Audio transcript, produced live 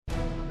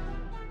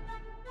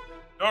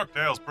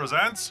DarkTales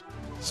presents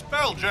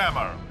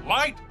Spelljammer,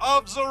 Light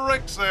of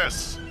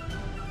Xerxes.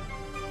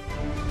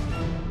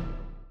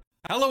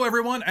 Hello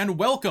everyone and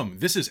welcome.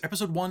 This is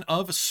episode 1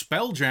 of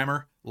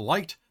Spelljammer,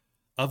 Light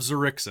of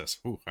Xerxes.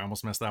 Ooh, I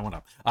almost messed that one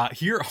up.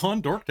 Here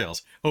on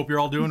DarkTales. Hope you're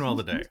all doing well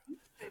today.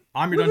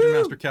 I'm your Dungeon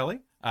Master,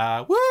 Kelly.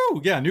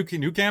 Yeah,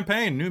 new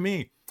campaign, new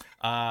me.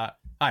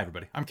 Hi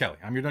everybody, I'm Kelly.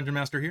 I'm your Dungeon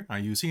Master here. I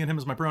use he and him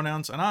as my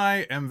pronouns, and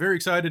I am very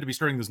excited to be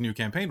starting this new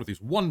campaign with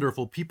these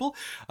wonderful people.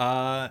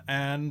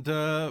 Before...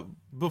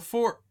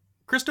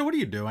 Krista, what are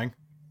you doing?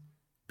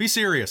 Be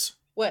serious.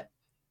 What?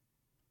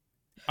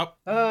 Oh,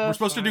 we're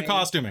supposed to do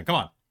costuming. Come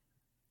on.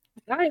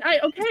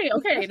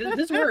 Okay. Does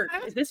this work?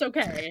 Is this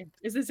okay?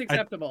 Is this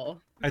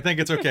acceptable? I think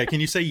it's okay. Can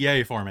you say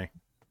yay for me?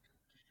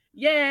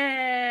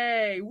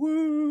 Yay!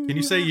 Woo! Can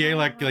you say yay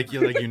like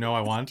you know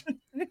I want?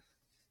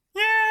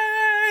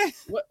 Yay!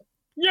 What?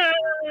 Yay!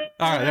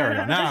 All right, there we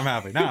go. Now I'm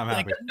happy.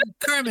 Like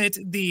Kermit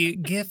the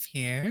GIF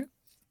here.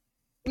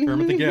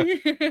 Kermit the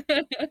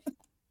GIF.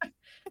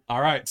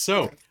 All right,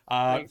 so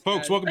Thanks,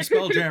 folks, guys. welcome to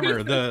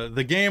Spelljammer,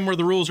 the game where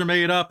the rules are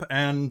made up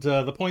and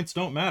the points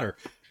don't matter.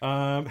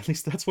 At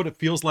least that's what it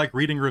feels like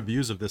reading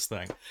reviews of this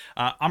thing.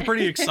 I'm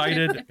pretty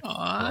excited,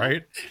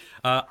 right?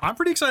 I'm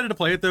pretty excited to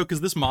play it though,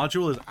 because this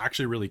module is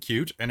actually really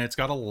cute and it's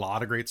got a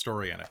lot of great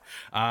story in it.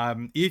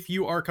 If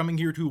you are coming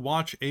here to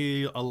watch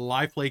a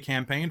live play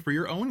campaign for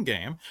your own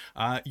game,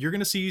 you're going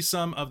to see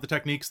some of the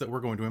techniques that we're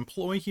going to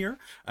employ here.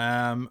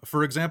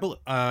 For example,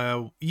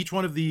 each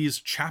one of these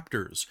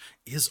chapters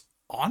is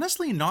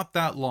honestly not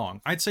that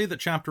long. I'd say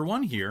that chapter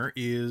 1 here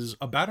is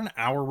about an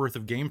hour worth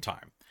of game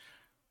time.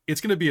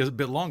 It's going to be a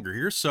bit longer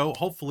here, so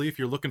hopefully if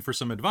you're looking for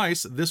some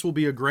advice, this will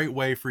be a great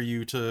way for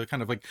you to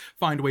kind of like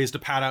find ways to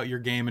pad out your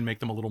game and make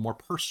them a little more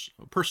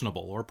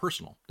personable or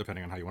personal,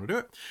 depending on how you want to do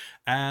it.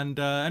 And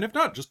if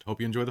not, just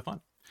hope you enjoy the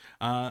fun.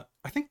 I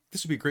think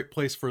this would be a great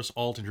place for us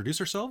all to introduce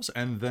ourselves,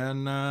 and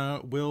then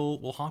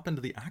we'll hop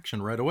into the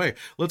action right away.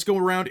 Let's go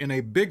around in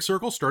a big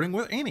circle, starting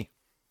with Amy.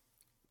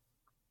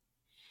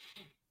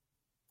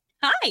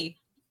 Hi!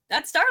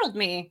 That startled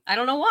me. I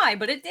don't know why,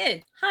 but it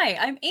did. Hi,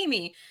 I'm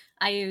Amy.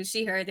 I use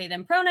she, her, they,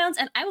 them pronouns,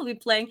 and I will be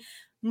playing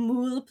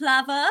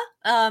Mulplava,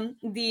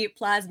 the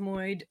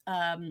plasmoid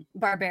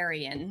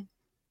barbarian.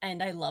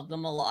 And I love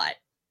them a lot.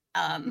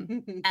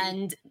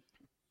 And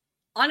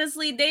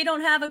honestly, they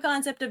don't have a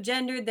concept of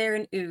gender. They're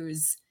an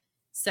ooze.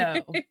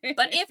 So,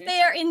 but if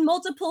they are in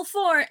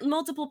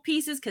multiple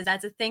pieces, because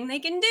that's a thing they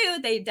can do,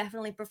 they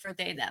definitely prefer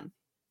they, them.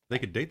 They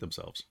could date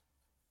themselves.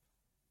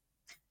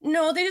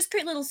 No, they just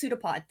create little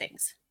pseudopod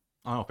things.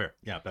 Oh, fair.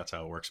 Yeah, that's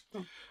how it works.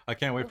 I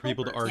can't wait for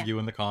people to argue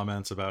in the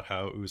comments about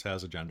how ooze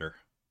has a gender.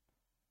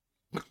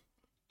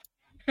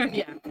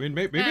 Yeah. I mean,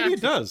 maybe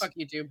it does. Fuck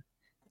YouTube.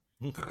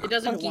 It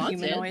doesn't Funky want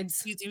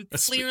humanoids. You do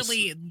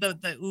clearly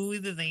the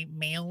ooze is a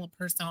male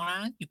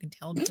persona. You can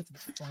tell because of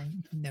the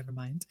form. Never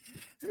mind.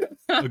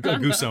 A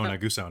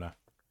goosona,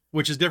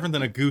 which is different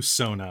than a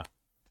goosona.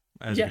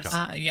 As you Yes.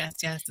 can tell. Yes,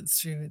 it's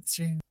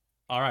true.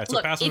 All right, so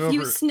Look, pass it if over.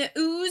 you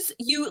snooze,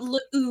 you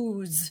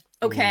ooze.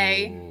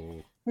 Okay.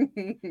 Ooh.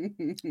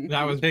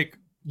 That was big.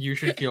 You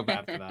should feel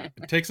bad for that.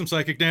 Take some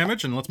psychic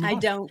damage and let's move I on.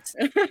 don't.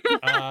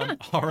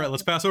 All right,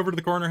 let's pass over to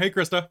the corner. Hey,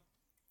 Krista.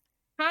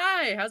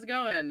 Hi, how's it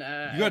going?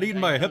 You got eaten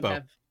by a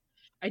hippo.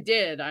 I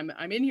did. I'm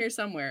in here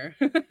somewhere.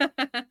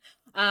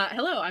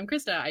 Hello, I'm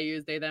Krista. I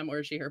use they, them,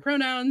 or she, her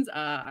pronouns.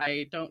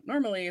 I don't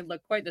normally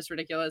look quite this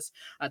ridiculous.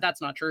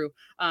 That's not true.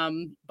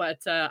 But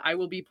I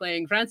will be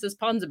playing Francis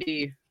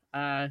Ponsonby,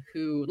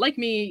 who, like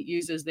me,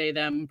 uses they,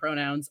 them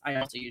pronouns. I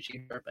also use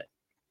she, her, but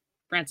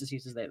Francis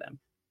uses they, them.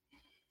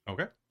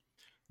 Okay.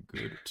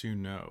 Good to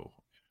know.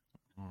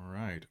 All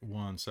right,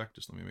 one sec.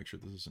 Just let me make sure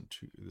this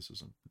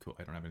isn't cool.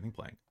 I don't have anything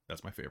playing.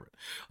 That's my favorite.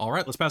 All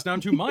right, let's pass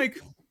down to Mike.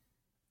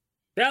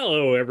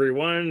 Hello,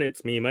 everyone.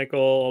 It's me,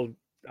 Michael.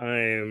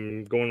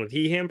 I'm going with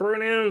he, him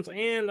pronouns,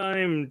 and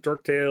I'm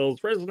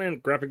DarkTales'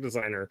 resident graphic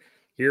designer,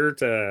 here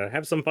to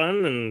have some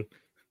fun and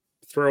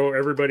throw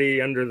everybody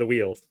under the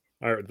wheels,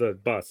 or the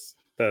bus,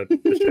 the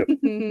ship,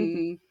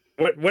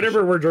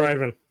 whatever we're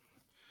driving.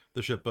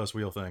 The ship bus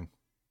wheel thing.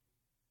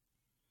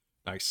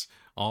 Nice.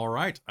 All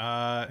right.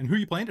 And who are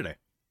you playing today?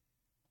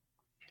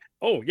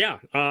 Oh, yeah.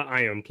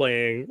 I am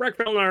playing Rack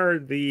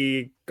Felnar,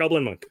 the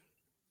Goblin Monk.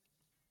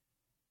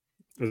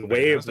 The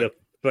way of the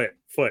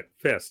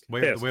fist.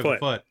 Wave of the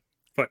foot.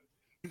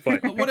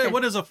 Foot.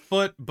 What is a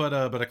foot but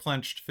a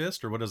clenched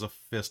fist, or what is a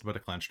fist but a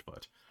clenched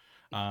foot?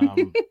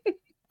 I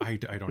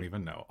don't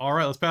even know. All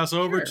right, let's pass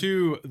over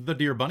to the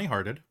dear Bunny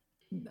Hearted.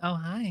 Oh,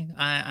 hi.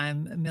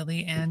 I'm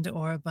Millie and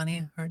or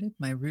Bunny Hearted.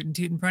 My root and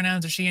toot and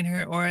pronouns are she and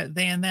her or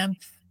they and them.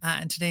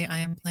 And today I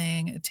am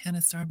playing Tana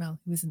Starbell,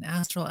 who is an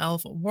astral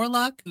elf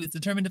warlock who is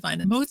determined to find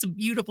the most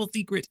beautiful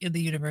secret in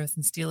the universe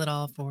and steal it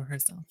all for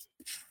herself.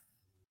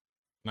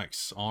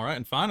 Nice. All right,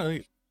 and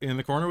finally, in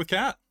the corner with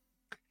Kat.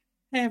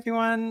 Hey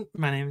everyone,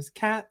 my name is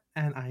Kat,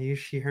 and I use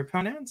she, her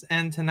pronouns.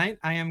 And tonight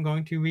I am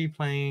going to be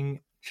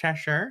playing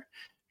Cheshire.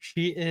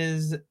 She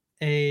is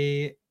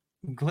a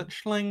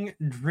glitchling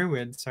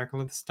druid, Circle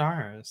of the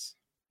Stars.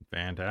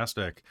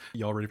 Fantastic.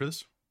 Y'all ready for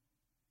this?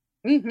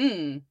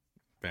 Mm-hmm.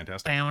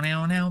 Fantastic. Bow,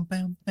 now, now,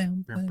 bow,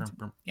 bow,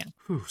 bow. Yeah.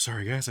 Whew,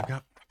 sorry guys, I've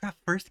got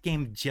first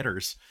game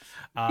jitters.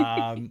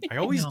 I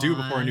always do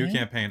before a new Aw.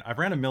 campaign. I've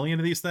ran a million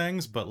of these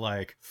things, but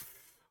like,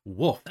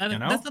 woof, you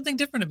know? There's something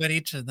different about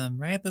each of them,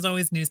 right? There's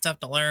always new stuff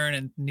to learn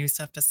and new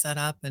stuff to set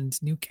up and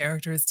new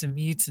characters to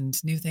meet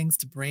and new things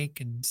to break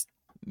and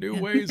New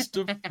Yeah. ways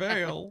to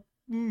fail.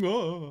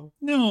 Oh,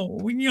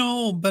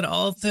 no, but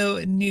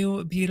also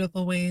new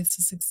beautiful ways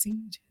to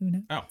succeed. Who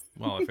knows?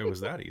 well, if it was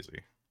that easy.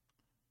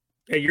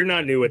 Hey, you're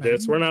not new at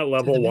this. We're not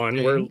level the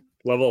 1. We're thing.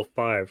 level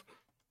 5.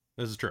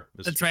 This is true.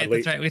 This is That's true. right.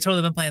 late- That's right. We've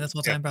totally been playing this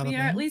whole Yeah. time, probably. We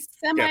are at least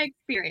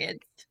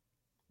semi-experienced.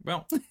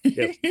 Well,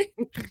 Yes.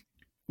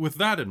 with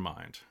that in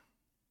mind,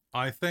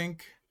 I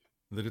think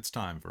that it's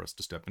time for us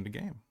to step into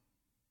game.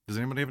 Does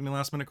anybody have any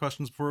last minute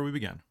questions before we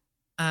begin?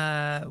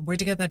 Where'd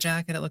you get that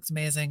jacket? It looks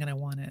amazing, and I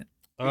want it.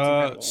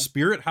 incredible.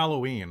 Spirit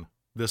Halloween.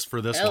 This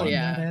Hell one.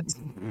 yeah. Want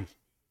it.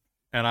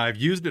 And I've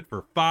used it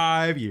for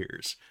 5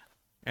 years,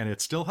 and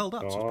it's still held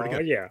up. So it's pretty Oh,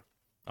 good. yeah.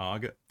 Oh,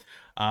 good.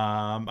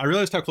 I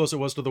realized how close it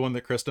was to the one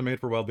that Krista made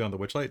for Wild Beyond the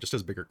Witchlight. It just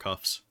has bigger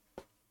cuffs,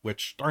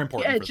 which are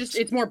important. Yeah, for it's just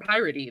this. it's more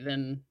piratey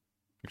than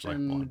Actually,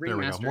 and hold on. There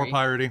we go. More remastery.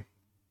 piratey.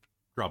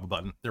 Drop a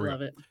button. There we love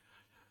go. it.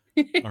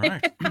 All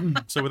right.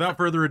 So without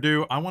further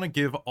ado, I want to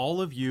give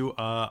all of you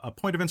a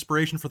point of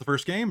inspiration for the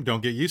first game.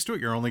 Don't get used to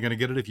it. You're only going to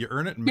get it if you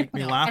earn it and make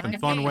me laugh in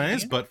fun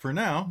ways. But for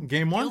now,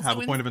 game one, Feels have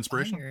so a point of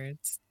inspiration. inspired.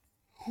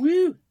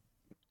 Woo!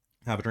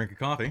 Have a drink of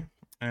coffee.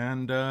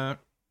 And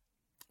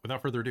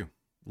without further ado,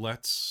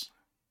 let's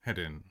head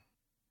in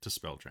to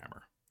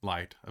Spelljammer,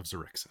 Light of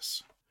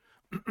Xerxes.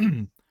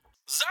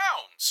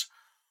 Zounds!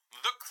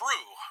 The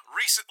crew,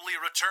 recently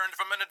returned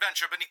from an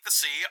adventure beneath the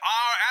sea,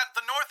 are at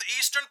the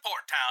northeastern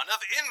port town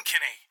of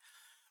Inkenny,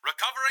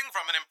 recovering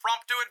from an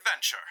impromptu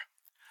adventure.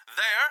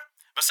 There,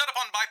 beset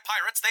upon by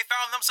pirates, they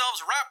found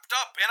themselves wrapped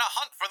up in a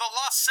hunt for the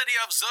lost city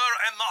of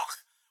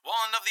Zur-Emoch,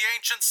 one of the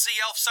ancient sea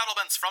elf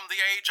settlements from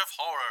the Age of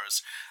Horrors.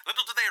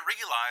 Little do they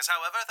realize,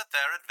 however, that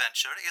their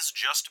adventure is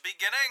just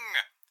beginning.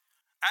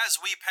 As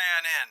we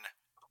pan in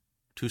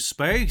to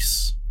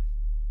space,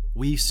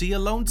 we see a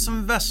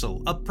lonesome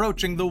vessel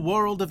approaching the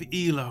world of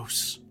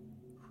Elos.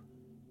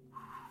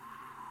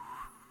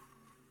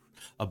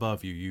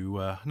 Above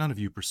you, none of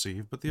you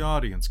perceive, but the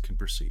audience can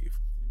perceive.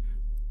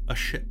 A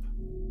ship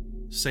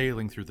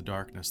sailing through the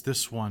darkness.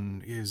 This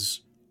one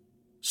is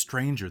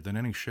stranger than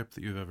any ship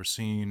that you've ever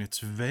seen. It's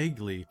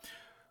vaguely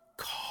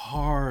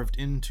carved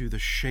into the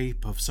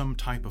shape of some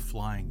type of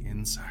flying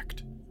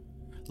insect.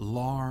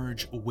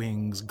 Large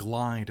wings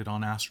glided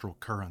on astral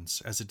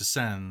currents as it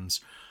descends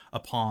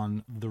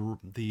upon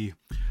the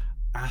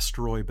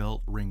asteroid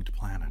belt ringed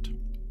planet.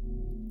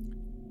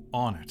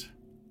 On it,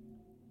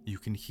 you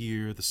can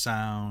hear the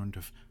sound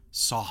of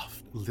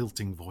soft,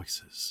 lilting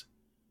voices.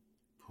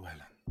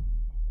 Puelen,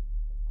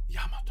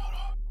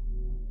 Yamatoro,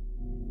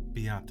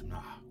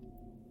 Biatna.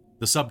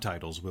 The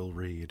subtitles will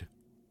read.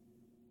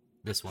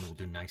 This one will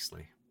do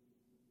nicely.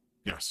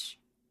 Yes.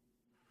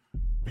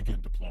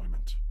 Begin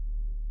deployment.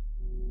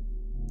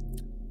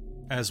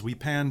 As we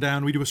pan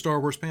down, we do a Star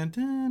Wars pan.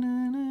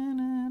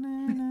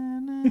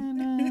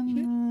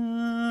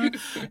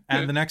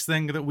 And the next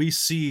thing that we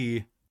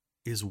see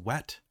is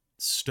wet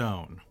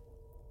stone.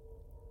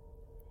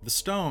 The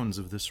stones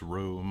of this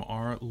room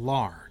are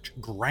large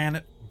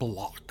granite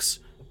blocks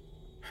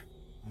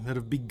that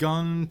have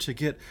begun to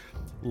get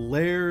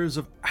layers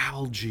of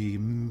algae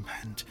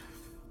and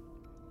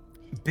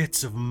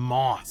bits of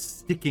moss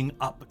sticking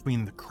up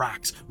between the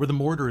cracks where the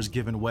mortar has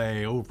given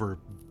way over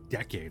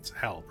decades,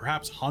 hell,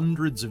 perhaps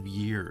hundreds of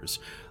years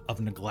of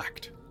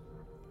neglect.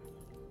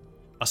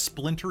 A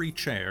splintery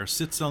chair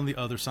sits on the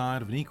other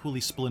side of an equally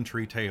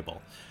splintery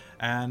table,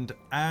 and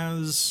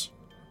as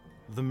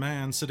the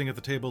man sitting at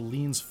the table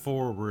leans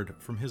forward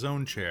from his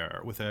own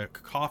chair with a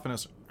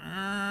cacophonous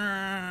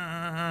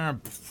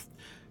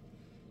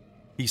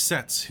he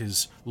sets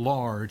his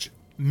large,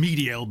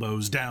 meaty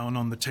elbows down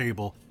on the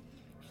table,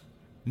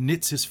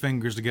 knits his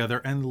fingers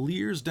together, and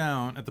leers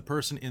down at the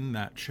person in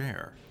that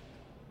chair.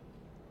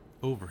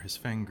 Over his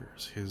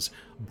fingers, his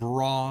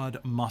broad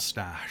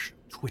mustache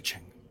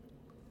twitching.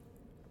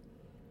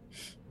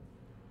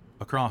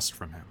 Across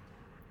from him,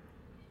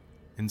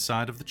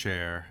 inside of the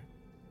chair,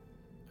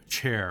 a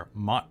chair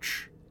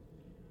much,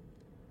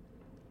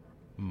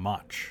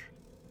 much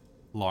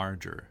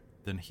larger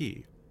than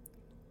he,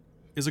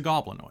 is a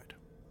goblinoid.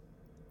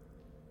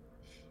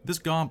 This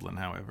goblin,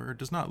 however,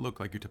 does not look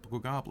like your typical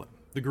goblin.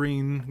 The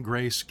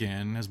green-gray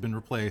skin has been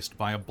replaced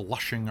by a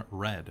blushing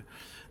red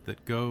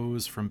that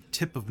goes from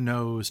tip of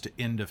nose to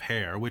end of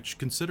hair, which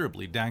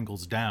considerably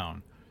dangles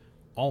down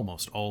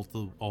almost all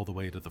the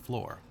way to the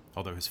floor,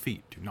 although his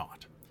feet do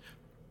not.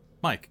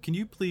 Mike, can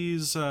you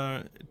please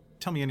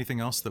tell me anything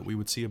else that we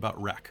would see about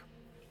Rek?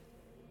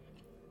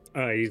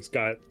 He's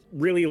got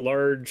really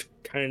large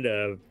kind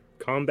of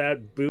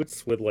combat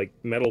boots with like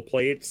metal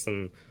plates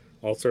and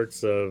all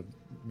sorts of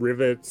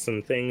rivets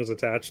and things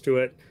attached to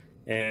it,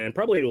 and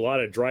probably a lot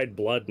of dried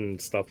blood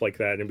and stuff like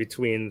that in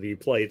between the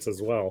plates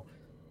as well.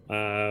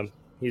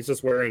 He's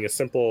just wearing a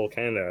simple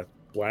kind of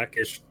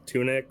blackish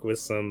tunic with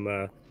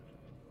some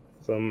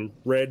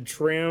red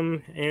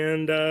trim,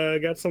 and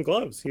got some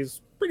gloves.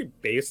 He's pretty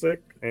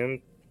basic,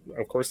 and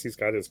of course he's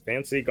got his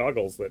fancy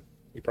goggles that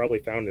he probably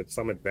found at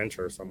some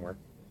adventure somewhere.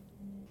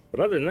 But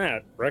other than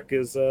that, Rek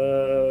is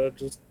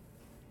just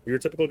your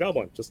typical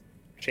goblin. Just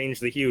change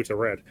the hue to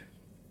red.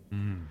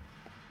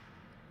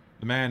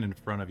 The man in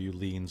front of you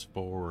leans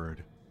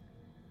forward.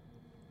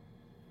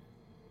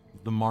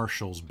 The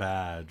marshal's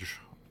badge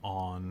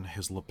on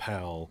his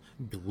lapel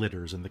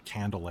glitters in the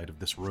candlelight of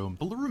this room.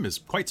 The room is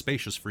quite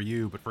spacious for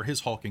you, but for his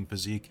hulking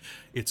physique,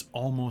 it's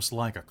almost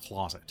like a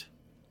closet.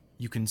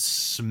 You can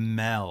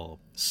smell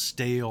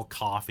stale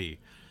coffee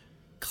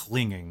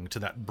clinging to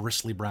that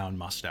bristly brown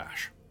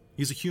mustache.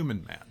 He's a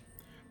human man.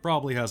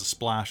 Probably has a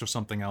splash of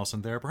something else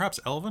in there. Perhaps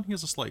elven. He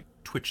has a slight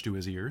twitch to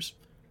his ears.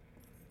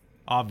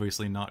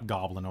 Obviously not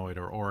goblinoid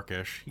or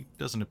orcish. He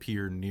doesn't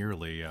appear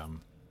nearly,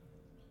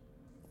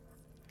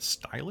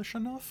 stylish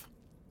enough?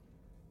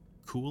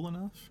 Cool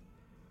enough?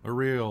 A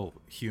real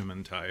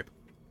human type.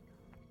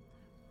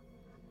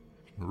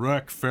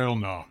 Rek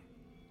Felna.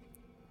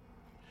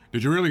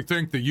 Did you really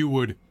think that you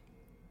would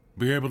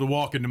be able to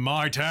walk into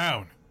my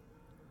town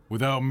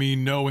without me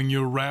knowing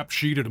your rap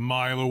sheet at a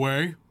mile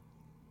away?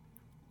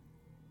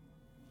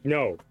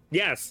 No.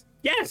 Yes.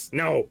 Yes.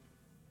 No.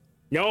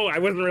 No, I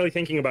wasn't really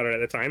thinking about it at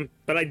the time,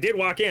 but I did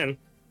walk in,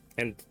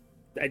 and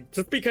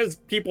just because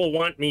people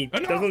want me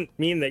doesn't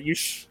mean that you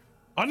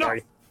Enough!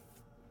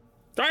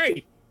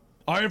 Sorry!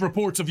 I have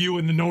reports of you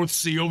in the North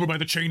Sea over by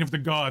the Chain of the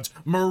Gods,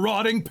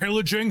 marauding,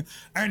 pillaging,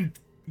 and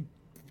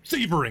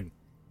thieving.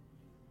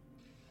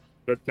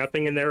 But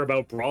nothing in there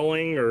about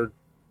brawling or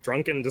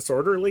drunk and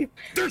disorderly?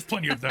 There's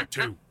plenty of that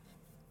too.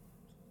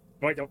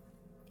 Why don't?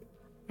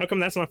 How come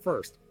that's not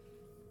first?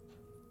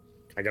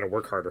 I gotta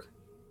work harder.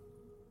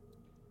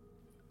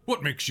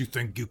 What makes you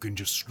think you can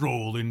just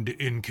stroll into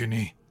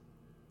Inkany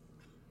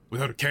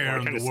without a care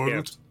in the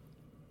world?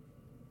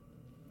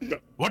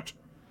 What?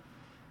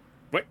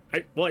 What?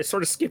 I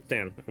sort of skipped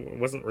then. I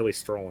wasn't really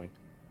strolling.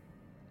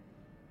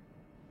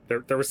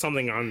 There was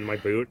something on my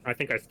boot. I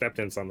think I stepped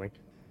in something.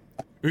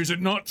 Is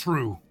it not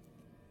true?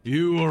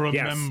 You are a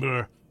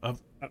member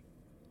of...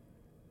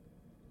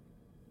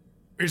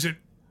 Is it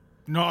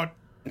not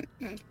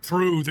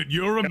true that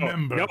you're a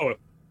member?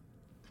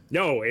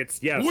 No,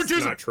 it's yes. Which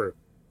is not true.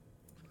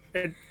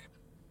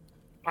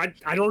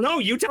 I don't know.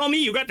 You tell me.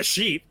 You got the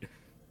sheet.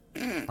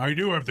 I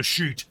do have the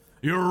sheet.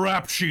 Your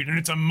rap sheet, and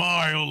it's a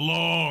mile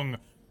long.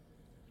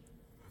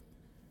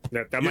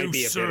 That might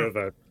be a bit of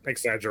an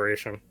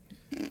exaggeration.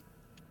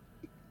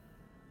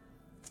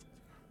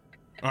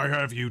 I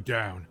have you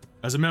down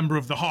as a member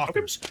of the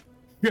Hawkers.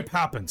 Ship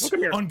happens.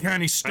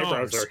 Uncanny stars.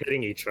 Eyebrows are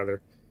hitting each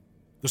other.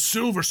 The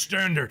Silver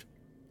Standard.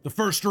 The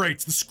First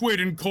Rates. The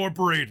Squid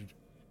Incorporated.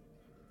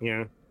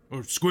 Yeah.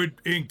 Or Squid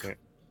Inc. Yeah.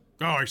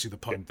 Oh, I see the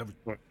pun.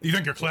 You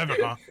think you're clever,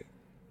 huh?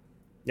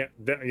 Yeah,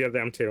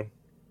 them too.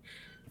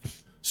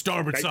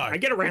 Starboard side. I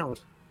get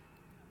around.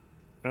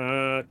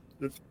 The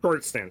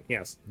short stand,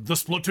 yes. The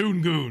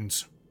Splatoon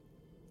Goons.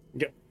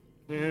 Yeah.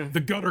 The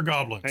Gutter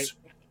Goblins.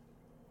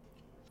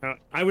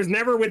 I was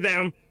never with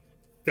them.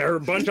 They're a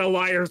bunch of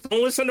liars.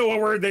 Don't listen to a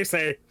word they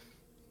say.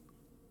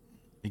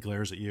 He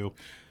glares at you,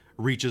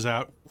 reaches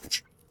out,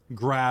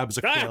 grabs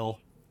a quill,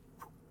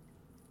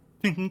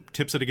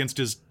 tips it against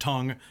his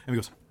tongue, and he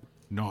goes,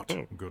 "Not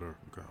Gutter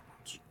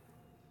Goblins."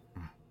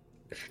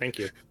 Thank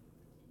you.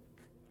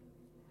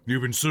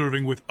 You've been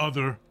serving with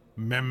other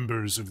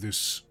members of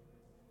this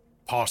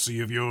posse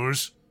of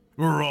yours,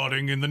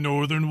 marauding in the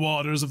northern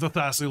waters of the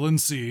Thassalan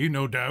Sea,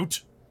 no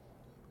doubt.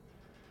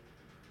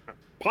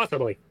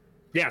 Possibly.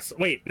 Yes,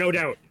 wait, no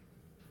doubt.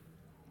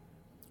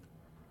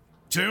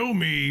 Tell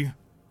me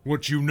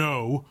what you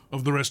know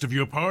of the rest of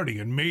your party,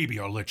 and maybe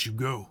I'll let you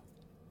go.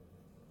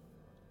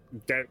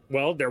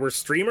 Well, there were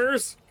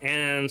streamers,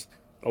 and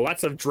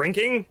lots of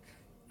drinking,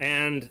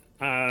 and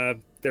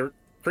they're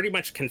pretty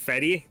much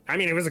confetti. I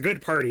mean, it was a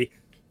good party.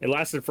 It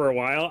lasted for a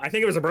while. I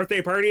think it was a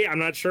birthday party. I'm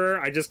not sure.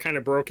 I just kind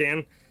of broke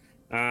in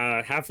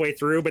halfway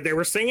through, but they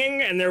were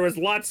singing, and there was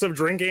lots of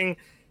drinking.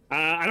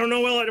 I don't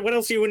know what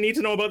else you would need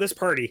to know about this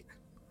party.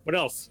 What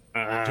else?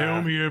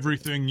 Tell me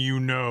everything you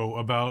know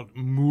about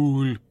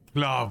Mul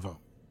Plava.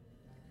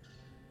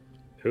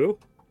 Who?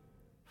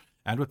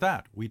 And with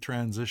that, we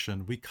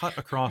transition. We cut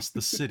across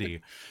the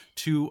city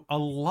to a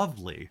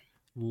lovely,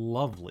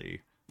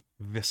 lovely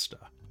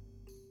vista.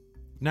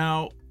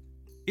 Now,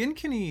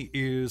 Inkany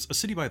is a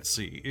city by the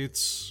sea.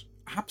 It's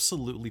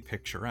absolutely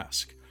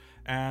picturesque.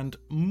 And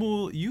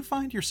Mul, you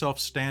find yourself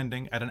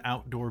standing at an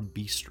outdoor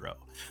bistro.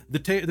 The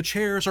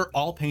chairs are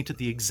all painted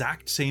the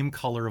exact same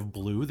color of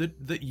blue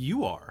that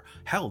you are.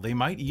 Hell, they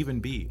might even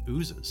be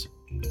oozes.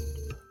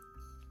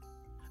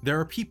 There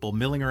are people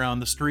milling around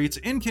the streets.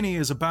 Inkany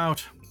is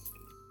about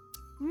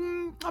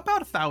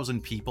about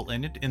 1,000 people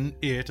in it and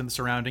the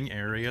surrounding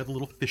area, the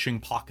little fishing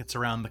pockets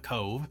around the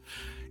cove.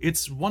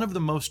 It's one of the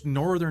most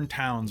northern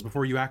towns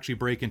before you actually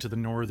break into the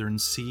Northern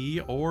Sea,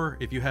 or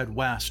if you head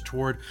west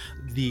toward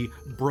the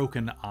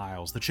Broken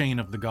Isles, the Chain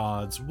of the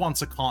Gods,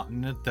 once a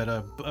continent that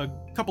a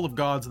couple of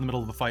gods in the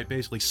middle of a fight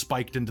basically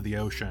spiked into the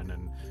ocean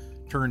and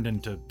turned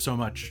into so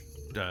much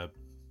an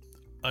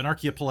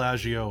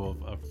archipelago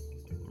of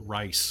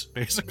rice,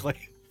 basically.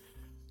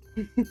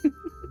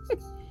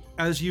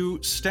 As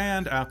you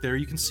stand out there,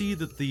 you can see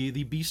that the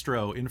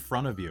bistro in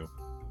front of you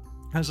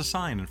has a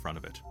sign in front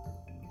of it.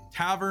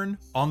 Tavern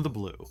on the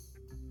Blue.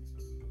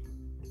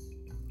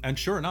 And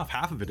sure enough,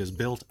 half of it is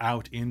built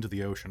out into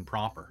the ocean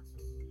proper,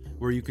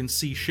 where you can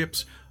see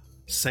ships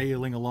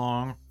sailing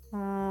along.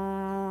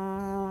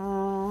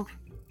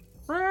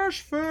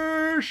 Fresh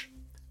fish!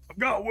 I've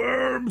got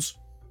worms!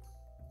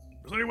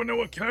 Does anyone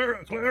know a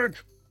cleric?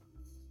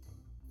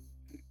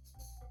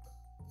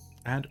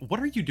 And what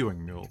are you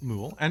doing,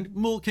 Mool? And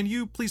Mool, can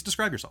you please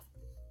describe yourself?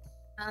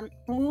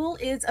 Mool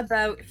is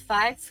about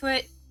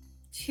 5'2"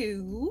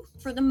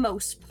 for the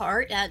most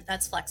part.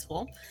 That's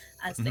flexible,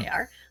 as they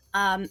are.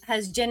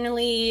 Has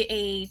generally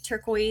a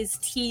turquoise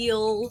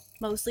teal,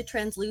 mostly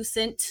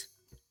translucent,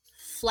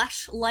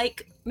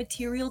 flesh-like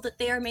material that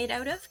they are made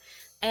out of,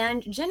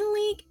 and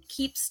generally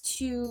keeps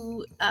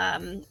to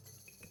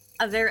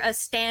a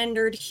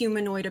standard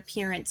humanoid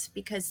appearance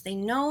because they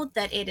know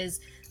that it is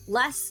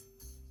less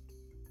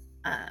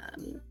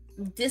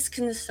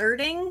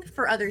disconcerting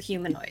for other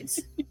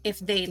humanoids if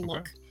they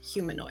look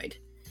humanoid,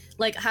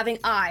 like having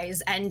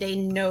eyes and a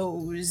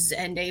nose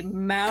and a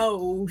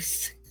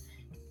mouth.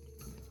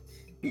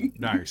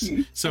 Nice.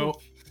 So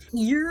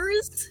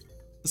ears.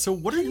 So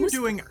what are you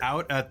doing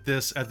out at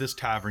this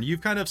tavern?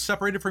 You've kind of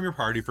separated from your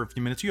party for a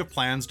few minutes. You have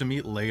plans to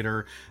meet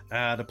later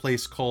at a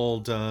place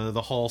called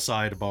the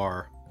Hallside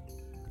Bar.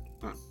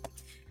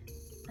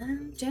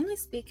 Generally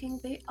speaking,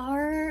 they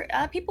are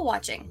people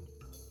watching.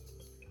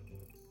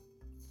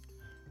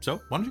 So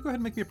why don't you go ahead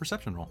and make me a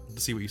perception roll to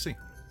see what you see?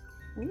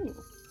 Ooh.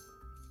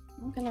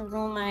 I'm gonna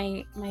roll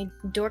my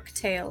Dork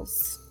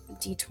Tales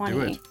D20.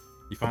 Do it.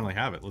 You finally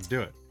have it. Let's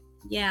do it.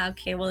 Yeah,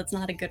 okay, well it's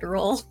not a good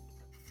roll.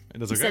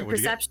 It is You okay. said What'd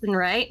you get? perception,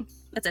 right?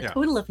 That's a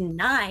total of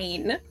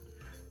 9.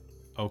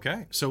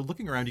 Okay, so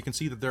looking around, you can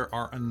see that there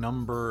are a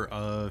number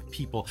of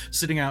people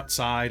sitting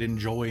outside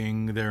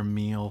enjoying their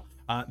meal.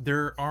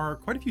 There are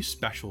quite a few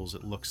specials,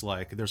 it looks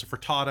like. There's a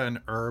frittata and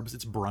herbs.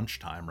 It's brunch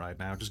time right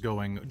now,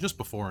 just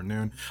before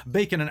noon.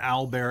 Bacon and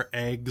owlbear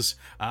eggs.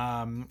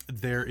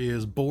 There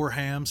is boar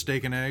ham,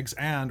 steak and eggs,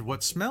 and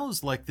what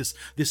smells like this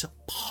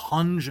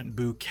pungent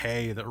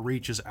bouquet that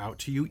reaches out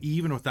to you,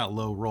 even with that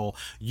low roll.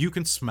 You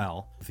can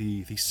smell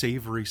the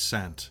savory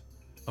scent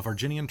of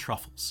Arginian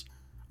truffles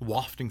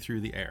wafting through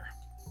the air.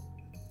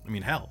 I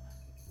mean, hell,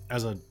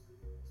 as a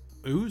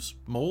ooze,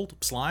 mold,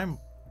 slime,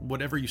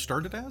 whatever you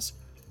started as,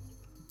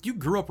 you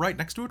grew up right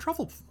next to a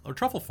truffle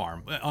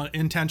farm,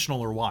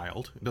 intentional or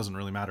wild. It doesn't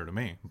really matter to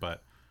me,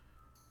 but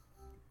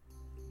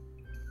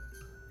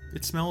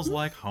it smells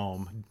like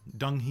home.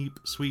 Dung heap,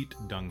 sweet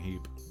dung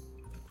heap.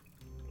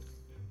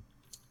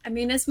 I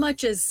mean, as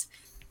much as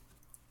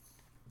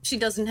she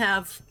doesn't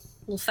have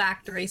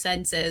olfactory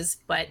senses,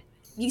 but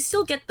you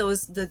still get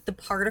the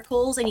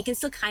particles, and you can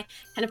still kind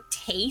of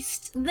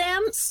taste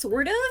them,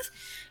 sort of.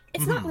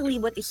 It's not really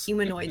what the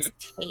humanoids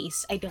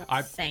taste, I don't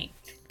think.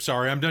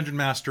 Sorry, I'm dungeon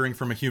mastering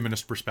from a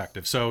humanist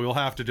perspective, so you'll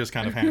have to just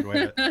kind of hand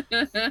wave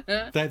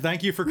it.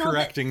 Thank you for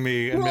correcting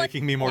me and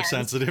making me more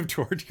sensitive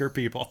toward your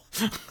people.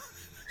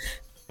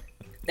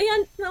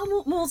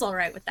 Mool's all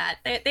right with that.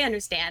 They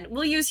understand.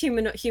 We'll use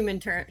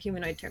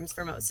humanoid terms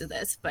for most of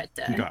this, but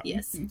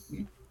yes.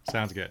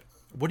 Sounds good.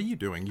 What are you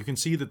doing? You can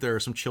see that there are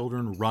some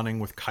children running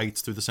with kites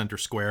through the center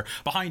square.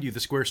 Behind you, the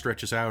square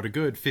stretches out a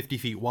good 50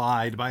 feet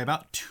wide by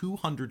about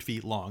 200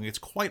 feet long. It's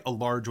quite a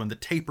large one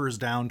that tapers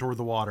down toward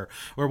the water,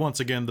 where once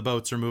again the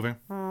boats are moving.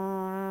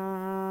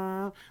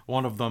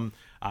 One of them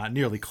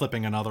nearly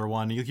clipping another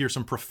one. You hear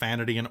some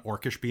profanity and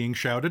Orcish being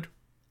shouted.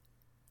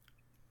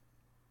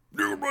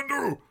 I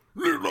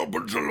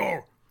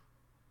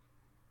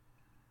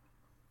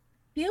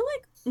feel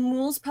like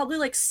Mool's probably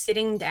like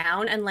sitting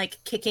down and like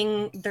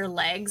kicking their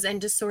legs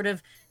and just sort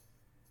of,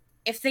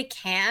 if they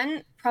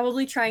can,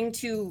 probably trying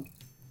to,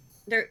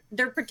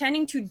 they're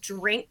pretending to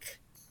drink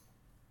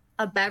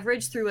a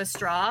beverage through a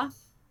straw,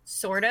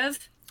 sort of.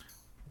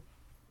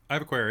 I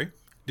have a query.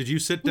 Did you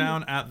sit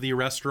down at the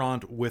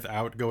restaurant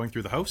without going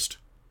through the host?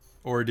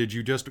 Or did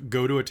you just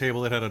go to a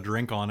table that had a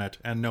drink on it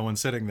and no one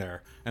sitting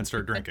there and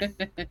start drinking?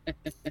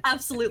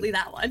 Absolutely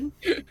that one.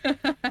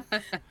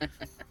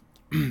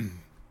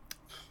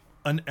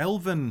 An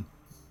elven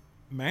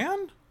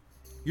man?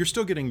 You're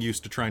still getting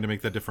used to trying to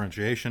make that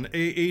differentiation.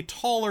 A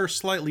taller,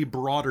 slightly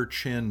broader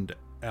chinned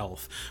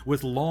elf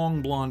with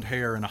long blonde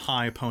hair and a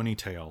high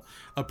ponytail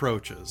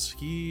approaches.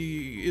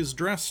 He is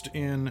dressed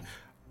in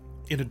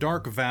a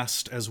dark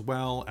vest as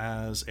well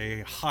as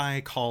a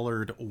high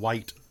collared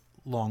white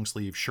long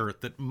sleeve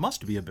shirt that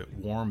must be a bit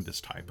warm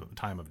this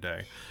time of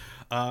day.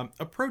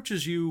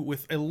 approaches you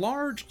with a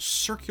large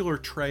circular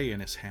tray in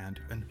his hand,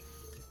 and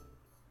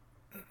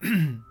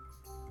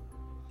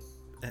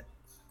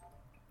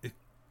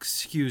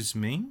excuse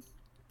me,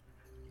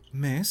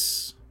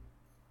 Miss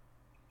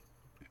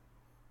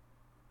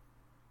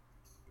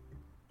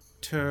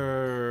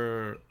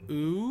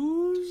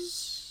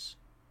Ooze?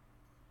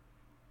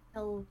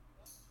 Oh,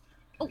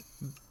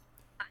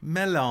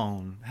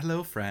 Melon.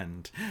 Hello,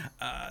 friend.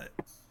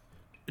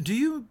 Do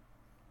you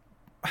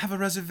have a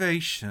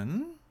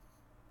reservation?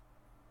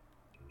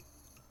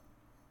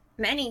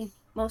 many,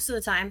 most of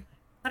the time.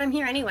 But I'm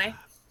here anyway.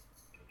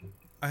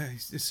 I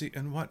see.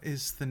 And what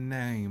is the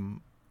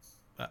name?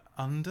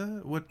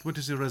 Under? What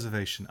is your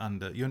reservation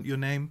under? Your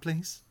name,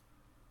 please?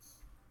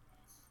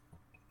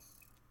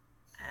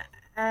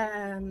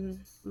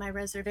 My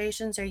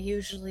reservations are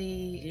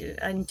usually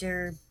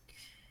under...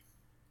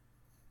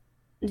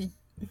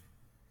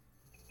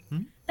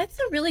 That's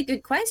a really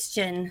good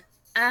question.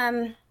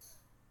 I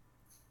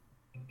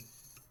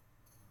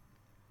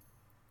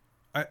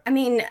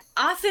mean,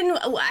 often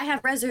I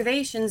have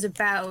reservations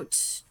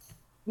about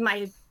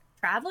my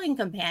traveling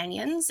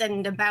companions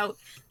and about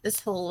this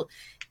whole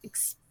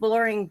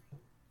exploring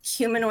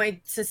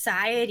humanoid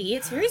society.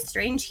 It's very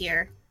strange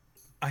here.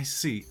 I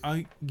see.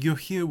 You're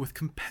here with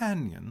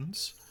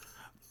companions.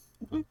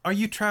 Are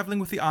you traveling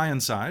with the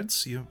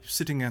Ironsides? You're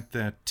sitting at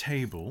their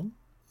table.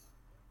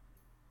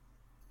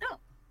 No.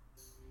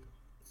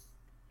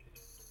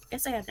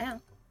 Guess I am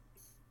now.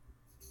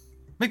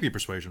 Make me a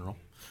persuasion roll.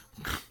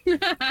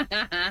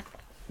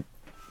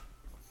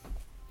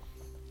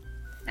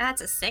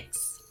 That's a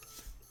 6.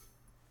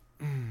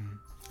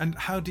 And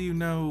how do you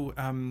know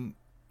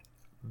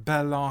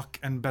Belloc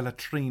and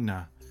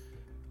Bellatrina?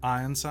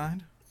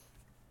 Ironside?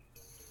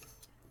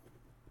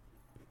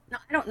 No,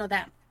 I don't know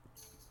that.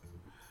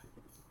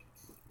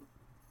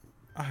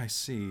 I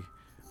see.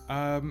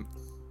 In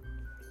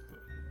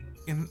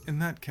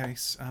that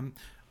case,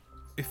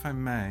 if I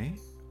may,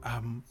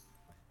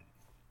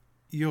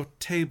 your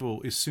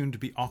table is soon to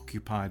be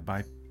occupied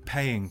by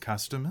paying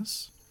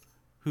customers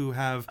who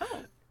have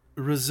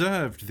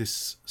reserved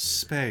this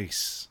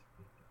space.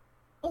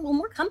 Oh, well,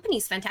 more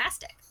company's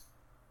fantastic.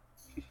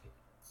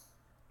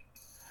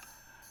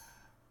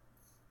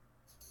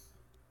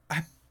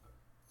 I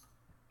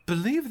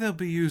believe they'll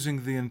be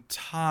using the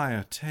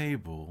entire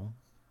table.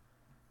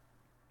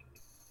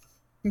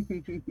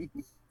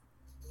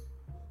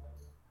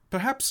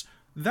 Perhaps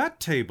that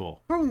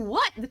table. For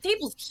what? The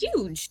table's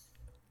huge.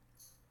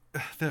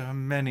 There are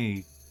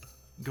many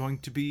going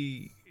to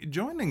be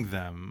joining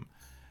them.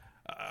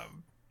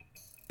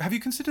 Have you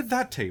considered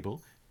that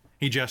table?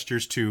 He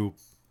gestures to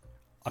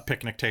a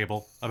picnic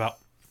table about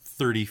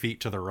 30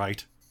 feet to the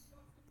right,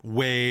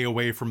 way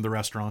away from the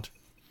restaurant.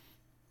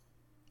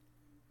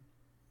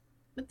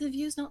 But the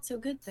view's not so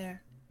good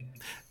there.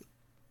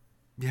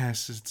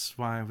 Yes, it's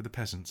why the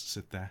peasants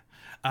sit there.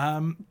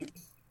 I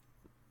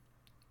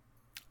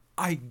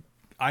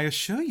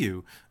assure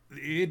you,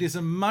 it is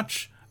a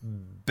much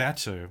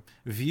better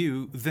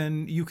view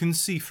than you can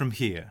see from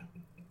here.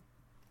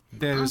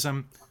 There's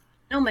No,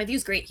 my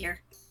view's great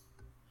here.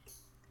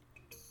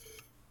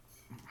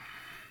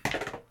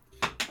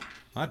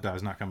 That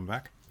guy's not coming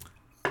back.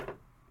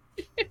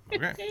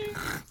 Okay.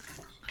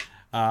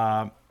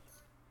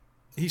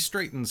 He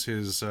straightens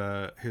his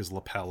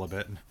lapel a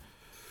bit.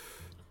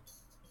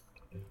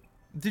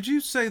 Did you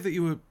say that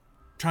you were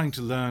trying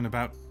to learn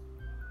about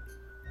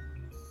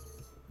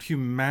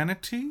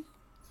humanity?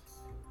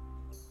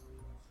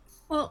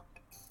 Well,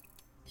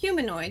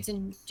 humanoids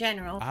in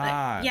general.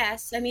 But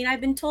yes, I mean,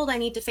 I've been told I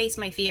need to face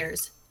my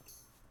fears.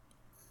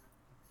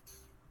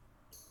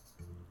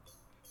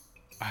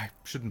 I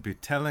shouldn't be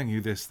telling you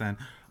this then,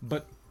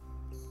 but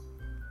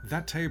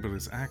that table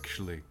is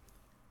actually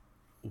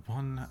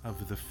one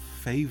of the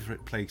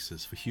favorite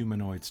places for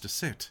humanoids to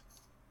sit.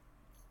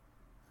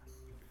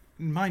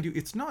 Mind you,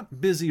 it's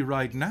not busy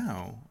right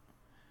now,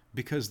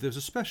 because there's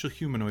a special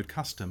humanoid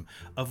custom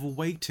of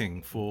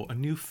waiting for a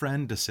new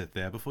friend to sit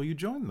there before you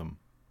join them.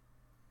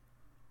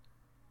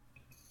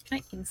 Can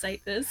I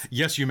insight this?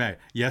 Yes, you may.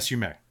 Yes, you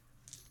may.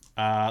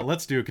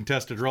 Let's do a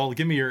contested roll.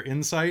 Give me your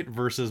insight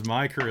versus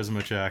my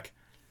charisma check.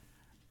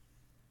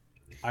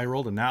 I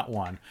rolled a nat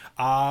 1.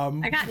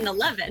 I got an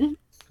 11.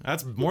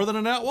 That's more than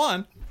a nat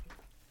 1.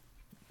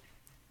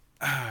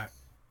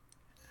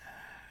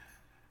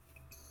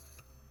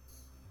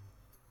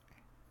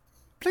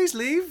 Please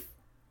leave.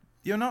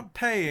 You're not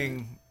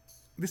paying.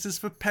 This is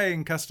for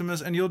paying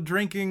customers, and you're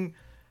drinking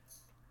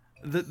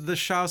the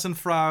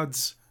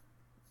Schadenfraude's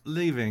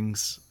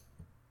leavings.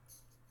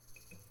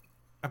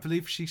 I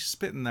believe she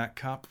spit in that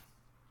cup.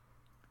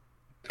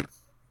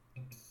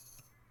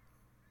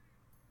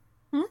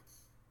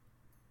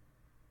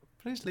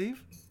 Please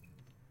leave.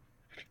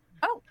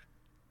 Oh.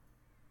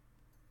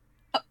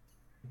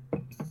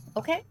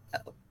 Okay.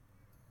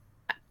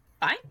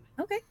 Fine.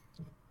 Okay.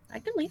 I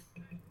can leave.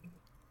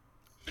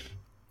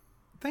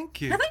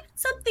 Thank you. Have I done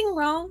something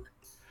wrong?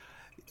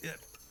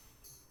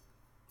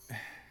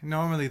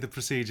 Normally the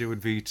procedure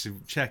would be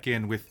to check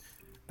in with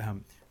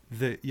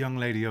the young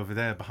lady over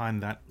there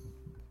behind that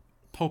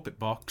pulpit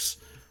box,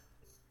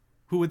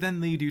 who would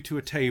then lead you to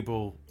a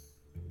table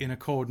in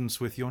accordance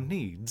with your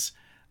needs.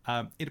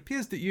 It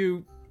appears that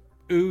you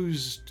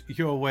oozed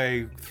your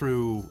way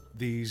through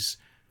these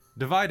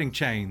dividing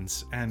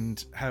chains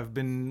and have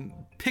been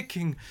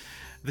picking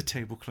the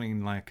table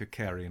clean like a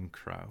carrion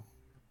crow.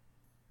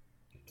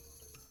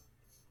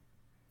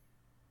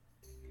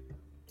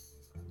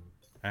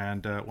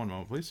 And one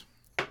moment, please.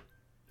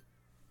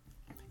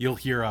 You'll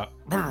hear a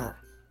 "Brr.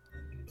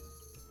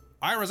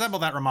 I resemble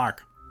that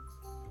remark."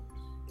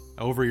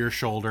 Over your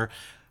shoulder,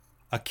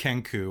 a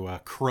Kenku, a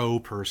crow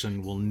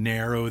person, will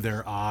narrow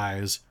their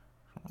eyes.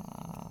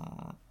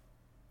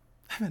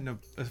 I'm no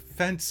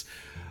offense,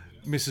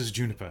 Mrs.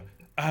 Juniper.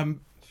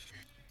 I'm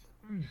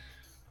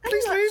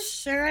Please not leave.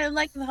 sure I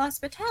like the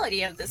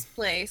hospitality of this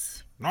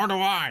place. Nor do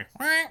I.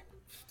 Do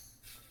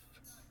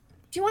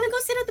you want to go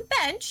sit at the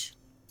bench?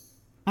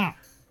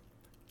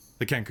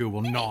 The Kenku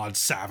will nod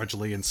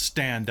savagely and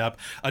stand up,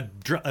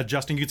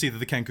 adjusting. You can see that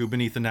the Kenku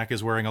beneath the neck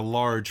is wearing a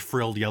large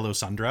frilled yellow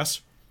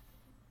sundress.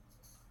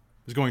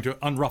 Is going to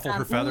unruffle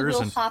her feathers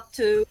We'll and hop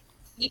to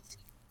eat,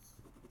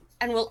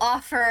 and we'll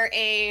offer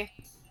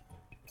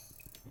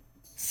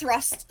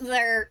thrust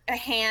a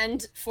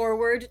hand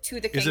forward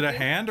to the Kenku. Is it a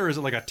hand or is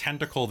it like a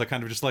tentacle that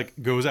kind of just like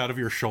goes out of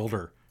your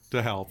shoulder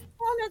to help?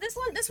 Oh no, this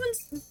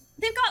one's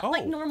they've got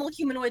like normal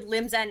humanoid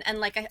limbs and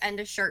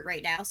a shirt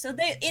right now. So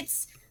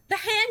it's the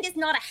hand is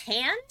not a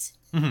hand,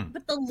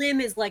 but the limb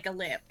is like a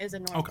limb, is a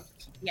normal. Okay.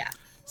 Yeah.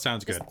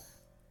 Sounds good.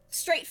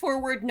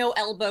 Straightforward, no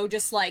elbow,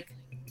 just like.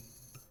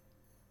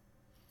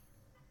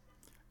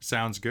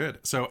 Sounds good.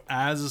 So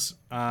as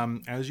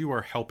you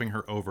are helping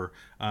her over,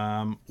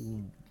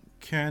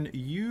 can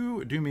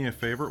you do me a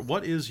favor?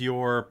 What is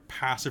your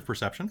passive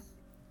perception?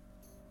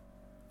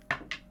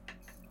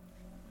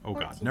 Oh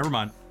god, never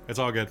mind. It's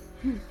all good.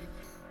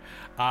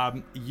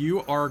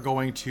 You are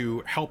going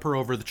to help her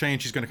over the chain.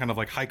 She's going to kind of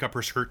like hike up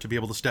her skirt to be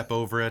able to step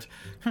over it.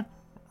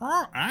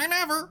 I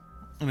never.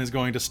 And is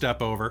going to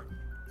step over.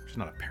 She's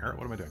not a parrot.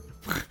 What am I doing?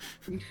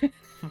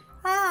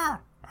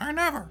 I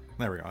never.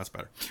 There we go. That's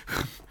better.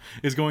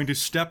 Is going to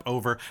step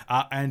over,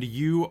 and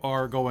you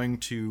are going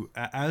to,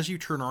 as you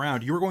turn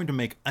around, you are going to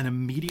make an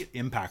immediate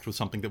impact with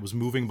something that was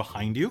moving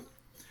behind you.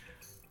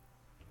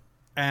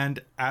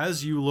 And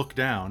as you look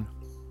down,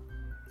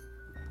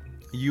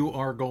 you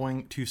are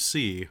going to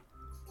see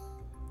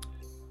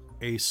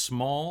a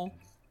small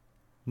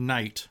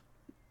knight.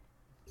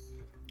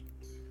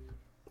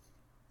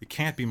 It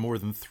can't be more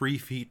than 3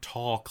 feet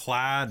tall,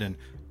 clad in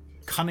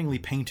cunningly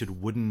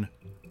painted wooden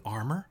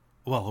armor.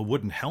 Well, a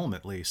wooden helm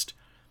at least.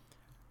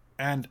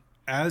 And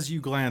as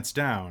you glance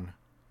down,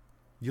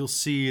 you'll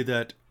see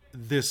that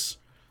this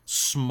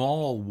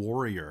small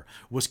warrior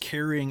was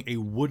carrying a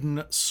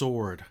wooden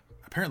sword.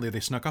 Apparently they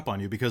snuck up on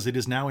you because it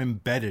is now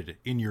embedded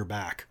in your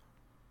back.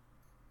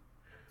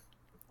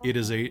 It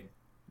is a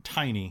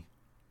tiny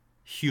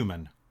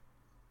human.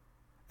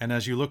 And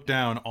as you look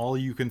down, all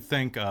you can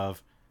think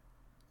of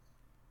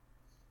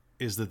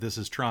is that this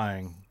is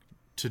trying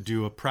to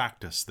do a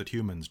practice that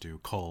humans do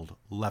called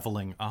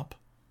leveling up.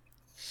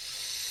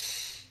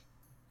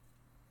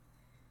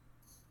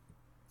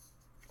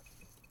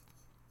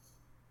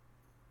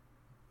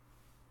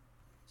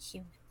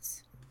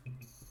 Humans.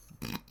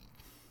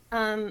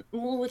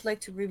 Mool would like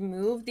to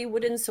remove the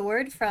wooden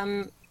sword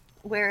from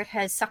where it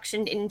has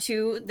suctioned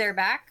into their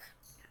back.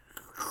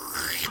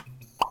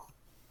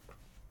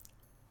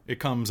 It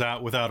comes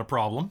out without a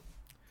problem,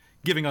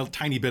 giving a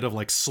tiny bit of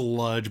like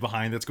sludge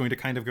behind that's going to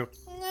kind of go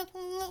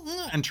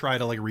and try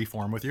to like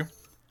reform with you.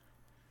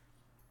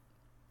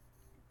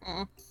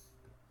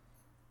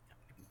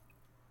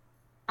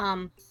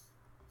 Can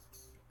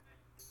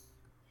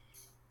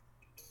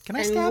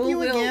I stab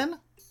you again?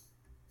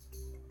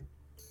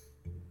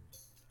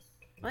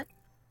 What?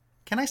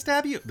 Can I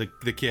stab you?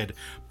 The kid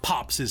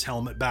pops his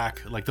helmet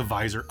back, like the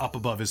visor up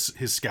above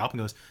his scalp, and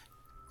goes,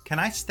 "Can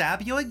I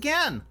stab you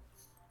again?"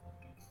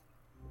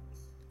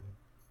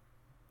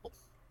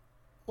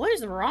 What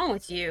is wrong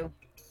with you?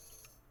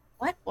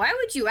 What? Why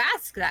would you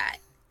ask that?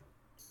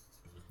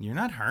 You're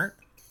not hurt.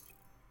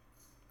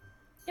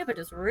 Yeah, but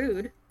it's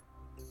rude.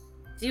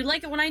 Do you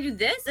like it when I do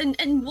this?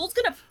 And Wool's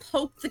gonna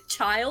poke the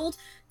child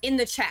in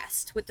the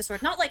chest with the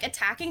sword. Not like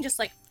attacking, just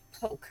like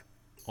poke.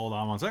 Hold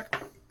on one sec.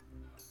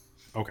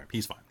 Okay,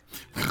 he's fine.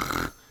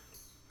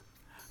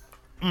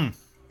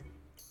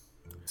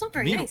 It's not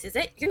very nice, is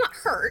it? You're not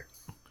hurt.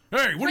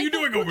 Hey, what are you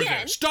doing over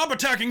there? Stop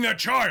attacking that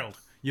child!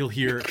 You'll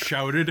hear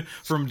shouted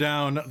from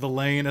down the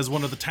lane as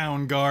one of the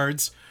town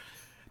guards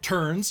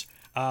turns.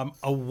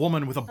 A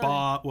woman with a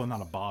bob, well,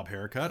 not a bob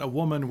haircut, a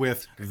woman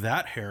with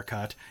that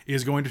haircut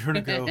is going to turn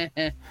and go,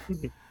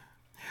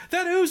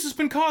 "That ooze has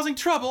been causing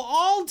trouble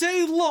all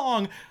day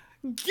long.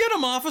 Get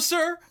him,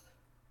 officer!"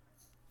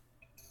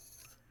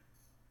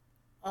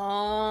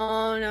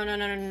 Oh,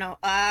 no.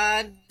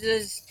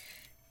 Just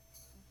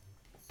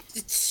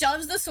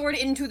shoves the sword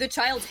into the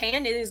child's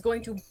hand and is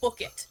going to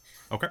book it.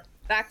 Okay.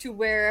 Back to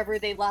wherever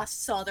they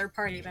last saw their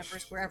party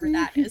members, wherever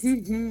that is.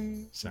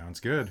 Sounds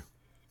good.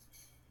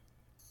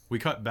 We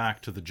cut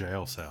back to the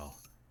jail cell.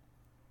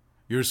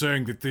 You're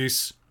saying that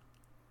this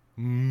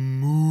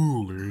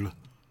Mool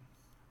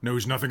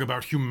knows nothing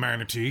about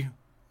humanity,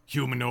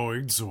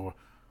 humanoids, or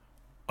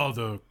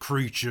other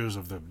creatures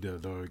of the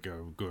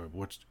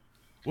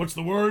what's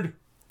the word?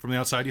 From the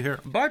outside you hear,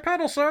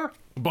 bipedal, sir!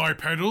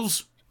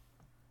 Bipedals?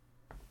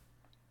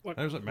 What?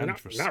 That wasn't meant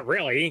for Not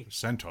really.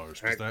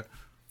 Centaurs, was that?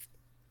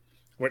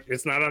 What?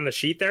 It's not on the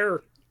sheet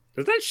there.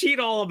 Does that sheet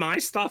all of my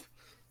stuff?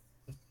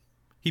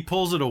 He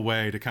pulls it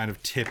away to kind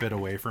of tip it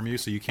away from you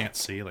so you can't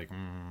see, like,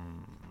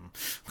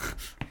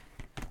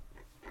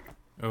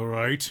 All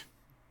right.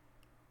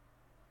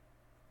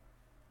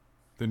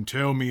 Then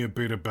tell me a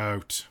bit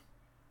about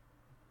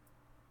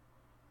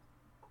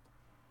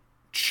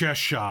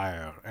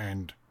Cheshire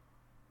and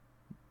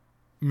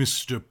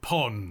Mr.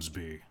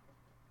 Ponsby.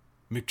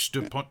 Would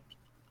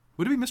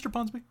it be Mr.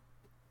 Ponsby?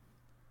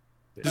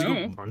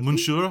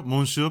 Monsieur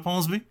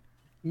Ponsby?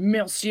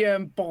 Monsieur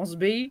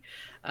Ponsby.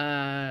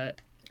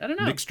 I don't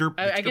know.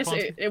 I guess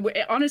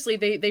honestly,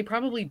 they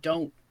probably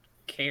don't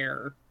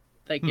care.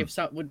 Like if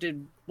someone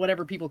did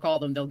whatever people call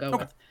them, they'll go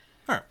with.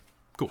 All right,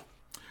 cool.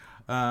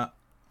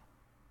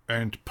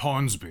 And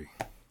Ponsby.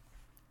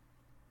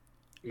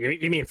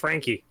 You mean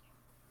Frankie?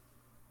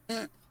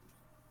 I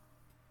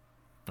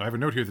have a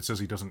note here that says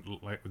he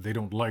doesn't like. They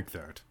don't like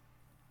that.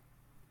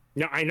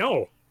 No, I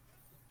know.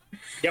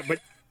 Yeah, but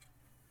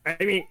I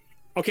mean,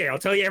 okay, I'll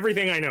tell you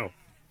everything I know.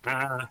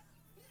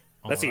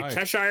 Let's see.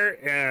 Cheshire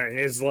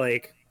is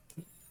like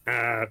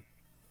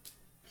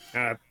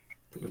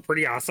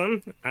pretty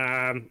awesome.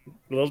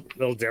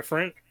 Little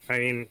different. I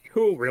mean,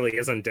 who really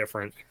isn't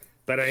different?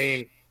 But I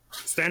mean,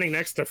 standing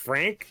next to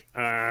Frank,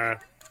 I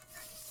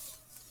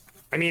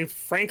mean,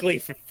 frankly,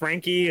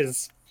 Frankie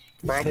is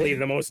probably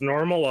the most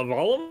normal of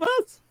all of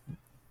us.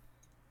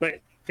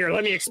 But here,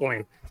 let me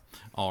explain.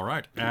 All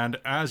right, and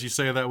as you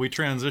say that, we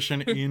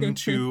transition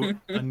into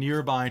a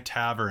nearby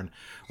tavern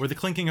where the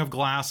clinking of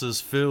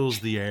glasses fills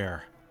the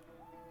air.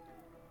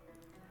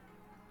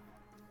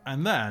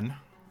 And then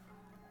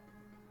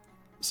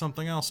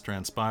something else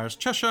transpires.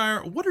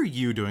 Cheshire, what are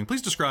you doing?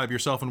 Please describe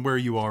yourself and where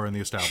you are in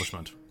the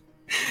establishment.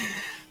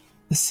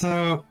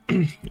 So,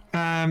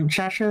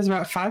 Cheshire is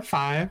about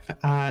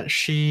 5'5".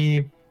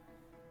 She,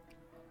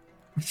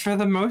 for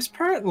the most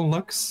part,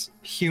 looks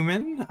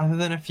human, other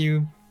than a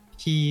few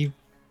key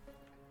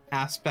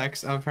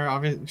aspects of her.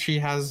 Obviously, she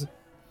has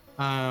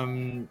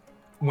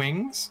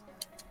wings,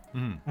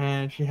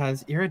 and she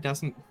has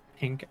iridescent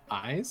pink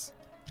eyes.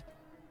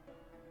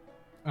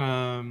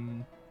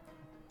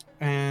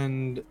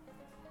 And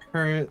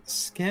her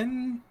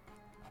skin,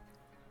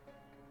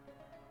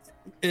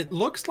 it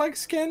looks like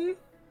skin,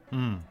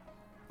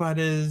 but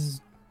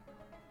is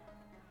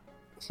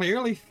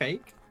clearly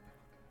fake.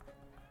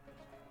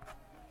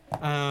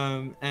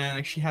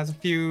 And she has a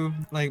few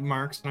like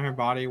marks on her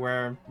body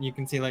where you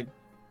can see like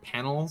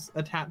panels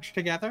attached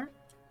together.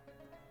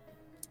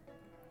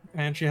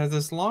 And she has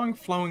this long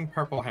flowing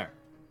purple hair.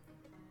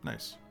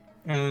 Nice.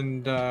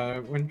 And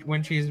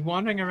when she's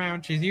wandering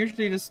around, she's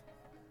usually just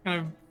kind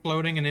of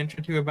floating an inch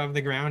or two above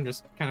the ground,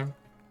 just kind of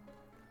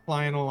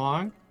flying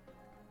along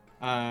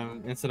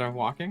instead of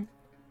walking.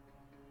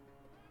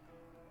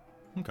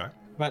 Okay.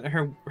 But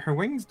her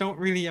wings don't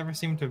really ever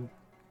seem to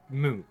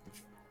move.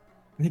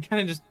 They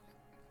kind of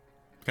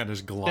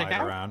just glide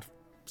around.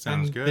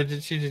 Sounds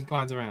good. She just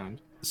glides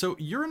around. So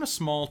you're in a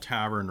small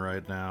tavern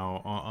right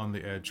now on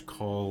the edge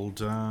called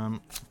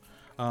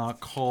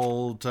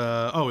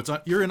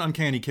you're in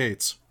Uncanny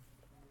Kate's.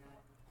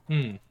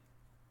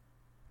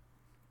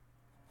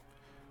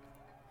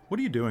 What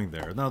are you doing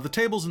there? Now, the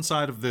tables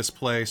inside of this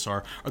place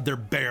are they're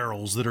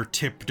barrels that are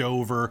tipped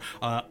over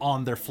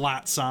on their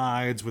flat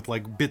sides with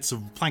like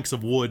planks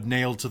of wood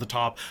nailed to the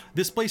top.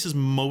 This place is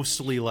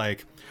mostly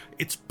like,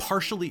 it's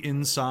partially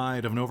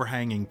inside of an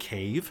overhanging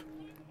cave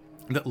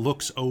that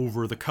looks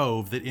over the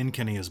cove that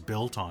Inkany is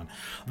built on.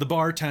 The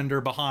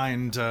bartender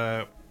behind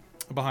the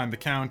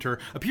counter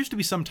appears to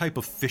be some type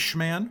of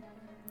fishman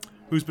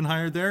who's been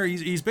hired there.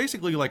 He's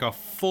basically like a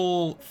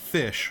full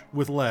fish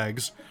with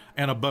legs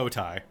and a bow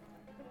tie.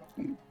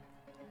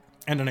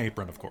 And an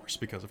apron, of course,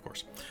 because of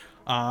course.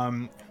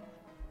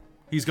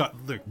 He's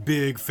got the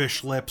big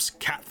fish lips,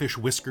 catfish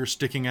whiskers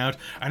sticking out,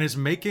 and is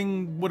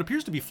making what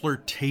appears to be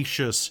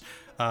flirtatious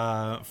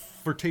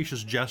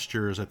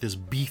gestures at this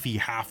beefy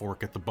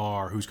half-orc at the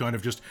bar, who's kind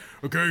of just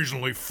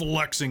occasionally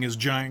flexing his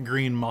giant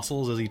green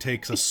muscles as he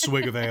takes a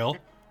swig of ale.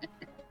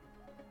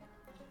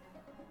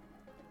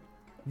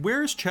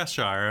 Where's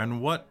Cheshire,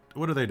 and what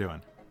are they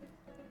doing?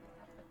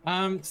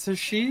 So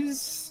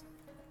she's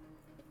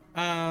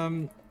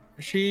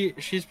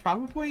she's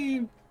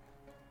probably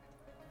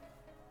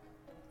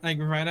like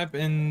right up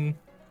in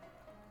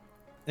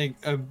like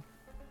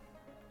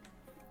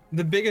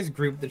the biggest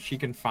group that she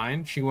can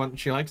find. She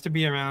likes to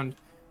be around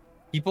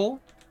people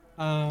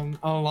a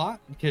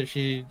lot because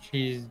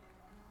she's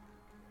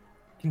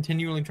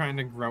continually trying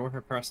to grow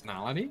her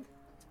personality.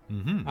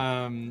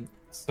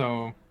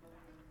 So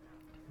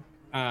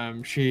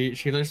she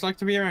just likes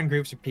to be around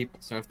groups of people.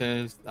 So if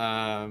there's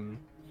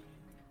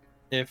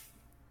if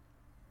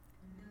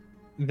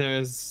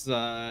there's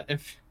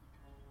if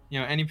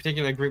any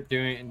particular group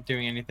doing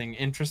anything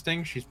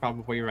interesting, she's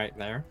probably right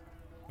there,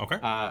 Okay.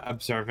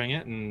 observing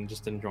it and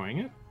just enjoying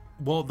it.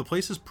 Well, the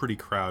place is pretty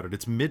crowded.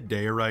 It's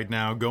midday right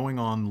now, going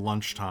on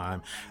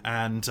lunchtime,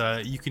 and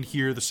you can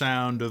hear the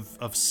sound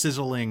of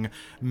sizzling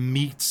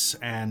meats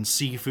and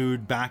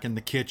seafood back in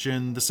the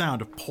kitchen, the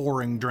sound of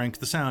pouring drink,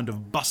 the sound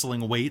of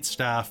bustling wait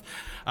staff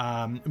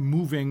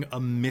moving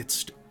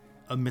amidst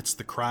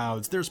the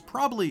crowds. There's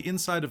probably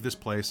inside of this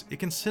place, it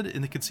can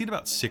seat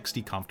about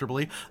 60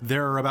 comfortably.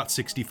 There are about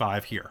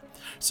 65 here.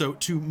 So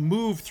to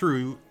move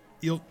through,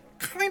 you'll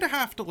kind of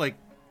have to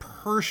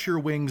purse your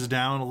wings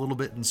down a little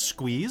bit and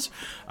squeeze.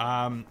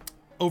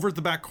 Over at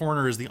the back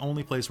corner is the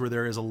only place where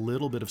there is a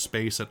little bit of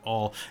space at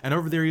all. And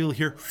over there you'll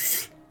hear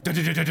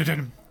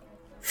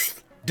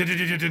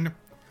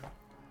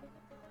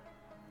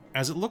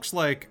as it looks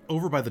like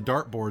over by the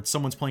dartboard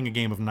someone's playing a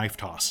game of knife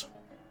toss.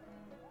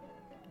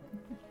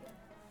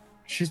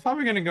 She's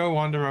probably gonna go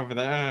wander over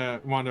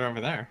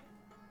there.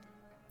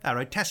 All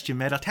right, test your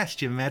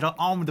metal.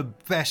 I'm the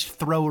best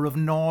thrower of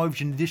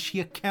knives in this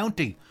here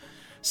county,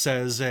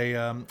 says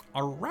a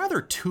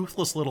rather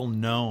toothless little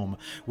gnome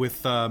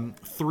with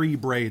 3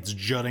 braids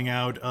jutting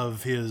out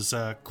of his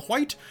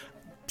quite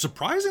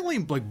surprisingly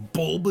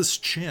bulbous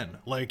chin.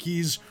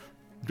 He's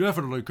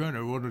definitely kind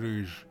of one of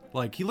these.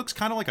 He looks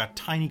kind of like a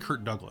tiny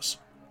Kirk Douglas.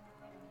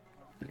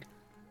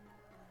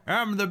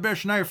 I'm the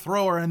best knife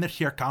thrower in this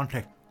here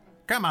county.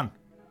 Come on.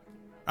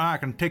 I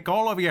can take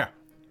all of you.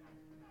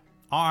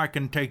 I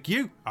can take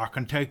you. I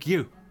can take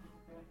you.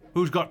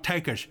 Who's got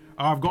takers?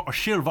 I've got a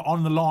silver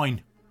on the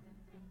line.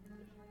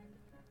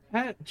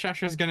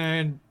 Cheshire's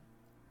gonna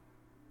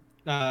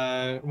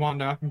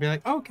wander up and be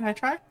like, "Oh, can I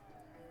try?"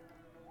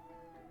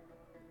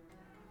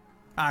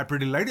 Aye,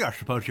 pretty lady, I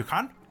suppose you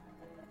can.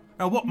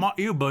 Now, what might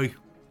you be?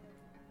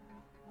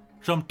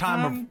 Some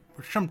kind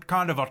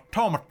of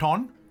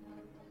automaton?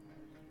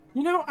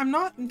 I'm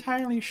not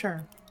entirely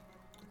sure.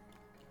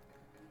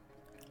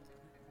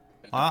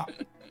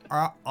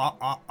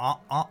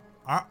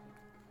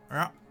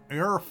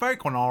 You're a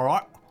fake one, all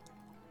right.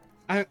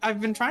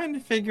 I've been trying to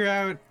figure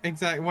out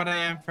exactly what I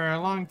am for a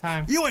long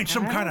time. You ain't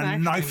some kind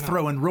of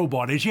knife-throwing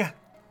robot, is you?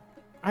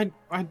 I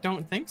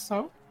don't think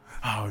so.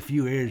 Oh, if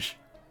you is,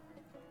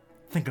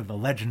 think of the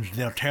legends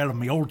they'll tell of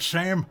me. Old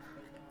Sam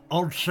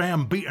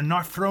beat a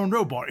knife-throwing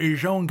robot in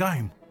his own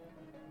game.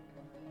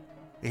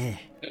 Yeah.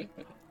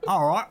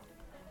 All right.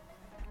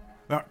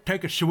 Well,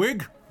 take a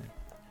swig.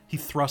 He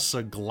thrusts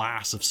a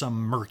glass of some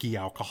murky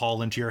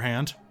alcohol into your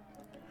hand.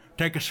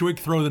 Take a swig,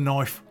 throw the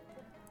knife.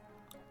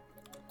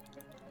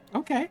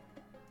 Okay.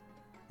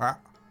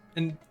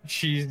 And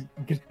she's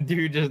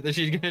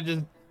gonna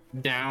just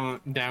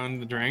down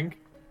the drink.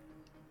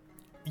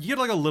 You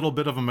get a little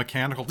bit of a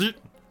mechanical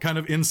kind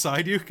of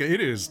inside you. It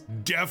is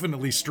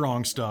definitely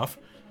strong stuff.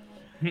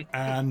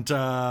 And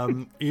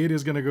it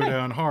is gonna go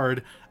down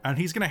hard. And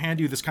he's gonna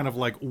hand you this kind of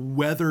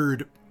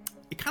weathered,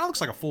 it kind of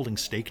looks like a folding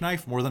steak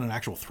knife more than an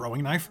actual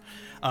throwing knife.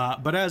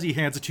 But as he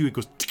hands it to you, it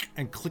goes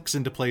and clicks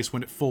into place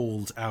when it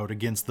folds out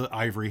against the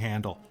ivory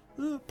handle.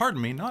 Pardon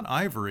me, not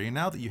ivory.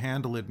 Now that you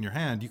handle it in your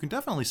hand, you can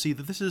definitely see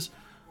that this is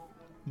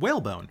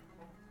whalebone.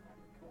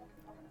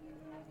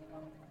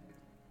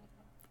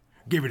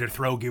 Give it a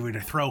throw, give it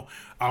a throw.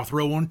 I'll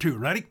throw one too.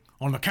 Ready?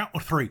 On the count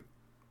of 3.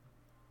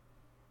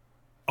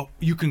 Oh,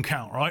 you can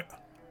count, right?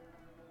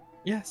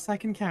 Yes, I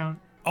can count.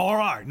 All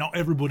right, not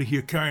everybody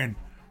here can.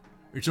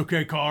 It's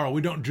okay, Carl,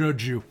 we don't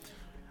judge you.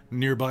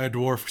 Nearby, a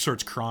dwarf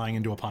starts crying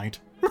into a pint.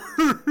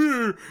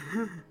 I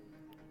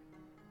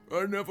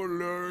never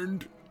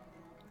learned.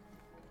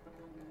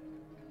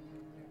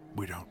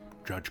 We don't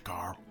judge,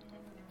 Carl.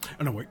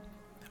 Anyway,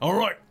 all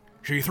right,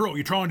 so you throw,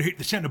 you're trying to hit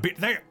the center bit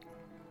there.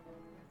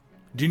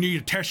 Do you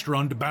need a test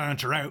run to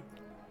balance her out?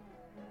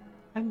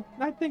 And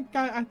I think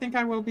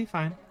I will be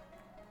fine.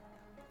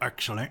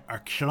 Excellent,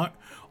 excellent.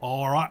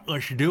 All right,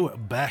 let's do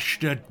it.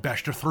 Best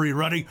of 3.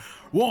 Ready?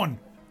 1,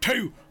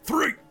 2,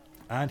 3.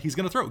 And he's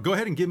gonna throw. Go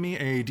ahead and give me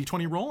a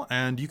d20 roll,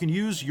 and you can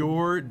use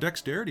your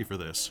dexterity for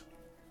this.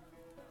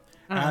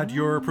 Add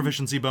your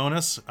proficiency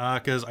bonus,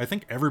 because I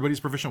think everybody's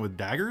proficient with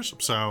daggers,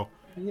 so...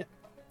 Yeah.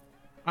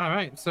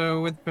 Alright,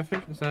 so with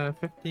proficiency,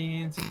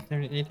 15, 16,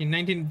 17, 18,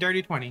 19,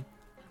 dirty 20.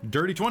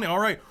 Dirty 20,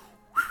 alright.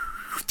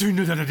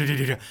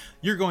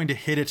 You're going to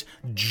hit it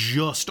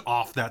just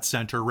off that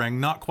center ring.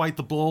 Not quite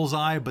the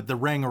bullseye, but the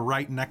ring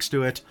right next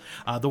to it.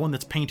 The one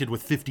that's painted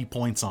with 50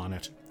 points on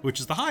it,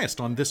 which is the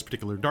highest on this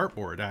particular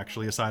dartboard,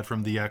 actually, aside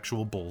from the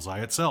actual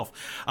bullseye itself.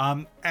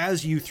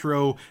 As you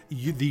throw,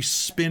 the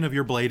spin of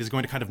your blade is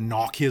going to kind of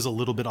knock his a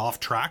little bit off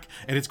track,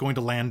 and it's going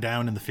to land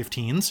down in the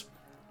 15s.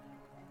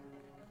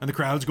 And the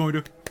crowd's going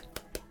to...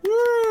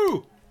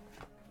 Woo!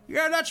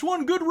 Yeah, that's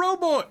one good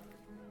robot!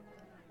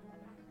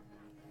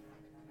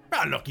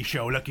 Ah, lucky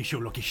show, lucky show,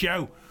 lucky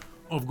show.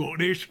 I've got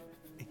this.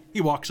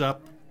 He walks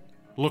up,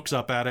 looks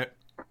up at it.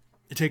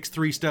 It takes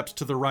 3 steps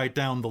to the right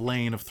down the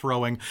lane of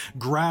throwing,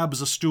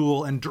 grabs a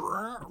stool and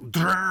drags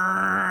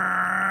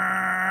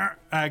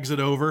it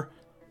over,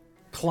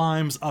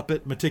 climbs up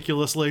it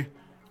meticulously.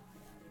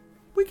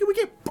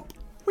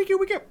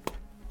 wiki.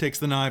 Takes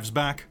the knives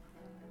back,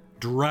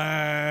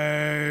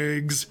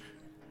 drags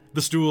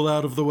the stool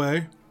out of the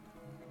way,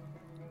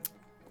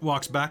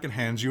 walks back and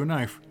hands you a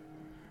knife.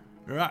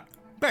 All right,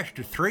 best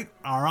of three.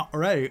 All right,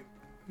 ready.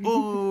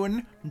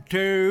 1,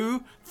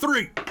 2,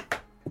 3.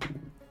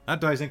 That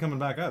dice ain't coming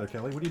back either,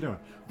 Kelly. What are you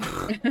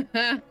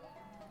doing?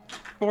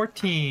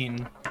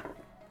 14.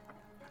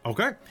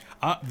 Okay.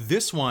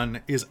 This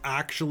one is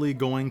actually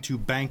going to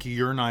bank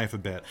your knife a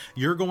bit.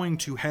 You're going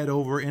to head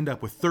over, end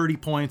up with 30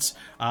 points,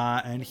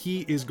 and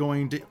he is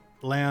going to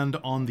land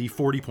on the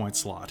 40-point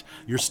slot.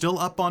 You're still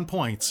up on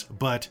points,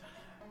 but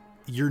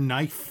your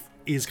knife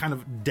is kind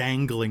of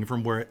dangling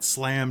from where it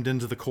slammed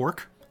into the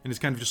cork, and it's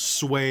kind of just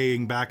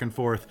swaying back and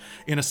forth.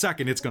 In a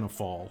second, it's going to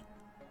fall.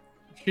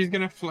 She's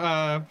gonna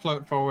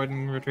float forward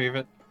and retrieve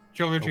it.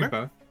 She'll retrieve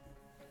both.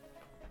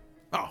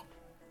 Oh,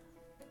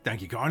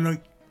 thank you kindly.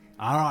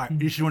 All right,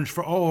 this one's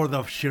for all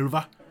the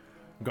silver.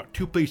 We've got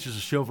 2 pieces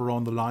of silver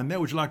on the line there.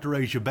 Would you like to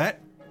raise your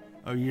bet?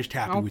 Or are you just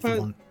happy with the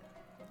one?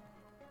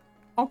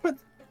 I'll put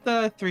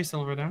the 3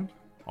 silver down.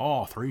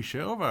 Oh, 3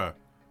 silver.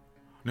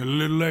 Now,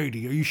 little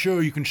lady, are you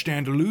sure you can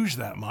stand to lose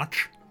that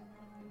much?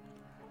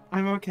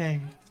 I'm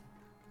okay.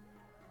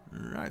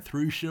 Right,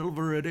 3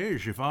 silver it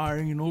is, if I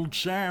ain't old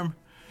Sam.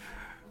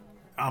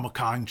 I'm a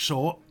kind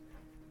sort.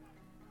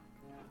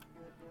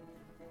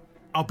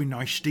 I'll be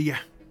nice to you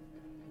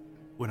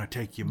when I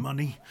take your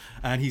money.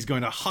 And he's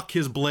going to huck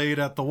his blade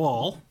at the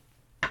wall.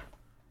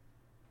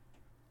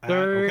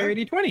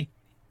 Dirty 20.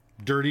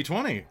 Dirty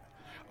 20.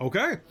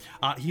 Okay.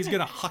 He's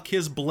going to huck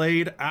his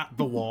blade at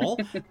the wall,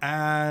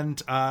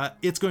 and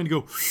it's going to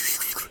go...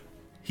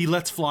 He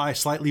lets fly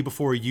slightly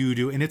before you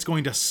do, and it's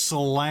going to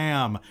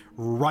slam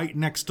right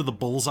next to the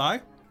bullseye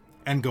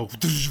and go...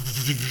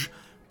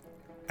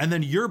 And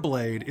then your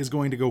blade is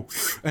going to go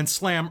and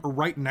slam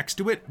right next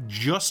to it,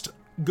 just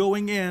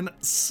going in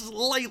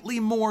slightly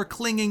more,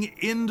 clinging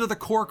into the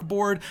cork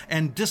board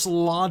and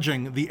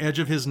dislodging the edge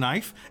of his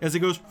knife as it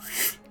goes...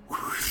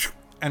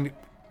 And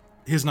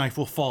his knife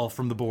will fall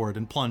from the board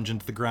and plunge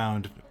into the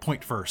ground,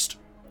 point first.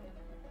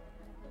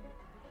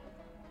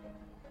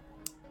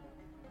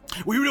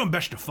 Well, you're doing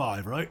best of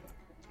 5, right?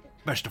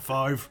 Best of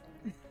 5.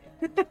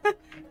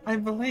 I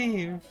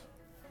believe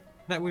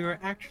that we were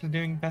actually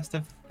doing best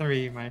of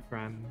 3, my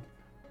friend.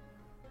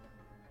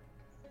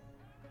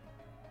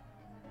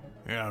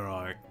 Yeah,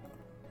 right.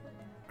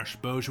 I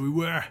suppose we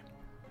were.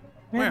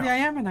 Maybe Well. I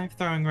am a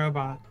knife-throwing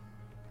robot.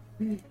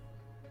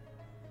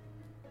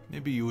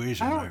 Maybe you is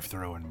a I don't-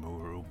 knife-throwing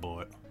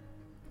robot.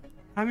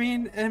 I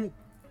mean,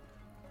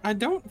 I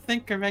don't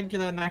think a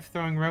regular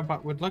knife-throwing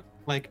robot would look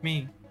like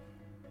me.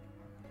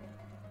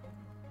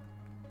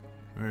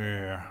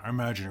 Yeah, I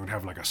imagine it would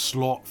have like a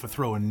slot for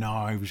throwing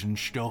knives and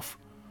stuff.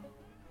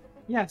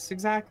 Yes,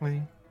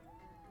 exactly.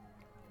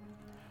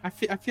 I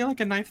feel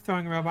like a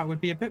knife-throwing robot would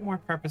be a bit more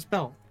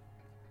purpose-built.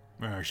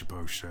 I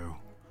suppose so.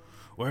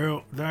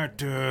 Well,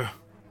 that,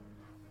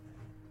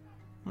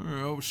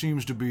 well,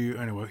 seems to be...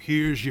 Anyway,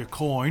 here's your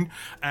coin.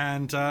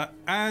 And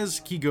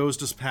as he goes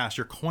to pass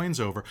your coins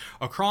over,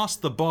 across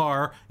the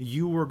bar,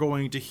 you were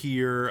going to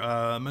hear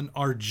an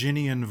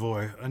Arginian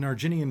voice, an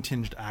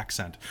Arginian-tinged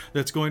accent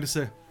that's going to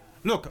say,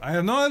 Look, I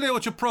have no idea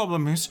what your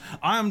problem is.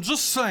 I am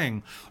just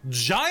saying,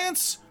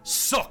 giants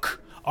suck.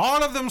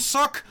 All of them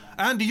suck,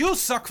 and you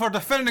suck for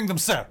defending them,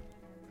 sir.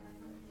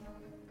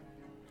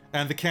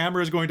 and the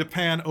camera is going to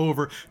pan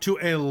over to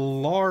a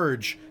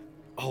large,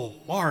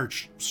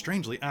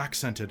 strangely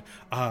accented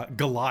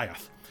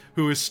Goliath,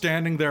 who is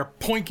standing there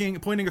pointing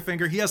a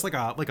finger. He has like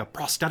a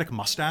prosthetic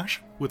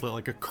mustache with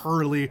like a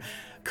curly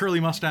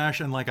mustache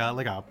and like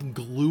a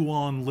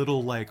glue-on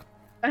little like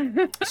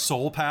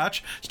soul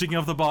patch sticking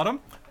off the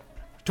bottom.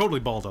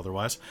 Totally bald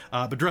otherwise,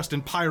 but dressed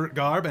in pirate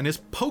garb, and is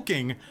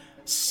poking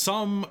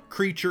some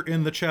creature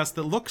in the chest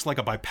that looks like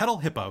a bipedal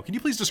hippo. Can you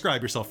please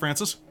describe yourself,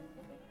 Francis?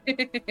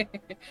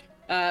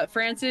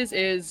 Francis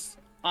is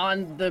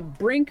on the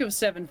brink of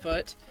 7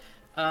 foot,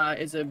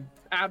 is a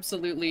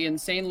absolutely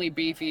insanely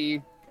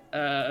beefy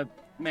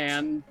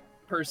man,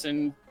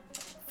 person,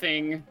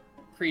 thing,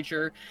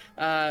 creature,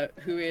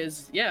 who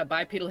is,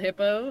 bipedal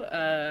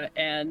hippo,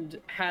 and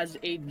has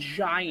a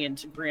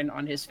giant grin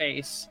on his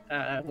face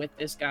with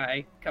this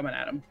guy coming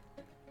at him.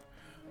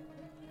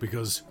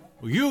 Because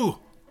you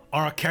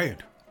are a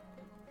Kaid.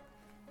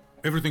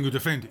 Everything you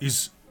defend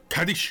is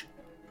Kaddish.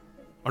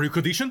 Are you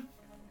Kaddishan?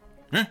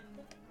 Eh?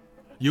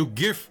 You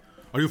Gif?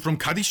 Are you from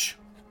Kaddish?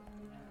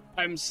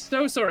 I'm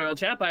so sorry, old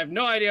chap. I have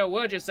no idea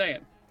what you're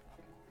saying.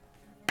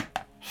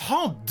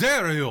 How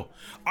dare you!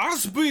 I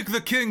speak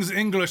the king's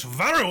English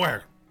very well!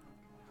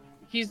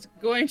 He's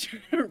going to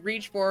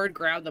reach forward,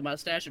 grab the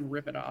mustache, and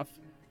rip it off.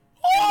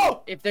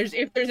 Oh! If there's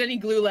any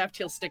glue left,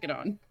 he'll stick it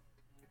on.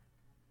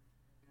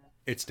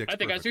 It sticks I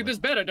think I see perfectly. this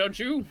better, don't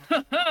you?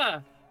 Ha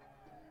ha!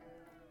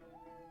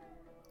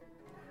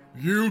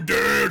 You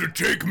dare to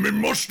take me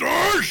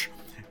mustache?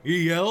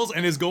 He yells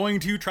and is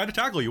going to try to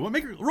tackle you.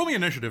 Roll me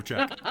an initiative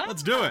check.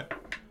 Let's do it.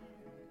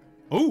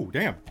 Oh,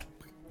 damn.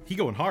 He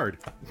going hard.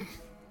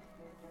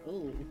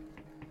 Ooh.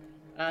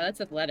 That's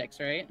athletics,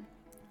 right?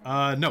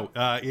 No,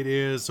 it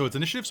is, so it's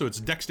initiative, so it's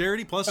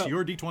dexterity plus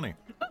your d20.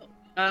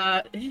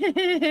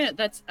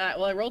 That's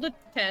well, I rolled a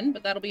 10,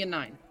 but that'll be a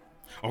 9.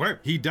 Okay,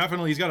 he's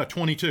got a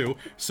 22,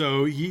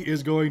 so he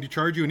is going to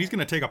charge you, and he's going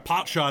to take a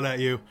pot shot at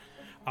you.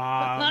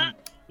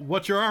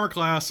 What's your armor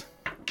class?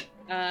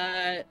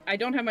 I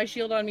don't have my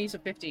shield on me, so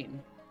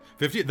 15.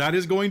 50, that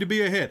is going to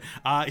be a hit.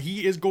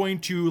 He is going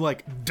to,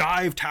 like,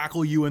 dive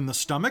tackle you in the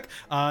stomach,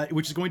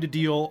 which is going to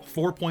deal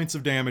 4 points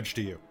of damage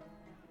to you.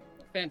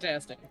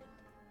 Fantastic.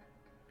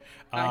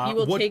 He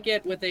will take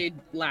it with a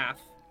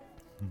laugh.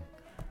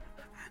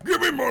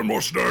 Give me my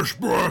mustache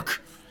back!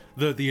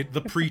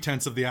 The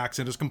pretense of the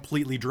accent is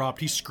completely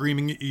dropped. He's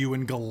screaming at you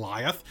in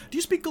Goliath. Do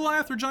you speak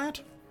Goliath or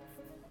Giant?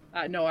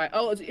 No,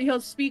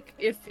 he'll speak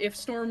if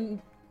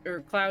Storm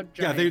or Cloud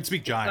Giant. Yeah, they'd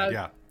speak Giant,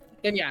 yeah.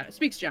 Then yeah, it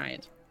speaks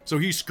Giant. So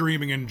he's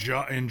screaming in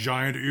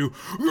Giant at you,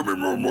 give me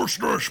my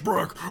mustache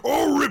back!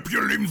 I'll rip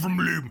your limb from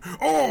limb!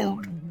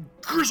 I'll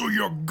grizzle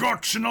your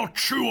guts and I'll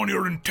chew on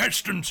your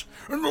intestines!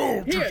 And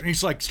and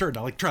he's like starting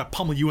to like try to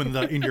pummel you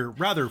in your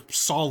rather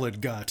solid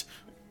gut.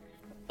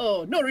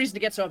 Oh, no reason to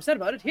get so upset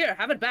about it. Here,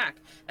 have it back.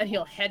 And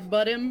he'll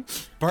headbutt him.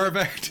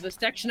 Perfect. The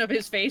section of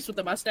his face with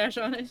the mustache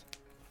on it.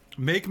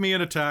 Make me an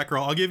attack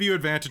roll. I'll give you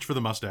advantage for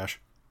the mustache.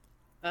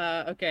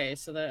 Okay,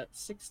 so that's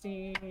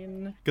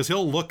 16. Because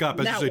he'll look up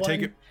as you say,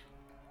 take it.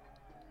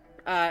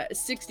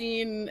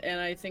 16,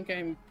 and I think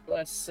I'm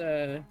plus.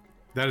 That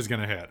is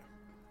gonna hit.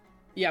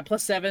 Yeah,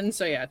 plus 7,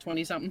 so yeah,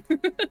 20 something.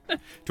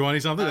 20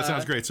 something. That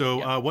sounds great. So,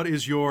 yeah. what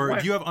is your? What?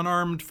 Do you have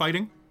unarmed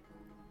fighting?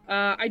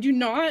 I do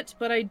not,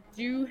 but I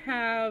do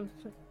have.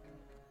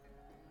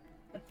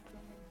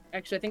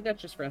 Actually, I think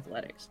that's just for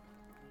athletics.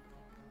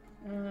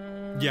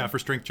 Yeah, for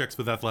strength checks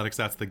with athletics,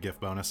 that's the gift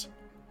bonus.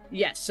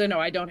 Yes. So no,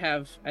 I don't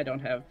have.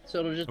 So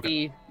it'll just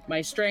be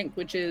my strength,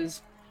 which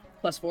is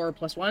 +4,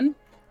 +1.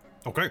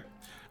 Okay.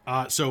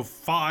 So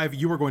 5,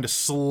 you are going to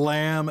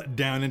slam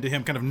down into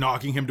him, kind of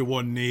knocking him to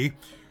one knee.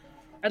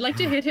 I'd like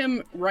to hit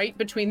him right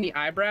between the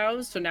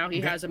eyebrows, so now he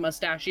has a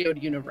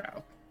mustachioed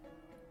unibrow.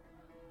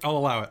 I'll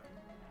allow it.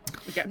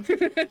 Okay.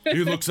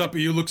 He looks up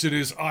at you, looks at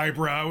his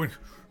eyebrow, and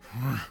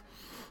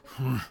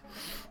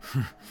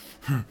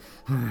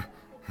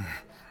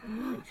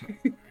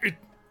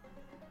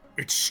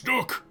it's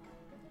stuck.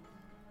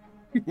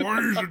 Why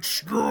is it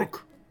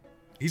stuck?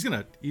 He's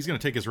gonna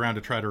take his round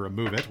to try to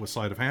remove it with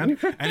sleight of hand,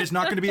 and is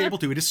not going to be able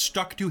to. It is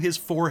stuck to his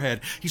forehead.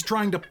 He's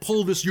trying to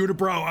pull this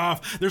unibrow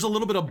off. There's a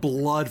little bit of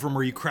blood from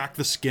where you cracked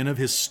the skin of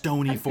his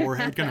stony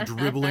forehead, kind of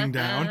dribbling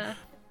down.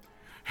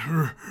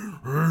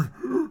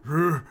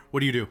 What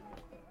do you do?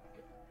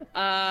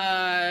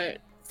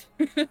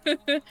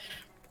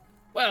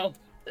 Well,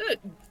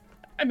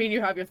 I mean,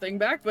 you have your thing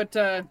back, but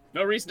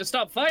no reason to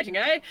stop fighting,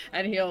 eh?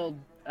 And he'll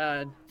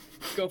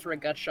go for a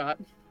gut shot.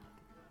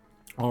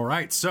 All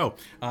right, so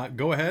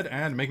go ahead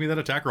and make me that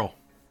attack roll.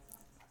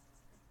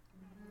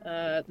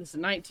 This is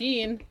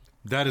 19.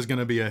 That is going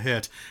to be a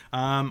hit.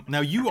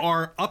 Now, you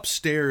are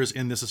upstairs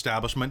in this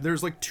establishment.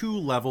 There's like 2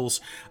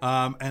 levels,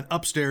 and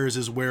upstairs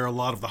is where a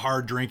lot of the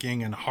hard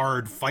drinking and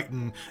hard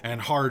fighting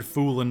and hard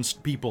fooling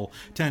people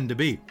tend to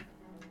be.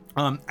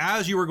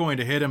 As you were going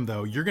to hit him,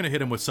 though, you're going to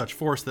hit him with such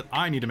force that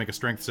I need to make a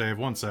strength save.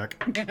 1 sec.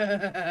 I'm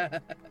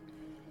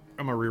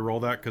going to re-roll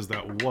that because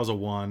that was a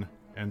 1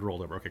 and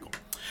rolled over. Okay, cool.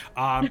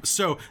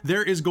 So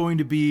there is going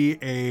to be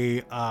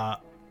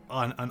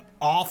an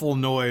awful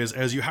noise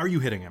as you... How are you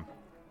hitting him?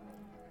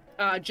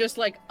 Just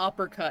like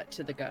uppercut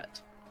to the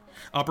gut.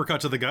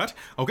 Uppercut to the gut.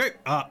 Okay,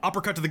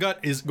 uppercut to the gut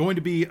is going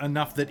to be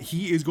enough that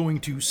he is going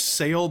to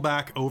sail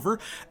back over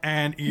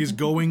and is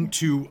going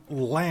to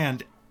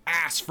land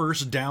ass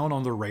first down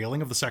on the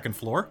railing of the 2nd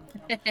floor,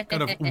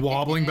 kind of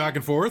wobbling back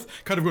and forth,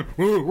 kind of going,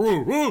 whoa, whoa,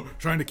 whoa,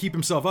 trying to keep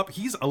himself up.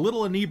 He's a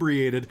little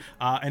inebriated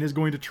and is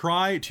going to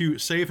try to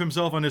save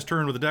himself on his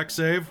turn with a dex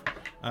save.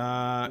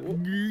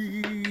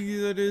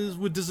 That is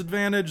with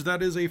disadvantage.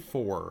 That is a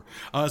 4.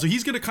 So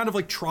he's going to kind of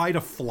like try to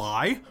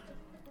fly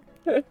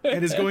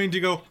and is going to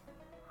go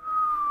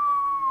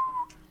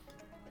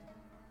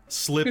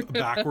slip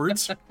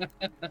backwards.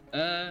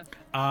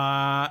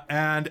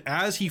 And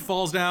as he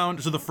falls down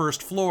to the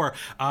 1st floor,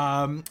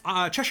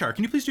 Cheshire,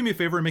 can you please do me a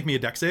favor and make me a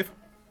dex save?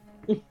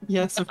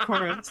 Yes, of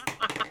course.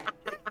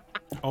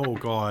 Oh,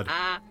 God.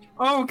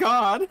 Oh,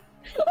 God.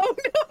 Oh,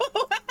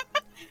 no!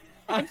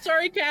 I'm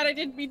sorry, Cat. I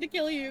didn't mean to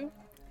kill you.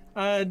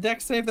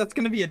 Dex save, that's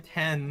going to be a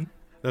 10.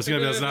 That's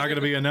not going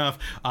to be enough.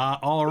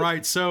 All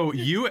right, so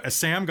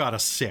Sam got a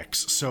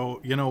 6. So,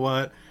 you know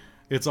what?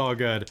 It's all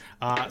good.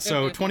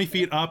 So 20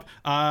 feet up,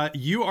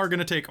 you are going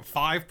to take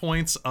 5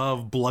 points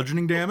of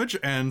bludgeoning damage,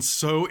 and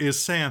so is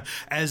Sam,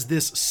 as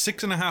this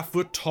 6.5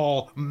 foot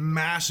tall,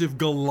 massive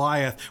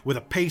Goliath with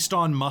a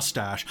paste-on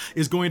mustache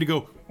is going to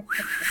go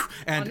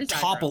and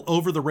topple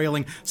over the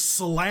railing,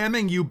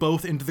 slamming you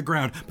both into the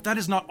ground. But that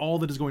is not all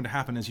that is going to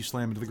happen as you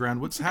slam into the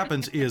ground. What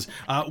happens is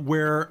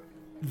where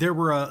there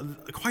were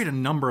quite a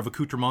number of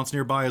accoutrements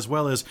nearby, as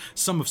well as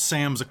some of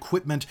Sam's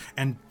equipment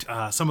and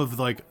some of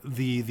like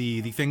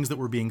the things that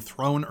were being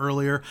thrown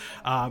earlier.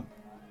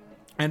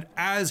 And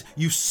as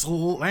you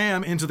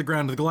slam into the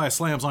ground, the Goliath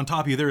slams on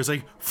top of you, there is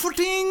a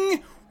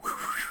footing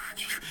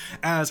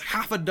as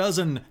half a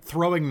dozen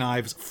throwing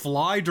knives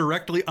fly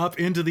directly up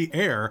into the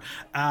air.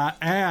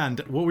 And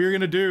what we're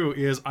going to do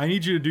is I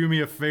need you to do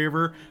me a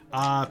favor.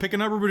 Pick a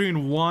number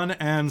between 1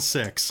 and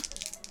 6.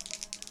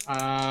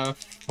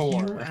 4.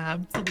 You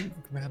absolute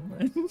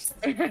gremlins.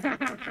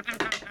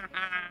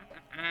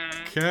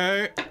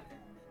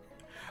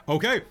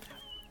 Okay.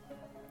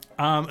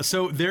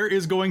 So there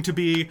is going to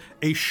be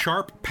a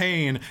sharp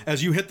pain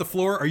as you hit the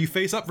floor. Are you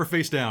face up or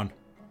face down?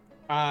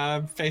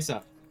 Face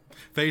up.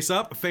 Face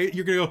up.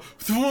 You're gonna go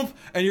thwomp,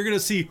 and you're gonna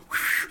see,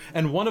 whoosh,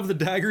 and one of the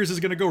daggers is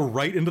gonna go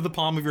right into the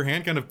palm of your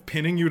hand, kind of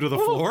pinning you to the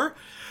floor.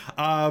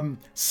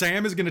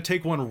 Sam is gonna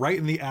take one right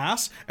in the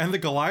ass, and the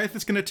Goliath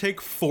is gonna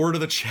take 4 to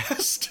the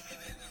chest.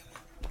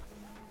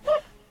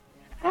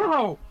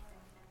 Ow!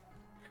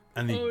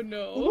 And the, Oh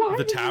no. Why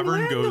the did you tavern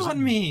land goes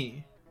on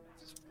me.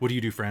 What do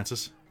you do,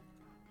 Francis?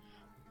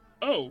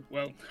 Oh,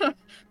 well,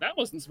 that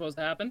wasn't supposed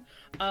to happen.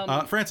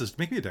 Francis,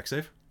 make me a dex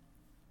save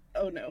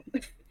Oh no.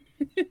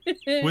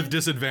 with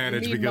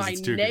disadvantage You mean because my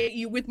it's too good.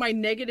 you with my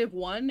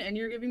 -1 and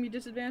you're giving me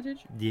disadvantage?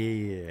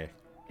 Yeah,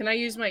 Can I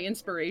use my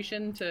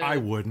inspiration to I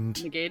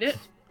wouldn't. negate it?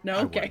 No,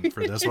 I okay. wouldn't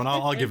for this one.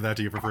 I'll give that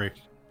to you for free.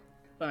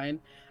 Fine.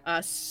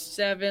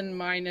 7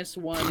 minus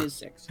 1 is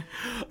 6.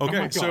 Okay,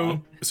 my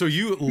God. so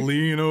you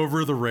lean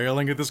over the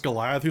railing at this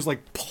Goliath who's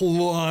like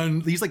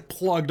he's like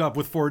plugged up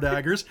with 4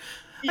 daggers.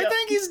 I Yep.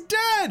 think he's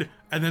dead.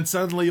 And then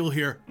suddenly you'll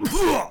hear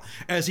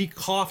as he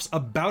coughs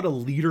about a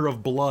liter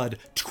of blood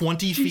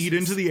 20 feet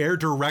into the air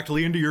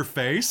directly into your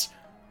face.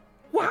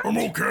 What? I'm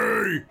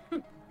okay.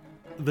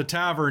 The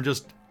tavern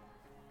just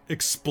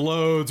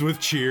explodes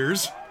with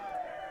cheers.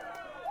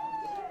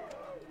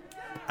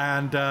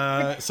 And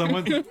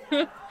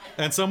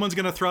someone's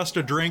gonna thrust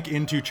a drink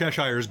into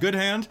Cheshire's good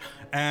hand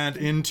and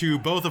into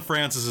both of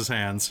Francis's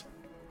hands.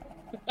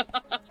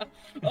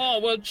 Oh,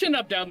 well, chin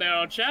up down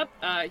there, chap.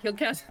 He'll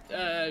cast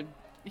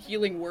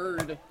healing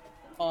word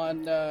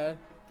on the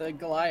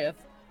Goliath.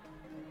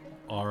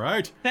 All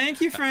right. Thank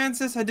you,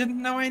 Francis. I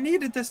didn't know I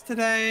needed this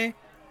today.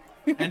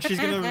 And she's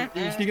gonna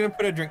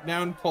put a drink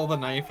down, pull the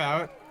knife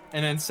out,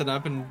 and then sit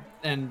up and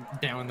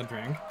down the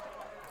drink.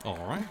 All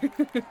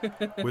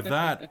right. With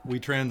that, we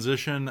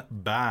transition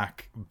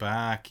back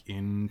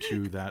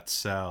into that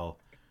cell.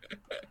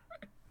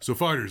 So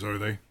fighters, are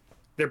they?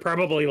 They're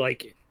probably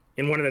like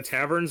in one of the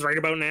taverns right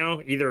about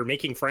now, either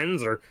making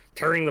friends or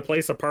tearing the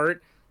place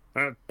apart,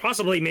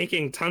 possibly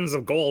making tons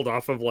of gold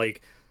off of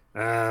like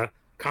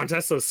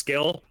contests of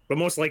skill. But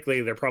most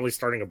likely, they're probably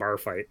starting a bar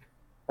fight,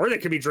 or they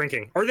could be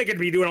drinking, or they could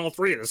be doing all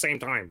 3 at the same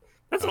time.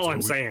 That's all what I'm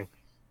we- saying.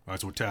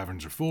 That's what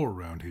taverns are for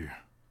around here.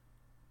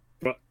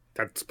 But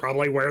that's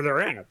probably where they're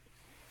at.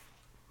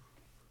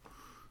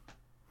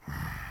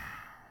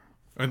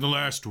 And the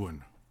last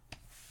one.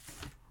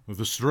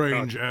 The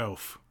strange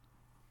elf.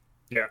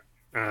 Yeah.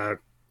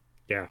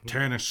 Yeah.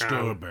 Tana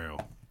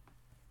Starbell.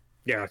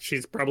 Yeah,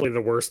 she's probably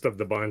the worst of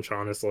the bunch,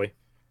 honestly.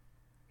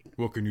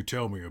 What can you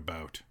tell me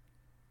about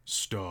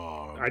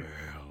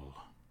Starbell?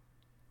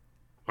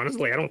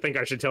 Honestly, I don't think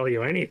I should tell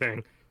you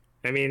anything.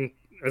 I mean,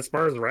 as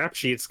far as rap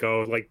sheets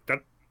go, like that,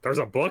 there's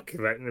a book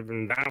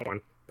in that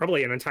one,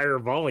 probably an entire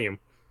volume.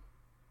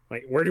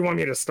 Like, where do you want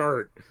me to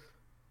start?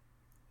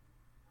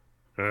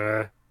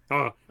 Oh,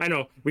 I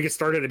know. We could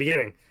start at the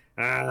beginning.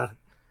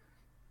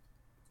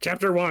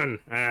 Chapter 1,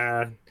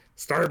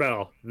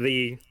 Starbell,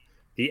 the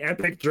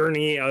epic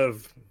journey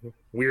of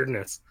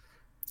weirdness.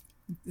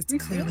 It's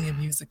clearly a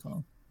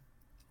musical.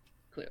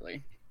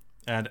 Clearly.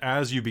 And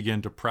as you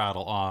begin to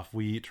prattle off,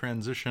 we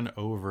transition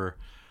over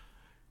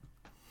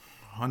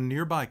on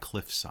nearby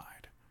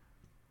cliffside.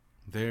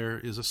 There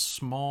is a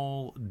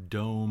small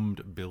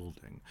domed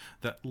building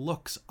that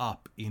looks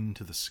up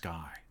into the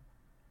sky.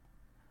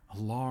 A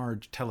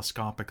large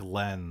telescopic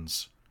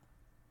lens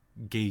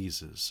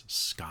gazes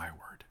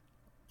skyward.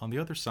 On the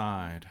other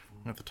side,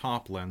 at the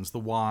top lens, the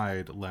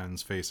wide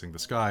lens facing the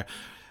sky,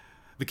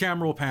 the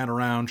camera will pan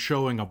around,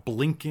 showing a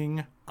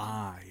blinking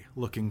eye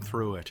looking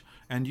through it,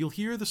 and you'll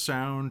hear the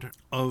sound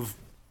of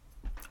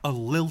a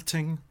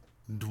lilting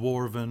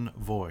dwarven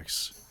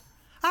voice.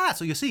 Ah,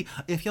 so you see,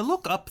 if you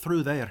look up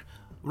through there,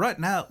 right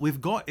now we've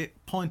got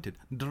it pointed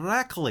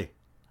directly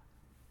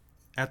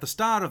at the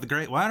star of the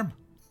Great Worm.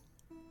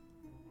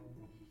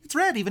 It's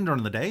red even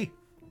during the day.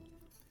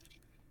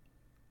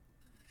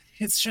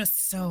 It's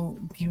just so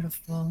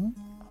beautiful.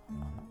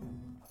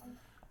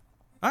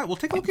 All right, well,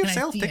 take a look Can I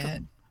yourself. see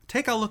it?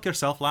 Take a look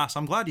yourself, lass.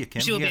 I'm glad you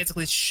came. She will here.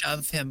 basically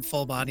shove him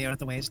full body out of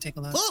the way to take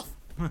a look.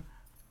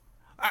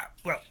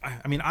 Well,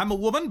 I mean, I'm a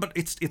woman, but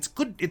it's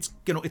good. It's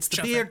it's the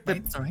Shove beard it, that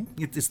right, sorry.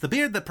 it's the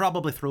beard that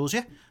probably throws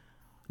you.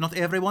 Not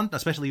everyone,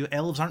 especially you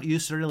elves, aren't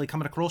used to really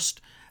coming across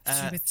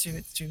It's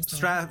true.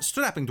 Sorry.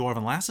 strapping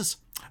dwarven lasses.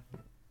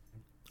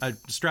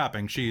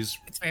 Strapping. She's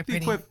It's very the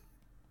pretty.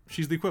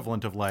 she's the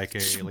equivalent of like a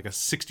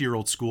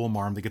 60-year-old school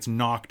marm that gets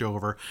knocked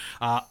over.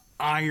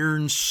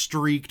 iron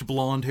streaked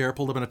blonde hair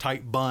pulled up in a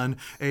tight bun,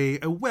 a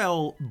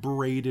well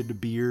braided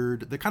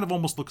beard that kind of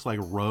almost looks like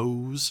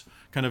rose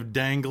kind of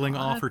dangling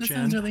off her That chin.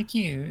 sounds really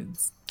cute.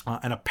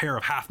 And a pair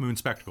of half moon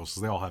spectacles,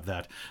 because they all have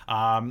that.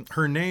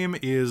 Her name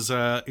is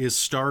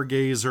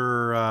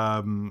Stargazer.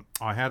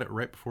 I had it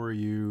right before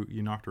you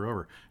knocked her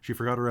over. She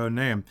forgot her own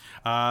name.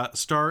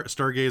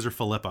 Stargazer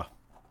Philippa.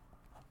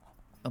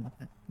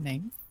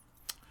 Name?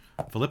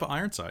 Philippa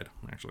Ironside,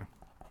 actually.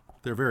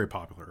 They're very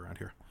popular around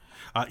here.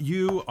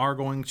 You are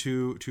going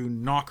to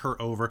knock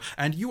her over,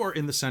 and you are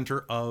in the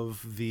center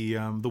of the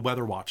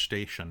Weather Watch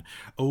station,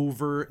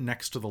 over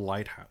next to the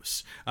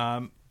lighthouse.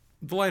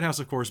 The lighthouse,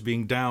 of course,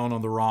 being down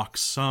on the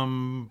rocks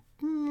some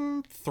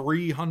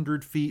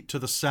 300 feet to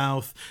the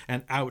south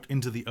and out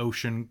into the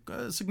ocean,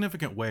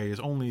 significant ways,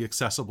 only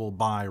accessible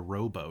by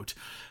rowboat.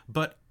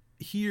 But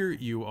here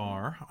you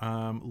are,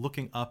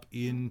 looking up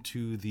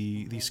into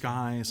the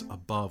skies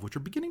above, which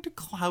are beginning to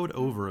cloud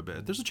over a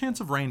bit. There's a chance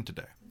of rain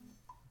today.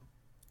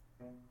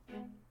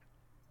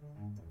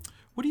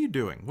 What are you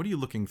doing? What are you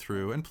looking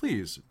through? And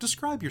please,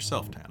 describe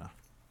yourself, Tana.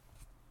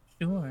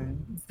 Sure.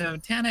 So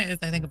Tana is,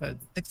 I think, about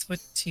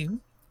 6'2".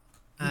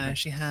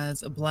 She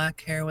has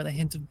black hair with a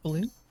hint of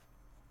blue.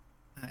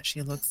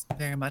 She looks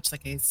very much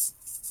like a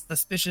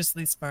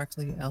suspiciously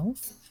sparkly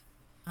elf.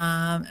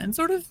 And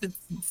sort of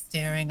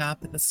staring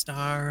up at the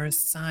stars,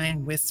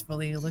 sighing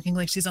wistfully, looking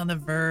like she's on the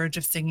verge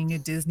of singing a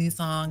Disney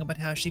song about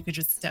how she could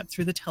just step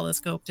through the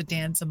telescope to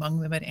dance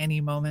among them at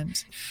any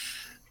moment.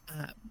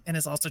 And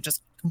is also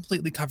just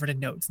completely covered in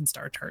notes and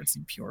star charts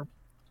and pure,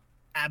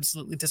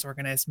 absolutely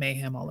disorganized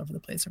mayhem all over the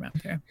place around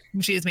here.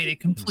 She has made a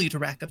complete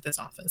wreck of this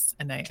office,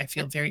 and I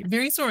feel very,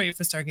 very sorry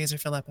for Stargazer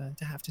Philippa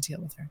to have to deal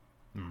with her.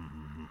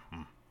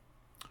 Mm-hmm.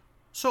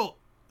 So,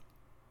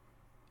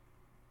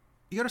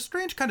 you're a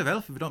strange kind of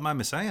elf, if you don't mind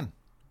me saying.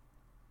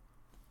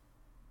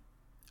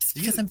 It's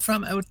because I'm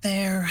from out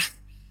there.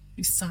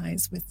 She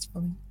sighs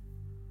wistfully.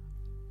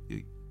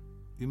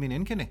 You mean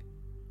Inkenny?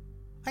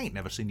 I ain't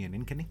never seen you in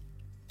Inkenny.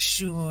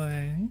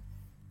 Sure.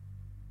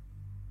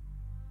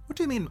 What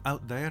do you mean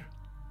out there?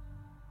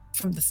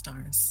 From the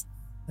stars,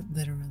 but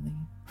literally.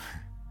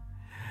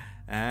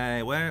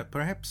 Well,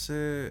 perhaps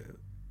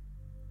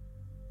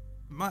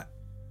my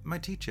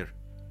teacher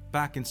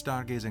back in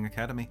Stargazing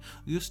Academy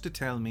used to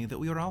tell me that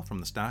we were all from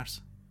the stars.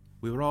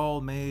 We were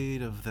all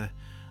made of the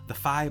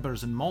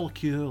fibers and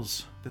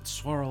molecules that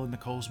swirl in the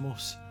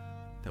cosmos.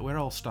 That we're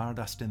all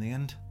stardust in the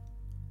end.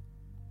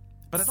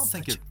 But I don't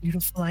think Such a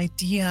beautiful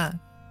idea.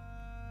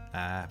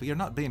 But you're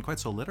not being quite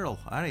so literal,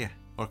 are you?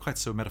 Or quite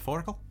so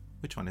metaphorical?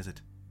 Which one is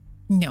it?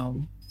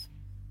 No.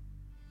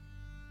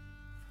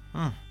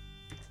 When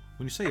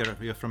you say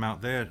you're from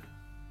out there...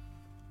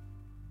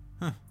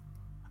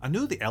 I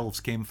knew the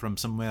elves came from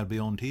somewhere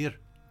beyond here.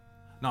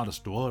 Not us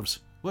dwarves.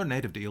 We're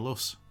native to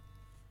Elos.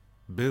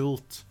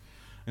 Built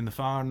in the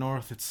far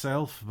north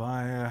itself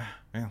by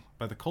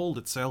the cold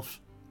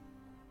itself.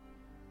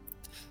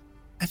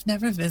 I've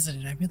never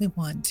visited. I really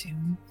want to.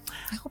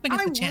 I hope I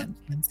get the chance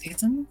one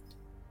season.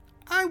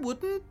 I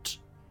wouldn't.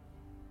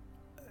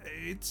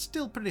 It's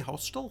still pretty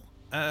hostile.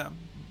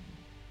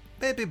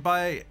 Maybe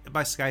by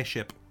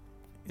skyship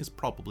is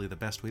probably the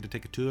best way to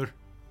take a tour.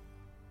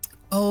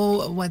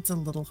 Oh, what's a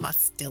little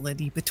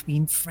hostility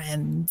between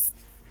friends?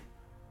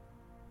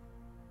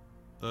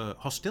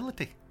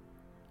 Hostility.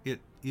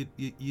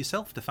 You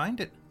self-defined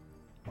it.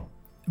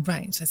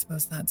 Right, I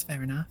suppose that's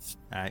fair enough.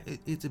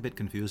 It's a bit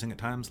confusing at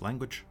times,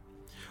 language.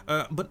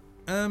 But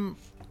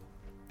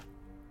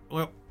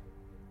well,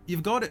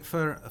 you've got it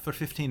for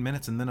 15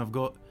 minutes, and then I've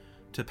got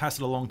to pass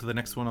it along to the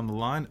next one on the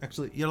line.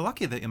 Actually, you're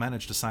lucky that you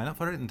managed to sign up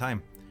for it in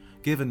time,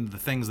 given the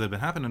things that have been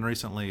happening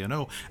recently, you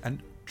know.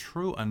 And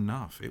true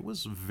enough, it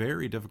was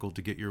very difficult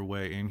to get your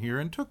way in here,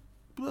 and took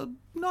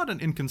not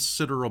an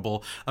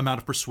inconsiderable amount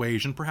of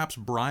persuasion, perhaps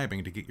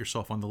bribing, to get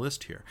yourself on the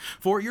list here.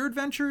 For your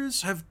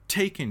adventures have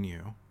taken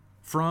you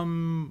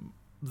from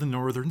the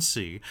Northern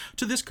Sea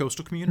to this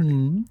coastal community.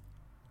 Mm-hmm.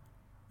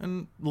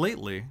 And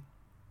lately,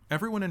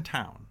 everyone in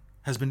town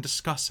has been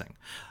discussing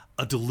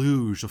a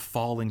deluge of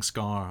falling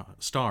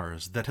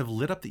stars that have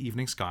lit up the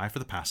evening sky for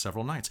the past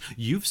several nights.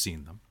 You've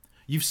seen them.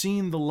 You've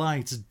seen the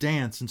lights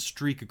dance and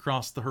streak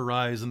across the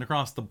horizon,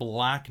 across the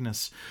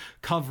blackness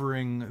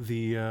covering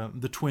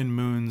the twin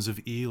moons of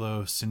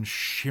Elos in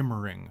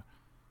shimmering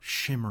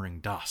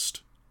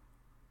dust.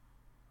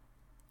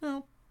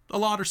 Now, a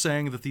lot are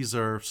saying that these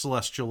are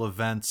celestial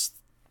events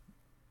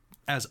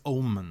as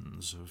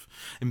omens of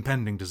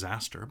impending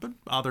disaster, but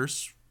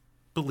others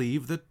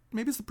believe that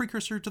maybe it's the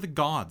precursor to the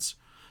gods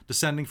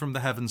descending from the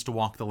heavens to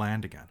walk the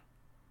land again.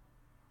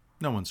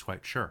 No one's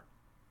quite sure,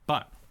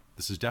 but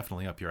this is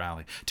definitely up your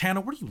alley.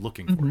 Tana, what are you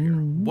looking for here?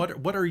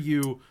 What are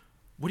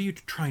you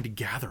trying to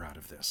gather out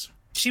of this?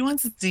 She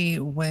wants to see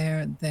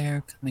where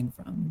they're coming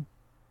from.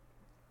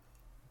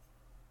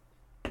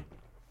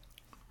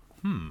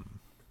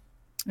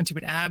 And she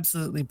would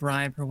absolutely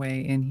bribe her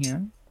way in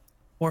here,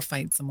 or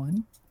fight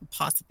someone,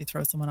 possibly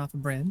throw someone off a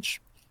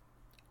bridge.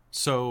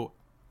 So,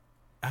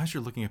 as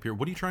you're looking up here,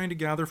 what are you trying to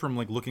gather from,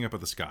 like, looking up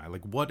at the sky?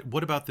 Like,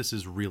 what about this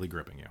is really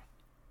gripping you?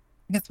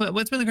 I guess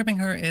what's really gripping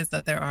her is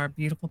that there are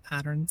beautiful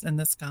patterns in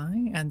the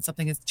sky and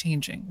something is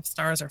changing. If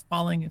stars are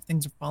falling, if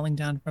things are falling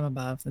down from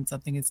above, then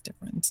something is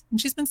different.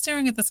 And she's been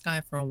staring at the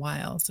sky for a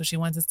while, so she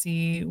wants to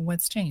see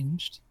what's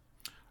changed.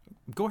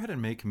 Go ahead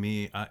and make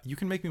me, you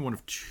can make me one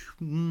of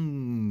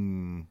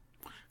two,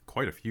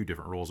 quite a few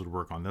different rolls would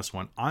work on this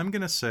one. I'm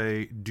going to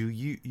say,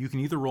 you can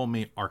either roll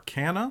me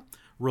Arcana,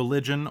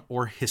 Religion,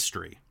 or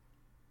History.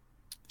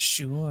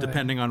 Sure.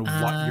 Depending on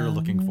what you're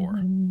looking for.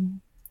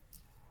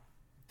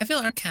 I feel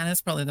Arcana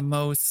is probably the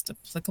most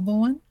applicable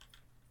one.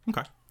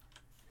 Okay.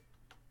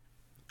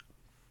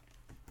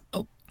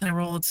 Oh, I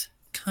rolled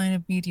kind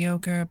of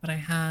mediocre, but I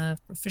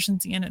have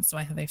proficiency in it, so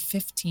I have a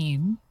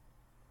 15.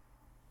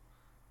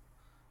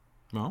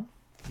 Well,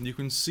 you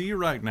can see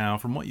right now,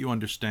 from what you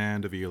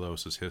understand of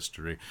Eolos's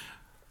history,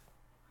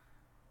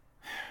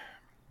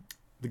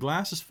 the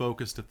glass is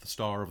focused at the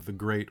star of the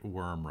Great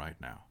Worm right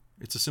now.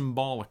 It's a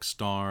symbolic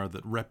star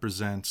that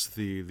represents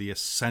the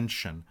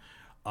ascension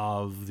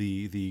of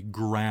the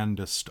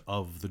grandest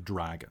of the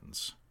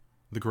dragons,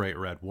 the Great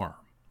Red Worm.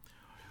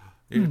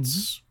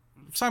 It's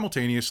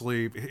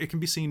simultaneously, it can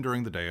be seen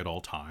during the day at all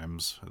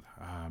times,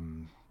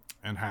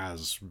 and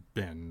has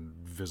been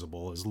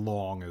visible as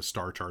long as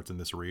star charts in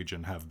this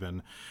region have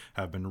been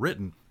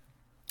written.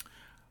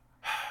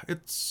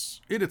 It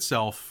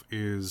itself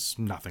is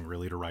nothing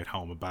really to write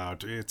home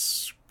about.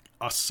 It's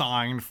a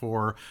sign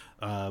for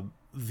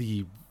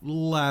the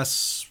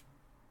less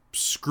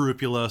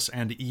scrupulous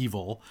and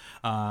evil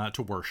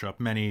to worship.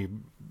 Many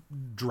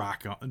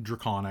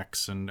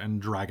draconics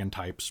and dragon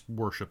types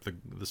worship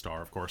the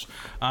star, of course.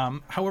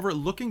 However,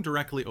 looking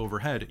directly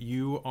overhead,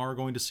 you are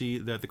going to see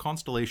that the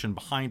constellation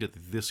behind it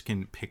that this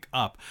can pick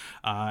up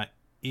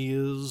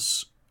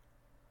is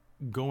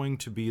going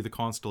to be the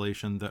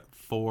constellation that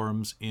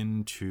forms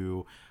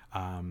into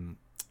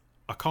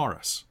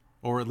Icarus,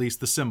 or at least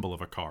the symbol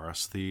of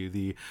Icarus,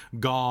 the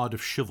god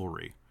of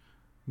chivalry,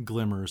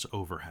 glimmers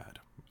overhead.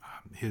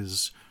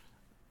 His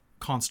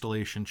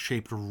constellation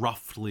shaped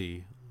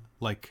roughly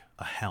like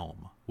a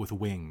helm with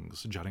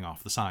wings jutting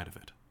off the side of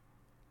it.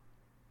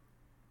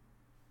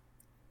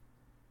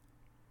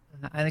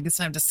 I think it's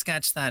time to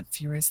sketch that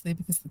furiously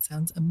because it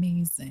sounds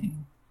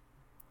amazing.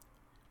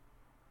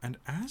 And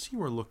as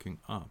you are looking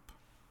up,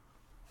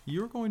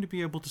 you're going to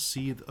be able to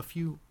see a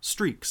few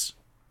streaks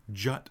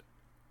jut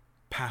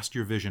past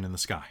your vision in the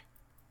sky.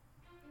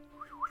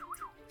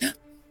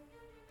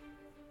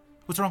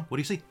 What's wrong? What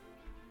do you see?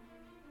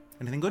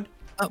 Anything good?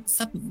 Oh,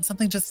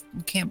 something just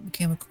came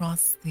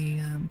across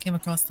the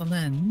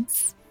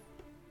lens.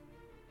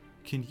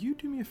 Can you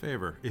do me a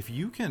favor? If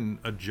you can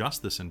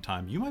adjust this in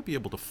time, you might be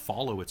able to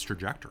follow its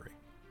trajectory.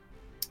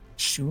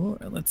 Sure,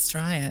 let's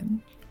try it.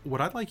 What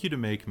I'd like you to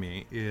make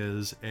me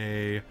is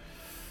this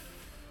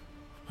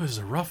is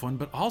a rough one,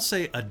 but I'll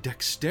say a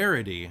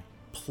dexterity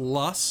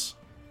plus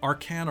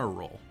Arcana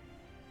roll.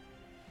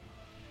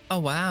 Oh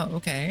wow,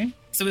 okay.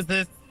 So is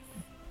this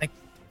like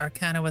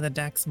Arcana with a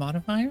dex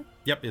modifier?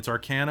 Yep, it's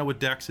Arcana with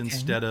dex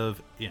instead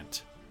of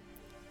int.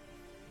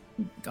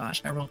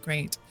 Gosh, I rolled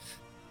great.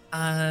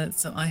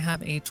 So I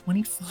have a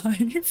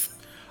 25.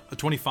 A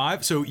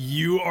 25. So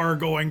you are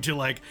going to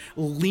like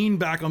lean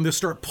back on this,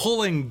 start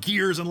pulling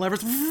gears and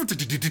levers.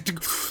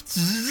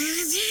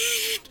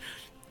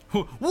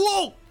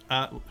 Whoa!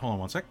 Hold on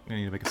one sec. I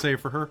need to make a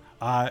save for her.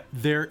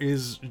 There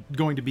is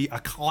going to be a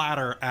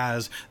clatter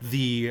as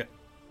the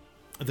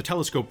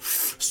telescope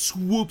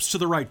swoops to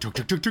the right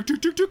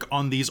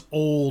on these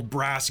old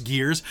brass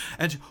gears,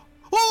 and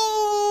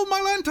 "Oh, my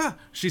Lanta!"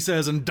 she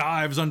says, and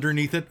dives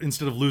underneath it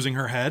instead of losing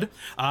her head.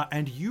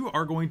 And you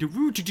are going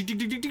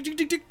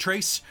to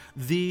trace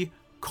the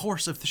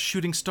course of the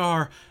shooting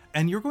star,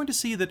 and you're going to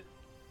see that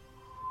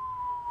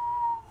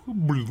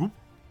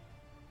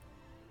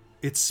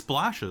it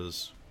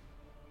splashes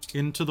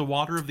into the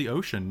water of the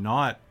ocean,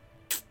 not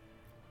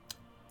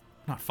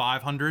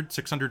 500,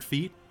 600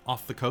 feet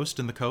off the coast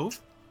in the cove.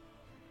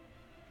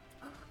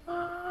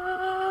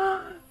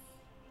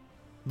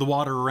 The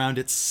water around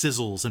it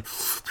sizzles and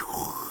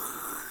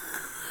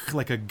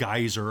like a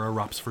geyser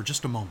erupts for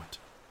just a moment.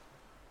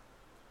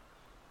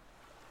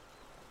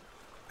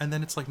 And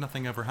then it's like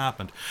nothing ever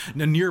happened.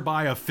 Now,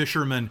 nearby, a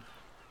fisherman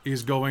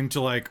is going to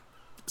like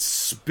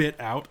spit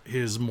out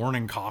his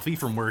morning coffee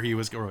from where he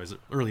was, or is it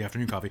early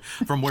afternoon coffee,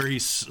 from where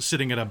he's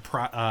sitting at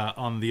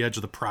on the edge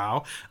of the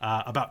prow,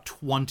 about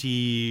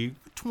 20,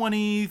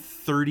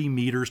 30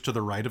 meters to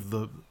the right of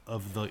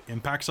the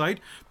impact site.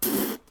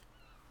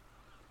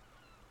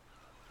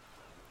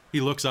 He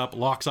looks up,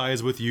 locks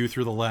eyes with you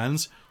through the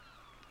lens,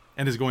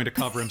 and is going to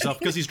cover himself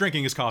because he's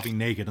drinking his coffee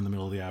naked in the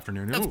middle of the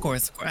afternoon. Of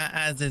course,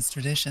 as is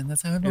tradition.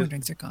 That's how everyone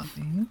drinks their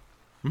coffee.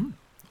 Mm-hmm.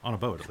 On a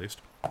boat, at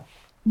least.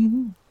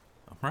 Mm-hmm.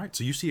 All right,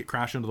 so you see it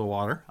crash into the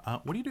water.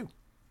 What do you do?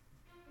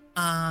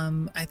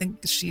 I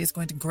think she is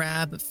going to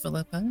grab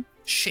Philippa,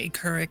 shake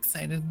her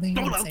excitedly,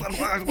 and say,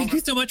 "Thank you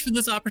so much for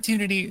this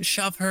opportunity."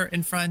 Shove her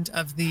in front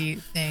of the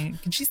thing.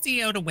 Can she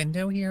see out a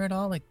window here at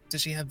all? Like,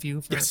 does she have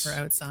view for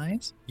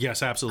outside?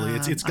 Yes,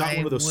 absolutely. It's got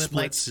one of those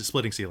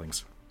splitting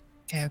ceilings.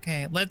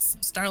 Okay. Let's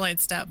Starlight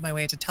step my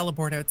way to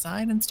teleport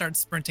outside and start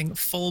sprinting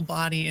full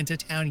body into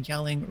town,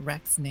 yelling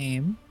Rex's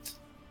name.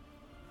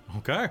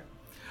 Okay.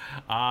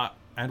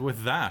 And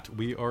with that,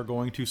 we are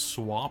going to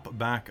swap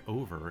back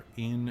over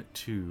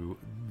into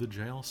the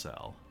jail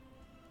cell.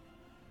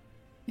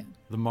 Yeah.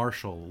 The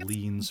marshal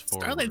leans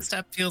forward. Starlight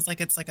step feels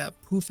like it's like a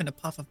poof and a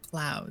puff of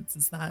clouds.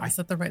 Is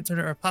that the right sort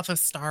of, or a puff of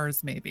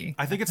stars maybe?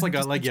 I think it's like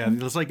it's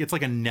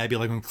like a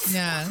nebula going.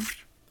 Yeah.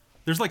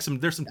 There's some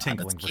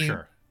tinkling for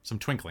sure. Some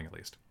twinkling at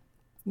least.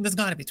 There's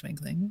got to be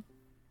twinkling.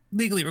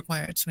 Legally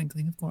required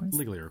twinkling, of course.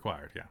 Legally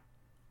required,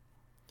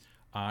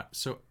 yeah.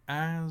 So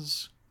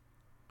as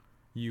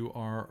you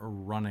are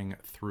running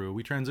through,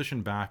 we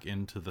transition back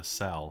into the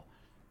cell.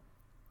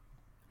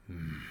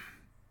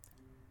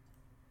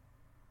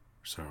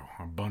 So,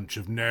 a bunch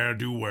of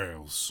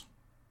ne'er-do-wells.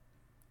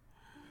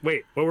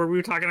 Wait, what were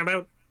we talking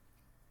about?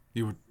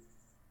 You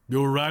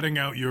were writing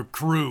out your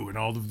crew and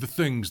all of the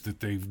things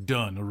that they've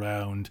done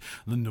around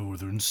the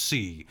Northern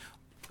Sea.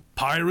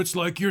 Pirates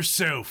like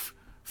yourself,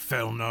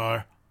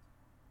 Felnar.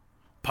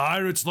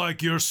 Pirates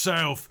like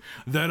yourself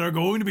that are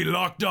going to be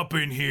locked up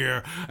in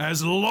here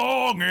as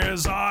long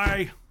as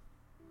I...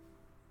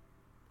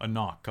 A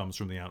knock comes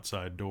from the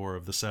outside door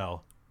of the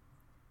cell.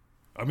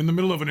 I'm in the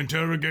middle of an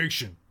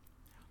interrogation.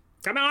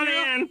 Come on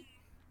in.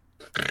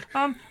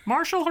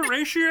 Marshal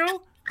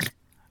Horatio?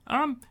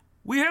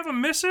 We have a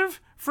missive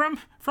from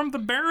the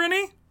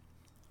barony?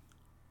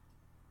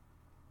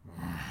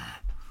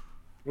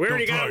 We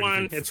already Don't got try one.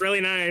 anything. It's really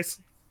nice.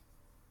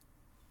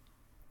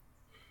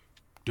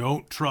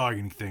 Don't try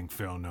anything,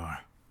 Felnar.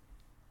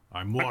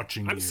 I'm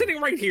watching you. I'm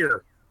sitting right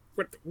here.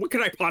 What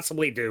could I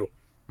possibly do?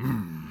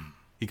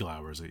 He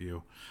glowers at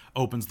you,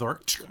 opens the door,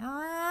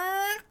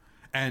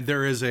 and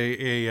there is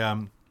a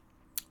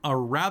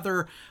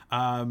rather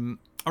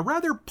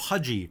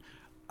pudgy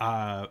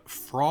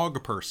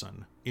frog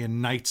person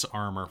in knight's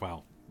armor.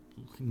 Well,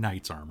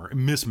 knight's armor,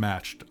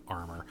 mismatched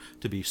armor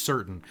to be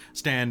certain,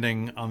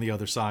 standing on the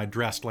other side,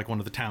 dressed like one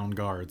of the town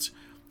guards.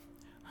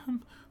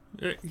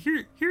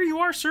 Here you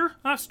are, sir.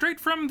 Straight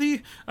from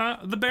the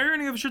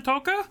barony of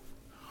Jatoka.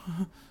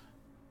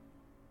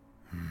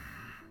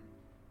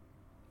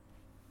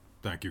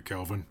 Thank you,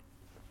 Kelvin.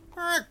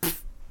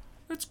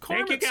 It's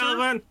Cormac, Thank you,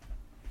 sir.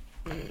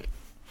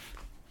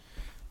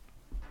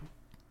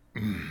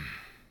 Calvin.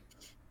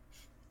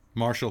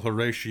 Marshal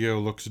Horatio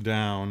looks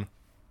down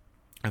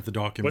at the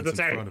documents What's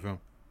it in say? front of him.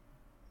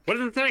 What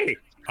does it say?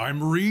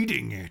 I'm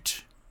reading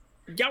it.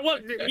 Yeah, well,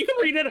 you can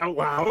read it out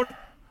loud.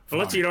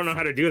 Unless Fine. you don't know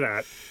how to do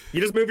that.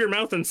 You just move your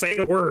mouth and say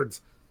the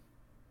words.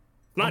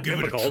 Not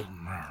difficult.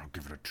 I'll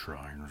give it a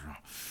try.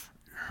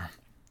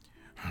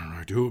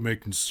 Alright, who it may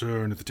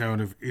concern at the town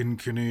of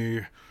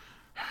Inkany,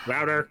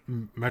 Louder.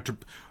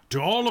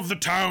 to all of the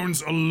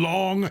towns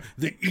along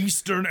the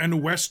eastern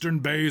and western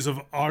bays of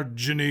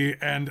Argeny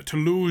and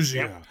Toulousia,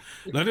 Yep.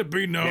 let it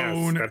be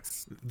known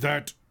Yes,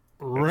 that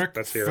Rek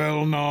that's here.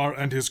 Felnar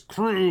and his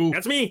crew,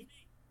 That's me.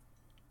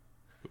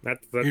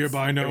 That's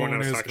hereby the one I known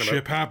was as talking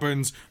Ship about.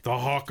 Happens, the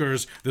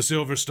Hawkers, the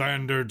Silver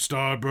Standard,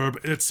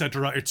 Starburb,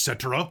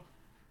 etc.,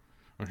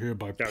 are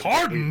hereby Yeah,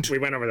 pardoned We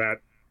went over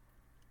that.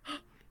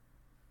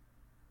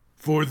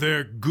 for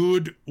their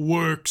good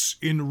works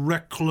in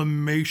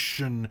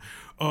reclamation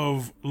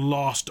of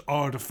lost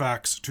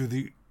artifacts to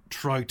the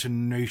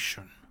Triton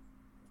Nation.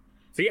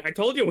 See, I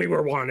told you we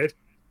were wanted.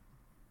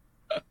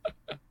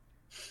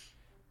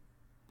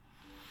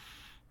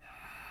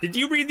 Did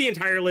you read the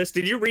entire list?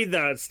 Did you read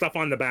the stuff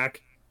on the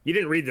back? You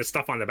didn't read the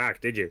stuff on the back,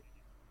 did you?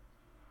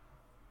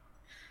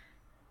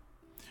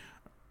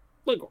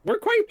 Look, we're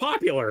quite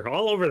popular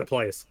all over the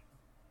place.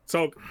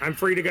 So, I'm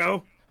free to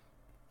go.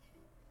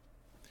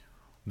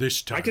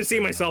 This time I can see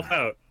Felnar. myself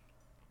out.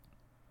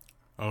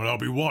 Oh, and I'll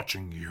be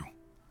watching you.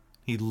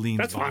 He leans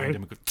That's behind fine.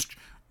 him and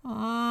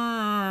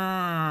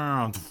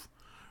goes,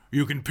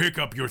 You can pick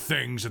up your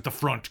things at the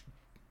front.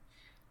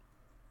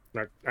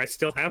 I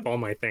still have all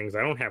my things.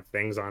 I don't have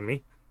things on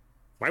me.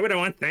 Why would I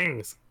want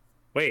things?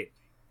 Wait.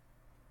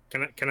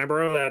 Can I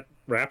borrow that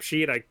rap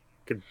sheet? I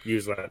could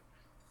use that.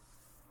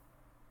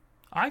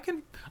 I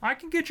can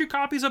get you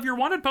copies of your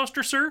wanted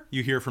poster, sir.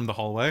 you hear from the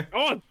hallway.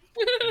 Oh,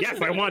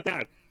 yes, I want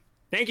that.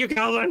 Thank you,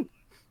 Calvin.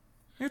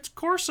 It's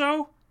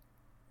Corso.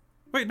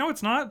 Wait, no,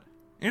 it's not.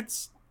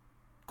 It's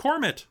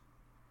Cormit.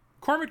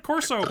 Cormit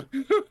Corso.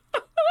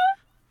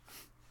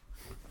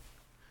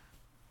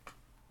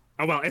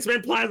 Oh well, it's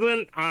been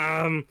pleasant.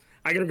 I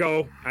gotta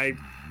go.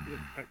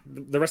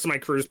 The rest of my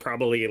crew's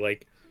probably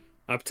like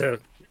up to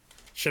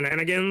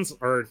shenanigans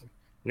or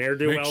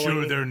ne'er-do-well. Make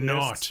sure they're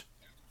not.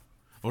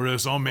 Or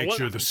else I'll make What?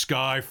 sure the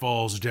sky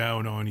falls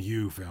down on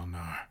you,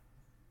 Felnar.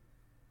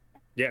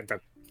 Yeah,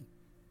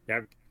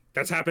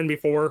 that's happened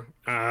before.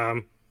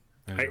 And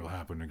it'll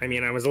happen again. I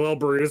mean, I was a little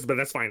bruised, but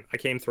that's fine. I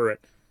came through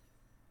it.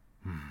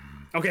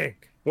 Okay,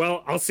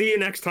 well, I'll see you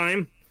next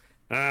time.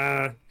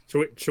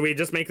 Should we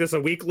just make this a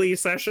weekly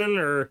session,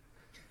 or?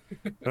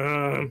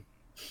 Do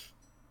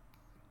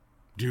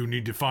you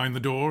need to find the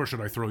door, or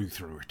should I throw you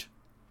through it?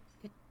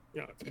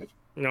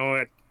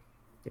 No,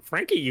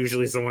 Frankie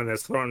usually is the one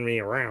that's throwing me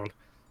around.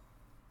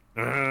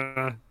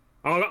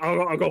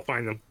 I'll go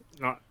find them.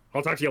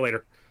 I'll talk to you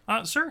later.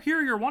 Sir, here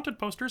are your wanted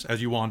posters.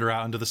 As you wander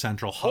out into the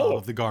central hall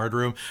of the guard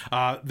room,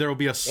 there will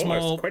be a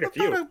small, quite a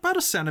few. about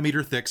a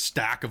centimeter thick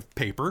stack of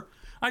paper.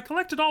 I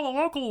collected all the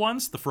local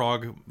ones. The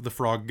frog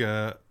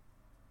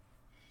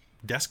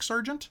desk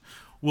sergeant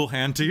will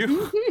hand to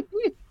you.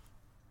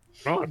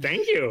 Oh,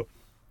 thank you.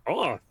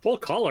 Oh, full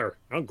color.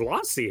 Oh,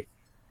 glossy.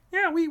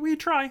 Yeah, we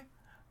try.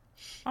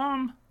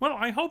 Well,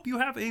 I hope you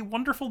have a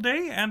wonderful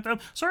day, and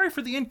sorry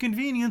for the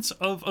inconvenience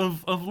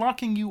of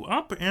locking you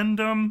up, and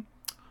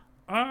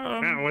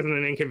That wasn't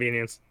an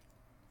inconvenience.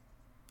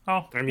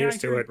 Oh, I'm yeah,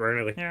 used to it,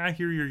 really. Yeah, I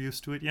hear you're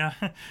used to it. Yeah.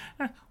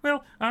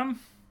 Well, can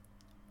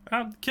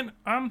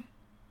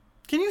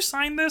you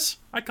sign this?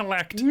 I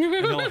collect. And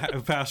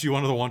he'll pass you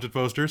one of the wanted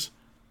posters.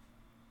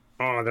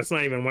 Oh, that's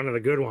not even one of the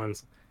good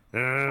ones.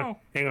 Oh.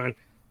 Hang on.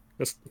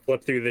 Let's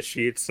flip through the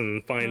sheets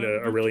and find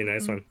a really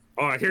nice one.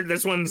 Oh, here,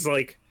 this one's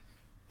like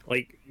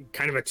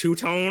kind of a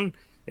two-tone.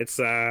 It's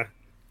it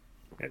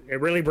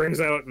really brings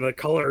out the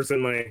colors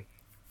in my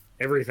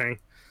everything.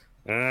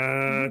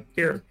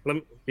 Here,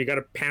 you got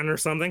a pen or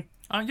something?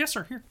 Yes,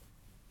 sir. Here.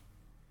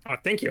 Oh,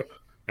 thank you.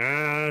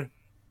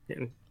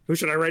 Who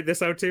should I write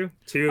this out to?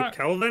 To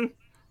Kelvin?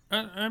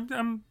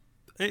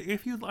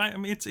 If you,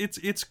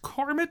 it's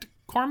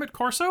Cormit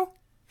Corso.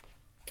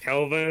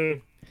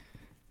 Kelvin,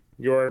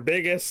 your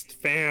biggest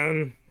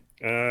fan,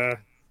 WF.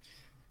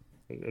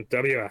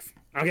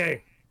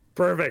 Okay,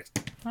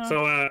 perfect.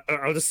 So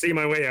I'll just see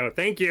my way out.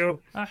 Thank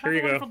you. Have Here a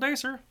you go. wonderful day,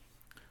 sir.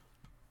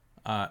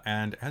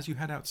 And as you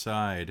head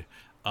outside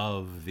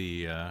of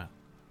the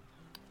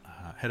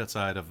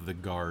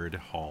guard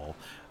hall,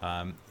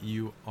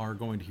 you are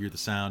going to hear the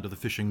sound of the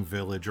fishing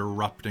village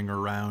erupting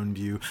around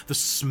you, the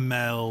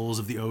smells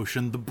of the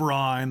ocean, the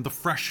brine, the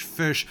fresh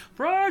fish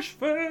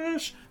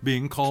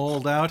being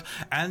called out,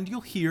 and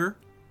you'll hear,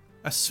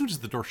 as soon as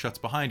the door shuts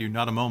behind you,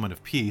 not a moment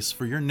of peace,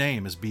 for your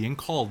name is being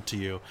called to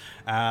you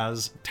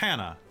as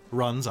Tana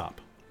runs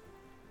up.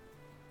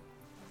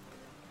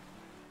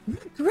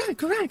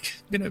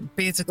 Correct. I'm gonna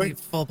basically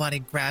full body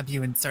grab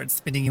you and start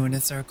spinning you in a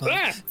circle.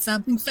 Ah!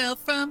 Something fell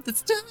from the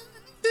stars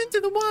into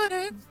the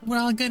water. We're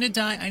all gonna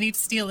die. I need to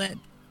steal it.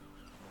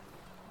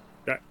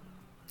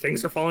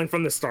 Things are falling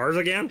from the stars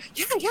again?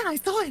 Yeah, I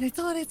saw it.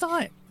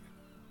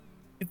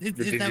 Did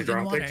you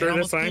draw a picture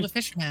this time? A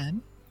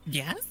fisherman.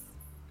 Yes.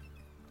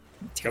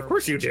 Of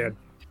course you did.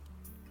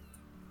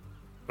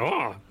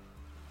 Oh,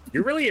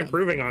 you're really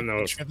improving on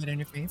those. Shove it in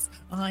your face.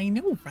 I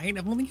know, right?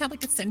 I've only had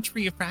like a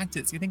century of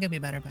practice. You think I'd be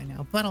better by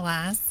now, but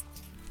alas.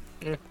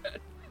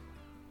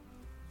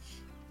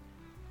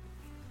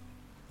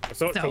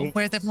 So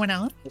where's everyone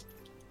else?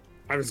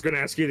 I was going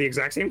to ask you the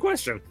exact same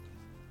question.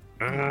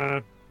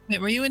 Wait,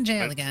 were you in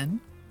jail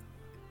again?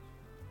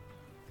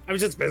 I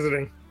was just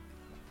visiting.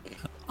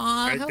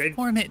 Aw, how's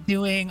Cormit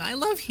doing? I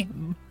love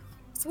him.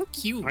 So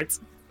cute.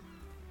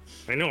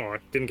 I know. I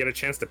didn't get a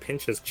chance to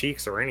pinch his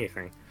cheeks or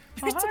anything.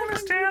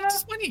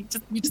 It's funny.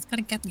 You just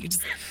gotta get me.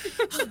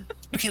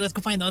 Okay, let's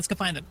go find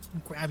them.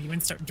 Grab you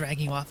and start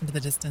dragging you off into the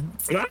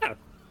distance. Ah!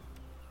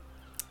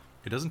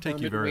 It doesn't take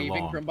you very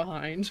waving long. from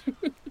behind.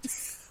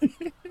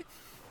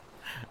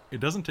 It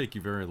doesn't take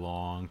you very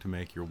long to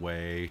make your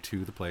way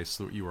to the place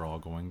that you are all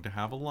going to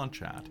have a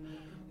lunch at.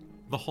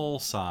 The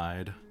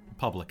Hallside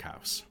Public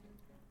House.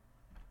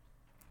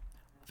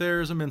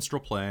 There's a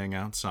minstrel playing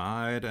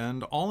outside,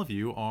 and all of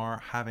you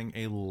are having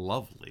a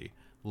lovely,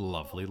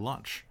 lovely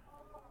lunch.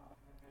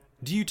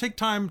 Do you take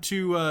time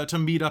to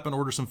meet up and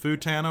order some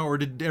food, Tana, or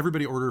did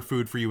everybody order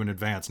food for you in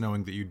advance,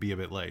 knowing that you'd be a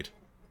bit late?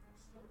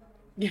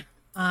 Yeah.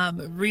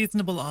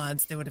 Reasonable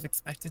odds they would have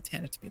expected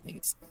Tana to be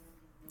late.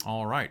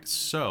 All right,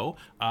 so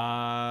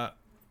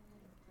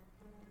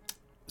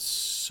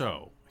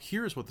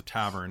here's what the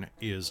tavern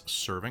is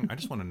serving. I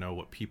just want to know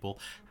what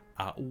people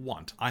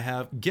want. I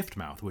have Gift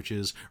Mouth, which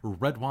is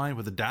red wine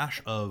with a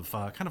dash of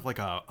kind of like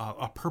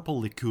a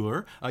purple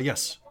liqueur.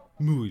 Yes,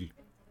 Moul.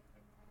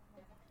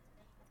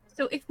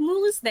 So if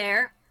Mool is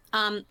there,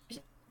 they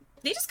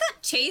just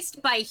got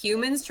chased by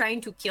humans trying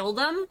to kill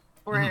them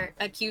or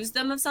accuse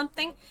them of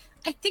something.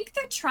 I think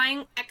they're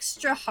trying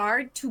extra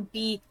hard to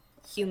be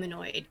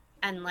humanoid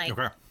and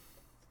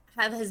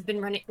has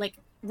been running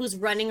was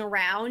running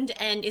around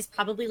and is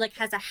probably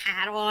has a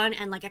hat on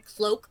and a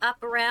cloak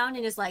up around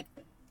and is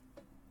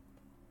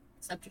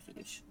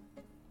subterfuge.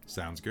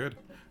 Sounds good.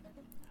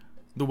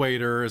 The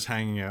waiter is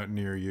hanging out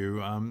near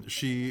you.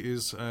 She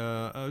is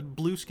a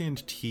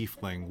blue-skinned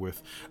tiefling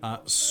with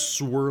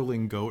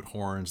swirling goat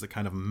horns that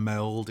kind of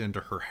meld into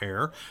her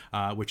hair,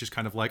 which is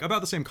kind of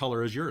about the same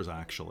color as yours,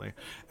 actually.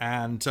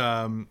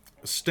 And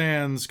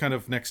stands kind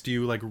of next to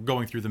you,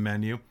 going through the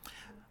menu.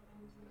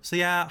 So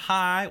yeah,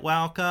 hi,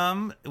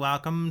 welcome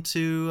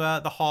to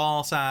the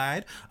hall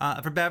side.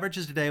 For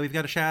beverages today, we've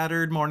got a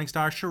shattered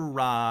Morningstar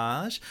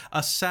Shiraz,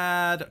 a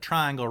sad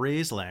Triangle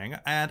Riesling,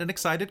 and an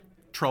excited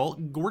Troll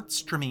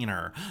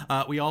Gewürztraminer.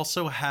 We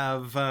also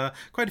have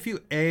quite a few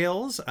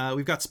ales.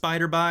 We've got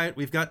Spider Bite,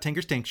 we've got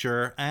Tinker's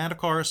Tincture, and of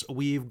course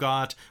we've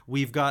got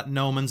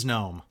Gnome's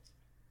Gnome.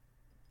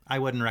 I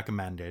wouldn't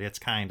recommend it. It's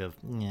kind of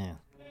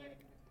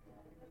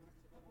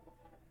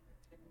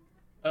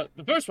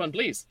The first one,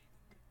 please.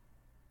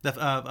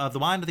 The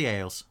wine or the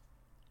ales?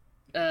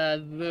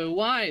 The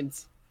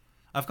wines.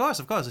 Of course.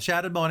 A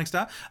Shattered Morning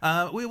Star.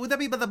 Would that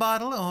be by the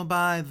bottle or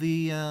by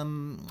the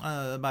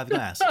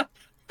glass?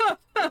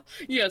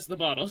 Yes, the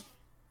bottle.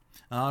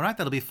 All right,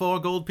 that'll be 4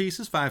 gold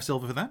pieces, 5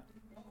 silver for that.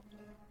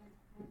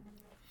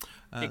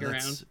 Dig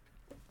around.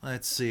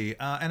 Let's see.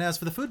 And as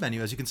for the food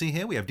menu, as you can see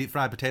here, we have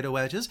deep-fried potato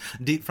wedges,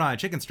 deep-fried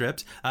chicken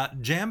strips,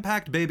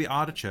 jam-packed baby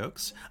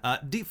artichokes,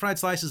 deep-fried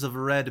slices of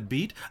red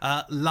beet,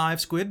 live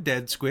squid,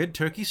 dead squid,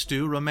 turkey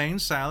stew, romaine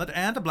salad,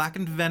 and a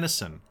blackened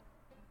venison.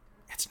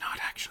 It's not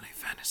actually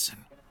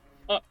venison.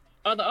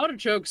 Are the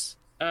artichokes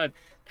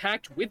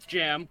packed with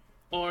jam,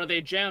 or are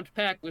they jammed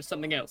packed with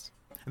something else?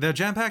 They're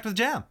jam-packed with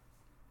jam.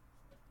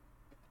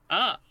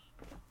 Ah.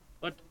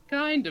 What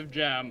kind of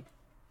jam?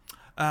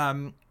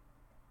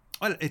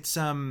 Well, it's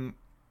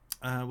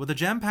with a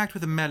jam packed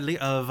with a medley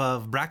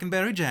of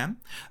brackenberry jam,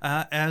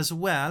 as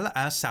well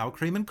as sour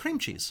cream and cream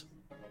cheese.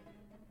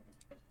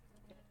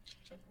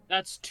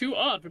 That's too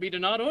odd for me to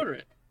not order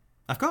it.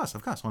 Of course,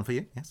 one for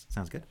you. Yes,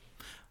 sounds good.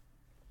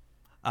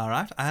 All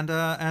right,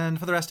 and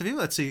for the rest of you,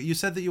 let's see. You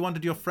said that you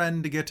wanted your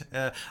friend to get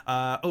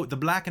the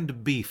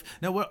blackened beef.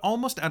 Now we're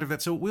almost out of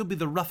it, so it will be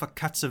the rougher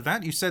cuts of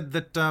that. You said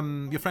that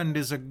your friend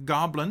is a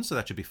goblin, so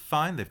that should be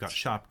fine. They've got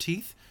sharp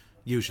teeth,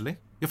 usually.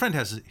 Your friend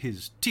has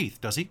his teeth,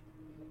 does he?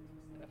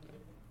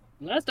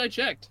 Last I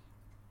checked.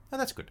 Oh,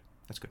 that's good.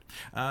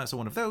 So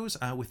one of those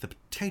with the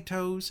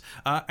potatoes,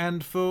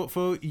 and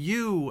for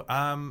you,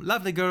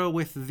 lovely girl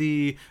with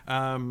the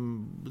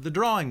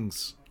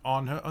drawings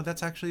on her. Oh,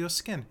 that's actually your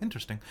skin.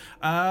 Interesting.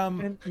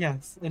 And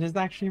yes, it is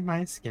actually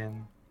my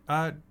skin.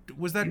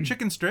 Was that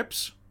chicken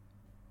strips?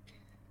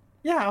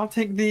 Yeah, I'll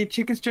take the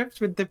chicken strips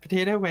with the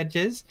potato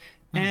wedges,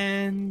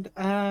 and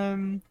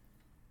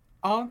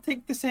I'll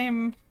take the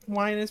same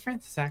wine as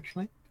Francis,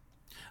 actually.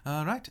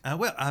 All right.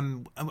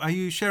 Are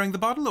you sharing the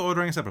bottle or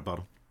ordering a separate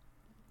bottle?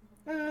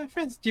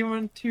 Francis, do you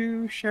want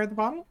to share the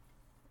bottle?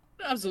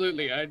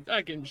 Absolutely.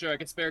 I can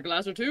spare a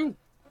glass or two.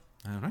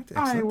 All right.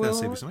 I Excellent. will That'll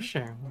save you some money.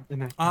 share. In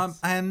that case.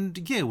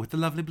 And you with the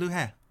lovely blue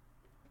hair.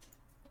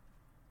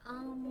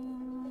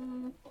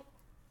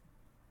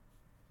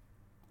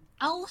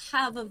 I'll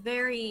have a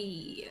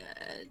very.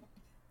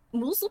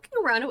 Mool's looking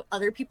around at what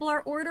other people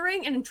are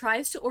ordering and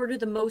tries to order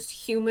the most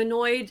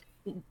humanoid,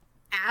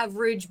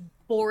 average,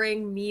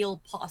 boring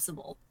meal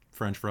possible.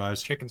 French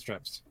fries. Chicken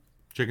strips.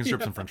 Chicken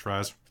strips and French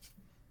fries.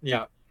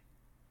 Yeah.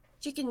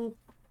 Chicken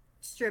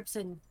strips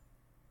and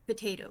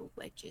potato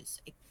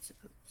wedges, I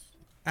suppose.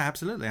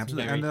 Absolutely.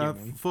 Very And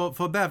human.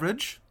 for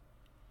beverage.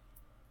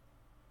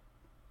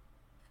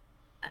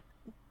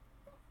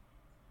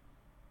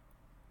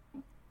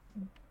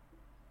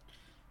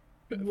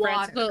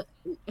 Water.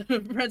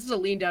 Francis will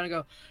lean down and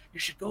go, "You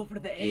should go for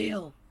the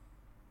ale."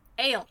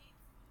 Ale.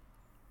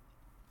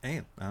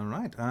 Ale. All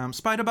right.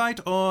 Spider bite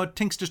or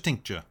Tinkster's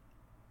tincture?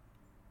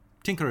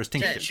 Tinkerer's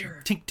tincture.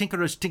 Sure.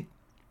 Tinkerer's tink.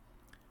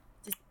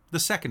 The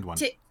second one.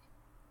 Second.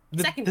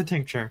 The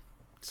tincture.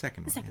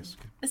 Second one. second. Yes.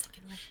 Okay. The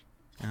second one.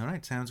 All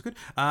right. Sounds good.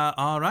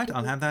 All right.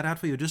 I'll have that out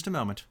for you just a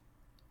moment.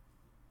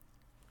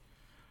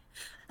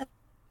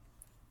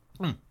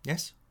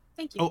 Yes.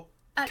 Thank you. Oh,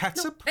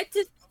 catsup?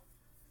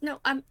 No,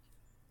 I'm.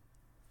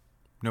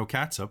 No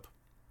catsup.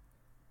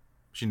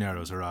 She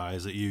narrows her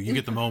eyes at you. You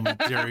get the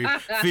momentary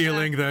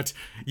feeling that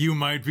you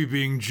might be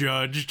being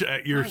judged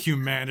at your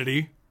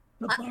humanity.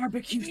 The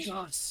barbecue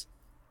sauce.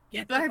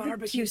 Get the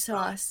Barbecue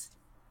sauce.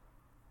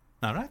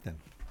 All right, then.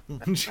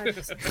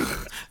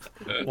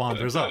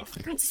 Wanders off.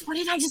 Francis, what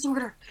did I just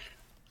order?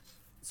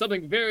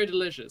 Something very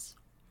delicious.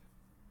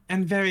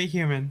 And very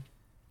human.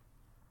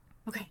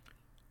 Okay.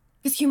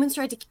 Because humans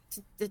tried to.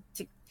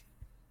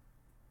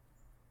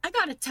 I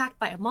got attacked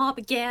by a mob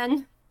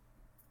again.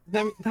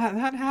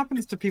 That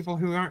happens to people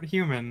who aren't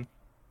human.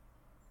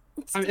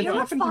 It's I mean, it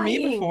happened to me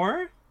terrifying.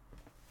 before.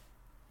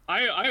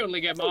 I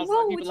only get What's mobs that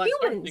wrong people with like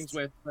start humans? things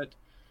with, but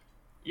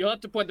you'll have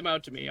to point them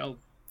out to me. I'll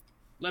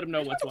let them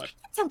know what's what.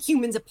 Tell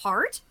humans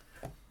apart.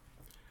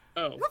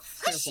 Oh, We're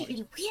fair fleshy point.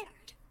 and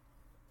weird.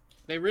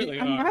 They really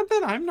I'm are. glad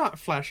that I'm not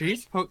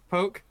fleshy. Poke,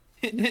 poke.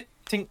 Hit, hit.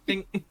 Tink,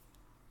 tink.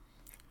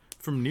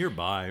 From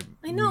nearby,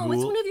 I know.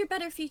 It's Mool, one of your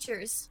better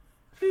features.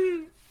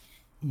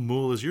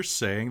 Mool, as you're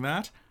saying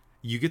that,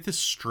 you get this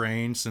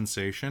strange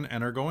sensation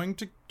and are going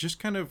to just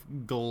kind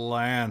of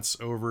glance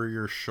over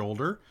your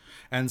shoulder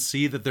and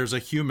see that there's a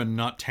human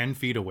not 10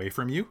 feet away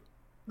from you.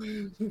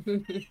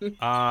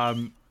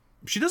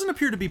 She doesn't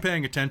appear to be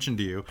paying attention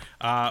to you,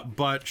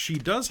 but she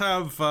does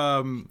have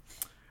kind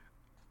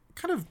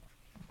of,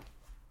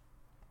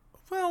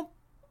 well,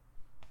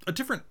 a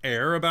different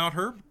air about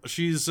her.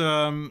 She's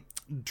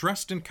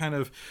dressed in kind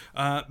of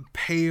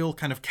pale,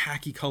 kind of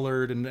khaki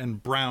colored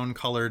and brown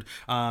colored,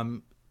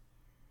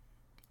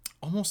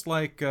 almost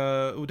like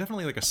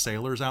definitely like a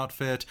sailor's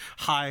outfit,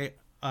 high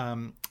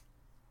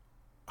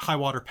high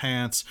water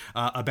pants,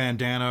 a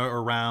bandana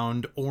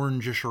around,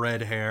 orangish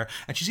red hair,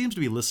 and she seems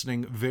to be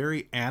listening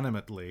very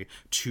animately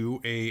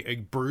to a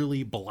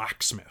burly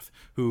blacksmith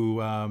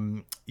who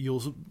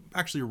you'll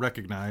actually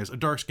recognize, a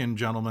dark-skinned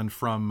gentleman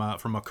from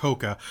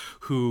Makoka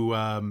who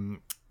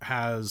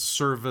has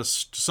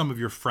serviced some of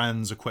your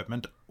friends'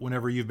 equipment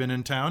whenever you've been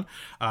in town.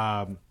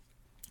 A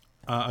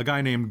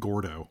guy named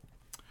Gordo.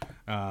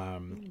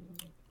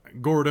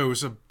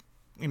 Gordo's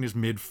in his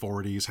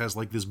mid-40s, has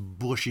like this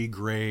bushy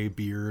gray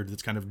beard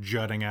that's kind of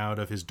jutting out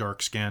of his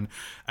dark skin,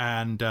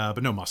 and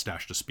but no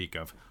mustache to speak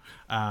of.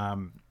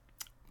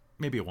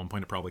 Maybe at one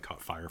point it probably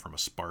caught fire from a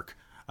spark.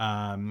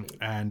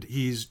 And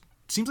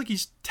seems like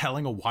he's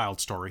telling a wild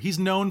story. He's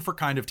known for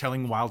kind of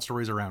telling wild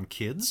stories around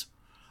kids,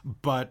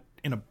 but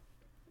in a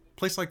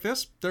place like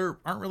this, there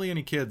aren't really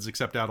any kids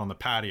except out on the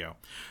patio.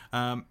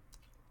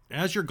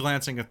 As you're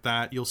glancing at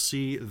that, you'll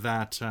see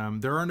that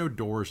there are no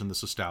doors in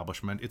this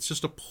establishment. It's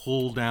just a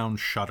pull-down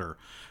shutter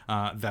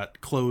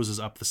that closes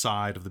up the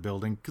side of the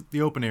building.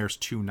 The open air is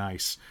too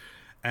nice.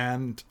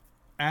 And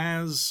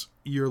as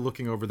you're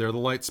looking over there, the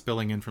light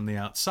spilling in from the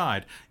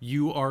outside,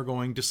 you are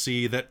going to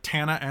see that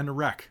Tana and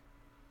Rek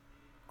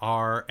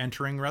are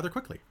entering rather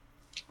quickly.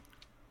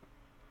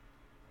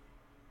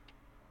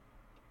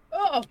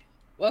 Oh,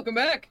 welcome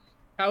back.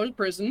 How was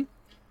prison?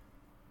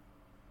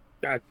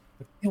 It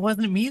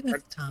wasn't me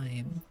this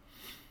time.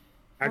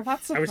 I Well,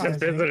 that's was just surprising.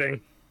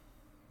 visiting.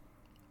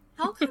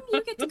 How come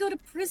you get to go to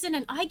prison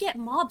and I get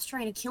mobs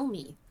trying to kill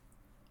me?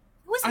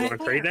 It wasn't Want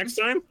to trade fair. next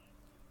time?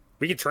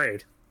 We can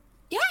trade.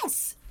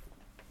 Yes.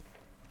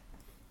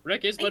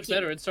 Rick is Thank much you.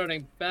 better at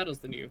starting battles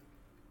than you.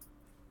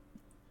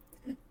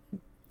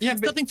 Yeah,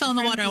 but Something fell in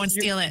the water. I want to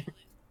you- steal it.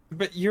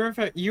 But you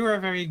are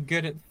very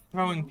good at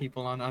throwing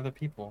people on other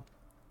people.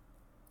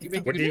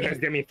 What do you guys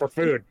get me for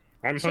food?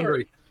 I'm Sorry.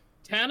 hungry.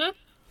 Tana?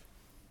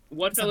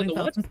 What fell in Something the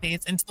fell what? from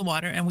space into the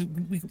water, and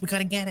we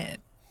gotta get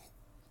it.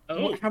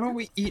 Oh, How about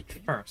we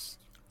eat first?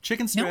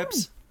 Chicken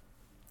strips,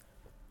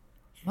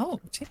 Oh,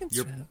 chicken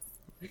Your- strips.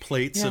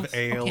 plates of Yes,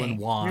 ale okay. and Your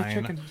wine.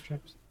 chicken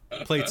strips.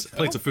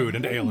 Plates of food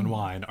and ale and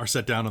wine are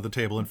set down on the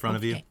table in front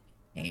of you.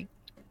 Okay.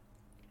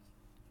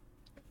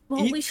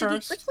 Well, Eat we should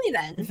first. eat quickly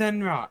then.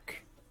 Then rock.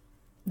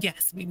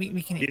 Yes, we can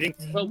You eat think-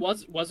 quickly. well,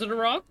 was it a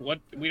rock? What?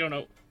 We don't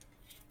know.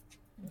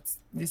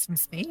 There's some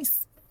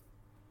space.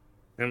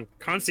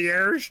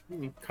 Concierge?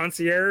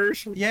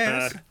 Concierge?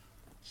 Yes.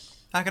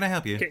 How can I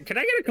help you? Can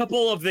I get a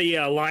couple of the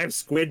live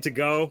squid to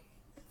go?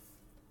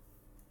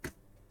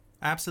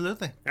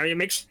 Absolutely. I mean,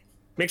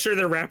 make sure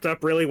they're wrapped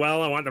up really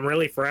well. I want them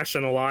really fresh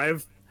and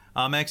alive.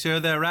 I'll make sure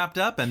they're wrapped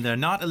up and they're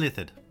not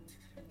illithid.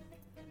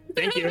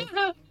 Thank you.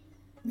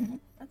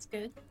 That's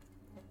good.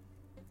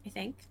 I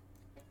think.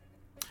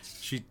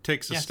 She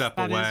takes a Yes, step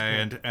that is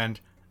away good. and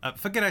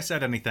forget I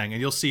said anything,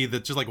 and you'll see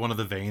that just like one of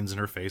the veins in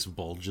her face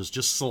bulges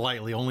just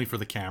slightly, only for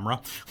the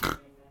camera.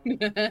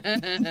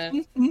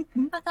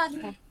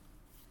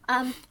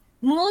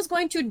 Mool is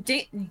going to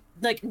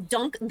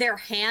dunk their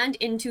hand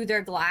into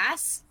their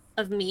glass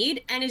of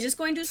mead and is just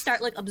going to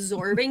start like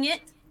absorbing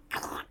it.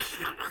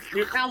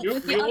 With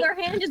the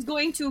other hand is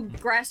going to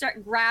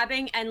start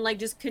grabbing and like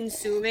just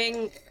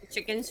consuming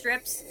chicken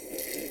strips.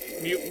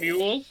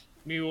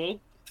 Mule.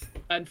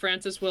 And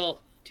Francis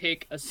will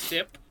take a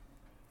sip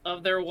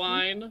of their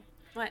wine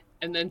What?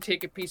 and then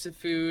take a piece of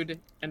food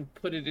and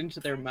put it into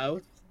their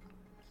mouth.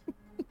 I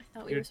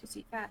thought we were supposed to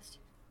eat fast.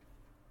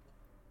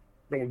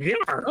 Oh, yeah.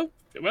 Oh,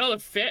 well,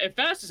 if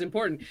fast is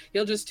important,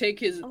 he'll just take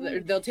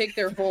they'll take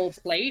their whole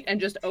plate and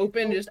just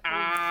open,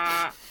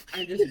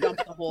 and just dump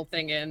the whole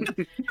thing in,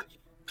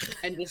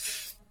 and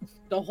just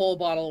the whole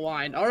bottle of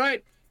wine. All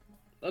right,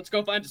 let's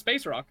go find a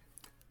space rock.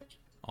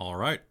 All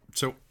right.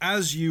 So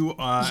as you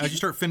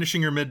start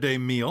finishing your midday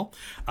meal,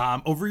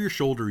 over your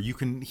shoulder you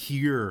can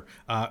hear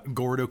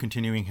Gordo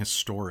continuing his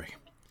story.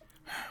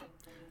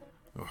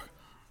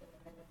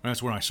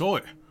 That's when I saw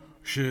it.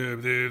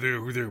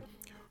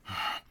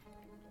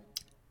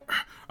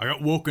 I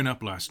got woken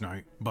up last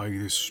night by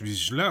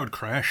this loud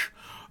crash,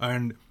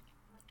 and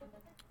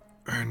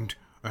I'm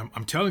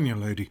telling you,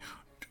 lady,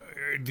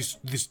 this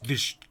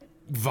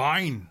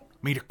vine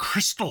made a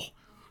crystal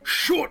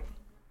shot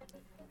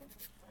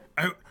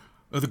out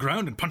of the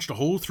ground and punched a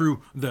hole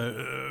through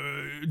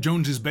the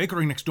Jones's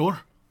bakery next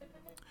door.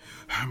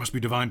 Must be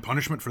divine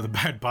punishment for the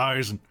bad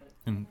pies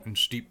and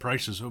steep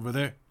prices over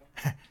there.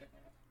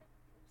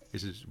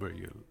 This is where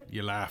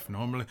you laugh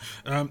normally.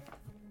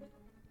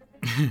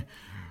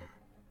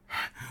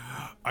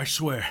 I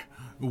swear,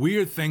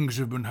 weird things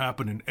have been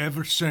happening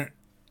ever since.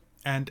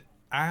 And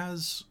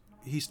as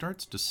he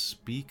starts to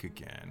speak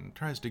again,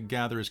 tries to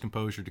gather his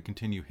composure to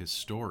continue his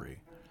story,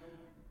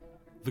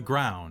 the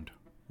ground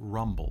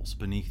rumbles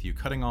beneath you,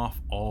 cutting off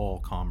all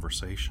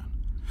conversation.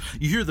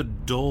 You hear the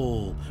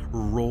dull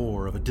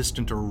roar of a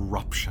distant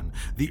eruption.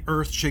 The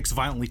earth shakes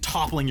violently,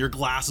 toppling your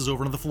glasses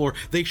over onto the floor.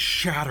 They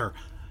shatter,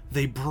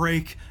 they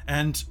break,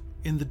 and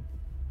in the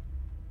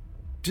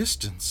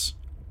distance,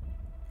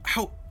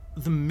 out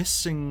the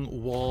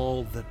missing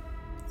wall,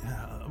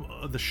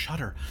 the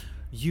shutter,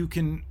 you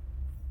can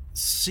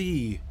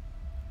see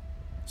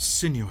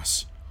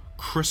sinuous,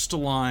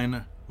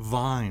 crystalline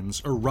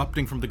vines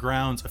erupting from the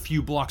grounds a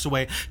few blocks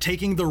away,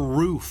 taking the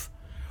roof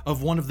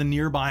of one of the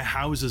nearby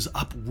houses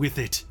up with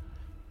it.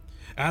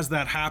 As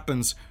that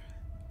happens,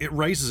 it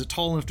raises it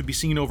tall enough to be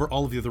seen over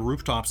all of the other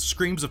rooftops.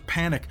 Screams of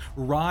panic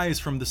rise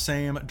from the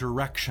same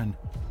direction.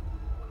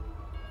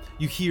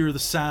 You hear the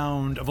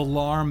sound of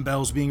alarm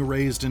bells being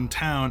raised in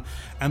town,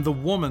 and the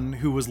woman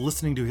who was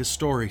listening to his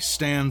story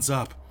stands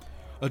up,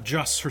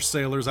 adjusts her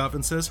sailor's outfit,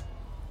 and says,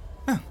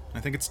 I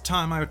think it's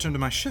time I return to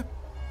my ship.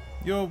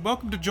 You're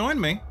welcome to join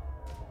me,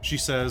 she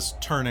says,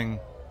 turning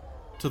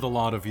to the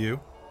lot of you.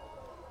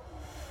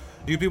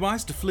 You'd be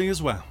wise to flee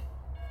as well.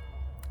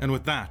 And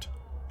with that,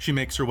 she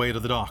makes her way to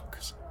the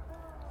docks.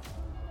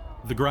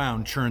 The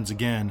ground churns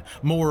again.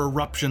 More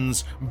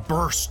eruptions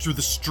burst through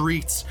the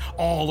streets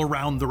all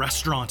around the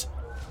restaurant.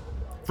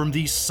 From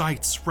these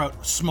sites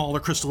sprout smaller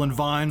crystalline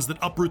vines that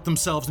uproot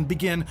themselves and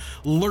begin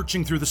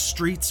lurching through the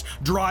streets,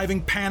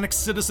 driving panicked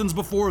citizens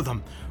before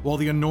them, while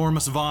the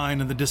enormous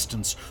vine in the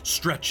distance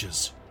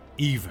stretches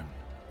even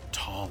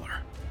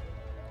taller.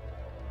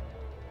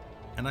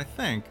 And I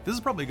think this is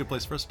probably a good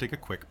place for us to take a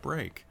quick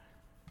break.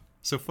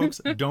 So folks,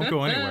 don't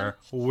go anywhere.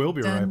 We'll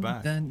be right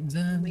back. Dun,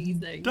 dun.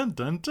 Amazing. Dun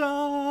dun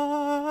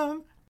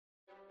dun!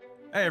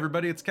 Hey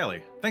everybody, it's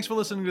Kelly. Thanks for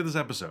listening to this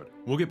episode.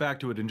 We'll get back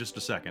to it in just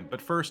a second,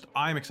 but first,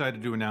 I'm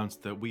excited to announce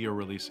that we are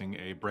releasing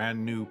a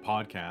brand new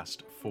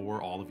podcast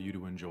for all of you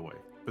to enjoy.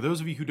 For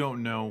those of you who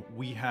don't know,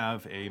 we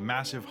have a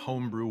massive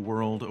homebrew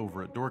world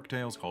over at Dork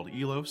Tales called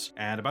Elos,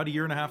 and about a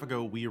year and a half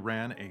ago, we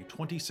ran a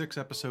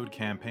 26-episode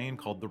campaign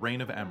called The Reign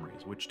of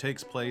Emrys, which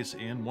takes place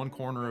in one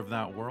corner of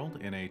that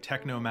world in a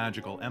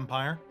techno-magical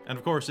empire. And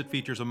of course, it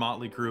features a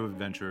motley crew of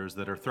adventurers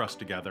that are thrust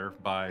together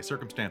by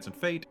circumstance and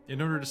fate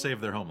in order to save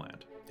their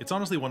homeland. It's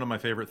honestly one of my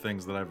favorite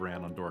things that I've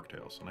ran on Dork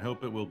Tales, and I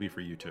hope it will be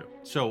for you too.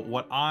 So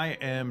what I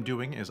am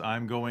doing is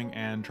I'm going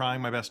and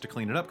trying my best to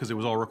clean it up because it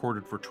was all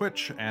recorded for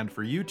Twitch and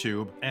for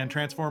YouTube, and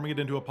transforming it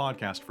into a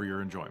podcast for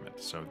your enjoyment.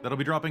 So that'll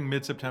be dropping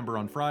mid-September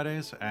on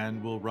Fridays,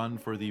 and will run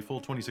for the full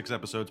 26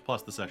 episodes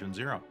plus the Session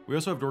Zero. We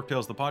also have Dork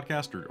Tales the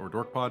podcast, or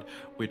DorkPod,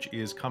 which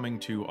is coming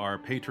to our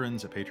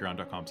patrons at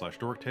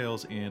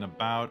patreon.com/dorktales in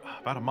about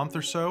a month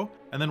or so,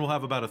 and then we'll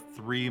have about a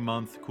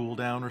 3-month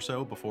cooldown or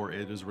so before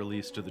it is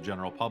released to the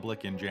general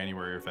public in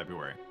January or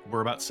February. We're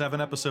about 7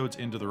 episodes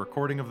into the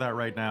recording of that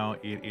right now.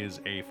 It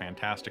is a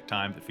fantastic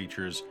time that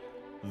features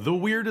the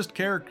weirdest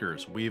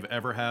characters we've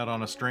ever had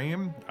on a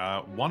stream.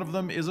 One of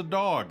them is a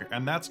dog,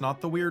 and that's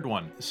not the weird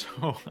one.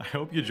 So I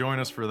hope you join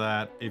us for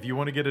that. If you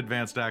want to get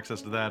advanced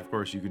access to that, of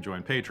course, you can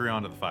join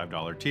Patreon at the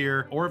 $5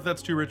 tier, or if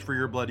that's too rich for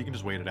your blood, you can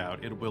just wait it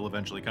out. It will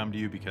eventually come to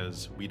you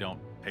because we don't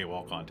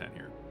paywall content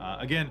here.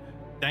 Again,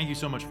 thank you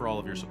so much for all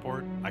of your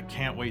support. I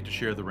can't wait to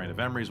share the Reign of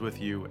Emrys with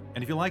you.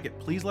 And if you like it,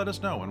 please let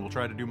us know and we'll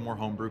try to do more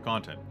homebrew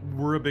content.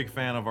 We're a big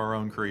fan of our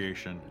own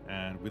creation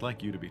and we'd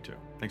like you to be too.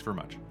 Thanks very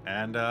much.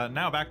 And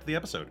now back to the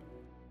episode.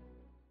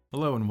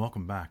 Hello and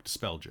welcome back to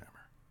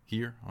Spelljammer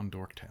here on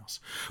Dork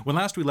Tales. When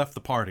last we left the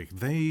party,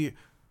 they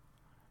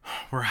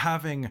were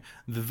having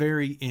the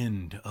very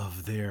end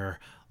of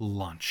their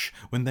lunch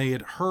when they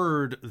had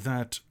heard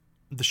that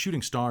the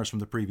shooting stars from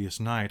the previous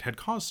night had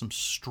caused some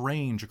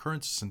strange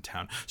occurrences in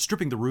town,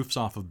 stripping the roofs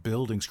off of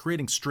buildings,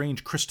 creating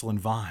strange crystalline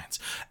vines.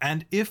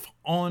 And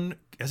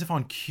as if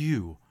on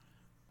cue,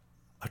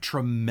 a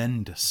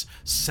tremendous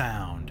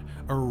sound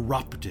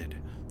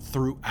erupted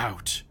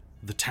throughout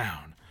the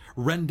town,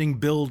 rending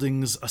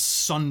buildings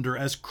asunder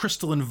as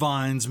crystalline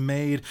vines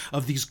made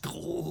of these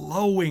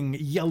glowing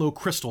yellow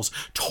crystals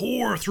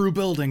tore through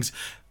buildings,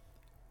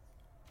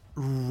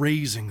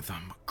 raising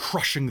them,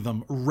 crushing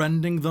them,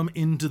 rending them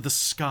into the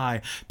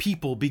sky.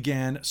 People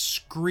began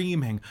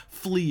screaming,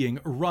 fleeing,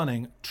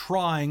 running,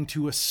 trying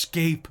to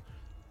escape.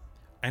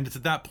 And it's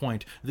at that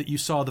point that you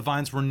saw the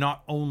vines were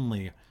not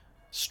only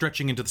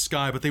stretching into the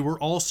sky, but they were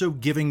also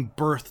giving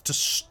birth to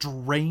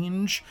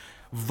strange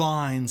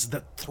vines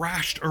that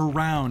thrashed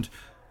around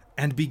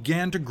and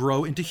began to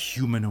grow into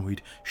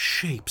humanoid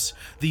shapes.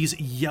 These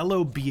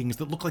yellow beings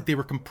that look like they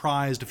were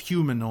comprised of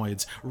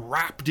humanoids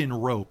wrapped in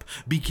rope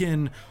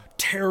begin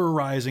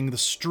terrorizing the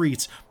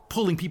streets,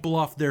 pulling people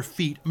off their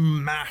feet,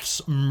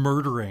 mass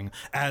murdering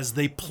as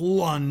they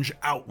plunge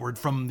outward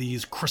from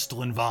these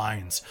crystalline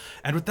vines.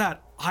 And with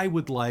that, I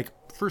would like,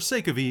 for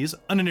sake of ease,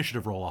 an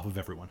initiative roll off of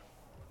everyone.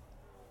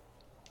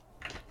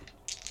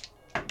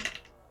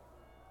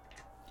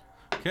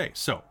 Okay,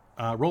 so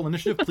roll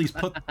initiative. Please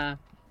put...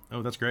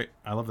 Oh, that's great.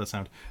 I love that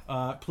sound.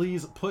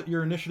 Please put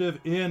your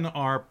initiative in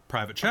our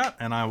private chat,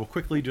 and I will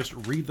quickly just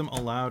read them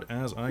aloud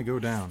as I go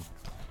down.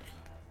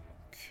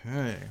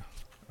 Okay.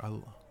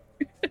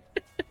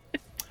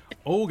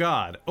 Oh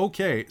God.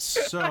 Okay,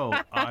 so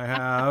I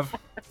have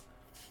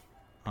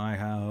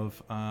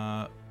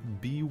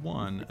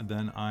B1.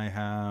 Then I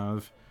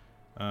have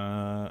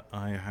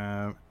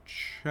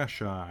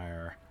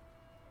Cheshire.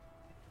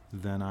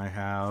 Then I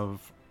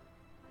have.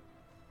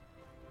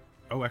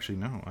 Oh, actually,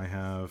 no. I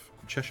have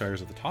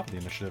Cheshire's at the top of the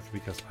initiative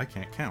because I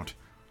can't count.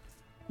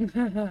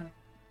 Then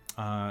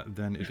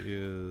it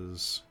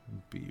is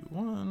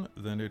B1.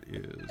 Then it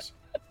is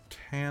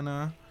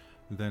Tana.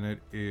 Then it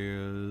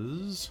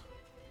is...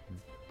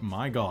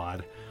 My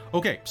God.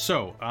 Okay,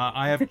 so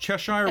I have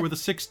Cheshire with a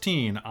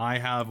 16. I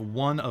have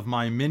one of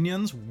my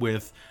minions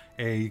with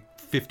a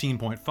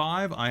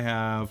 15.5. I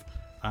have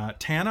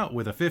Tana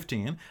with a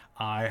 15.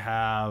 I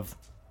have...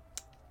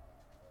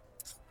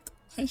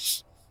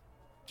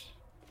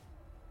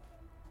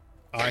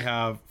 I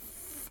have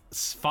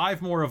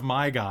 5 more of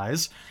my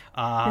guys,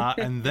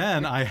 and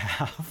then I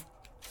have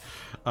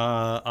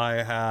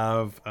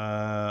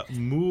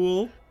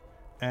Mool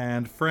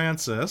and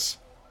Francis,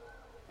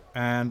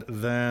 and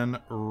then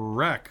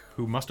Rek,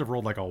 who must have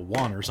rolled like a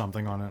 1 or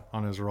something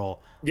on his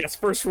roll. Yes,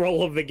 first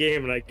roll of the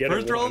game, and I get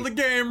First it. roll of the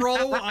game, roll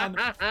a 1.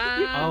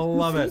 I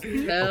love it.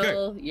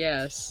 Hell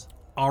yes.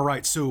 All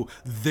right, so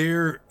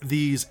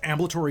these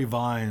ambulatory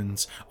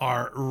vines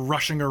are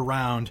rushing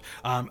around,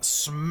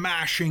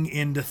 smashing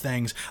into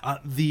things.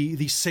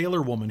 The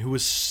sailor woman who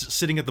was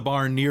sitting at the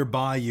bar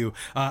nearby you,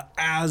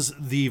 as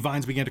the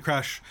vines began to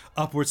crash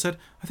upward, said,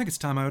 "I think it's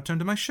time I returned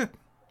to my ship.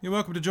 You're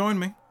welcome to join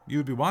me. You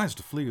would be wise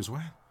to flee as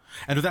well."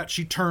 And with that,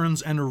 she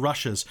turns and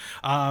rushes.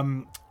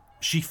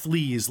 She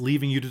flees,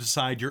 leaving you to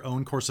decide your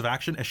own course of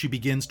action as she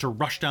begins to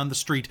rush down the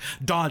street,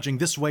 dodging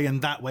this way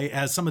and that way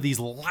as some of these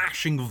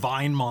lashing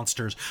vine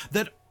monsters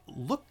that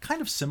look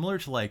kind of similar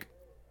to like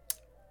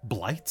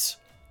blights,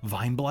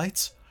 vine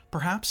blights,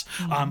 perhaps,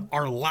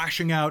 are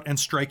lashing out and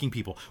striking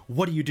people.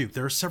 What do you do?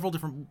 There are several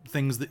different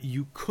things that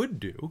you could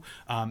do.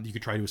 You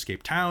could try to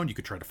escape town. You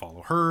could try to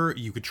follow her.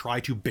 You could try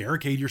to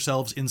barricade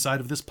yourselves inside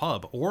of this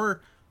pub,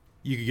 or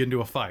you could get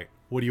into a fight.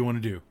 What do you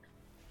want to do?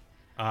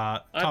 I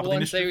for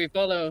one say we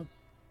follow.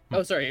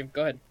 Oh, sorry.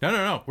 Go ahead.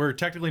 No. We're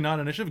technically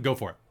not initiative. Go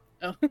for it.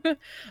 Oh,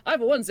 I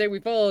for one say we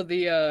follow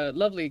the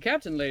lovely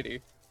captain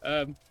lady.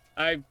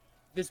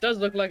 This does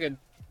look like a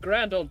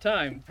grand old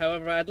time.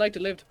 However, I'd like to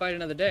live to fight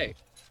another day.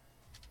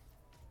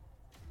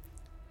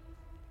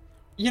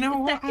 You know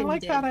what? I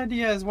like that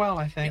idea as well.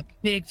 I think.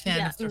 Big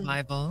fan of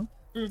survival.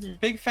 Mm-hmm.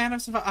 Big fan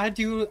of survival. I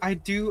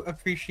do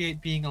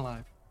appreciate being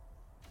alive.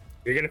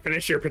 You're gonna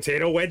finish your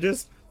potato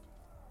wedges?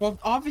 Well,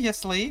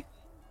 obviously.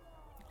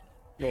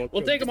 Well,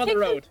 We'll take them on the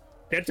road.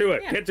 Get to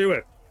it. Yeah. Get to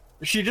it.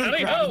 She just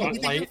Howdy grabbed ho. the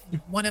plate.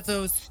 One of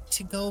those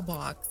to-go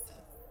box.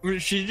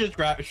 She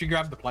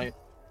grabbed the plate.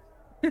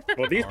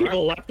 Well, these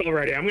people left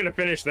already. I'm gonna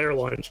finish their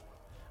lunch.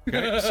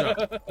 Okay, so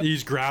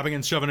he's grabbing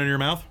and shoving it in your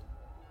mouth.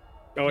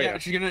 Oh yeah. And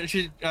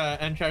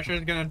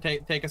Cheshire's gonna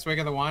take a swig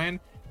of the wine,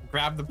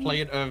 grab the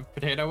plate of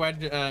potato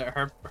wedge,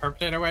 her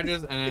potato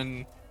wedges, and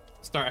then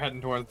start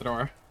heading towards the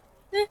door.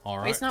 All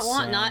right. Waste not,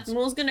 want not.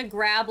 Mool's gonna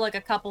grab like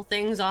a couple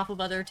things off of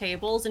other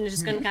tables and is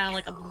just gonna kind of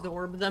like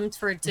absorb them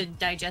for it to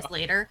digest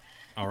later.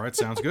 All right,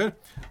 sounds good.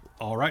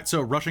 All right,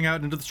 so rushing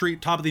out into the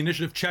street, top of the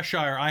initiative,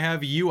 Cheshire, I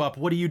have you up.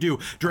 What do you do?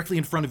 Directly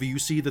in front of you, you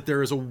see that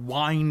there is a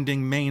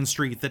winding main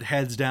street that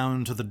heads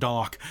down to the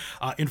dock.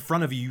 In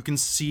front of you, you can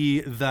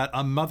see that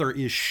a mother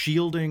is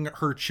shielding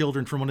her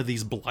children from one of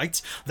these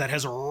blights that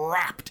has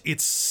wrapped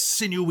its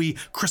sinewy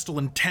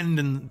crystalline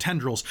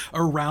tendrils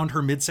around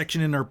her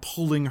midsection and are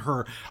pulling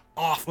her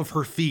off of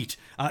her feet.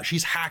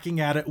 She's hacking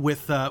at it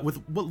with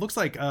what looks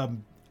like a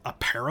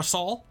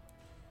parasol,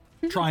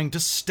 trying to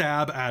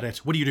stab at it.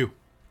 What do you do?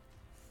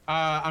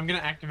 I'm gonna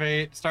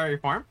activate Starry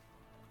Form.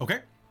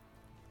 Okay.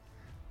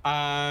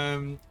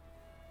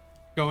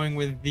 Going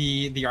with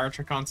the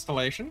Archer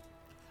constellation.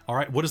 All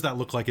right. What does that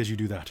look like as you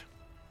do that?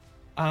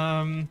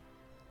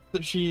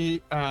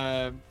 She's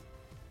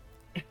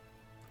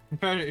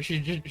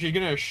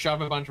gonna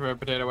shove a bunch of her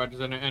potato wedges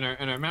in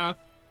her mouth,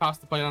 toss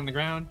the plate on the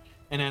ground,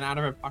 and then out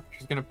of her pocket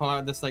she's gonna pull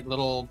out this like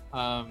little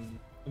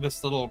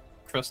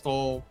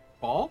crystal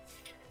ball.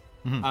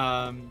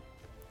 Mm-hmm.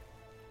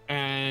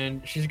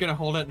 And she's gonna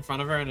hold it in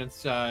front of her, and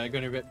it's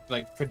gonna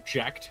like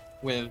project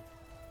with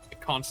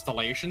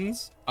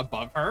constellations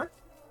above her.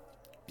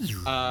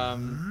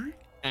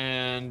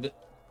 And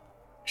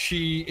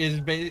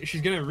she's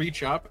gonna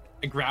reach up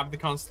and grab the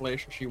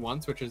constellation she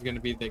wants, which is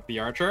gonna be the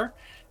Archer,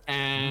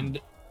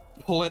 and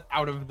pull it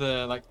out of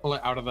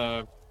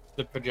the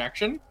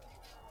projection,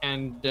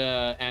 and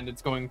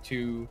it's going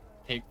to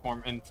take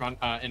form in front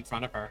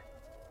of her.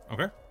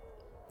 Okay.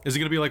 Is it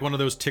gonna be like one of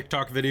those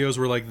TikTok videos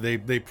where like they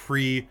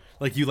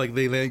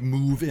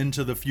move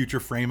into the future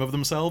frame of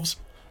themselves?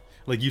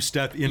 Like you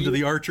step into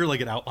the Archer, like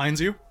it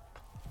outlines you?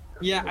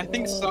 Yeah, I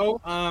think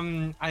so.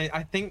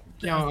 I think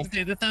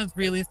This sounds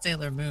really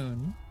Sailor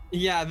Moon.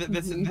 Yeah, I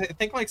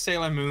think like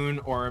Sailor Moon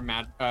or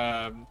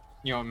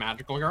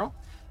Magical Girl.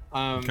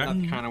 That's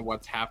kind of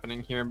what's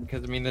happening here,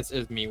 because I mean this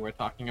is me we're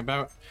talking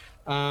about.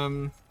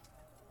 And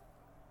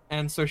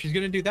so she's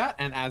gonna do that,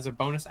 and as a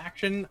bonus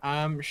action,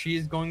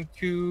 she's going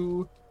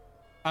to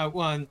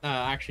when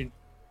I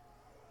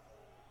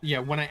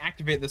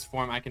activate this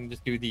form, I can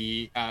just do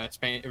the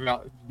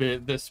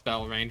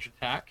spell range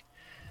attack.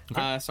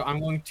 Okay. So I'm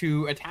going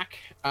to attack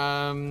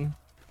the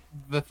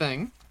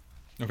thing.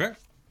 Okay.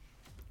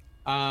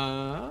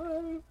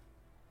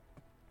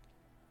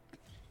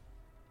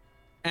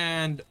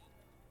 And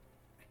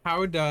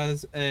how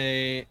does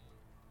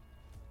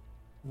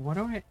what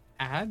do I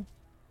add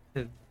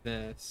to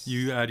this?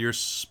 You add your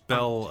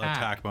spell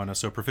attack bonus,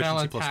 so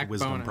proficiency plus attack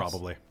wisdom, bonus.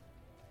 probably.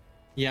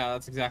 Yeah,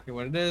 that's exactly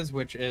what it is,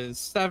 which is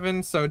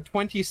 7, so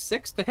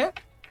 26 to hit.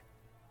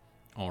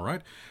 All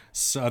right.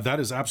 So that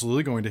is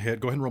absolutely going to hit.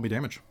 Go ahead and roll me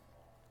damage.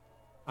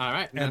 All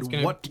right. And that's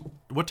gonna,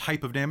 what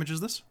type of damage is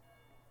this?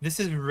 This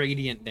is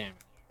radiant damage.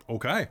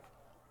 Okay.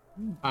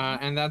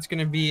 And that's going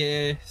to be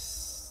a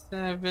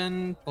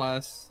 7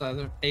 plus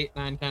 8,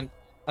 9, 10.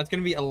 That's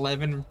going to be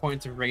 11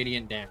 points of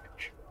radiant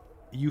damage.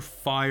 You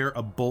fire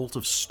a bolt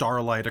of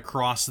starlight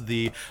across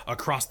the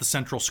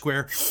central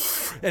square,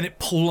 and it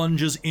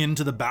plunges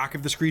into the back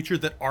of this creature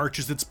that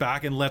arches its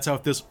back and lets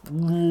out this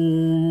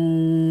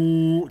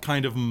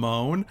kind of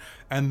moan,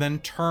 and then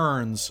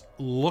turns,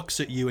 looks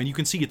at you, and you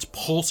can see it's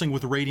pulsing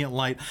with radiant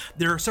light.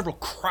 There are several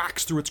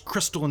cracks through its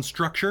crystalline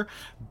structure,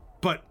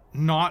 but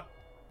not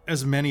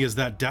as many as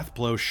that death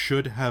blow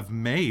should have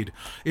made.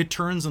 It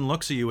turns and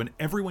looks at you, and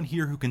everyone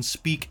here who can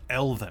speak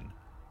Elven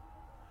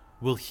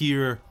will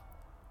hear,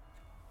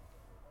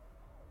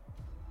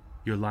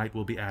 "Your light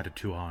will be added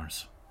to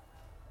ours."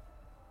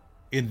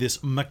 In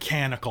this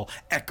mechanical,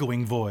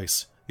 echoing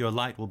voice, "Your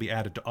light will be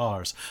added to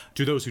ours."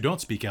 To those who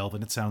don't speak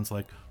Elven, it sounds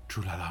like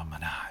 "Trulala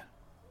Manai,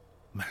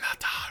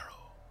 Malataro."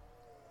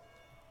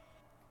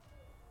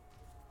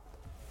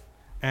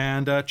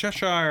 And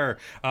Cheshire,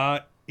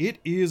 it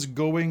is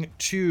going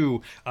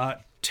to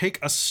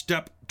take a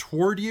step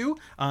toward you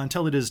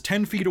until it is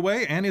 10 feet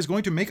away, and is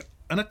going to make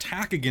an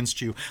attack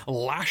against you,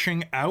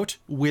 lashing out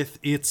with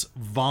its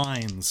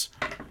vines.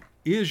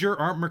 Is your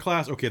armor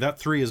class... Okay, that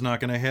 3 is not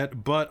going to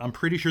hit, but I'm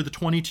pretty sure the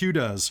 22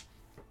 does.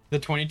 The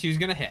 22 is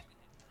going to hit.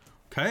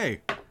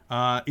 Okay.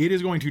 It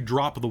is going to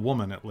drop the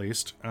woman, at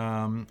least,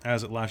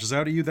 as it lashes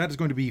out at you. That is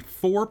going to be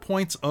 4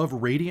 points of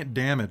radiant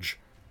damage.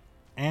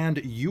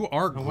 And you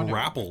are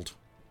grappled.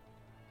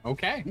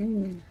 Okay.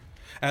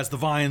 As the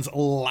vines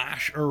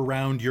lash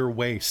around your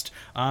waist.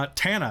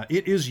 Tana,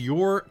 it is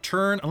your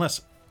turn.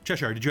 Unless,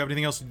 Cheshire, did you have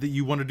anything else that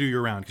you want to do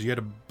your round? Because you had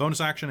a bonus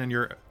action and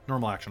your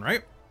normal action,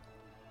 right?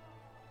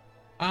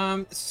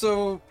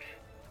 So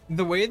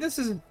the way this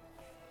is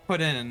put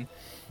in,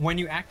 when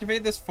you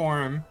activate this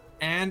form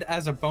and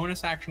as a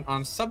bonus action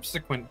on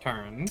subsequent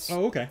turns,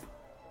 okay,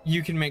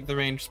 you can make the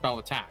ranged spell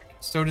attack.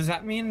 So does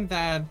that mean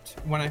that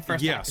when I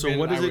first so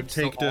what does it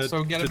take to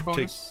also get a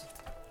bonus?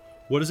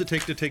 What does it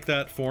take to take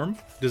that form?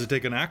 Does it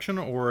take an action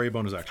or a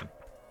bonus action?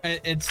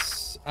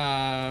 It's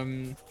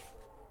it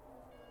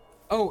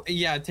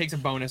takes a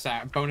bonus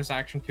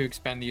action to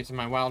expend the use of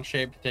my wild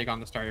shape to take on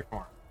the starry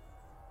form.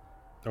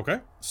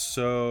 Okay,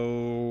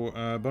 so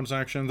bonus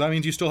action. That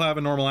means you still have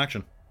a normal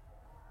action.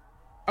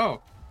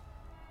 Oh,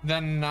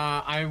 then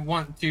I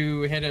want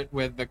to hit it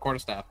with the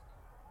quarterstaff.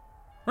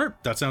 All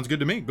right, that sounds good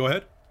to me. Go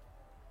ahead.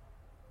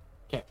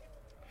 Okay.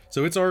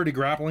 So it's already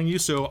grappling you,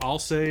 so I'll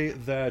say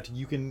that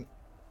you can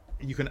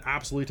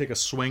absolutely take a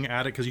swing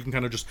at it, because you can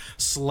kind of just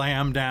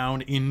slam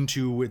down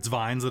into its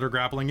vines that are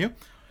grappling you.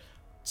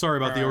 Sorry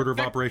about the order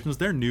of operations.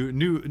 They're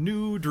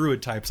new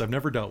druid types I've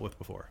never dealt with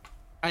before.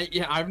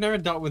 I've never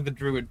dealt with the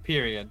druid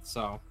period,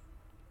 so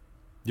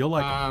you'll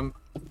like them.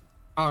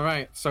 All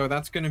right, so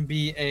that's going to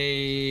be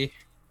a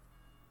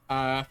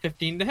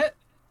 15 to hit.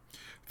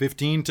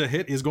 15 to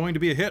hit is going to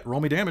be a hit. Roll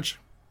me damage.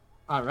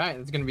 All right,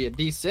 it's going to be a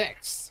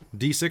D6.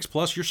 D6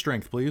 plus your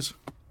strength, please.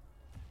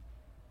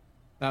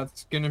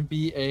 That's going to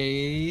be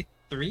a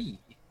 3.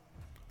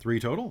 3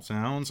 total.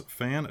 Sounds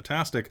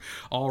fantastic.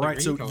 All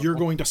right, so total. you're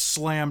going to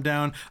slam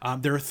down.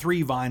 There are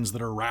 3 vines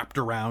that are wrapped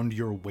around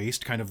your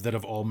waist, kind of that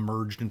have all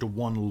merged into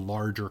one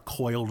larger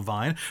coiled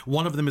vine.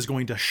 One of them is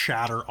going to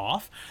shatter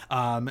off.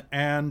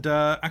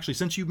 Actually,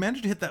 since you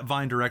managed to hit that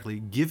vine directly,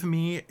 give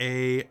me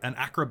an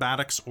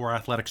acrobatics or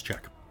athletics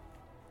check.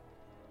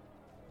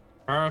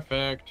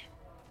 Perfect.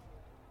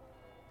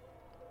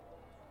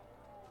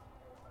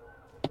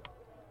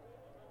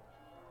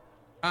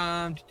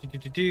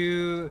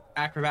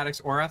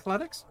 Acrobatics or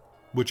athletics?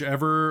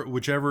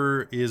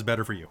 Whichever is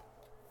better for you.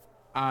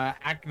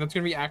 That's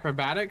gonna be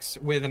acrobatics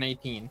with an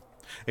 18.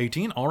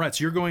 18. All right,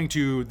 so you're going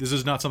to... This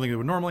is not something that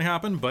would normally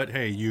happen, but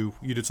hey, you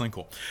did something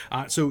cool.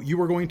 So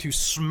you are going to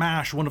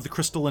smash one of the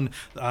crystalline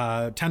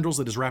tendrils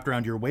that is wrapped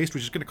around your waist,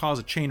 which is going to cause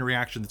a chain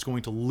reaction that's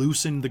going to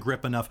loosen the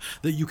grip enough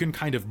that you can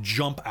kind of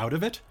jump out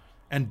of it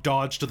and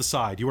dodge to the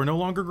side. You are no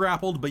longer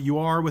grappled, but you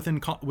are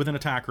within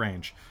attack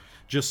range.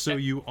 Just so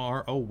you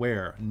are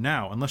aware.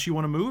 Now, unless you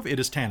want to move, it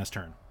is Tana's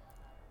turn.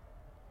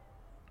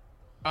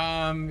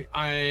 I'm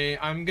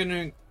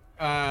gonna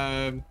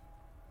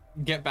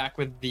get back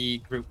with the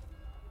group.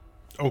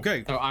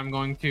 Okay. So I'm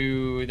going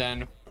to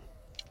then.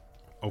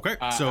 Okay.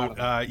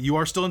 So you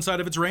are still inside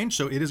of its range,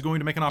 so it is going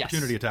to make an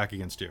opportunity attack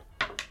against you.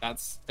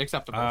 That's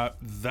acceptable.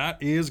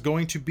 That is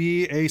going to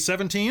be a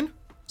 17.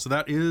 So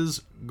that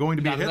is going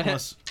to be a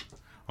hit.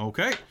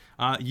 Okay.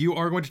 You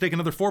are going to take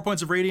another 4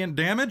 points of radiant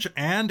damage,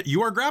 and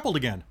you are grappled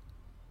again.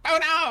 Oh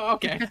no!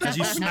 Okay. As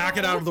you smack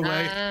it out of the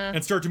way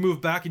and start to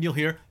move back, and you'll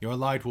hear, "Your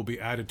light will be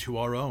added to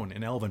our own"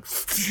 in Elven.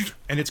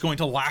 And it's going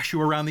to lash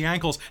you around the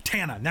ankles.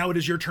 Tana, now it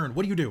is your turn.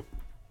 What do you do?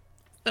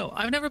 So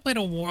I've never played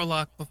a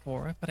warlock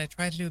before, but I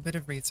tried to do a bit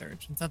of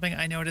research, and something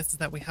I noticed is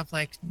that we have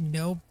like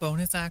no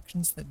bonus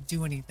actions that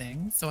do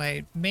anything. So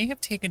I may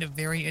have taken a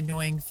very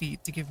annoying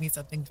feat to give me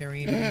something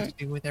very annoying to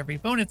do with every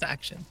bonus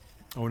action.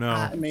 Oh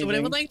no. So what I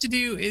would like to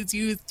do is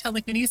use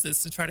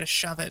telekinesis to try to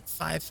shove it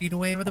 5 feet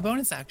away with a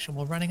bonus action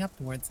while running up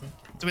towards it.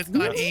 So it's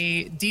got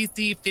a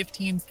DC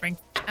 15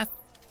 strength test,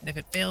 and if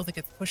it fails, it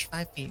gets pushed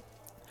 5 feet.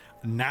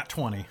 Nat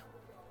 20.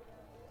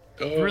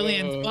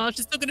 Brilliant. Well,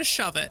 she's still going to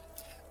shove it.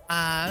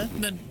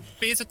 Then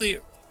basically,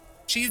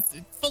 she's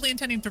fully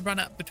intending to run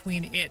up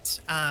between it.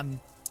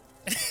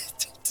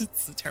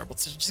 It's a terrible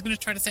decision. She's going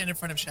to try to stand in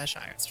front of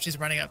Cheshire. So she's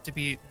running up to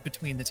be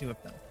between the two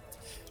of them.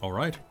 All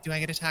right. Do I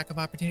get attack of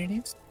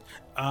opportunities?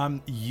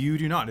 You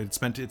do not. It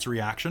spent its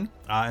reaction,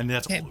 and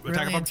that's Okay,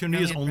 attack of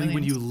opportunity is only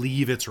when you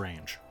leave its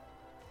range.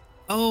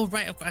 Oh,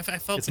 right. I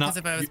felt It's because not-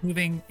 if I was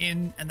moving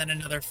in and then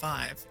another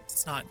 5,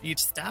 it's not each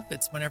step.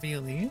 It's whenever you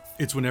leave.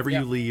 It's whenever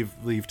you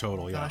leave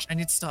total. Yeah. Gosh, I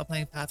need to stop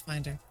playing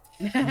Pathfinder.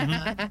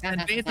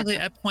 And basically,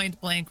 at point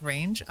blank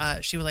range,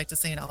 she would like to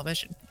say in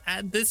Elvish,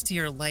 add this to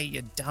your light,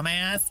 you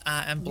dumbass,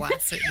 and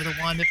blast it with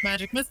a wand of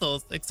magic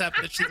missiles,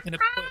 except that she's going to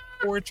put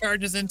 4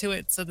 charges into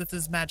it, so this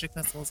is magic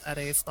missiles at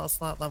a spell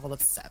slot level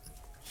of 7.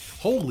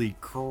 Holy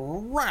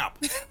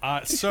crap!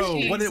 So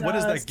what does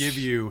that Jesus. give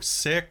you?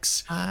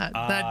 6?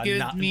 That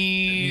gives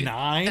me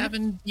 9?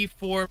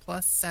 7d4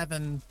 plus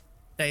 7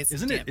 dice.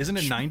 Isn't it? Isn't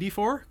it damage.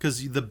 94?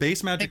 Because the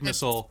base magic think that's-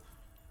 missile,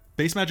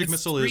 base magic It's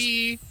missile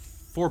 3, is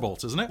 4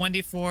 bolts, isn't it?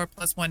 1d4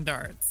 plus 1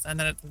 darts, and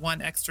then it's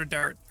 1 extra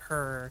dart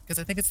per. Because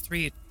I think it's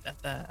 3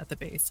 at the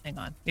base. Hang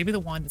on, maybe the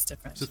wand is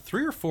different. Is it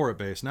 3 or 4 at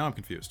base? Now I'm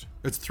confused.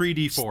 It's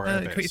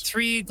 3d4 at base.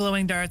 3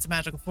 glowing darts of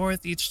magical force.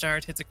 Each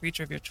dart hits a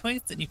creature of your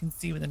choice that you can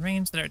see within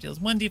range. The dart deals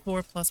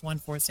 1d4 plus 1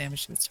 force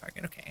damage to its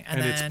target. Okay,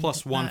 And it's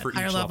plus 1 for each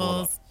higher level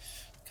levels.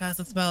 Cast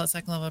a spell at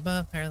second level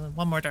above. Higher level,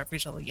 1 more dart for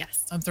each level.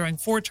 Yes, I'm throwing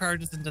 4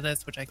 charges into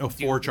this, which I can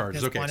do 4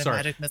 charges. because Okay, one of sorry.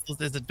 magic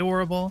missiles is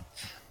adorable.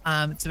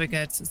 So it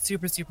gets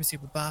super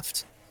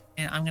buffed.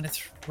 And I'm gonna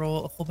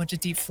roll a whole bunch of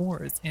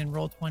d4s in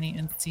roll 20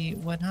 and see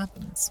what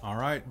happens. All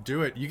right,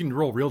 do it. You can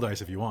roll real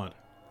dice if you want.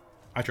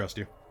 I trust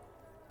you.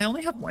 I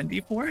only have 1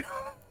 d4,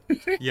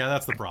 Yeah,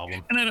 that's the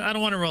problem. and I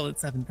don't want to roll it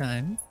 7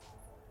 times.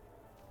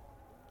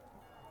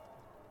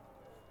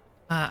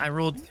 I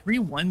rolled 3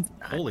 1s in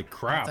that. Holy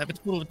crap. So I have a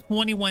total of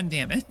 21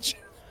 damage.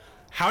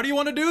 How do you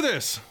want to do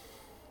this?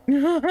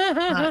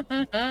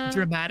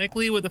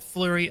 Dramatically, with a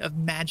flurry of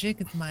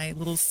magic, as my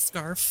little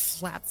scarf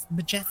flaps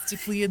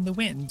majestically in the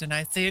wind, and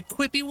I say a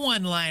quippy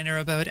one-liner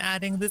about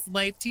adding this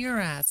light to your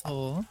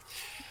asshole.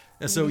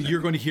 And so you're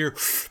going to hear.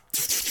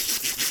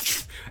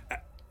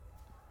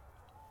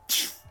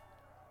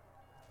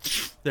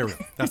 There we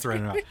go. That's the right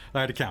amount. I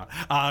had to count.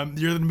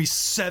 You're going to be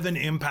 7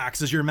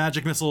 impacts as your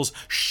magic missiles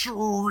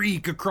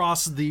shriek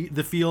across the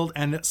field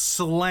and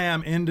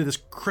slam into this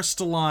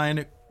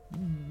crystalline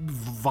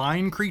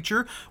vine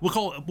creature. We'll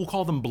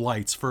call them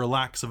blights for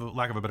lack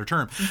of a better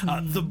term.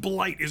 The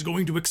blight is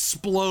going to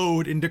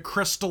explode into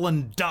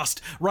crystalline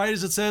dust right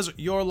as it says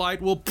your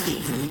light will.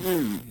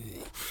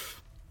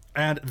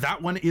 And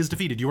that one is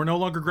defeated. You are no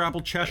longer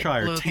grappled.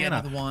 Cheshire. Blow the end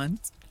of Tana, the wand.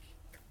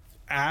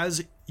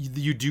 as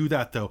you do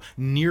that, though,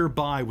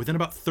 nearby, within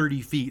about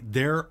 30 feet,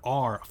 there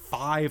are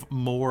 5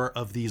 more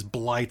of these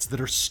blights that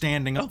are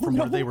standing up from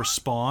where they were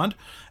spawned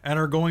and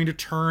are going to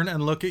turn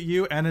and look at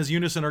you, and as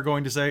unison are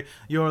going to say,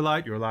 your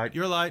light, your light,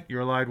 your light,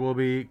 your light will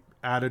be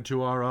added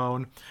to our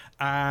own.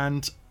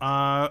 And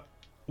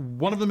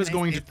one of them is Can I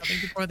going say to...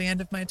 something before the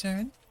end of my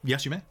turn.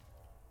 Yes, you may.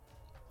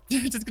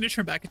 Just gonna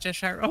turn back at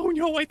Cheshire. Oh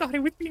no, I thought I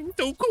was being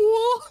so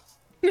cool.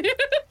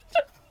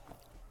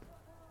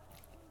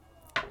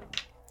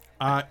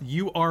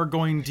 You are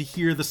going to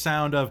hear the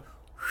sound of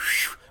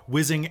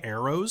whizzing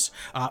arrows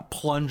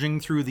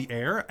plunging through the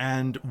air,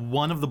 and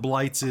one of the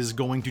blights is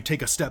going to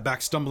take a step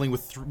back, stumbling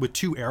with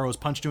 2 arrows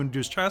punched into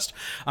his chest.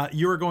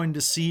 You are going to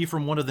see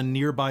from one of the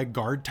nearby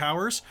guard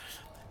towers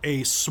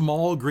a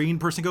small green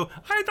person go,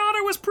 "I thought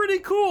it was pretty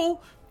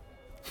cool,"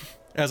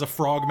 as a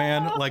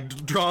frogman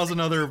draws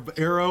another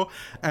arrow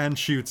and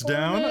shoots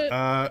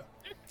down.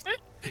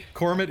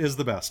 Cormit is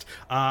the best.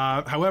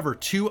 However,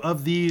 2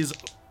 of these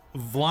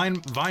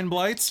vine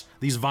blights,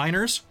 these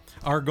viners,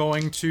 are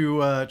going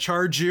to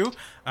charge you.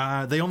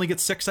 They only get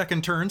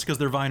 6-second turns because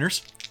they're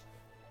viners.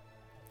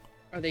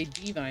 Are they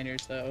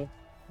diviners though?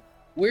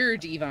 We're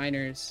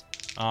diviners.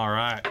 All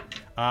right.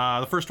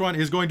 The first one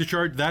is going to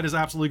charge. That is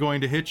absolutely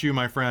going to hit you,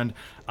 my friend.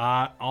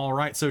 All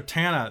right. So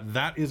Tana,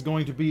 that is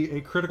going to be a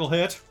critical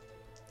hit.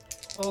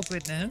 Oh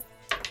goodness.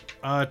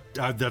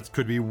 That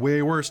could be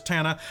way worse,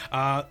 Tana.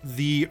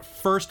 The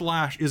first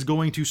lash is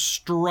going to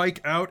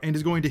strike out and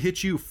is going to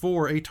hit you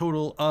for a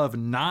total of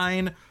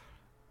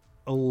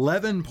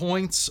 11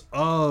 points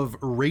of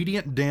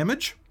radiant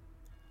damage.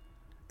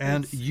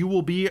 And you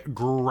will be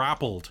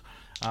grappled.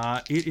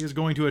 It is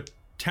going to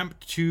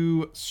attempt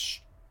to...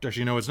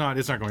 Actually, no, it's not.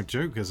 It's not going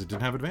to, because it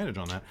didn't have advantage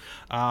on that.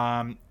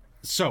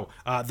 So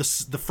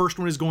the first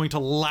one is going to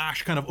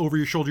lash kind of over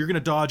your shoulder. You're going to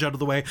dodge out of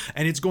the way,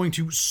 and it's going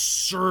to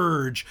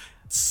surge,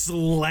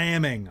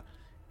 slamming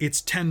its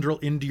tendril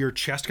into your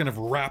chest, kind of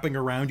wrapping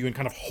around you and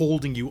kind of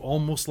holding you,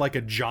 almost like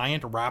a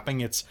giant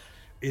wrapping its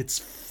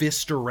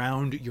fist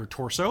around your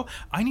torso.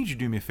 I need you to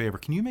do me a favor.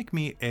 Can you make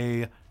me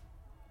I'm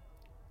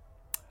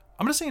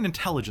gonna say an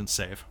intelligence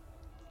save.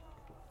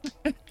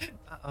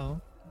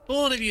 Uh-oh.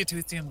 Bold of you to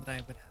assume that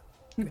I would have.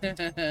 good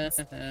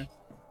intelligence.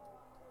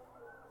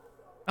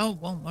 Oh,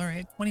 well, all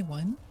right.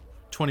 21.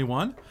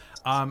 21.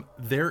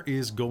 There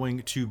is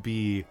going to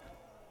be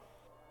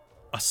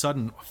a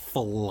sudden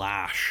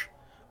flash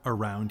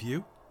around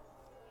you,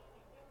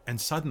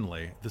 and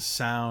suddenly the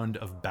sound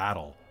of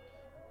battle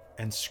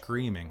and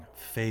screaming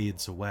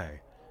fades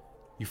away.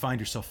 You find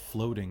yourself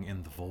floating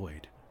in the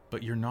void,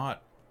 but you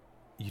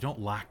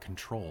don't lack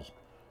control.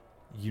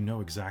 You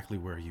know exactly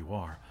where you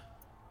are.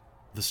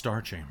 The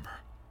Star Chamber.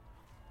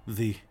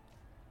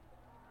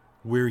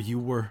 Where you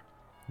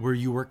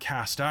were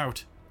cast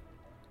out.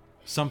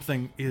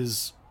 Something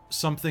is,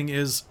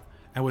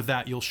 and with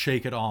that, you'll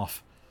shake it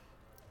off.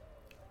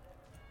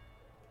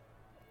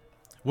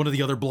 One of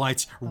the other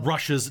blights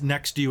rushes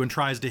next to you and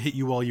tries to hit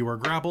you while you are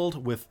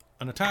grappled with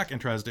an attack, and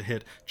tries to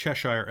hit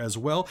Cheshire as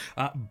well.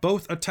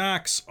 Both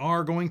attacks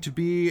are going to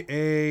be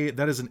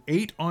that is an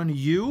 8 on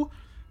you,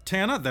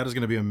 Tana. That is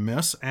going to be a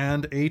miss,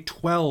 and a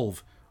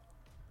 12.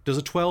 Does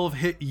a 12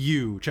 hit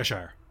you,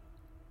 Cheshire?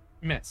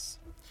 Miss.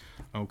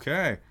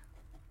 Okay.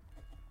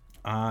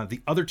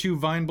 The other two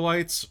Vine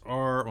Blights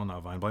are, well,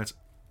 not Vine Blights,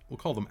 we'll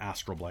call them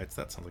Astral Blights,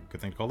 that sounds like a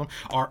good thing to call them,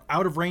 are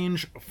out of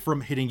range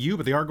from hitting you,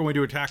 but they are going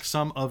to attack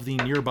some of the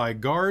nearby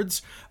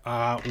guards.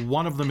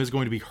 One of them is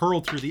going to be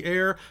hurled through the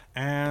air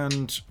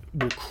and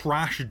will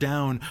crash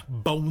down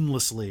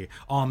bonelessly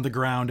on the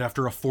ground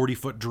after a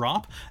 40-foot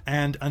drop,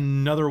 and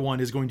another one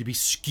is going to be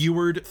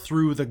skewered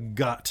through the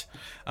gut.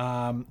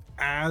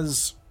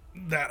 As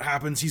that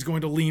happens, he's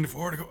going to lean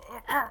forward and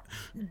go,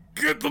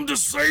 "Get them to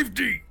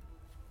safety!"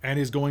 and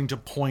is going to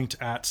point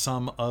at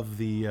some of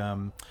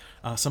the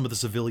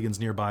civilians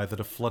nearby that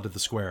have flooded the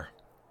square.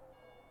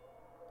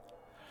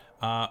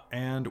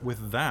 And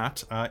with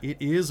that, it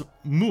is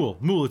Mool.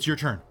 Mool, it's your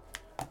turn.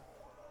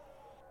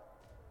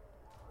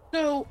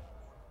 So,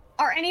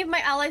 are any of my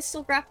allies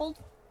still grappled?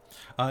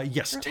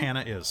 Yes,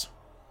 Tana is.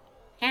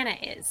 Hannah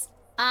is.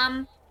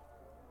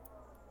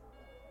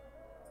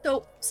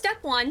 So, step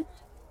 1,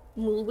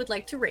 Mool would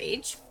like to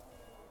rage.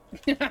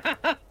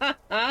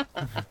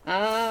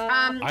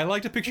 I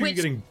like to picture you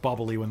getting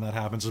bubbly when that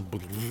happens. A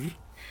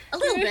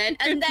little bit,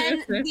 and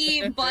then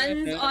the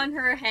buns on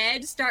her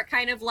head start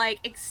kind of like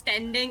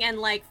extending and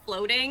like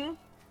floating,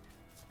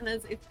 and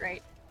it's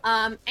great.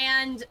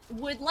 And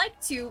would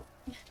like to.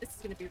 This is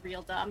gonna be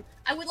real dumb.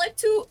 I would like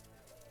to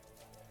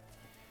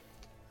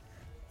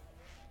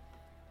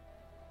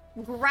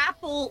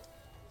grapple,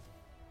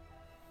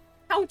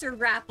 counter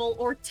grapple,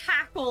 or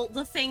tackle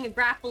the thing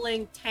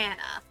grappling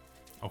Tana.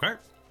 Okay.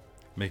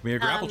 Make me a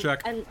grapple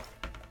check. And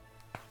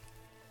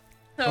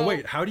oh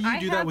wait, how do you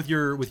do that with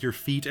your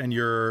feet and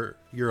your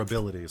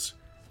abilities?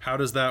 How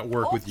does that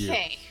work with you?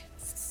 Okay.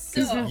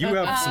 Because you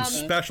have some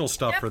special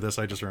stuff for this,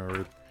 I just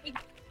remembered.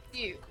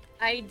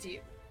 I do.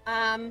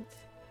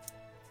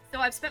 So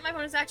I've spent my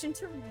bonus action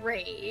to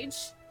rage.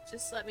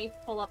 Just let me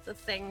pull up the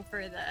thing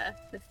for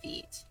the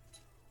feet.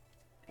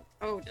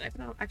 Oh, did I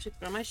actually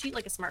put on my sheet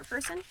like a smart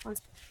person?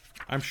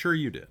 I'm sure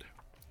you did.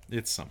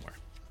 It's somewhere.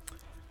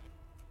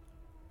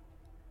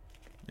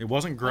 It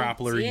wasn't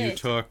grappler. You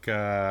took.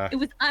 It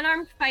was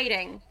unarmed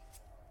fighting.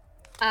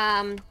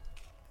 So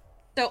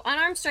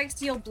unarmed strikes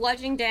deal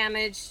bludgeoning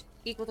damage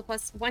equal to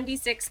plus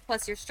 1d6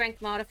 plus your strength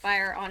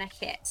modifier on a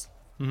hit.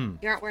 Mm-hmm.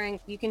 You aren't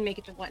wearing. You can make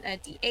it to a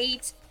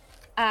d8.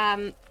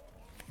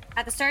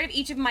 At the start of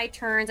each of my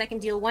turns, I can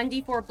deal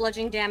 1d4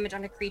 bludgeoning damage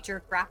on a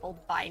creature grappled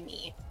by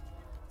me.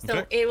 So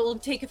Okay. it will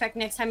take effect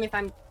next time if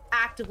I'm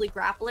actively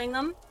grappling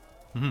them.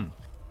 Mm-hmm.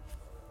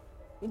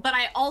 But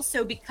I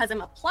also, because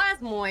I'm a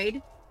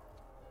plasmoid,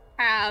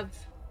 have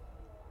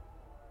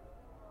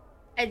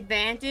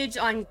advantage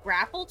on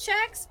grapple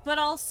checks, but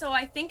also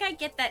I think I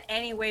get that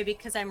anyway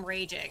because I'm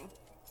raging.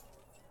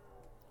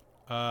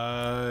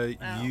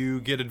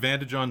 You get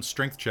advantage on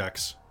strength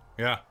checks.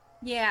 Yeah.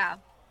 Yeah.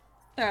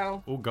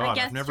 So. Oh god,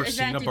 I've never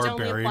seen a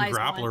barbarian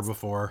grappler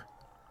before.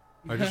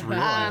 I just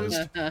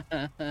realized.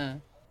 Yeah.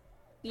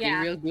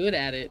 You're real good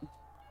at it.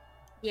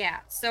 Yeah.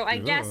 So I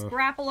guess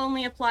grapple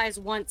only applies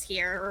once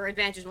here, or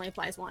advantage only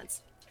applies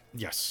once.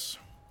 Yes.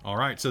 All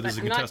right. So this is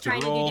a I'm not contested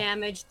trying roll. to do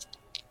damage.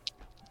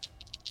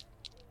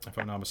 If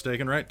I'm not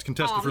mistaken, right? It's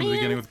contested Aw, from the man,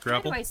 beginning with why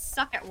grapple. do I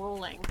suck at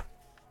rolling?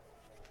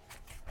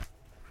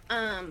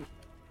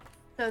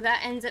 So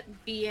that ends up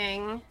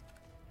being.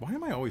 Why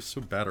am I always so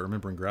bad at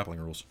remembering grappling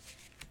rules?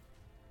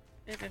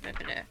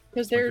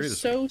 Because they're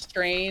so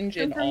strange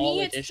in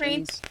all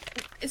editions.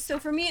 So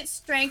for me, it's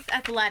strength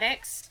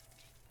athletics,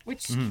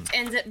 which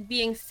ends up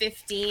being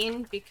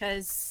 15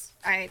 because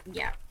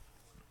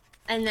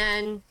and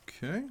then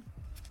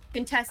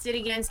contested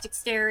against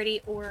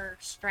dexterity or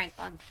strength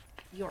on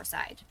your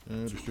side.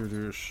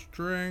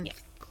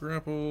 Strength,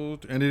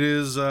 grappled, and it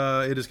is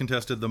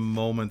contested the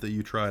moment that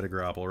you try to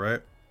grapple,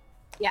 right?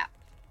 Yeah.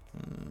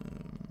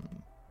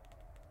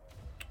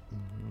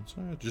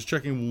 Just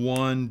checking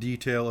one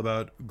detail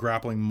about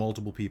grappling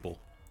multiple people.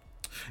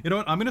 You know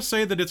what? I'm going to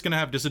say that it's going to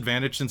have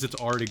disadvantage since it's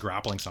already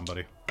grappling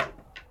somebody.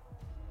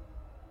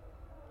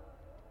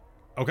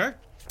 Okay.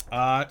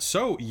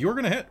 So you're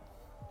going to hit.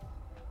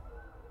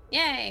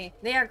 Yay!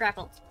 They are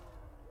grappled.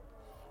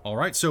 All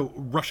right. So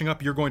rushing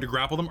up, you're going to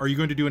grapple them. Are you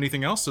going to do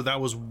anything else? So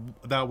that was.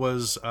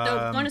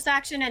 So bonus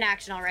action and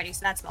action already.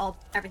 So that's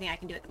everything I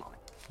can do at the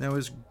moment. That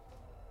was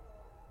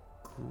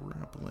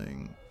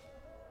grappling.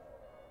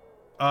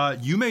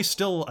 You may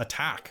still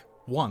attack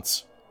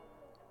once.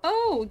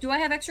 Oh, do I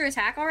have extra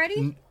attack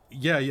already?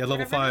 Yeah,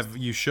 level 5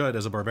 you should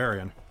as a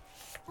barbarian.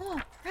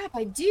 Oh, crap,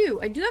 I do.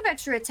 I do have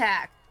extra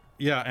attack.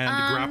 Yeah,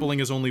 and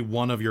grappling is only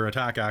one of your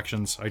attack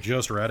actions. I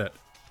just read it.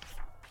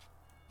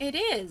 It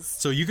is.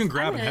 So you can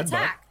grab and headbutt.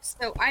 Attack.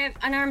 So I have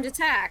unarmed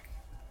attack.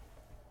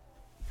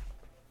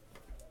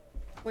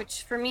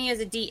 Which for me is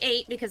a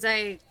D8 because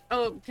of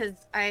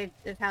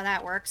how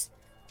that works.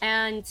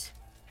 And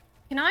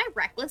can I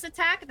reckless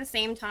attack at the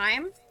same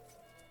time?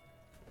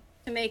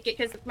 To make it,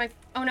 because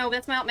oh no,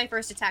 that's not my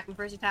first attack. My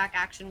first attack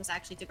action was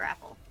actually to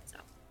grapple, so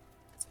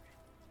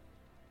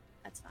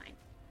that's fine.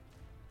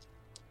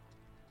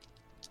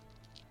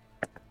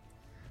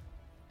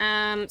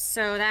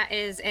 So that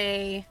is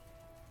a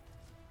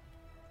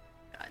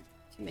God,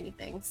 too many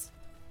things.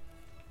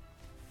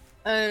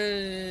 I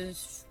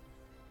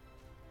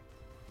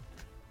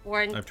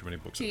have too many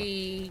books.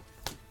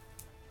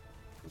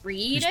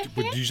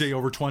 Did you say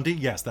over 20?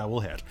 Yes, that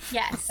will hit.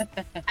 Yes.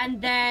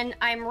 And then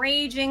I'm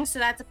raging, so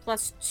that's a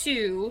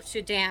 +2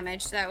 to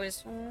damage. So that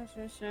was...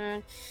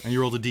 And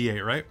you rolled a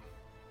d8, right?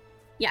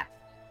 Yeah.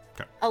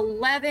 Okay.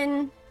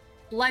 11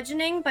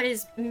 bludgeoning, but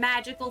is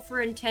magical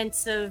for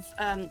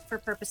for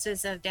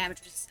purposes of damage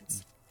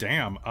resistance.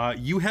 Damn.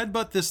 You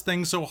headbutt this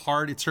thing so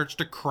hard it starts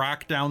to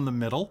crack down the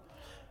middle,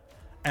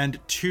 and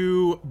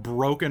 2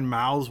 broken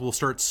mouths will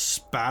start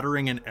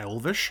spattering in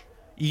Elvish,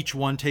 each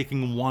one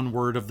taking one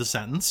word of the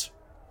sentence.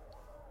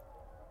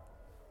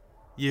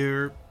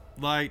 Your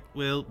light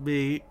will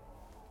be...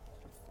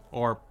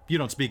 Or, you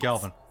don't speak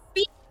Elven.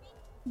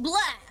 Blah!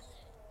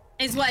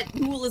 Is what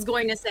Mool is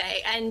going to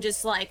say, and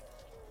just like...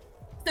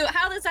 So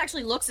how this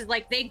actually looks is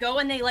like, they go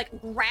and they like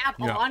grab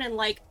on, and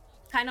like,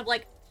 kind of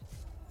like,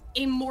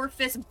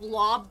 amorphous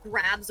blob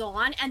grabs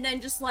on, and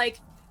then just like,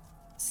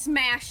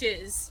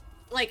 smashes.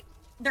 Like,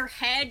 their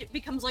head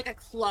becomes like a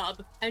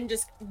club, and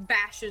just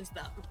bashes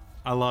them.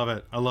 I love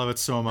it. I love it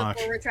so much.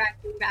 Before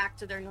retracting back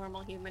to their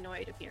normal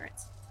humanoid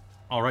appearance.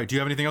 All right. Do you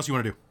have anything else you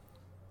want to do?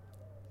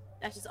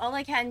 That's just all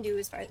I can do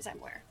as far as I'm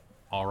aware.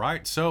 All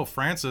right. So,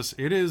 Francis,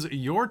 it is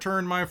your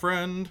turn, my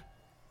friend.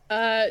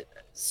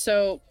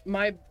 So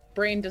my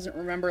brain doesn't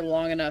remember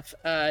long enough.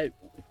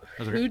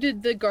 Who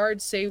did the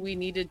guards say we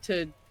needed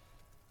to?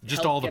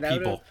 Just all the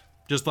people.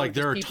 Just like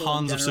there are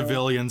tons of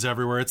civilians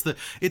everywhere.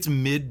 It's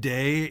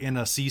midday in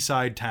a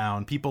seaside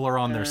town. People are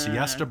on their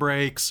siesta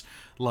breaks.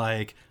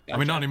 Like, gotcha. I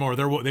mean, not anymore.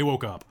 They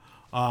woke up.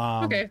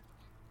 Okay.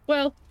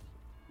 Well,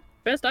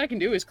 best I can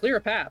do is clear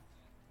a path.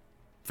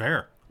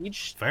 Fair.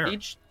 Each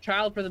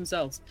child for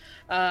themselves.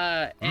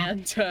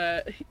 And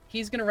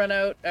he's gonna run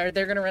out, or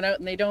they're gonna run out,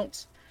 and they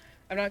don't.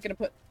 I'm not gonna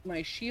put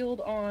my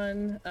shield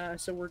on.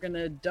 So we're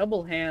gonna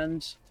double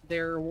hand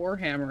their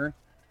warhammer,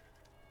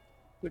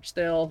 which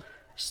they'll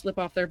slip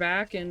off their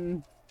back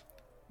and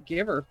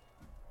give her.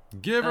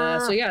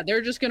 So yeah,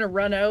 they're just gonna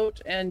run out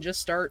and just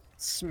start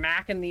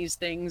smacking these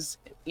things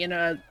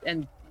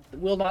and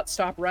will not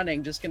stop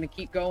running. Just gonna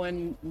keep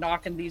going,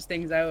 knocking these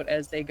things out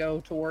as they go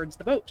towards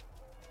the boat.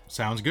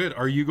 Sounds good.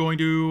 Are you going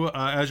to,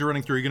 as you're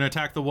running through, are you gonna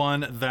attack the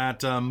one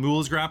that Mool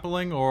is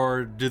grappling,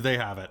 or did they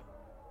have it?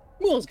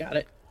 Mool's got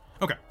it.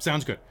 Okay,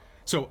 sounds good.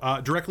 So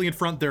directly in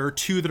front, there are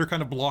 2 that are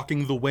kind of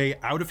blocking the way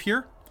out of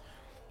here.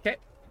 Okay.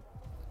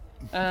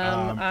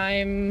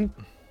 I'm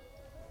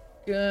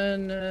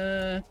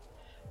gonna,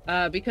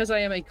 because I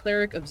am a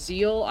cleric of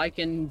zeal, I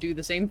can do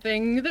the same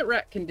thing that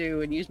Rhett can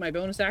do and use my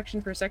bonus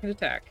action for a second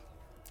attack.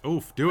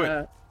 Oof, do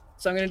it.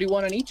 So I'm gonna do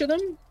 1 on each of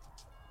them.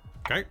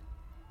 Okay.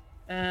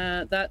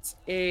 That's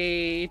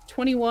a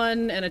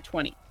 21 and a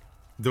 20.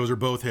 Those are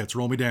both hits.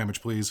 Roll me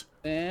damage, please.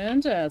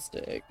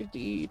 Fantastic.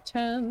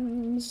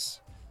 D10s.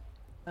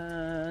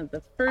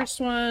 The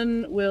first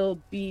one will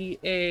be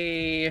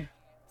a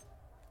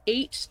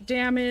 8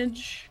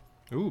 damage.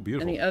 Ooh,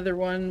 beautiful. And the other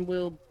one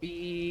will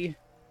be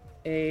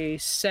a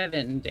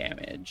 7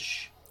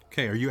 damage.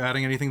 Okay, are you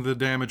adding anything to the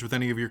damage with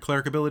any of your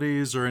cleric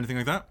abilities or anything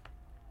like that?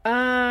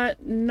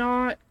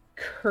 Not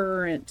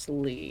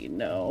currently,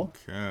 no.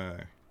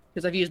 Okay.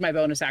 Because I've used my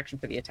bonus action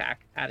for the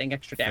attack, adding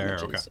extra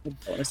damage is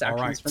bonus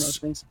actions for most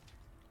things.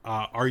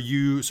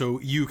 So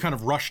you kind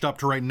of rushed up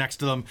to right next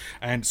to them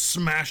and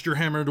smashed your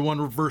hammer into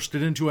one, reversed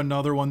it into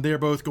another one. They're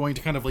both going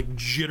to kind of like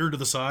jitter to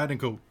the side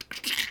and go...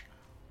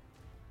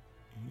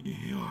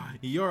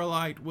 Your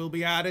light will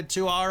be added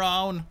to our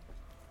own.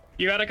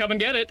 You gotta come and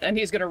get it, and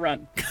he's gonna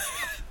run.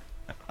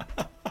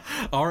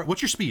 All right,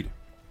 what's your speed?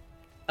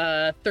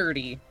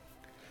 30.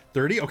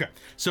 30? Okay.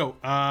 So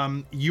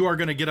you are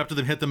going to get up to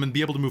them, hit them, and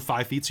be able to move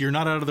 5 feet. So you're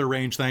not out of their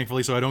range,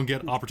 thankfully, so I don't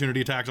get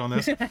opportunity attacks on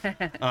this,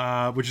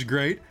 which is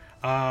great.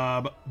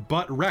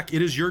 But Rek,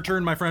 it is your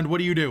turn, my friend. What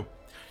do you do?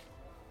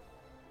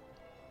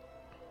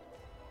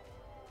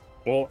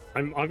 Well,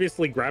 I'm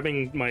obviously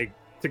grabbing my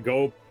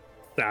to-go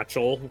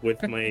satchel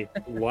with my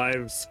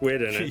live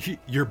squid in it.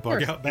 Your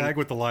bug-out bag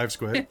with the live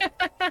squid.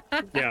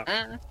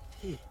 Yeah.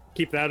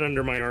 Keep that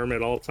under my arm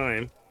at all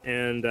time.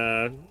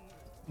 And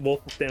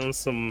wolf down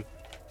some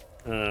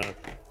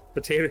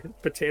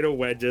potato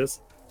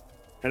wedges.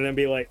 And then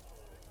be like,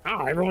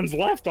 everyone's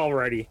left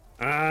already.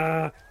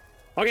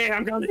 Okay,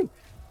 I'm coming.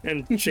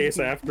 And chase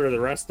after the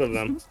rest of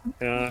them.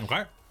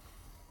 Okay.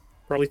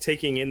 Probably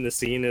taking in the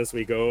scene as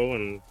we go,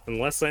 and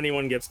unless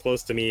anyone gets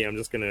close to me, I'm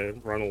just gonna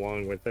run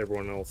along with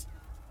everyone else.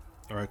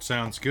 All right,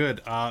 sounds good.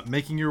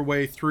 Making your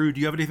way through, do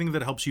you have anything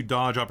that helps you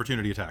dodge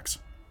opportunity attacks?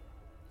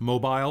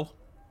 Mobile?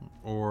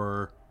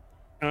 Or...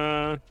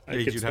 I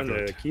could spend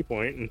a key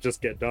point and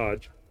just get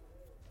dodge.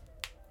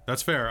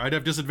 That's fair. I'd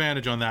have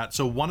disadvantage on that.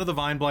 So one of the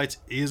Vine Blights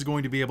is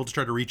going to be able to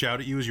try to reach out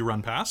at you as you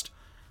run past.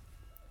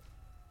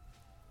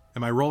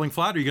 Am I rolling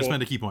flat, or are you going to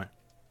spend a key point?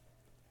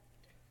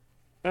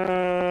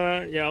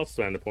 Yeah, I'll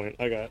spend a point.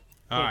 I got.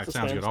 All right,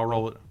 sounds good. I'll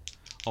roll it.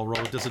 I'll roll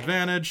at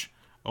disadvantage.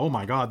 Oh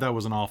my god, that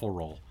was an awful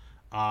roll.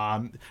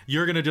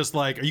 You're gonna just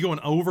like, are you going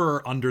over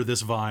or under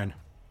this vine?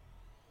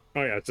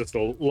 Oh yeah, it's just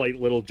a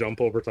light little jump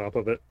over top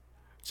of it.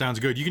 Sounds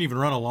good. You can even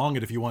run along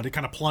it if you want. It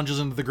kind of plunges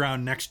into the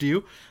ground next to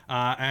you,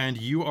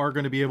 and you are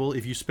going to be able,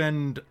 if you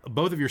spend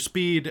both of your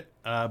speed,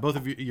 both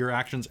of your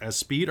actions as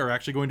speed are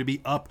actually going to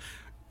be up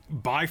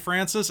by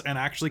Francis and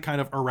actually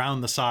kind of around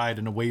the side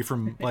and away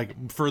from,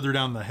 like, further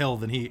down the hill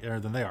than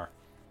they are.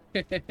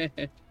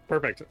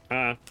 Perfect.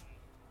 I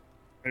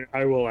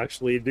will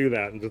actually do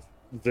that and just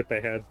zip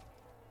ahead.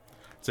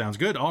 Sounds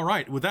good. All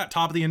right. With that,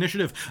 top of the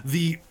initiative,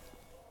 the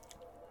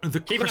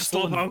Keep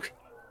crystalline,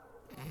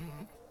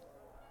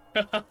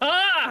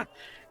 the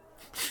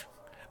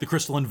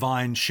crystalline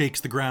vine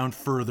shakes the ground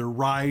further,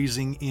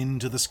 rising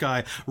into the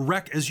sky.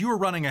 Rek, as you are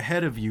running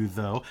ahead of you,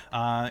 though,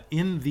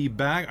 in the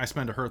bag, I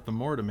spent a hurt the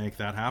more to make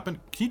that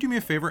happen. Can you do me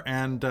a favor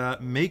and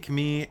make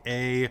me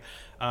a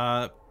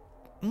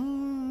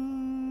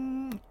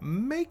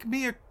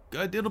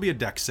it'll be a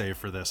dex save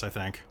for this, I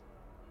think.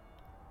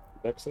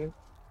 Dex save?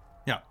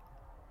 Yeah.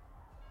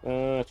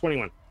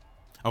 21.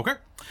 Okay.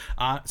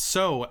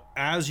 So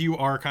as you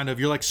are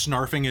you're like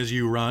snarfing as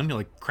you run, you're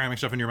like cramming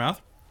stuff in your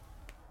mouth.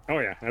 Oh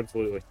yeah,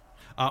 absolutely.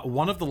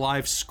 One of the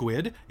live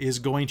squid is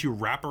going to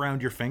wrap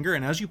around your finger,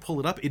 and as you pull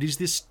it up, it is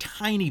this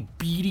tiny,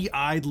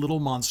 beady-eyed little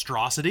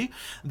monstrosity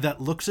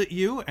that looks at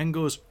you and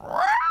goes,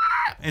 "Rah!"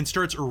 and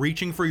starts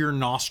reaching for your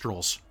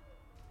nostrils.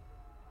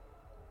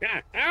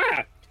 Yeah.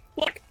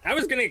 Look, I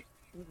was gonna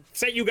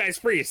set you guys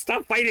free.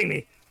 Stop fighting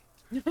me.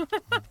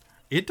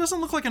 It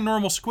doesn't look like a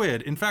normal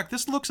squid. In fact,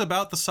 this looks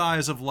about the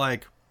size of,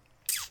 like,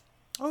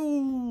 a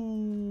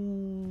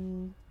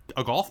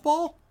golf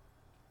ball?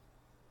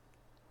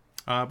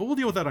 But we'll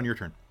deal with that on your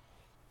turn.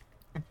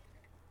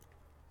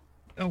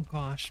 Oh,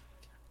 gosh.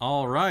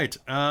 All right.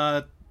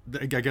 I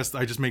guess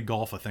I just made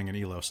golf a thing in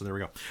ELO, so there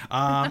we go.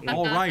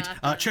 All right.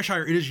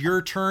 Cheshire, it is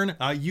your turn.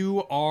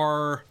 You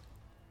are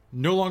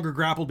no longer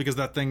grappled because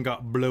that thing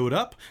got blowed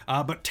up,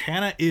 but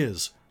Tana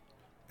is.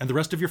 And the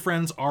rest of your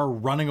friends are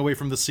running away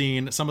from the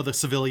scene. Some of the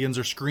civilians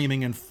are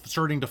screaming and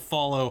starting to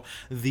follow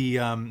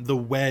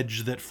the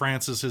wedge that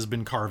Francis has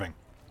been carving.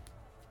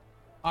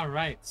 All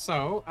right,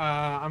 so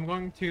I'm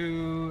going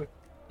to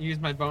use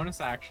my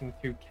bonus action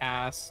to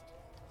cast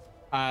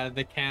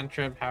the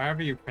cantrip,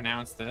 however you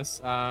pronounce this.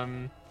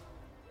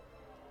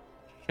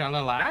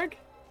 Shalalag?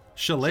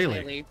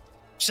 Shillelagh.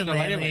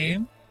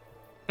 Shillelagh.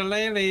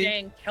 Shillelagh.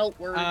 Dang, Celt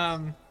words.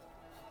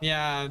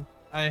 Yeah,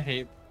 I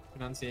hate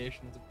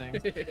pronunciations of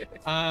things.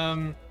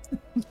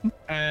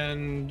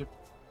 And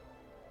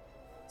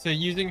so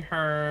using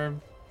her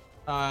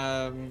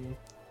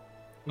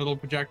little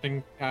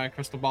projecting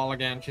crystal ball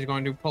again, she's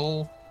going to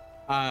pull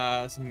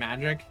some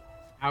magic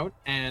out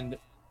and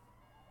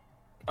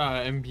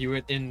imbue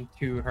it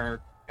into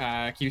her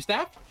Q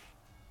staff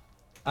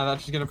that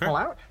she's going to pull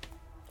out.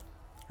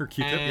 Her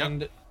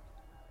Q-tip,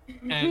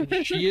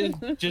 and she is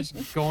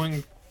just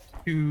going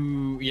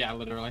to, yeah,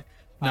 literally.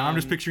 Now I'm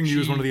just picturing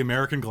you as one of the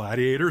American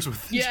gladiators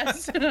with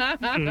Yes. dun,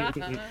 dun,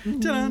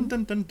 dun,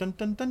 dun, dun,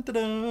 dun, dun,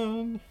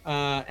 dun.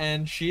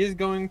 And she is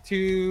going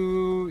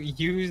to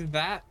use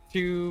that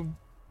to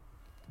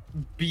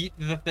beat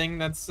the thing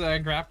that's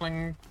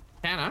grappling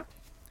Tana.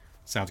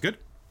 Sounds good.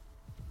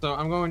 So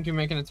I'm going to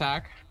make an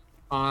attack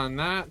on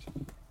that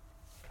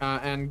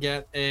and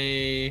get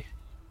a...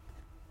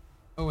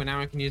 Oh, and now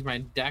I can use my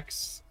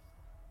dex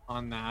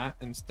on that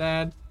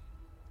instead.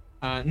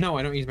 No,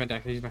 I don't use my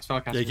dex. I use my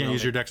spellcasting ability. Yeah, you can't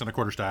use your dex on a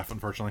quarterstaff,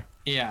 unfortunately.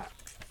 Yeah,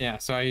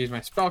 so I use my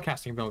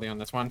spellcasting ability on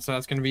this one. So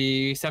that's going to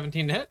be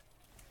 17 to hit.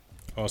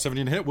 Oh,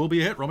 17 to hit will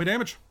be a hit. Roll me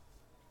damage.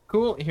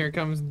 Cool. Here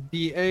comes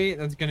D8.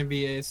 That's going to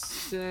be a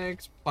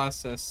 6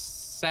 plus a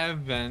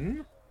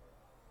 7.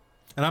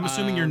 And I'm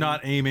assuming you're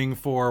not aiming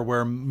for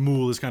where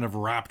Mool is kind of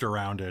wrapped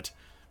around it.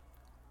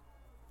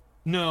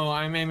 No,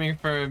 I'm aiming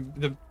for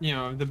the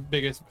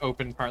biggest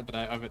open part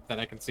of it that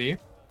I can see.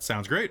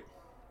 Sounds great.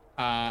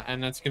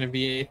 And that's going to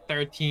be a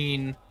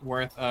 13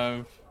 worth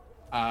of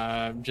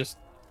just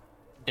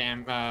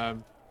going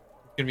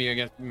to be, I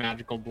guess,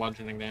 magical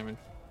bludgeoning damage.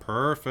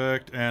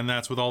 Perfect. And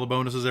that's with all the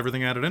bonuses,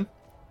 everything added in?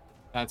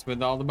 That's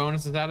with all the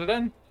bonuses added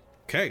in.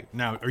 Okay.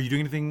 Now, are you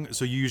doing anything?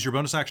 So you use your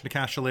bonus action to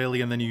cast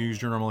Shillelagh, and then you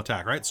use your normal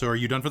attack, right? So are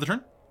you done for the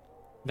turn?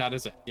 That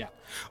is it, yeah.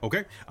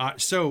 Okay,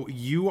 so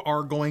you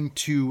are going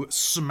to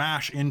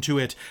smash into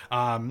it,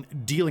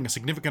 dealing a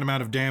significant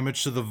amount of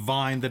damage to the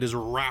vine that is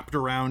wrapped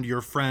around your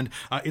friend.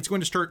 It's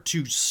going to start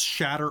to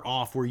shatter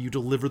off where you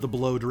deliver the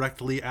blow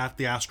directly at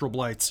the Astral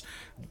Blight's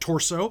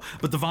torso,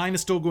 but the vine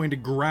is still going to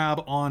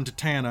grab onto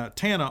Tana.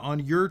 Tana, on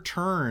your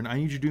turn, I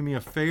need you to do me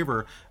a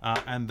favor,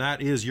 and that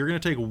is you're going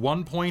to take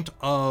 1 point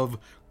of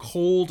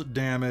cold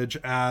damage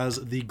as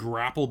the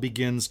grapple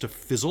begins to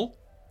fizzle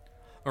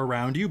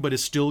around you, but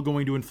is still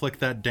going to inflict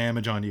that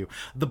damage on you.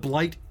 The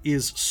blight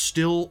is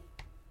still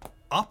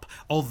up,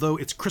 although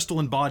its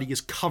crystalline body is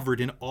covered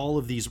in all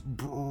of these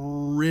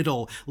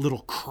brittle little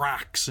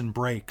cracks and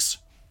breaks.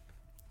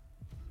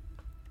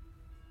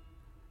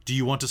 Do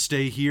you want to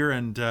stay here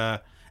and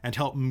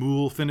help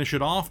Mool finish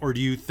it off, or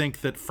do you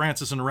think that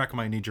Francis and Rek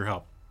might need your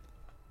help?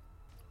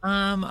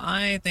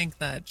 I think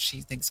that she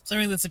thinks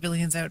clearing the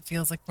civilians out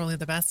feels like probably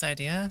the best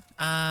idea.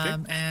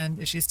 And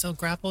if she's still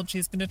grappled,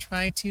 she's going to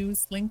try to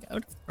slink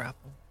out of the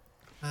grapple.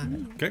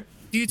 Okay.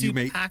 Due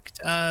to Pact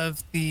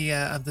of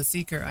the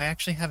Seeker, I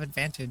actually have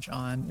advantage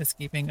on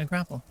escaping a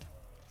grapple.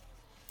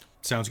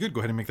 Sounds good. Go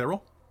ahead and make that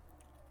roll.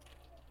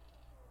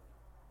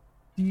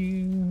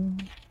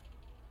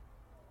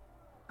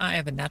 I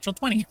have a natural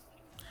 20.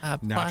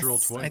 Natural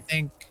plus, 20. I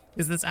think,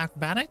 is this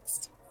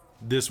acrobatics?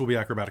 This will be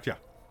acrobatics, yeah.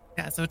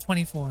 Yeah, so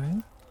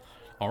 24.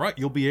 All right,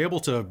 you'll be able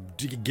to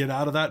get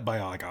out of that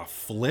by like a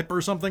flip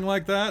or something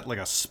like that, like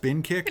a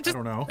spin kick. I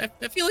don't know.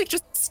 I feel like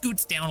just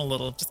scoots down a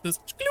little, just goes,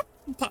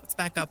 and pops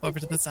back up over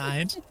to the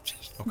side.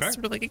 Okay.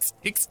 Sort of like,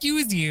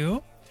 excuse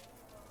you.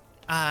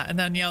 And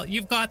then yell,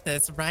 you've got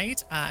this,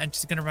 right? And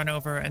she's going to run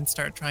over and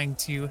start trying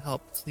to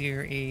help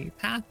clear a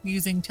path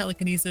using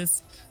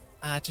telekinesis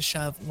to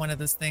shove one of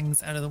those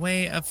things out of the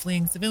way of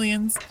fleeing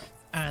civilians.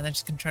 And then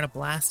she's going to try to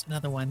blast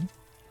another one.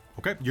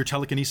 Okay, your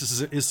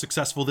telekinesis is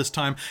successful this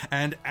time,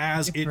 and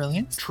as it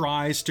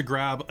tries to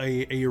grab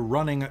a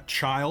running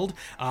child,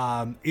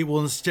 it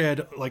will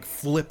instead like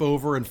flip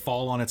over and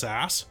fall on its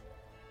ass.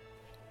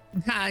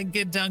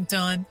 Get dunked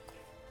on.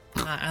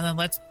 And then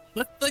let's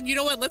you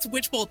know what? Let's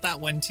witch bolt that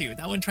one too.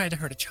 That one tried to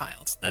hurt a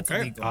child. That's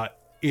okay. illegal.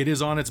 It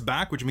is on its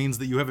back, which means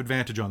that you have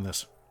advantage on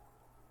this.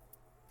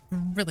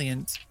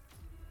 Brilliant.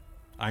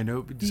 I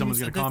know someone's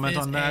going to comment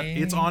on that.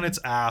 It's on its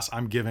ass.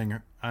 I'm giving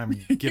her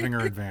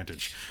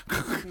advantage.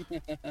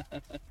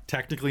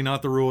 Technically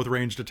not the rule with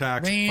ranged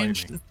attacks.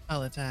 Ranged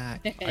spell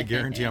attack. I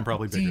guarantee I'm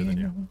probably bigger than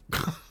you.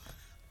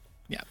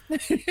 Yeah.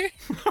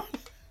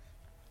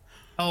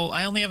 Oh,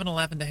 I only have an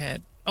 11 to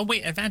hit. Oh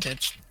wait,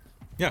 advantage.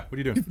 Yeah, what are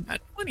you doing?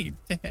 At 20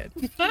 to hit.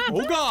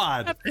 Oh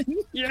God!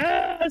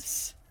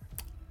 Yes.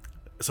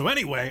 So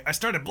anyway, I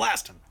started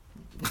blasting.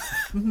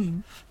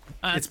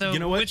 So you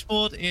know what? Witch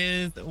Bolt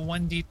is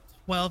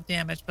 1d12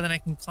 damage, but then I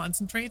can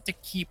concentrate to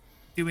keep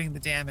doing the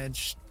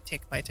damage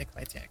tick by tick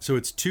by tick. So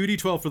it's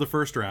 2d12 for the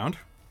first round.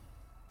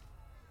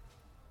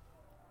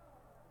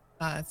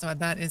 So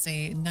that is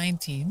a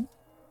 19.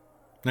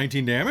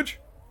 19 damage?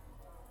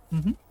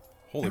 Mm-hmm.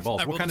 Holy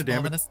balls. What kind of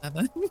damage?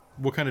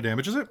 What kind of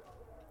damage is it?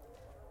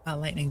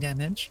 Lightning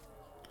damage.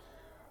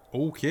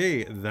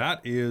 Okay,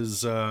 that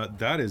is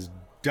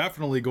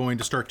definitely going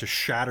to start to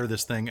shatter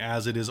this thing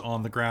as it is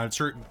on the ground.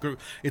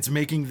 It's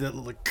making the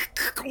like,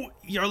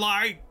 your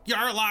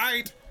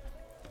light,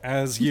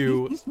 as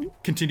you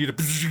continue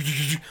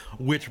to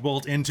witch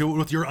bolt into it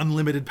with your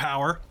unlimited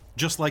power,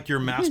 just like your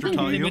master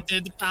taught you.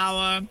 Unlimited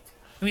power.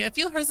 I mean, I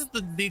feel hers is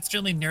the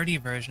extremely nerdy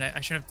version.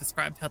 I should have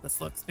described how this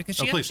looks because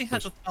she actually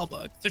has a spell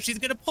book. So she's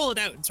going to pull it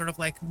out and sort of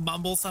like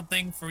mumble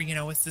something for,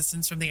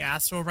 assistance from the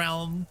astral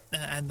realm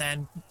and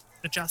then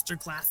adjust her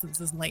glasses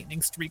as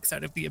lightning streaks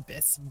out of the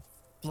abyss and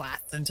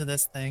blasts into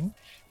this thing.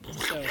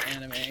 So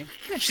anime.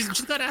 Yeah, she's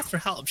got to ask for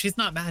help. She's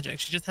not magic.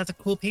 She just has a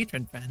cool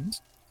patron friend.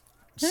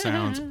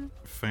 Sounds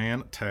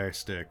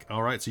fantastic.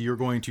 All right, so you're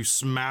going to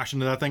smash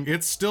into that thing.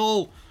 It's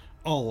still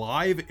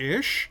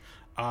alive-ish.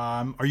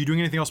 Are you doing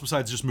anything else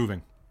besides just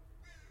moving?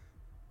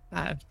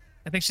 I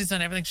think she's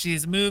done everything.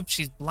 She's moved,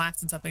 she's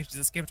blasted something, she's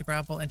escaped a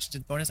grapple, and she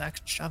did bonus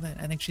action shove it.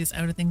 I think she's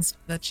out of things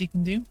that she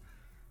can do.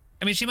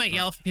 I mean, she might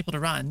yell for people to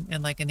run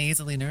in like a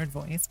nasally nerd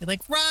voice. Be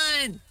like,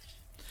 run!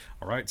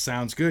 All right,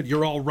 sounds good.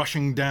 You're all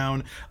rushing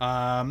down.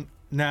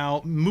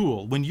 Now,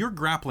 Mool, when you're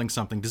grappling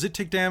something, does it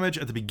take damage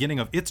at the beginning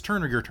of its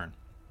turn or your turn?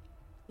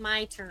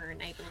 My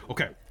turn, I believe.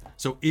 Okay,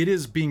 so it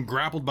is being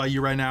grappled by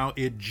you right now.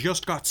 It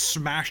just got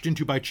smashed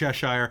into by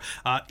Cheshire.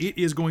 It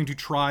is going to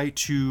try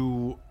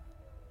to...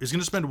 It's going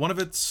to spend one of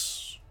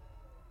its...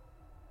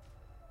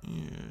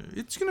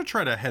 It's going to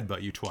try to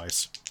headbutt you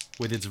twice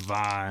with its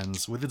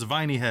vines, with its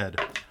viney head.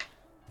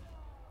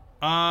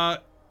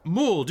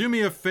 Mool, do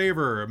me a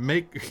favor.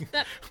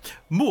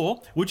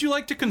 Mool, would you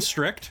like to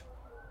constrict?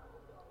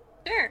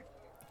 Sure.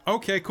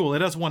 Okay, cool.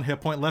 It has 1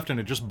 hit point left and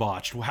it just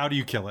botched. How do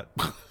you kill it?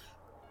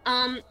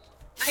 I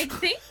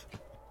think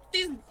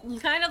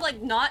she's kind of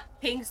like not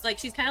paying, like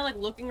she's kind of like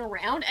looking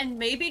around and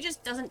maybe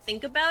just doesn't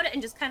think about it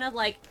and just kind of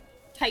like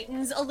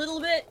tightens a little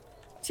bit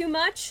too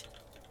much.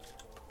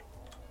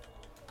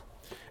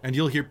 And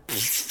you'll hear...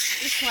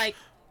 Just like,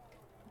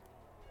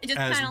 it just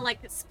kind of like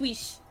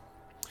squish.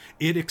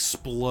 It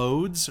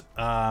explodes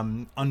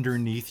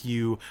underneath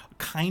you,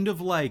 kind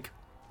of like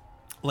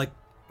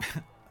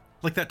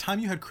that time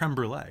you had creme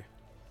brulee.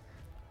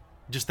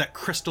 Just that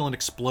crystalline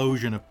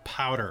explosion of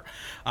powder.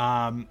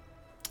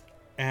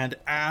 And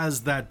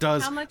as that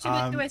does... How much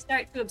of it do I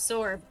start to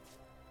absorb?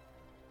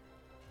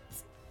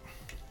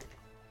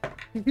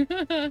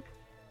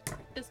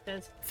 Just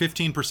does.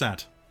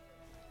 15%.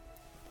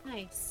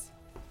 Nice.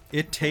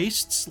 It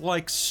tastes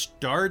like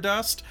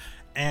stardust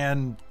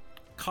and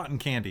cotton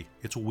candy.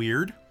 It's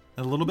weird,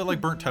 and a little bit like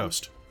burnt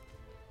toast.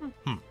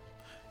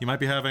 You might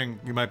be having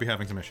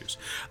some issues.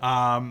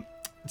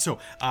 So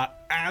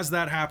as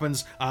that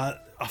happens,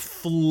 a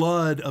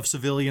flood of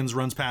civilians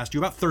runs past you.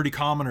 About 30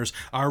 commoners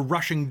are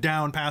rushing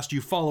down past you,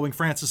 following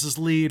Francis's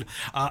lead.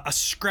 A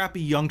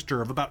scrappy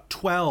youngster of about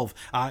 12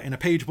 in a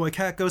page boy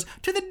cat goes,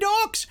 "To the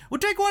docks! We'll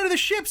take one of the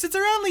ships. It's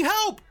our only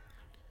hope."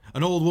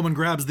 An old woman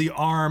grabs the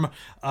arm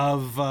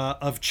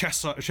of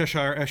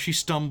Cheshire as she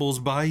stumbles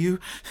by you.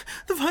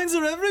 "The vines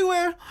are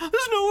everywhere.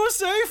 There's nowhere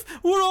safe.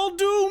 We're all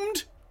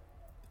doomed."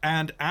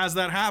 And as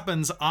that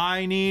happens,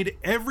 I need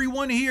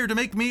everyone here to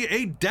make me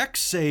a dex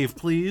save,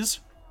 please.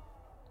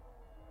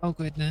 Oh,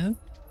 goodness.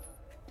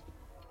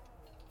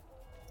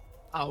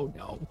 Oh,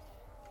 no.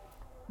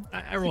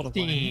 I rolled a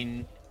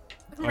 1.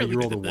 Oh, you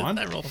rolled a 1?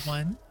 I rolled a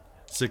 1.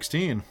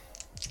 16.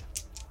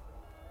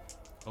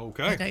 The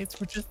Okay. dice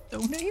were just so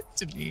nice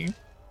to me.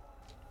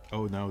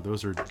 Oh no,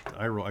 those are...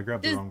 I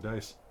grabbed the wrong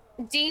dice.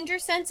 Danger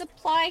sense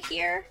apply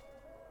here?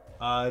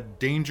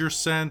 Danger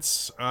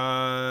sense,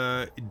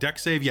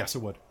 dex save, yes, it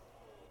would.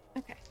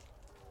 Okay.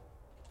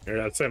 Or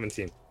that's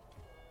 17.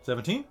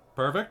 17?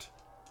 Perfect.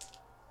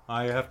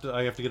 I have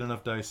to get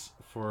enough dice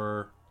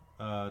for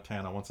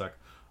Tana. One sec.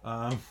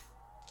 Oh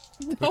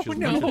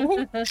no.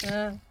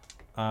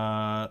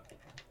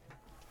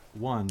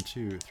 1,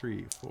 2,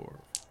 3, 4.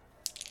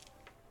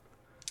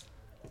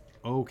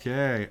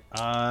 Okay.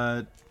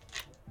 Boop,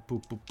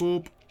 boop,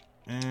 boop.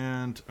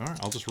 And all right,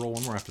 I'll just roll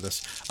one more after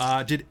this.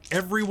 Did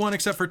everyone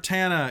except for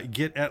Tana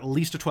get at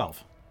least a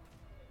 12?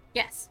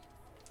 Yes.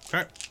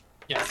 Okay.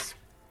 Yes.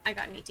 I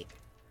got an 18.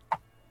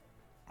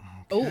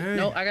 Oh, Okay.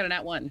 no, I got a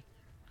nat 1.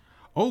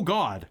 Oh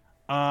God.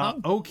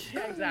 Okay.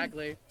 Yeah,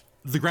 exactly.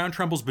 The ground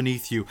trembles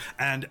beneath you,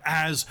 and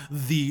as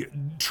the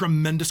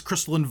tremendous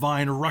crystalline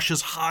vine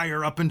rushes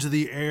higher up into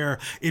the air,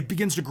 it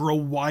begins to grow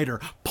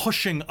wider,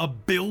 pushing a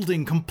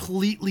building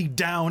completely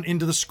down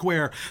into the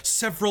square.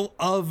 Several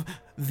of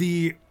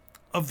the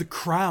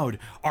crowd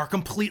are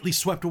completely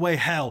swept away.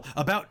 Hell,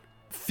 about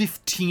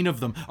 15 of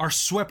them are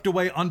swept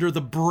away under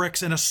the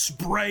bricks, and a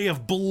spray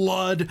of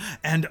blood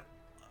and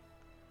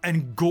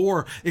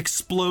gore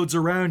explodes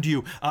around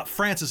you.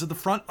 Francis, at the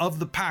front of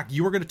the pack,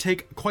 you are going to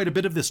take quite a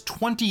bit of this.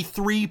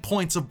 23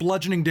 points of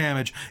bludgeoning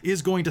damage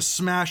is going to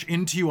smash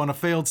into you on a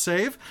failed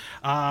save.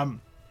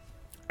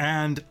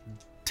 And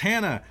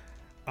Tana,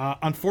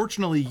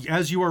 unfortunately,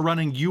 as you are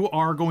running, you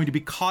are going to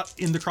be caught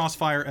in the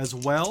crossfire as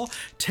well,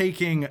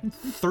 taking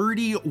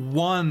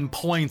 31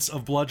 points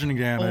of bludgeoning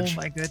damage.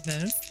 Oh my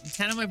goodness.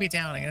 Tana might be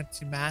down. I gotta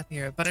do math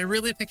here. But I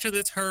really picture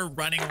this her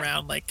running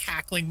around, like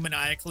cackling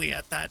maniacally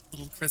at that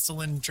little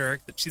crystalline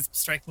jerk that she's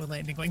striking with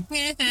lightning, going,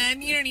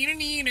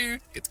 neener.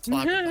 It's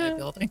clobbered by a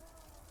building.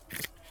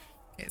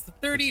 Okay, so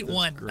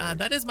 31.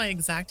 That is my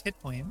exact hit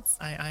points.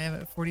 I am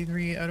at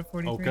 43 out of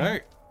 43.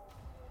 Okay.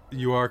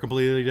 You are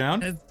completely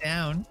down. It's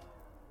down.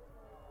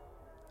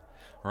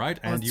 All right,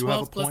 Well, and you have a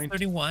 12 plus point.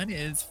 31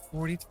 is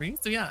 43.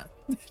 So yeah.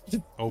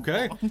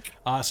 Okay.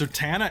 So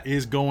Tana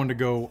is going to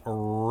go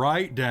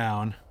right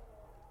down.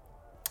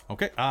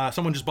 Okay.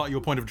 Someone just bought you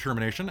a point of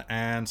determination,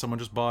 and someone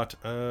just bought.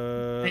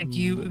 Thank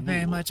you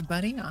very much,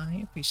 buddy. I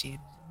appreciate it.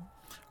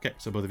 Okay,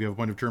 so both of you have a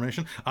point of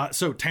determination.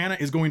 So Tana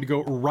is going to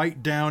go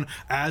right down,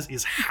 as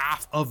is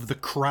half of the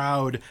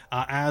crowd,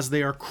 as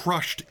they are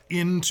crushed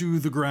into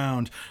the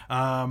ground.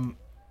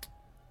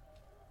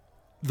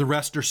 The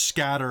rest are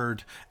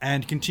scattered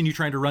and continue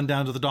trying to run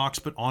down to the docks,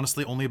 but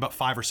honestly, only about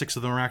 5 or 6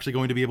 of them are actually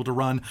going to be able to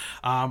run.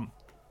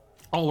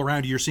 All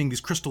around you, you're seeing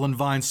these crystalline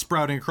vines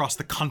sprouting across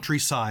the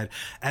countryside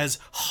as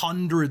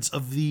hundreds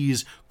of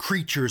these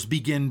creatures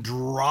begin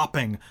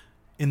dropping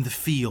in the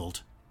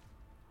field.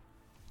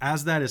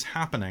 As that is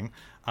happening,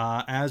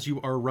 as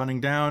you are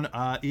running down,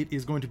 it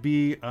is going to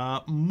be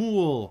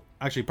Mool.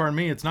 Actually, pardon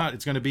me, it's not.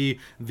 It's going to be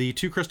the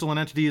 2 crystalline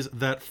entities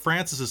that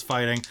Francis is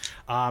fighting.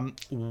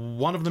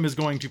 One of them is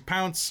going to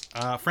pounce.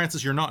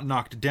 Francis, you're not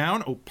knocked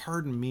down. Oh,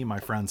 pardon me, my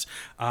friends.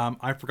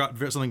 I forgot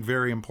something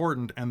very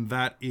important, and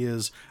that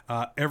is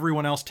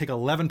everyone else take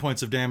 11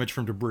 points of damage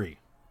from debris.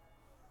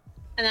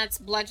 And that's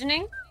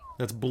bludgeoning?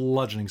 That's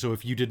bludgeoning. So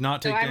if you did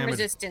not take So I'm damage...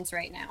 resistance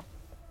right now.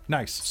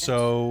 Nice.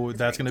 So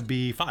that's going to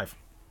be 5.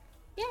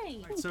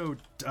 Yay! So,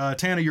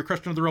 Tana, you're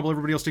crushed under the rubble.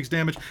 Everybody else takes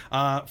damage.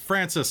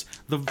 Francis,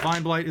 the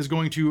Vine Blight is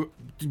going to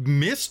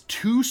miss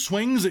 2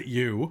 swings at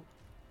you.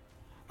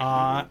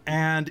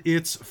 And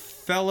its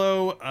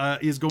fellow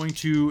is going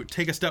to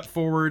take a step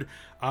forward,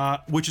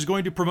 which is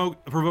going to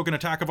provoke an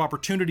attack of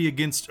opportunity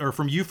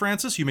from you,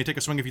 Francis. You may take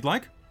a swing if you'd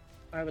like.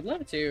 I would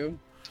love to.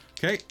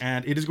 Okay,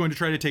 and it is going to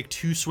try to take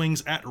 2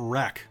 swings at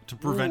Wreck to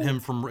prevent him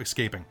from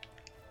escaping.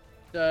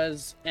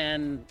 Does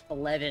an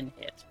 11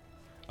 hit?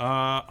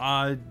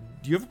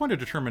 You have a point of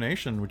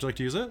determination. Would you like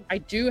to use it? I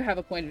do have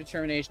a point of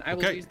determination. I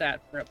will Okay. use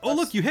that for a Oh,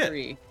 look, you hit.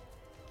 +3.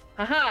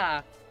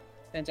 Haha!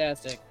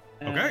 Fantastic.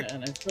 Okay.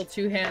 And I'm still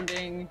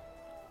two-handing,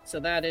 so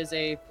that is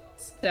a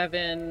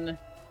 7.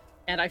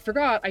 And I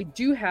forgot, I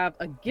do have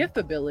a GIF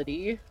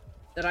ability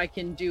that I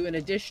can do an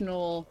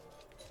additional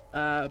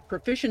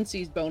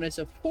proficiencies bonus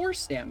of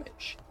force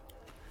damage.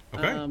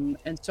 Okay.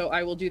 And so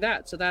I will do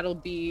that. So that'll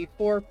be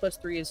 4 +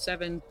 3 is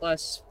 7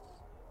 +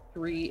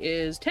 3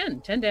 is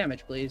 10. 10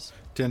 damage, please.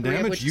 10 3 of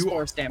damage. which is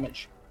force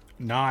damage.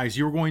 Nice.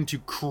 You're going to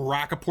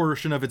crack a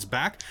portion of its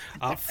back.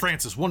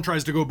 Francis, one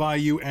tries to go by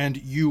you, and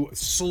you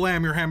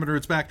slam your hammer to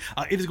its back.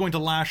 It is going to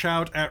lash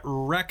out at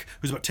Wreck,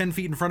 who's about 10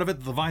 feet in front of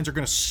it. The vines are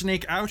going to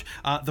snake out.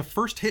 The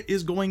first hit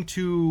is going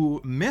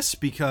to miss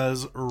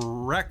because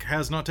Wreck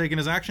has not taken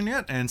his action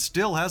yet and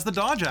still has the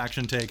dodge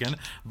action taken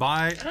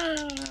by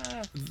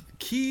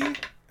Key.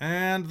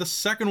 And the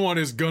second one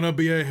is going to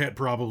be a hit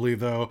probably,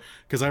 though,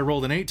 because I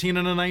rolled an 18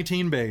 and a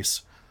 19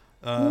 base.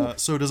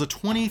 So does a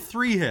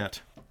 23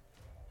 hit?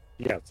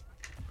 Yes.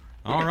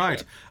 All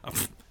right.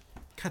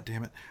 God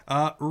damn it.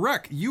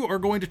 Wreck, you are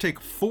going to take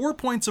 4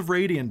 points of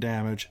radiant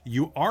damage.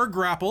 You are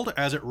grappled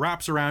as it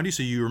wraps around you,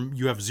 so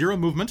you have 0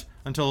 movement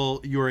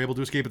until you are able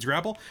to escape its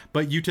grapple,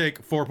 but you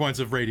take 4 points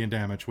of radiant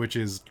damage, which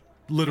is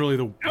literally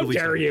the How least.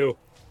 dare you?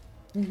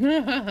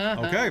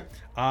 Okay.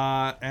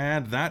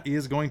 And that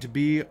is going to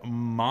be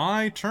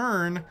my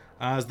turn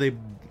as they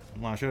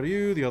lash out at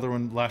you. The other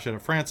one lashed out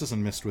at Francis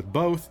and missed with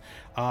both.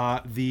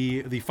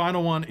 The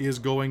final one is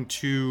going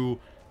to...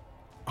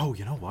 Oh,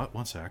 you know what?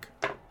 One sec.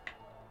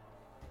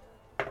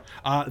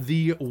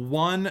 The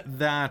one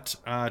that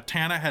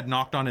Tana had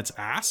knocked on its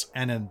ass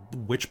and then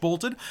witch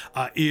bolted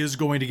is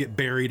going to get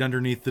buried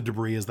underneath the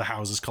debris as the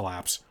houses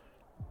collapse.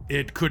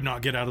 It could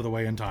not get out of the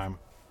way in time.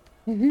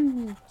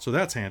 So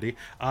that's handy.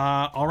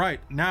 All right,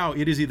 now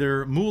it is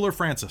either Mool or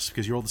Francis,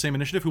 because you rolled the same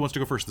initiative. Who wants to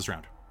go first this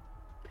round?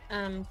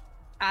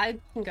 I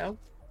can go.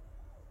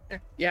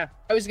 Yeah,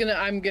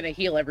 I'm gonna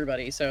heal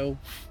everybody, so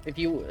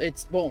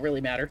it won't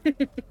really matter.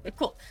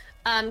 Cool.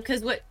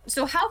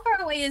 So how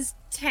far away is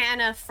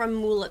Tana from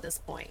Mool at this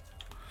point?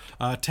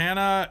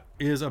 Tana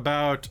is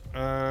about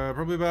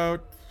probably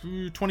about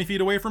 20 feet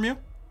away from you,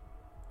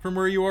 from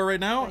where you are right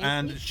now,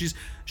 and she's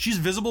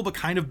visible but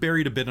kind of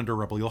buried a bit under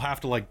rubble. You'll have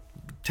to like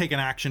take an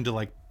action to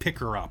like pick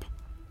her up.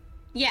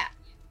 Yeah.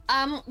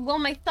 Well,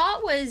 my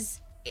thought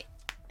was,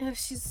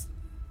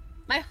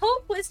 my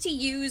hope was to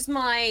use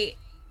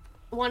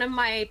one of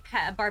my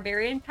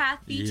barbarian path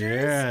features.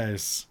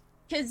 Yes.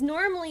 Because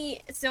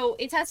normally, so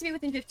it has to be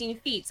within 15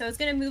 feet, so it's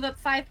going to move up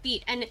 5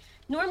 feet, and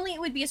normally it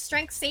would be a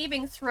strength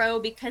saving throw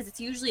because it's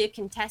usually a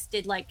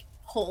contested, like,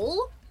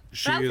 hole.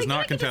 She is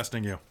not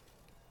contesting you.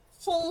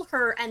 Pull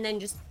her and then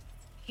just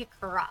pick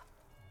her up.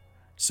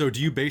 So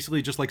do you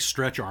basically just, like,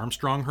 stretch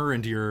Armstrong her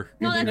into your...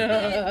 No,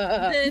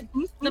 that's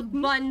the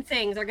bun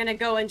things are going to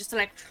go and just,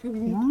 like...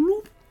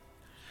 And,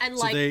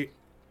 so like...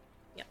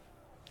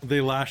 They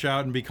lash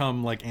out and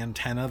become, like,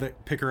 antenna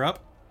that pick her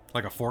up?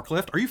 Like a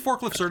forklift? Are you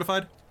forklift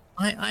certified?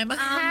 I'm a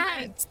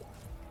hat.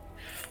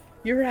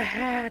 You're a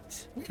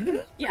hat.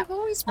 Yeah. I've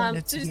always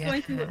wanted so to just be a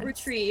going to hat.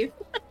 retrieve.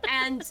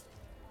 And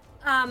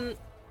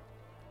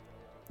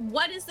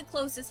what is the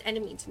closest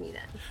enemy to me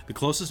then? The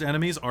closest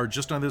enemies are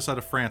just on the other side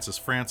of Francis.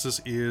 Francis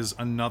is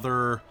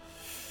another,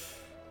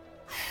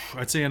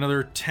 I'd say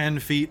another 10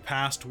 feet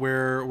past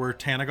where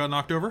Tana got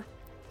knocked over.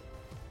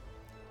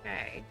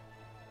 Okay.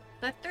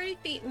 The 30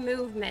 feet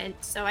movement,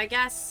 so I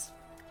guess...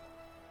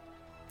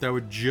 That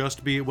would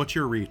just be, what's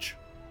your reach?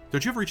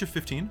 Don't you have reach of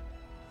 15?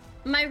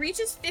 My reach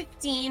is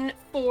 15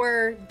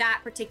 for that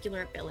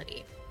particular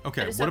ability.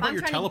 Okay, So what if about I'm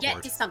your trying teleport? to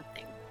get to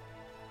something,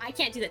 I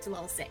can't do that to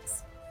level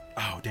 6.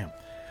 Oh, damn.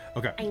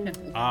 Okay. I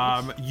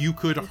know. You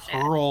could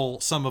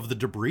hurl some of the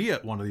debris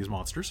at one of these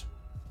monsters.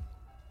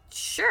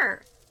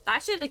 Sure.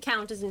 That should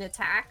count as an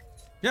attack.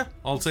 Yeah,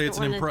 I'll say it's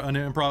an don't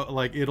improv.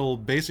 Like it'll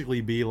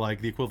basically be like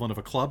the equivalent of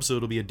a club, so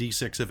it'll be a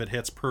d6 if it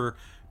hits per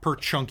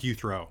chunk you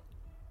throw.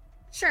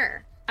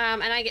 Sure.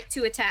 And I get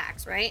 2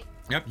 attacks, right?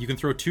 Yep, you can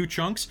throw 2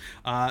 chunks.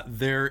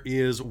 There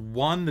is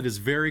one that is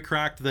very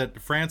cracked that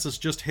Francis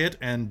just hit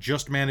and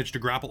just managed to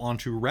grapple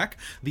onto Wreck.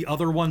 The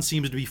other one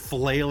seems to be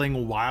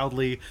flailing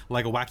wildly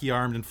like a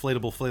wacky-armed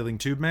inflatable flailing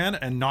tube man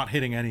and not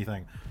hitting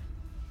anything.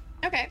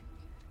 Okay.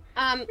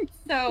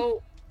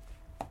 So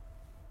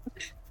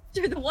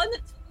the one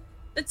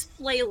that's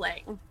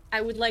flailing,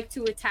 I would like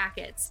to attack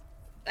it.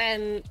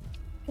 And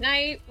can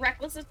I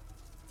reckless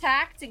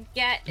attack to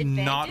get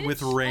advantage? Not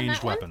with on ranged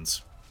that one?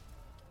 weapons.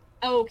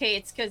 Oh, okay,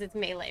 it's because it's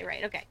melee,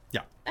 right? Okay.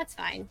 Yeah. That's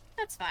fine.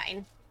 That's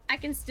fine. I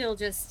can still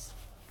just...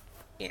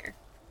 Here.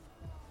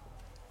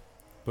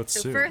 But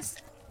So soon.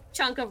 first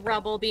chunk of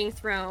rubble being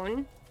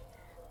thrown.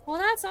 Well,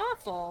 that's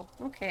awful.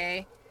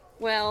 Okay.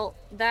 Well,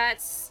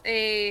 that's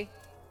a...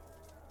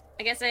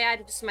 I guess I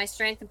added just my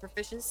strength and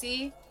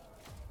proficiency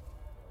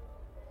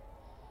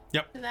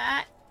Yep. to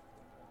that.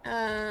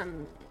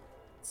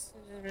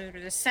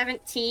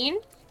 17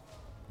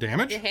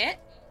 Damage? to hit.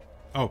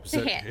 Oh, is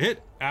that hit.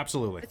 hit?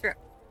 Absolutely. To throw.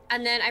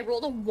 And then I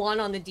rolled a 1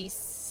 on the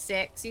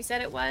d6, you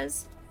said it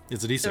was?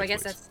 It's a d6. So I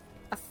guess please.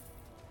 that's a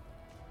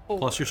 4.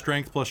 Plus your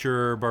strength, plus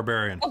your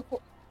barbarian. Oh, 4,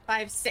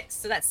 5, 6.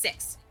 So that's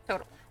 6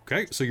 total.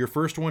 Okay, so your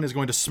first one is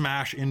going to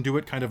smash into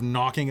it, kind of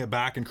knocking it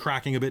back and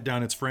cracking a bit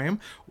down its frame.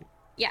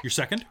 Yeah. Your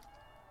second?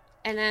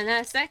 And then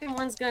the second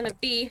one's gonna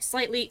be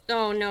slightly...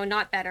 Oh, no,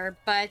 not better.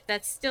 But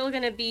that's still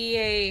gonna be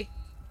a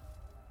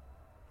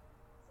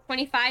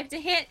 25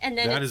 to hit. And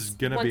then That it's is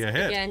gonna be once a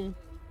hit. Again,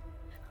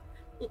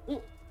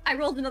 I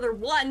rolled another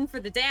 1 for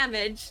the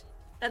damage.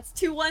 That's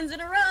 2 1s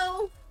in a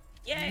row.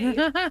 Yay. Use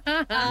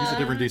a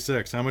different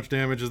d6. How much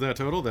damage is that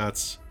total?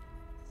 That's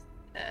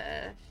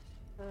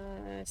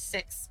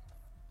 6.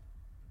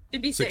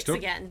 Should be 6 6 total?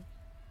 again.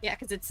 Yeah,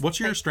 because it's... What's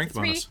your like, strength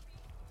 3 bonus?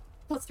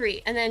 Plus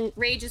 3. And then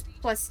rage is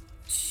plus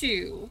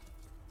 2.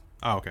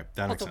 Oh, okay.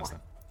 That makes Plus sense a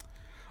then.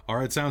 All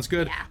right, sounds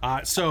good.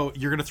 Yeah. So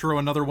you're going to throw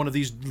another one of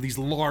these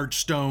large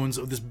stones,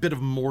 this bit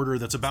of mortar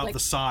that's about Like- the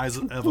size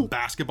of a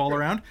basketball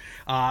around.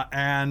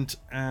 And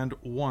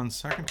 1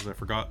 second, because I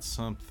forgot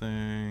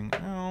something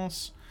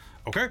else.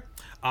 Okay.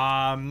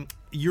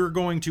 You're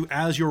going to,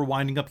 as you're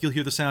winding up, you'll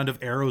hear the sound of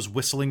arrows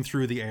whistling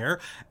through the air,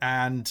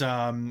 and you're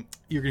going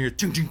to hear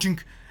chink, chink, chink,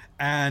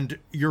 and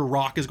your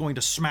rock is going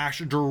to smash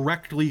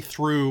directly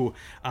through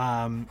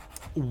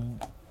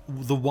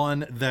the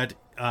one that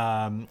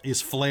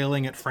is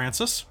flailing at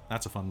Francis.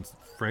 That's a fun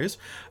phrase.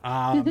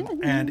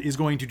 And is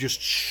going to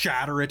just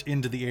shatter it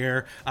into the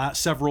air.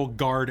 Several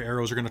guard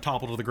arrows are going to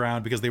topple to the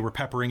ground because they were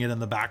peppering it in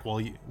the back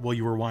while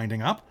you were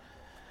winding up.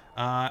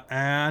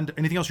 And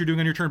anything else you're doing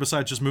on your turn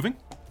besides just moving?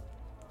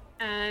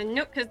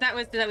 Nope, because that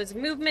was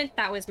movement.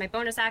 That was my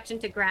bonus action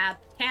to grab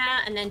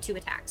Tana, and then 2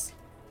 attacks.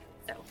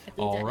 So I think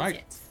All that is right.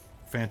 it.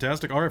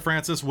 Fantastic. All right,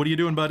 Francis, what are you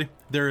doing, buddy?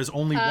 There is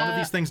only one of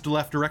these things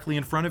left directly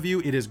in front of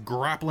you. It is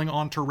grappling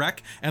onto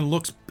Rek and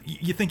looks.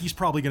 You think he's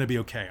probably going to be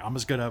okay. I'm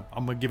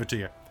gonna give it to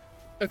you.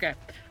 Okay.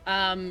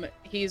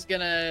 He's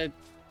gonna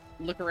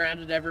look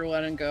around at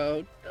everyone and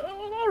go,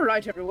 "Oh, all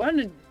right,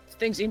 everyone. And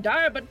things seem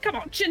dire, but come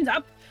on, chins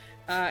up."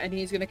 And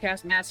he's gonna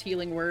cast Mass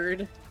Healing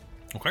Word.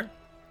 Okay.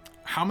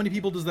 How many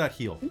people does that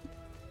heal?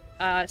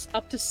 It's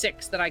up to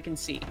 6 that I can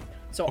see.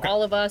 So Okay.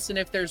 all of us, and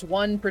if there's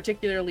one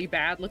particularly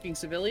bad-looking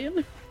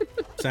civilian.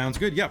 Sounds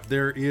good. Yep.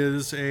 There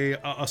is a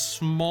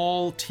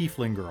small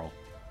tiefling girl.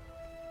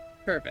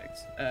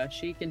 Perfect.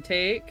 She can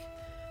take.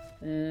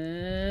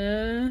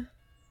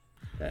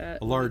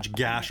 That A large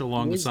gash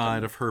along the Wisdom.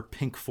 side of her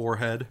pink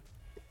forehead.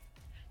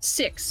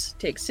 6.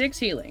 Take 6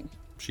 healing.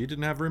 She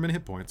didn't have very many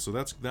hit points, so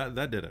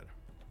that did it.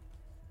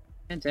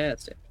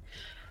 Fantastic.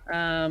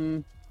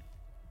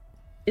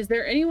 Is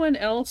there anyone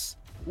else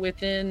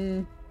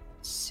within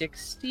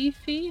 60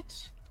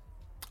 feet?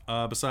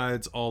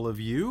 Besides all of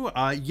you,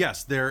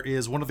 yes, there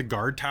is one of the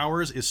guard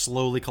towers is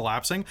slowly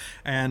collapsing,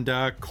 and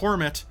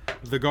Cormit,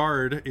 the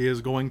guard,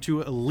 is going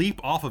to leap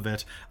off of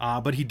it,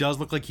 but he does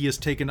look like he has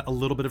taken a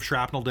little bit of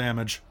shrapnel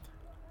damage.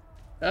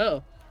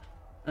 Oh.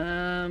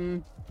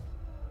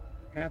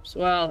 Perhaps.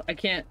 Well, I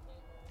can't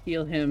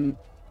heal him,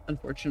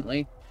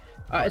 unfortunately.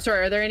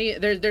 Sorry, are there any...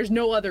 There's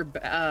no other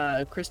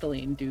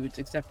crystalline dudes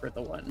except for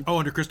the one. Oh,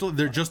 under Crystal,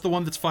 they're just the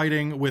one that's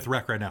fighting with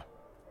Rek right now.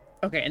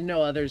 Okay, and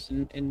no others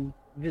in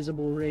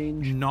visible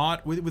range.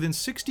 Not within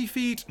 60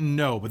 feet,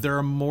 no, but there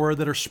are more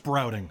that are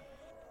sprouting.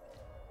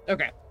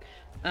 Okay.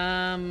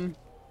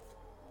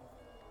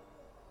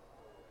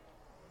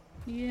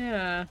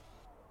 Yeah.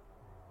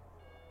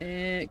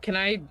 Can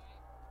I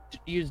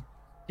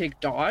take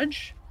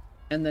dodge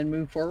and then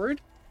move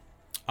forward?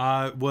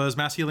 Was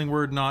Mass Healing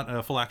Word not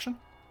a full action?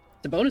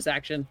 It's a bonus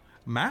action.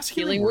 Mass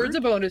Healing Healing Word's a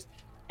Word? bonus.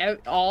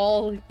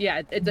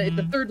 It's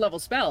a third level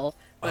spell,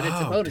 but it's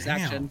a Oh, bonus damn.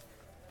 action.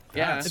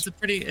 Yeah. That's-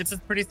 It's a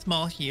pretty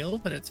small heal,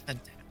 but it's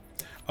fantastic.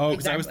 Oh,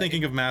 because I was Exactly.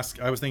 thinking of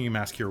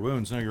Mass Cure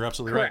Wounds. No, you're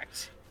absolutely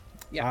Correct.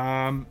 Yeah.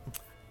 right.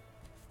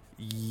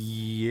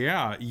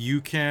 Yeah,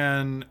 you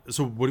can.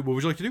 So, what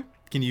would you like to do?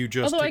 Can you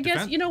just? Although I take guess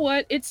defense? you know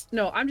what?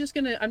 I'm just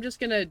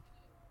gonna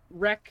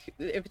wreck.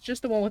 If it's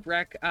just the one with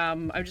wreck,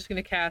 I'm just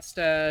gonna cast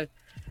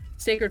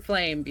Sacred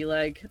Flame. Be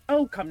like,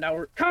 oh, come now,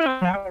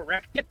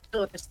 wreck, get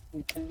to this.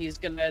 And he's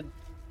gonna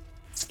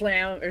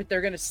slam, or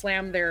they're gonna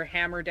slam their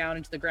hammer down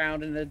into the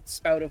ground, and the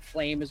spout of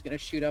flame is gonna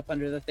shoot up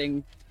under the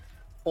thing,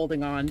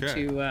 holding on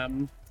Okay.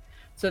 to.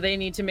 So they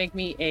need to make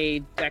me a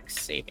Dex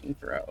saving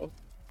throw.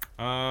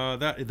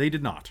 That they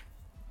did not.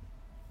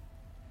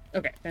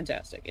 Okay,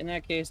 fantastic. In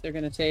that case, they're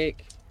gonna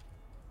take.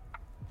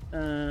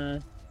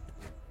 This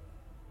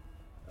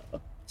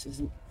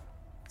isn't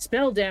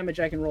spell damage.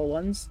 I can roll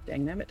ones.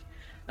 Dang them it.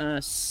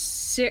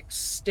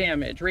 6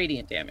 damage,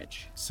 radiant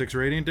damage. 6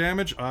 radiant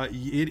damage.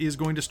 It is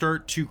going to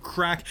start to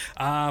crack,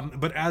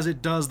 but as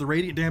it does, the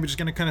radiant damage is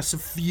going to kind of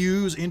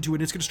suffuse into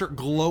it. It's going to start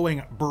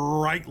glowing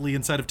brightly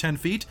inside of 10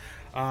 feet.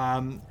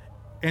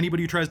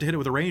 Anybody who tries to hit it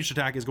with a ranged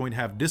attack is going to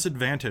have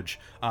disadvantage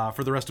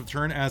for the rest of the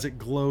turn as it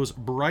glows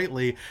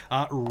brightly.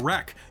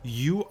 Wreck,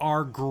 you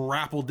are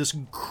grappled. This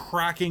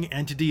cracking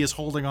entity is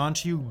holding on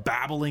to you,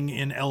 babbling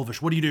in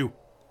Elvish. What do you do?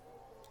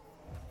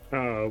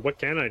 What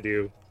can I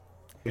do?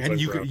 And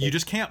you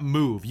just can't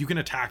move. You can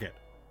attack it.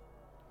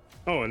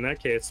 Oh, in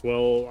that case,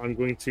 well, I'm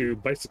going to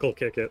bicycle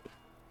kick it.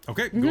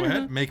 Okay, go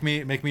ahead. Make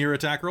me your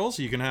attack rolls.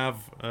 You can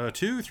have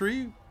 2,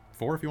 3,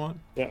 4 if you want.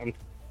 Yeah, I'm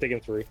taking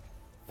 3.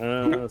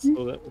 So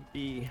that would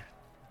be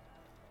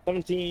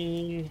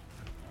 17,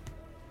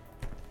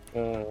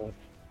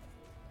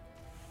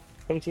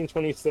 17,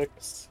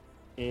 26,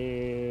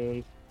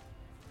 and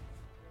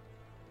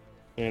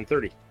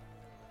 30.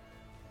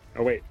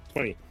 Oh wait,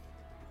 20.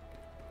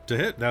 To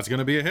hit, that's going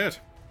to be a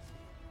hit.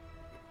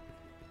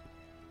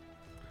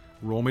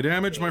 Roll me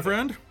damage, my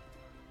friend.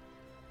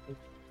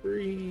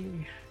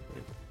 3.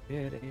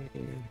 Getting.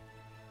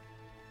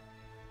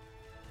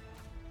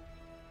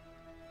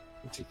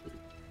 2, 3.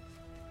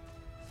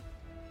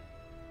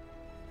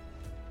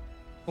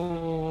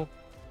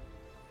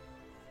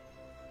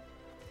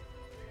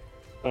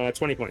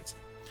 20 points.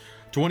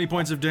 20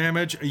 points of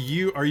damage.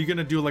 Are you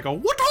gonna do like a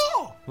what?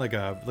 Like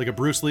a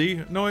Bruce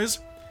Lee noise?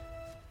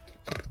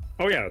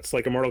 Oh yeah, it's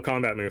like a Mortal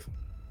Kombat move.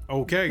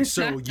 Okay,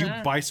 so you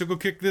bicycle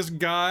kick this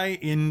guy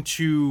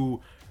into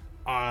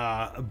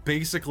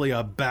basically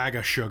a bag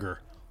of sugar.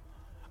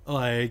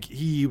 Like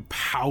he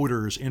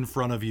powders in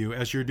front of you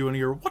as you're doing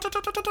your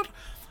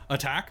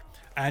attack,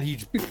 and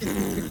he's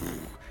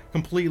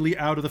completely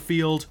out of the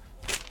field.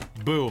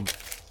 Boom.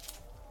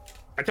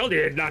 I told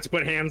you not to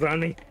put hands on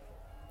me.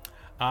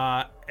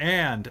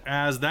 And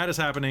as that is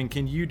happening,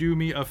 can you do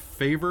me a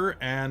favor?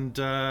 And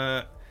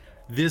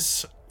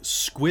this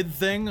squid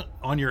thing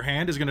on your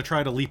hand is going to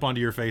try to leap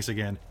onto your face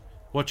again.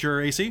 What's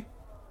your AC?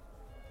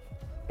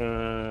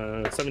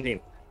 17.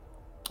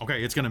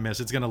 Okay, it's going to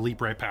miss. It's going to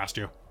leap right past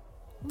you.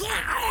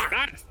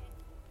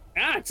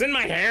 It's in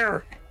my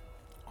hair.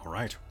 All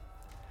right.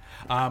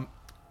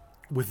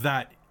 With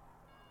that,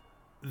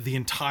 the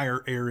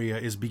entire area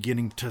is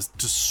beginning to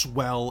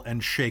swell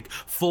and shake.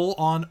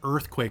 Full-on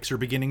earthquakes are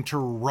beginning to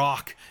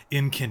rock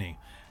in Kinney.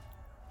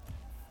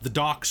 The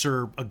docks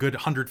are a good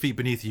 100 feet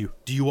beneath you.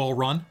 Do you all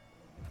run?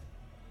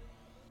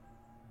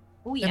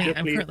 Oh I mean, yeah.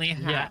 I'm currently a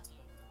hat.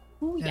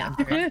 Oh yeah.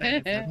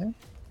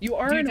 You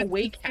are in a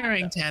wake hat.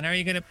 Carrington, are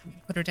you going to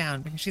put her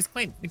down? Because she's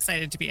quite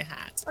excited to be a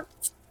hat.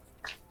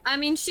 I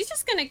mean, she's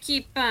just gonna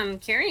keep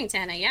carrying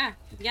Tana. Yeah.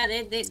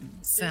 There's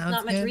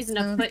not much reason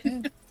to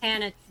put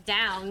Tana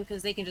down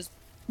because they can just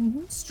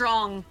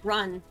strong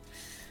run.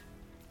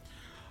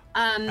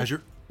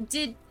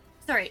 Did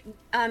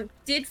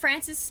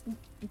Francis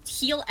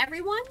heal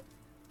everyone?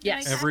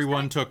 Yes.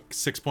 Everyone took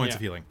 6 points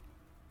of healing.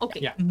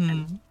 Okay. Yeah.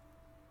 Mm-hmm.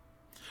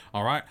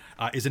 All right.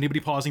 Is anybody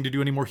pausing to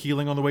do any more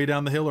healing on the way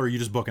down the hill, or are you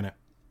just booking it?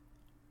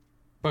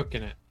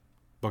 Booking it.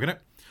 Booking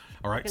it?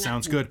 All right, Booking it.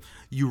 sounds good.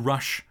 You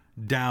rush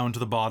down to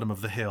the bottom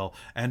of the hill,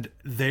 and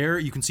there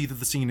you can see that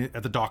the scene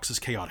at the docks is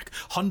chaotic.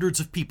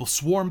 Hundreds of people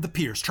swarm the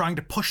piers, trying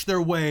to push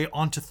their way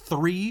onto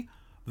 3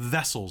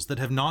 vessels that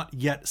have not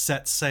yet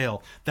set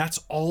sail. That's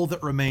all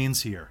that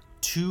remains here.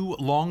 2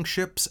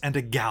 longships and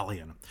a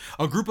galleon.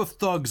 A group of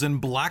thugs in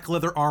black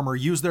leather armor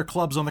use their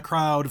clubs on the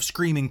crowd of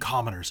screaming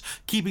commoners,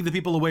 keeping the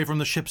people away from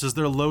the ships as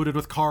they're loaded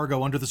with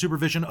cargo under the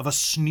supervision of a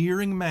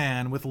sneering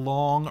man with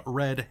long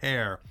red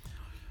hair.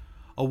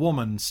 A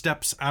woman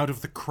steps out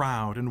of the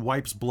crowd and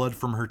wipes blood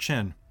from her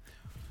chin.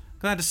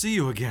 "Glad to see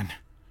you again,"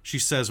 she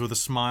says with a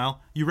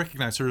smile. You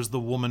recognize her as the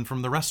woman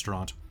from the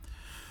restaurant.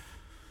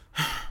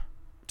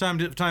 Time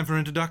for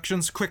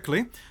introductions,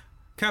 quickly.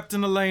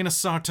 Captain Elena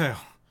Sartell.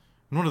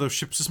 And one of those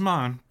ships is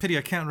mine. Pity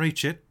I can't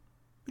reach it.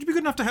 Would you be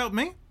good enough to help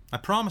me? I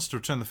promise to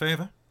return the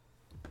favor.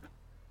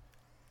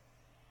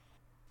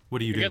 What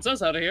do you do? Gets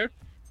us out of here.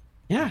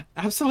 Yeah,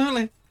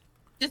 absolutely.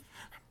 Just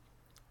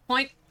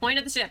point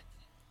at the ship.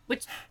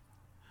 Which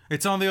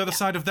It's on the other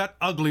side of that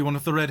ugly one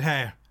with the red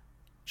hair.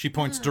 She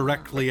points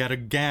directly at a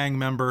gang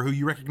member who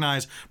you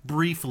recognize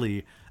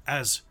briefly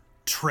as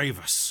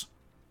Travis.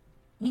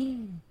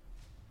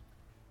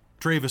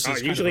 Travis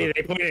is usually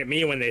they point at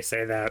me when they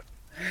say that.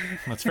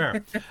 That's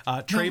fair.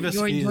 Travis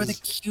You're the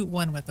cute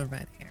one with the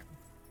red hair.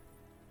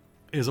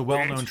 is a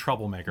well-known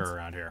troublemaker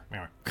around here.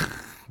 Anyway.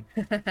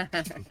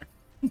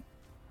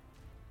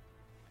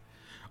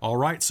 All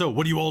right, so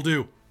what do you all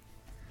do?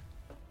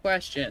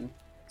 Question.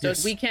 So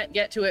Yes. we can't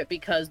get to it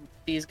because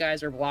these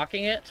guys are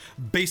blocking it?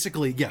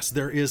 Basically, yes,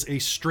 there is a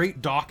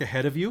straight dock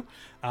ahead of you,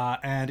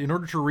 and in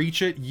order to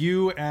reach it,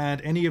 you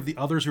and any of the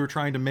others who are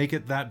trying to make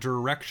it that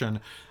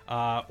direction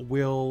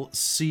will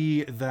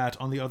see that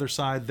on the other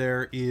side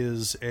there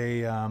is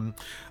a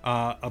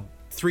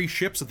 3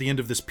 ships at the end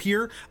of this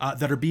pier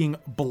that are being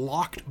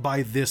blocked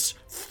by this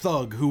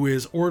thug who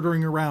is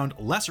ordering around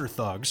lesser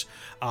thugs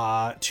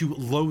to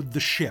load the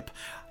ship.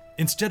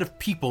 Instead of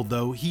people,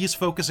 though, he is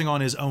focusing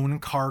on his own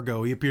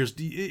cargo. He appears,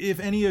 if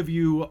any of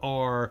you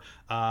are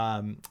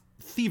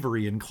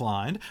thievery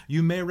inclined,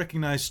 you may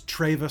recognize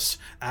Travis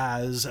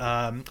as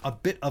a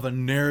bit of a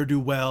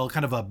ne'er-do-well,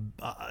 kind of a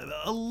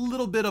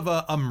little bit of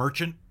a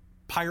merchant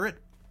pirate.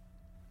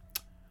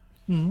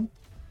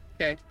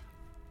 Okay.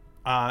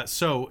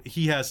 So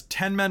he has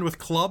 10 men with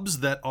clubs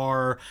that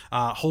are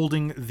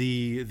holding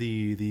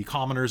the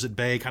commoners at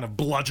bay, kind of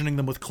bludgeoning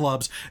them with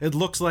clubs. It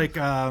looks like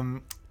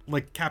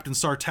Captain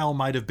Sartell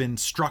might have been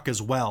struck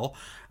as well.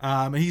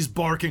 He's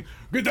barking,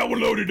 "Get that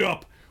one loaded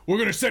up! We're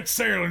gonna set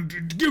sail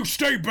and you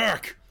stay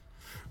back!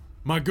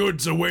 My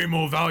goods are way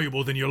more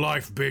valuable than your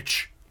life,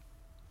 bitch."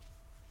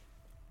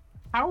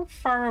 How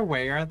far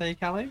away are they,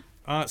 Kelly?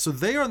 So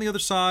they are on the other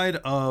side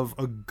of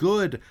a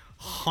good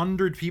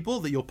 100 people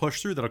that you'll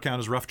push through. That'll count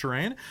as rough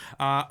terrain.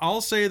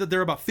 I'll say that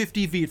they're about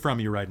 50 feet from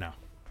you right now.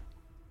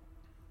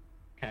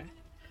 Okay.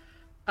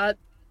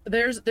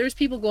 There's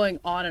people going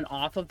on and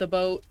off of the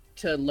boat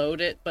to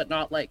load it, but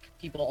not like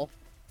people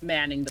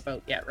manning the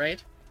boat yet,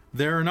 right?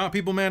 There are not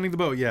people manning the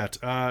boat yet.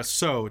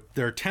 So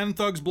there are 10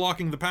 thugs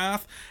blocking the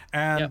path,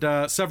 and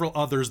several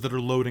others that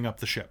are loading up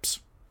the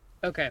ships.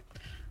 Okay.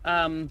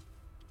 They're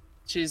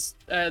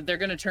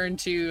gonna turn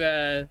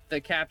to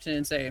the captain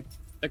and say,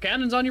 "The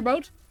cannons on your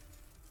boat?"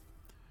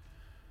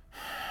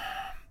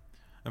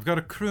 I've got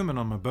a crewman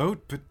on my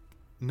boat, but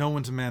no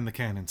one to man the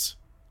cannons.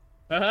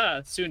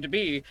 Soon to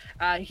be.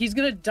 He's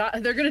gonna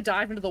they're gonna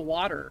dive into the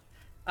water.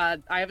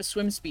 I have a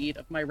swim speed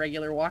of my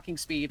regular walking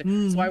speed,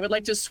 so I would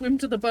like to swim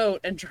to the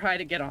boat and try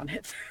to get on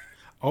it.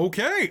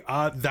 Okay,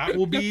 that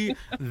will be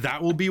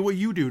what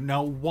you do.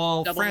 Now,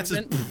 while Double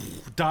Francis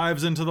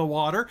dives into the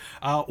water,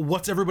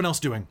 what's everyone else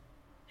doing?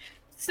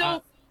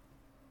 So,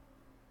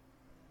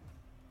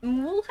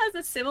 Mool has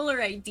a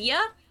similar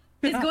idea.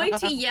 He's going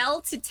to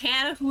yell to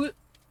Tana, who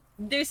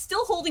they're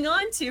still holding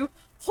on to,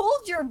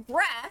 "Hold your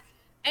breath!"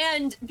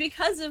 And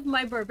because of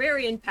my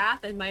barbarian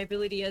path and my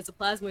ability as a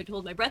plasmoid to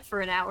hold my breath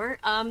for an hour,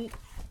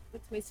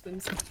 what's my swim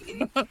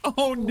speed?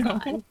 Oh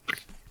no.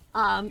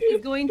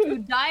 Is going to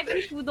dive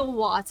into the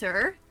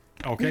water.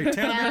 Okay,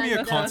 Tana, make me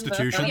a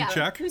Constitution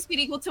check. Swim speed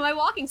equal to my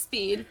walking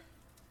speed.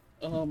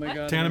 Oh my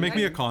god. Tana, make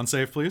me a con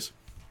save, please.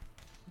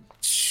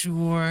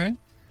 Sure.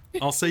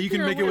 I'll say you can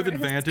You're make it with aware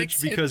of advantage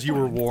 6 hit because you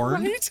were points,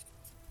 warned. right?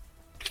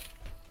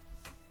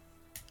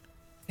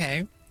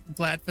 Okay,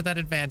 glad for that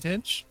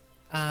advantage.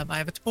 I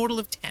have a total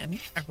of 10.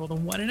 I rolled a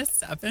 1 and a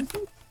 7.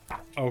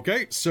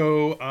 Okay,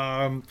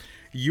 so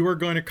you are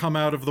going to come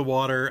out of the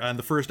water, and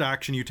the first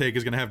action you take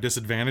is going to have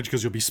disadvantage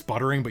because you'll be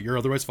sputtering, but you're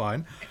otherwise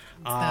fine.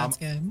 Sounds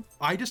good.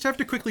 I just have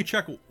to quickly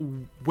check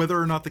whether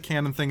or not the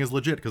cannon thing is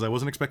legit because I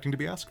wasn't expecting to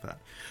be asked that.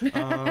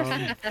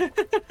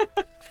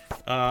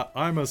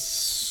 I'm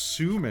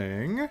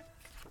assuming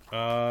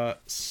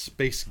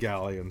Space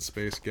Galleon.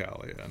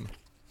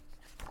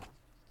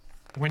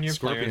 When your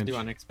Scorpion. players do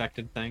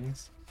unexpected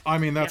things. I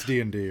mean, that's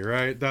D&D,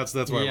 right? That's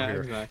why we're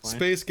here. Exactly.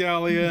 Space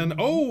Galleon.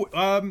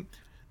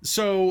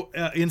 So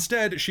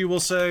instead, she will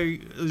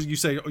say, you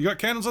say, "You got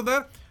cannons on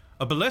there?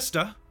 A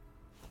ballista?"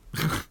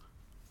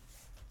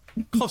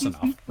 Close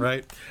enough,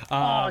 right?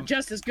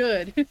 Just as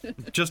good.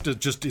 just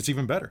it's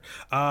even better.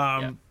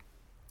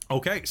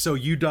 Okay, so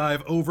you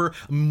dive over.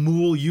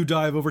 Mool, you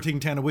dive over, taking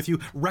Tana with you.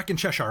 Rek and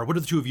Cheshire, what are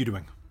the two of you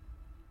doing?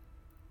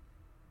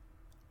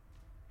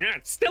 Yeah,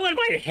 it's still in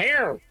my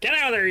hair. Get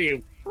out of there,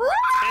 you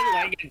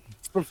ten-legged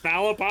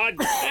cephalopod.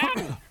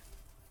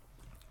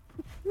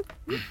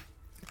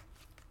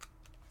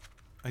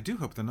 I do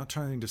hope they're not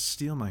trying to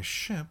steal my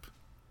ship.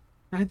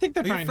 I think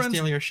they're Are you trying to friends-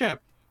 steal your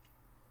ship.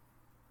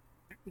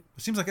 It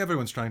seems like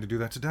everyone's trying to do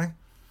that today.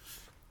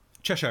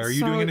 Cheshire, are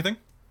you So- doing anything?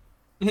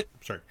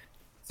 Sorry.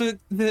 So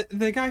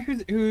the guy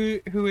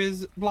who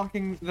is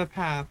blocking the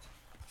path,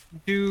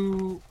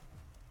 do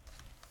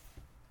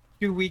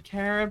we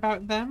care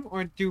about them,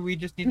 or do we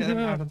just need them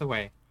out of the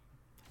way?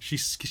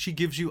 She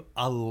gives you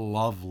a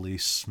lovely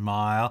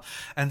smile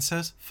and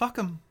says, "Fuck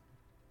 'em."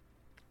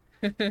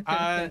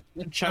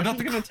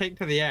 Cheshire's gonna take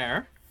to the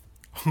air.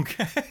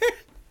 Okay.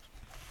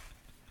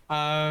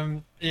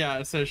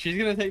 Yeah, so she's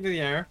gonna take to the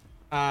air.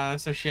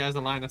 So she has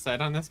a line of sight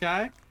on this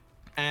guy,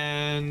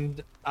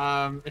 and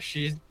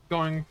she's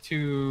going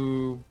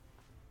to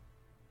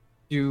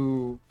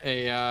do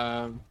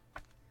a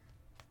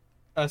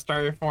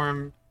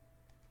Styroform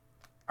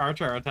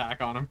archer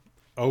attack on him.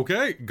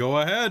 Okay, go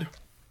ahead.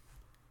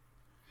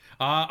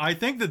 I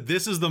think that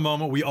this is the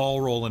moment we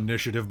all roll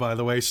initiative. By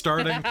the way,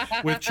 starting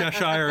with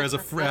Cheshire as a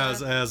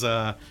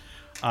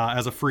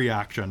free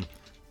action.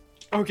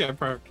 Okay,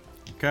 perfect.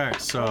 Okay,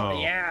 so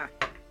Yeah.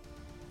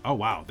 oh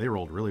wow, they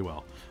rolled really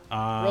well.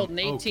 Rolled an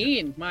okay.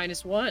 18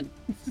 minus 1.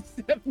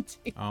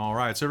 17. All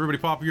right, so everybody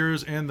pop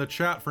yours in the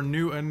chat for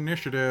new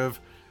initiative.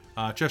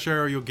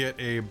 Cheshire, you'll get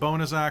a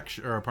bonus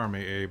action, or pardon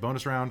me, a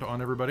bonus round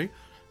on everybody.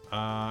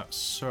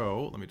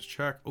 So let me just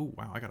check. Oh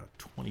wow, I got a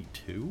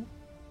 22.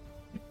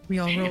 We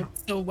all rolled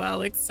so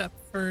well except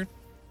for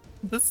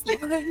the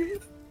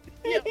slide.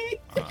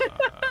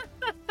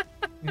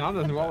 Not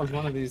as well as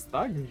one of these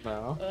thugs,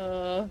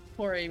 though.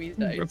 Poor Amy's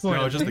dice.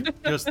 No,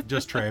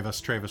 just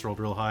Travis. Travis rolled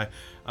real high.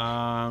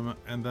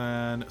 And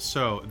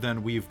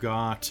then we've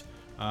got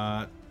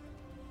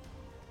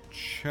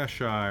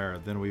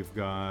Cheshire. Then we've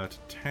got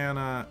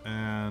Tana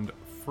and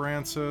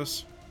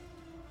Francis.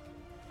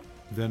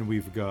 Then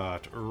we've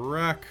got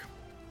Rek.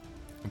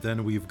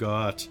 Then we've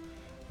got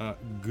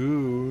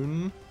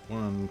Goon.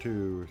 1,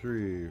 2,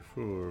 3,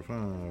 4,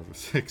 5,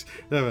 6,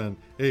 7,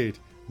 8,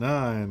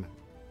 9,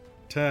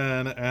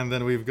 10, and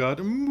then we've got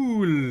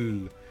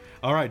Mool.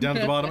 All right, down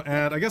at the bottom,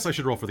 and I guess I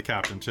should roll for the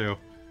captain too.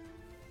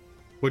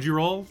 Would you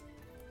roll?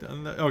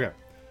 Okay.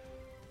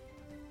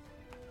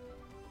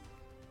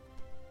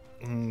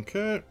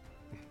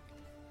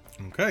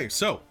 Okay,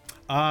 so,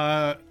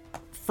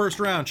 first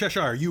round,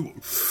 Cheshire, you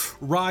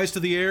rise to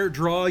the air,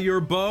 draw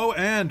your bow,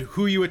 and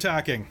who are you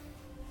attacking?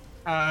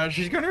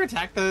 She's going to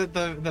attack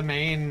the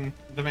main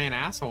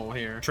asshole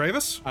here.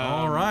 Travis?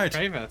 All right.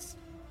 Travis.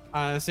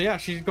 So yeah,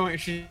 she's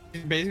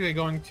basically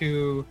going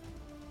to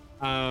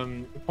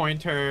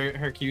point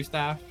her Q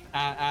staff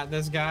at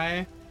this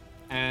guy,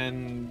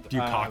 and do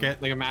you cock it?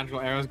 Like a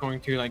magical arrow is going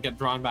to like get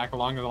drawn back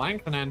along the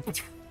length and then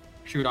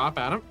shoot off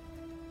at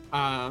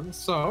him.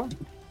 So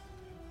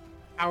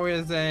how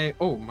is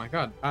oh my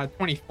god,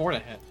 24 to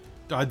hit.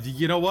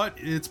 You know what?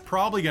 It's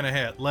probably gonna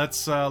hit.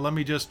 Let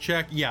me just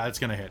check. Yeah, it's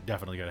gonna hit.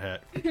 Definitely gonna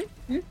hit.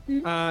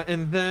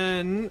 And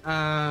then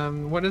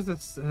what is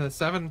this?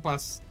 7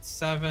 plus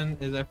 7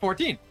 is a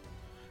 14.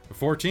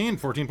 14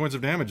 points of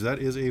damage. That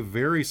is a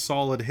very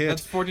solid hit.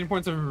 That's 14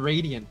 points of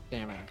radiant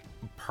damage.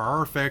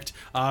 Perfect.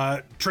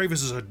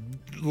 Travis is a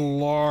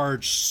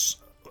large,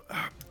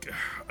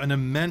 an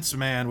immense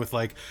man with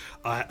like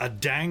a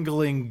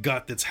dangling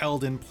gut that's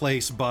held in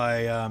place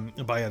by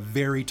a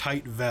very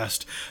tight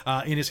vest.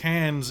 In his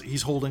hands,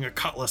 he's holding a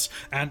cutlass,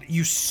 and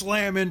you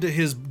slam into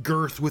his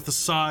girth with the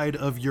side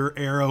of your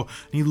arrow,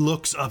 and he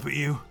looks up at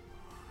you.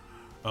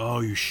 Oh,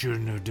 you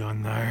shouldn't have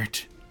done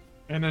that.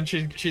 And then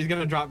she's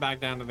gonna drop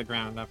back down to the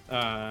ground.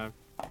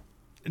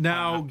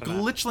 Now,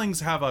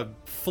 glitchlings have a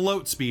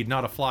float speed,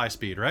 not a fly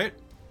speed, right?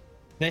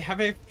 They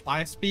have a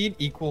fly speed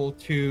equal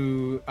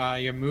to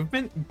your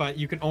movement, but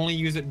you can only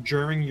use it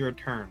during your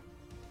turn.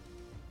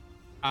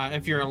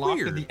 If you're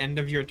aloft at the end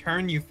of your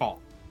turn, you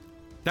fall.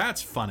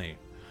 That's funny.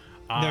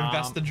 They're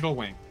vestigial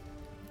wing.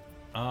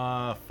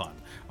 Fun.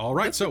 All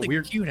right, That's so really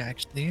we're cute,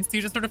 actually. So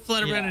you just sort of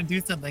float around and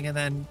do something, and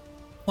then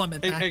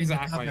plummet back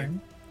exactly. into cover.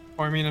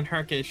 Or I mean, in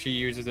her case, she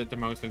uses it to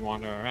mostly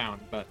wander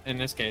around. But in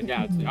this case,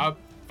 yeah, it's up,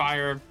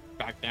 fire,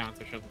 back down,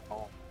 so she doesn't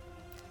fall.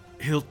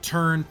 He'll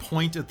turn,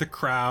 point at the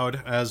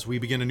crowd as we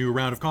begin a new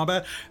round of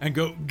combat, and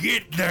go,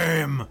 "Get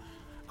them!"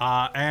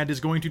 And is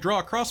going to draw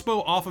a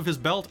crossbow off of his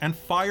belt and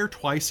fire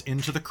twice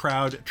into the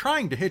crowd,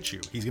 trying to hit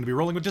you. He's going to be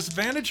rolling with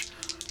disadvantage.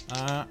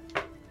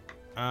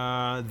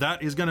 That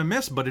is going to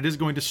miss, but it is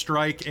going to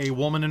strike a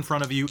woman in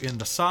front of you in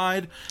the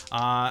side.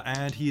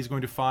 And he's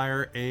going to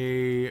fire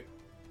a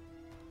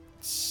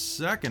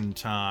second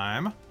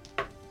time.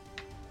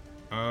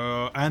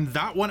 And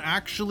that one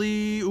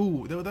actually...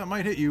 Ooh, that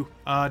might hit you.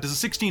 Does a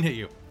 16 hit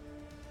you?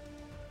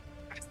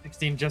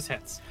 16 just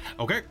hits.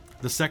 Okay.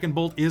 The second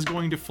bolt is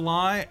going to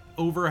fly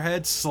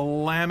overhead,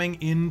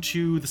 slamming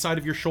into the side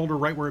of your shoulder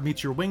right where it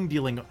meets your wing,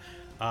 dealing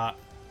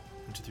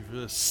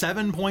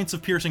 7 points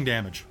of piercing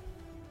damage.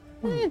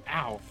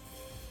 Ow.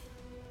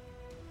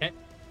 Okay.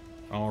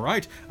 All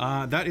right.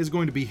 That is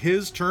going to be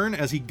his turn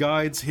as he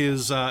guides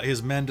his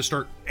men to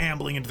start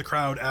ambling into the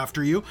crowd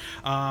after you.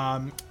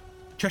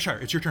 Cheshire,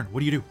 it's your turn. What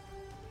do you do?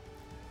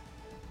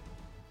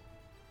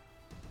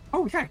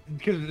 Oh, yeah,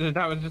 because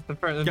that was just the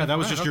first... Yeah, that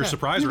was just your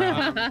surprise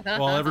round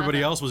while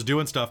everybody else was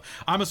doing stuff.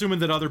 I'm assuming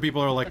that other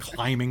people are, like,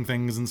 climbing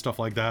things and stuff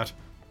like that.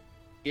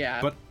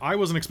 Yeah. But I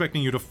wasn't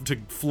expecting you to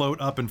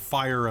float up and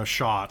fire a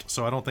shot,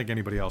 so I don't think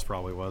anybody else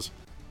probably was.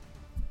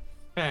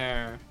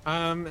 Fair.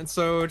 And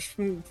so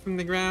from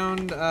the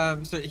ground,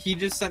 so he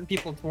just sent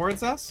people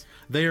towards us?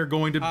 They are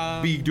going to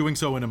be doing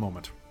so in a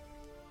moment.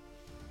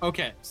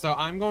 Okay, so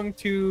I'm going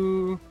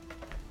to,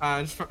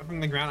 just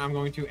from the ground, I'm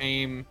going to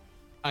aim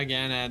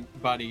again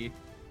at Buddy.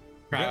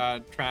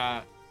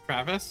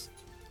 Travis?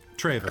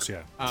 Travis,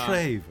 yeah.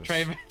 Travis.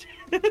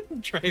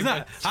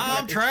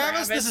 I'm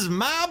Travis. This is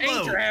my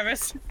boat. Hey,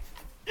 Travis.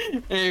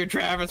 Hey,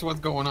 Travis,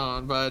 what's going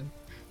on, bud?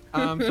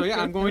 So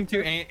yeah, I'm going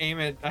to aim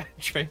at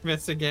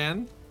Travis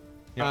again.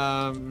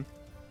 Yep.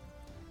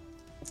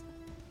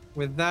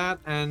 With that,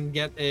 and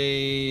get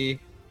a...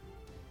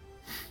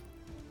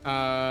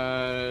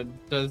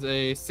 does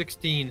a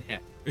 16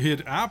 hit?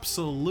 It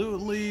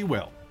absolutely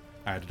will.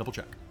 I had to double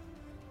check.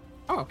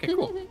 Oh, okay,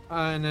 cool.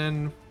 And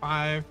then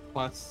 5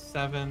 plus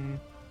 7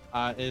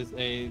 is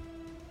a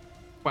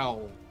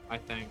 12, I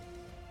think.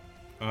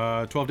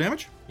 12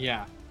 damage?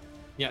 Yeah.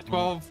 Yeah,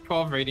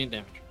 12 radiant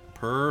damage.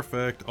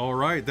 Perfect. All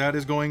right, that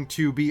is going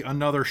to be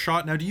another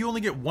shot. Now, do you only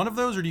get one of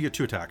those, or do you get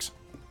 2 attacks?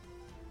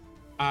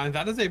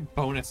 That is a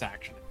bonus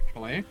action,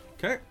 actually.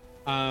 Okay.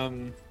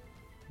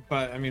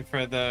 But I mean,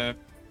 for the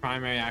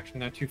primary action,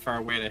 they're too far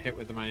away to hit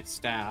with my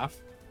staff.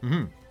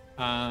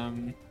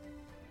 Mm-hmm.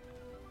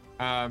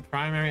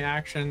 Primary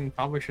action,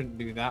 probably shouldn't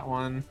do that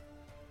one.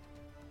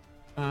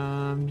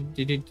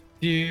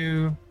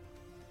 Do.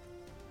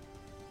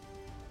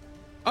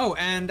 Oh,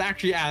 and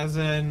actually, as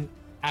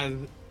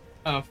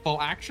a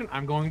full action,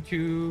 I'm going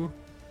to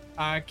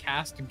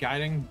cast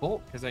Guiding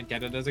Bolt because I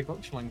get it as a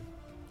glitchling.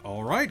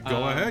 All right,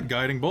 go ahead.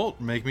 Guiding Bolt.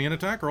 Make me an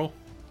attack roll.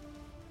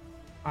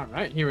 All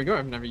right, here we go.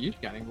 I've never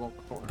used Guiding Bolt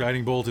before.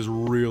 Guiding Bolt is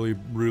really,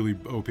 really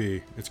OP.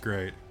 It's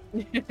great.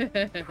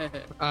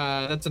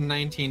 That's a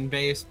 19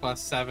 base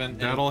plus 7.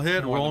 That'll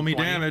hit. more Roll than me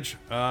 20. damage,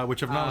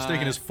 which, if I'm not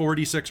mistaken, is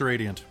 46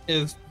 radiant.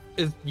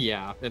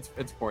 Yeah, it's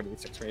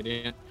 46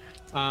 radiant.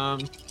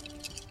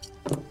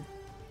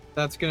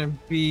 That's gonna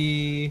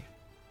be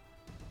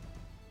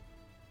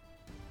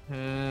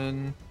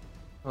 10,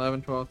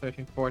 11, 12,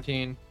 13,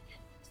 14,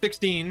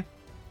 16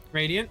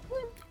 radiant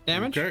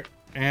damage. Okay.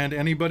 And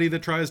anybody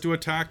that tries to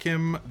attack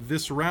him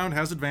this round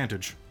has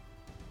advantage.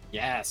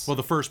 Yes. Well,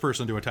 the first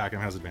person to attack him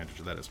has advantage,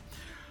 that is.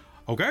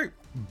 Okay,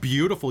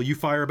 beautiful. You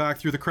fire back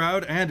through the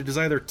crowd, and it is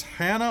either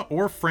Tana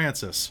or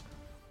Francis.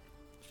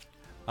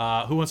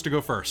 Who wants to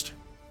go first?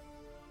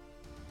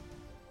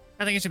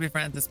 I think it should be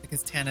Francis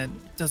because Tana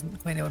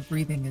doesn't quite know what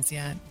breathing is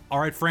yet.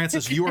 All right,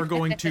 Francis, you are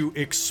going to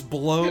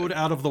explode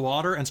out of the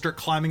water and start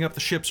climbing up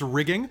the ship's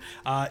rigging.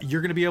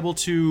 You're going to be able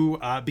to,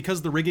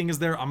 because the rigging is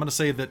there, I'm going to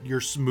say that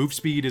your move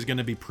speed is going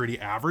to be pretty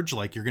average.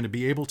 Like, you're going to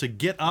be able to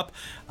get up,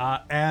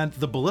 and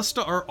the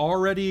ballista are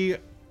already,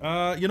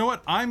 you know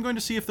what? I'm going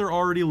to see if they're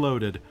already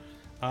loaded.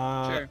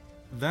 Sure.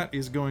 That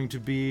is going to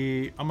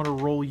be, I'm going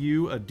to roll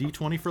you a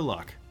d20 for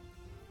luck.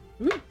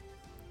 Ooh.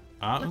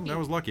 That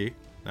was lucky.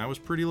 That was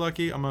pretty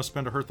lucky. I'm going to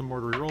spend a Hurt the More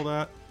to reroll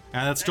that.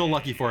 And that's still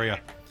lucky for you.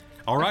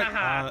 All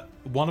right.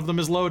 One of them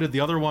is loaded.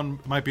 The other one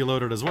might be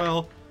loaded as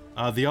well.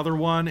 The other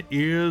one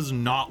is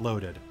not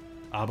loaded.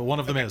 But one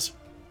of them is.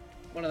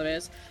 One of them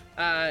is.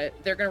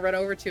 They're going to run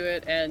over to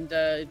it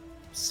and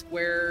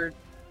square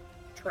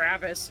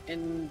Travis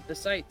in the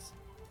sights.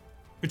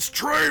 It's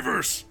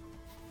Travis!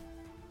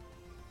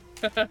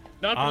 Not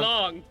for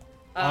long.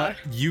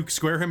 You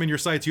square him in your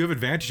sights. You have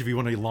advantage if you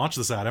want to launch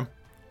this at him.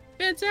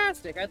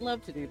 Fantastic. I'd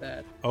love to do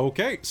that.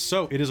 Okay,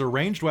 so it is a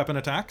ranged weapon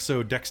attack.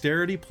 So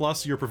dexterity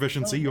plus your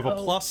proficiency. You have a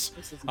plus.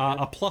 This isn't A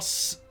good.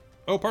 plus.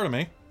 Oh, pardon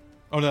me.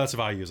 Oh, no, that's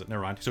if I use it.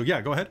 Never mind. So yeah,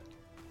 go ahead.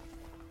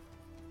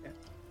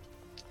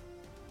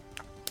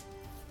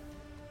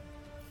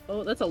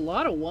 Oh, that's a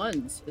lot of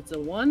ones. It's a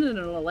 1 and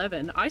an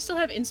 11. I still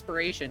have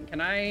inspiration. Can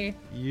I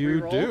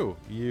You reroll?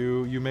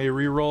 do. You may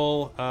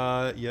reroll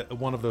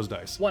one of those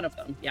dice. One of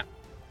them, yeah.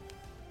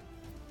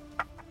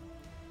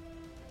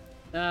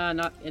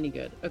 Not any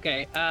good.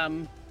 Okay.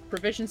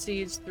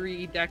 Proficiency is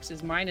 3, dex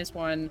is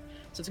 -1,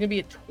 so it's gonna be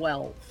a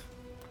 12.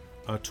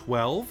 A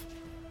 12.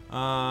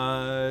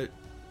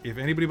 If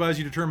anybody buys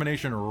you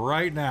determination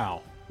right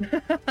now,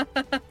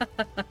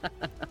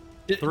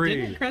 3.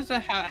 Didn't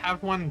Krista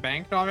have one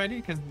banked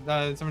already? Because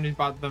somebody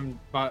bought them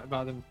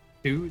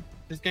two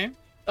this game.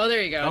 Oh,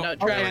 there you go. Oh, No,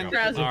 okay, Travis. there we go.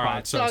 Travis All right,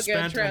 it's so all good. spent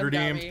and Travis got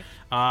redeemed. me.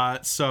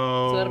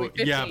 So that'll be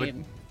 15. yeah, but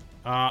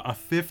a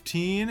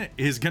 15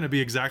 is going to be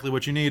exactly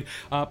what you need.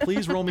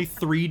 Please roll me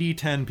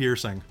 3d10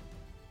 piercing.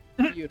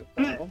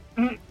 Beautiful.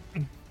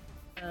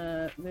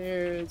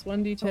 There's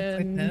 1d10,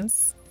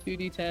 Goodness.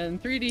 2d10,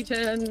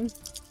 3d10,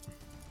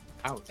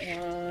 Ouch.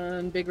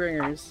 and big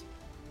ringers.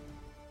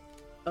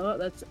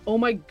 Oh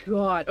my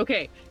god.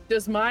 Okay,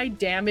 does my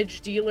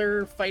damage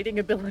dealer fighting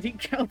ability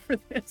count for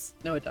this?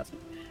 No, it doesn't.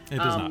 It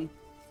does not.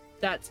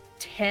 That's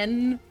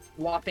 10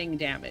 whopping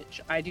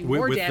damage. I do With-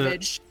 more with the-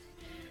 damage.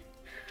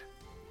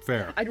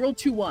 Fair. I'd roll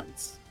 2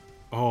 1s.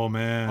 Oh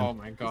man. Oh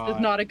my This god. is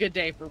not a good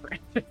day for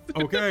Brandon.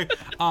 Okay.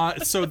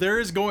 So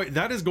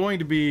that is going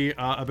to be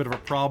a bit of a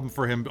problem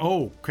for him.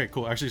 Oh, okay,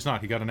 cool. Actually, it's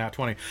not. He got a nat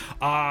 20.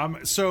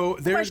 So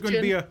there's going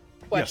to be a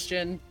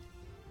Question.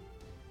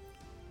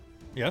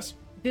 Yes.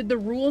 Did the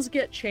rules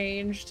get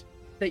changed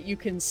that you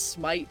can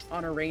smite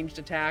on a ranged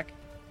attack?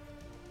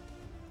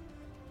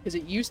 Because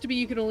it used to be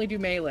you could only do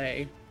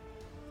melee.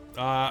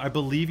 I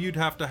believe you'd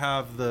have to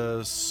have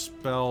the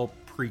spell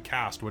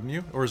pre-cast, wouldn't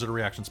you? Or is it a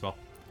reaction spell?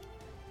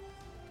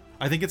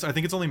 I think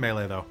it's only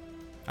melee though.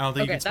 I don't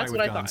think you Okay, can smite that's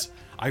with what I guns. thought.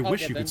 I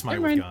wish Okay, you then. could smite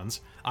Never with mind.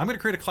 guns. I'm going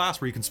to create a class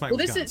where you can smite Well,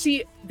 with this guns. is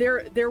see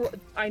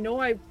I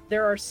know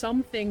there are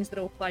some things that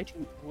apply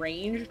to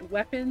ranged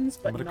weapons,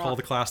 but I'm going to not call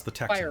the class the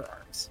Texan.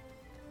 firearms.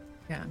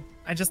 Yeah,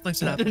 I just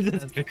looked it up.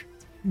 It says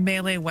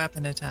melee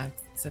weapon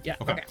attacks. Yeah.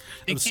 Okay. Okay.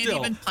 They can't Still-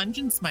 even punch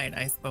and smite,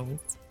 I suppose.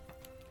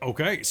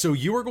 Okay, so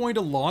you are going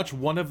to launch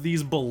one of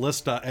these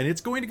ballista, and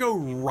it's going to go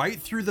right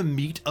through the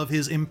meat of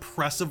his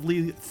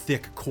impressively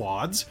thick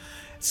quads,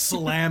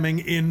 slamming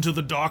into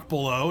the dock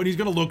below, and he's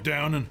going to look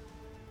down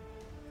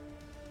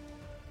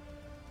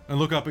and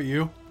look up at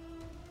you,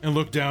 and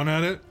look down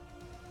at it,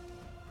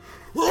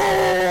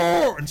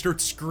 and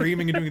start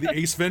screaming and doing the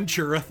Ace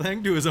Ventura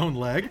thing to his own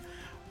leg.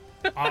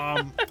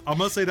 I'm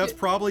gonna say that's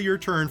probably your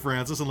turn,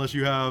 Francis, unless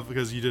you have,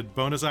 because you did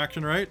bonus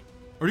action, right?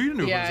 Or you didn't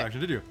do a bonus Yeah.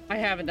 action, did you? I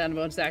haven't done a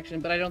bonus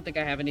action, but I don't think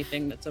I have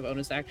anything that's a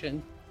bonus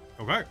action.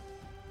 Okay.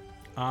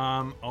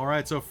 All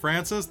right, so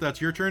Francis,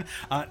 that's your turn.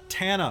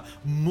 Tana,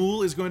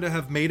 Mool is going to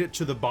have made it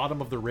to the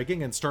bottom of the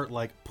rigging and start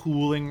like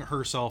pulling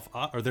herself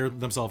up, or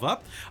themselves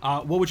up.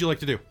 What would you like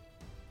to do?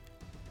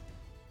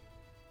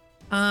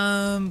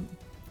 Can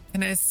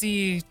I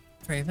see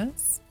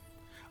Travis?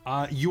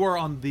 You are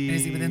on the.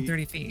 Is he within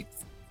 30 feet?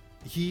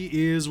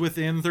 He is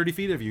within 30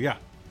 feet of you, yeah.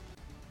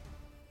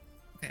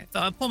 Okay, so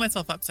I'll pull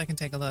myself up so I can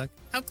take a look.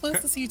 How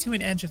close is he to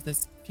an edge of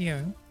this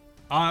pier?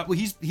 Well,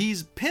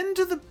 he's pinned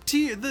to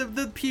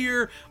the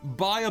pier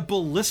by a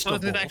ballista. Oh,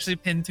 they're bolt. actually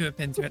pinned to it.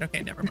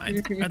 Okay, never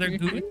mind. Are there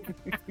goons?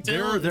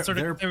 There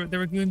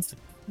were goons.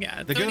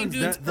 Yeah, the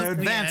goons. They're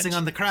advancing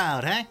on the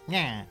crowd, huh?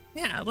 Yeah.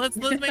 Yeah, let's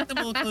make them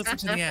a little closer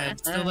to the edge.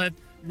 So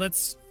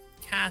let's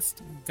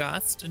cast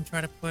Gust and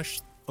try to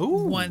push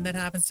one that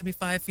happens to be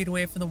 5 feet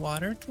away from the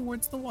water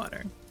towards the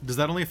water. Does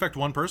that only affect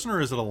one person,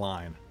 or is it a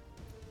line?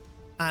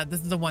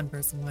 This is a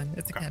one-person one.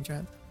 It's a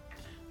cantrip.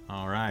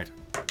 All right.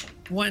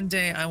 One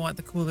day I want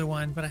the cooler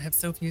one, but I have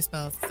so few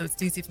spells, so it's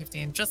DC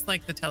 15, just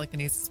like the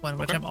telekinesis one,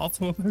 which I'm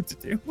also about to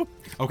do.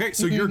 Okay,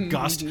 so your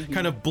gust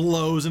kind of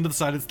blows into the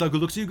side of the thug, who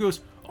looks at you and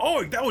goes,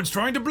 "Oh, that one's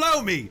trying to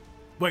blow me!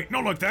 Wait,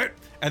 not like that!"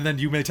 And then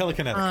you may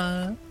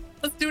telekinetic.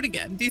 Let's do it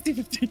again. DC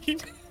 15.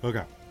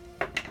 Okay.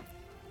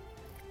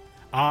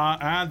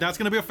 And that's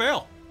going to be a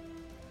fail.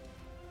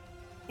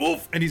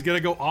 Oof! And he's going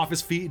to go off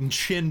his feet and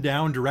chin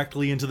down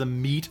directly into the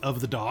meat of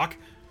the dock.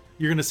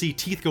 You're going to see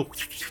teeth go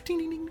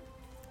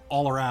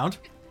all around.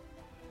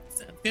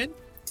 Sounds good.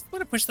 Just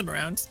want to push them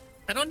around.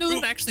 I don't know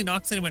if it actually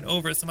knocks anyone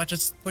over so much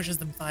as pushes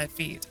them 5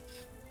 feet,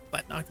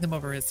 but knocking them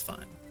over is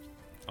fun.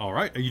 All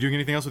right. Are you doing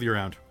anything else with your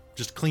round?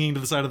 Just clinging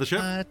to the side of the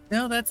ship?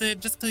 No, that's it.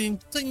 Just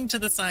clinging to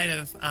the side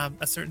of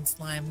a certain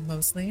slime,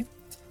 mostly.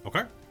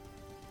 Okay.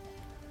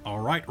 All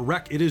right,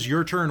 Rek, it is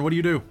your turn. What do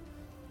you do?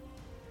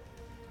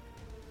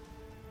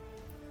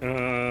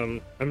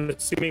 I'm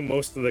assuming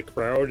most of the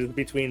crowd is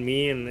between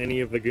me and any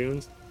of the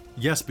goons.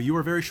 Yes, but you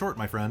are very short,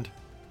 my friend.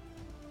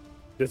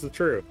 This is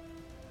true.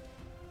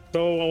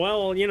 So,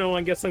 well,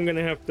 I guess I'm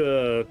gonna have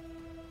to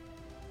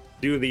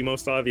do the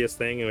most obvious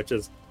thing, which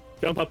is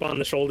jump up on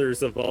the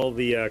shoulders of all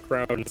the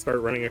crowd and start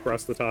running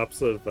across the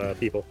tops of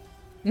people.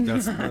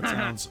 That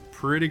sounds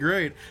pretty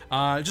great.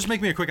 Just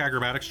make me a quick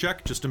acrobatics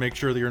check, just to make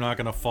sure that you're not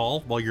gonna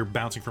fall while you're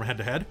bouncing from head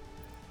to head.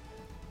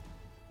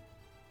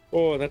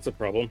 Oh, that's a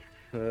problem.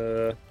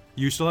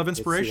 You still have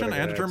inspiration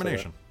and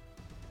determination.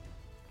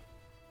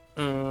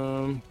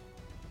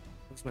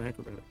 What's my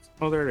acrobatics?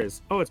 Oh, there it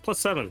is. Oh, it's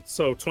 +7,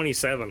 so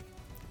 27.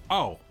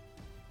 Oh.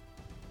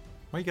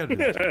 Why you gotta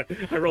do that?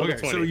 I rolled a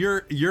 20. So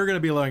you're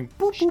gonna be like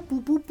boop boop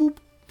boop boop boop.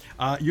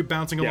 You're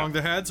bouncing along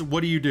the heads.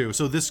 What do you do?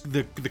 So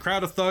the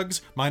crowd of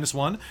thugs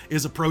 -1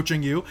 is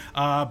approaching you,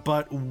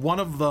 but one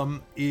of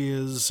them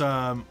is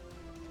the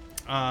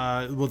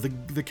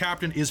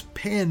captain is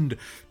pinned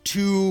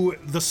to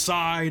the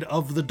side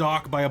of the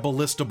dock by a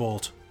ballista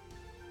bolt.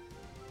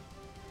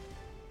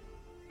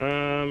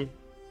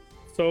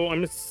 So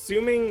I'm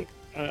assuming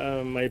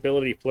my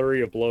ability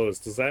Flurry of Blows,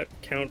 does that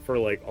count for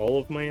like all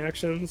of my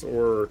actions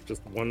or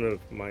just one of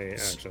my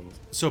actions?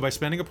 So by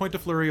spending a point to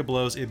Flurry of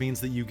Blows, it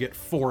means that you get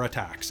 4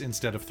 attacks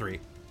instead of 3.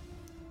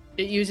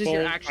 It uses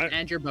your action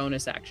and your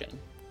bonus action.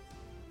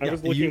 I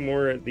was looking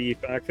more at the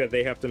fact that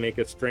they have to make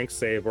a strength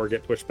save or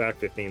get pushed back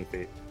 15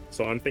 feet.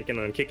 So I'm thinking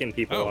on kicking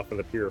people off of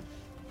the pier.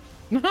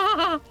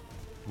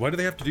 Why do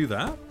they have to do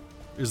that?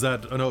 Is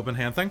that an open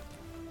hand thing?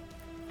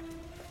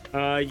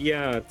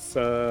 Yeah, it's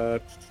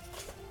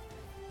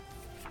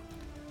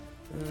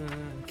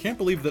can't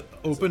believe that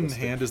open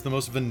hand is the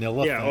most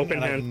vanilla thing, open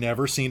and hand. I've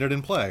never seen it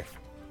in play.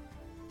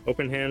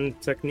 Open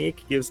hand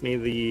technique gives me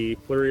the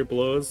Flurry of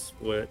Blows,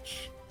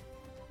 which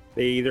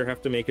they either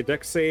have to make a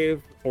dex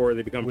save, or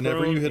they become Whenever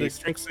prone, you hit a a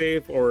strength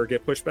save, or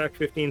get pushed back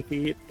 15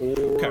 feet,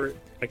 or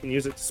I can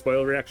use it to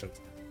spoil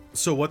reactions.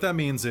 So what that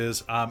means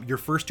is your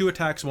first 2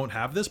 attacks won't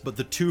have this, but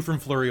the 2 from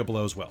Flurry of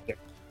Blows will. Yeah.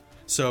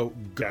 So,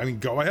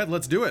 go ahead,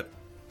 let's do it.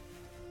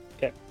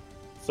 Okay.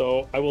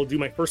 So I will do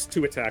my first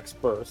 2 attacks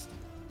first.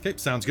 Okay,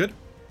 sounds good.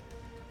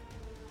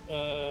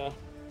 I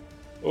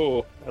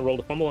rolled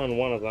a fumble on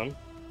one of them.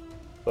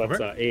 So that's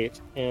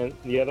 8. And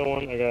the other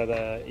one, I got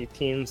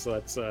 18, so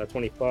that's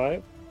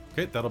 25.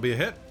 Okay, that'll be a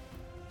hit.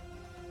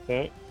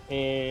 Okay,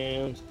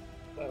 and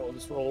I'll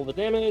just roll the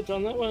damage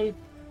on that one.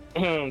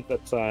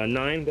 That's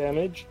 9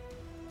 damage.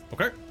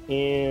 Okay.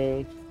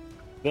 And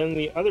then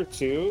the other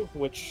 2,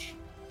 which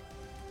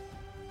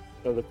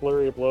the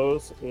Flurry of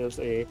Blows is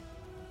a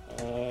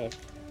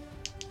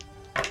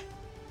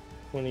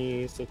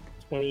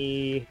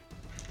 20,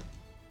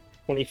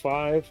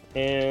 25,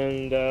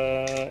 and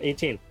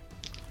 18.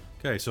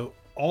 Okay, so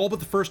all but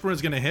the first one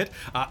is going to hit.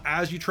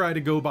 As you try to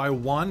go by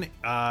one,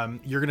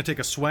 you're going to take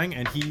a swing,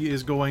 and he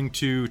is going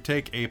to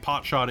take a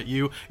pot shot at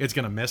you. It's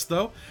going to miss,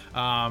 though.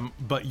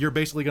 But you're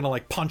basically going to,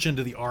 like, punch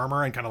into the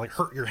armor and kind of, like,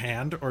 hurt your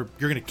hand, or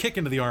you're going to kick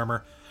into the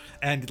armor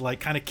and,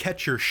 like, kind of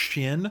catch your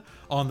shin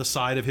on the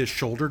side of his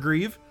shoulder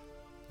greave.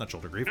 Not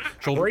shoulder greave.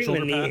 Shoulder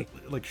pad,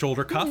 like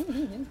shoulder cuff.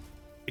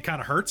 It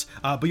kind of hurts,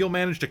 but you'll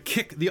manage to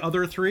kick the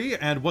other 3.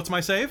 And what's my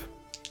save?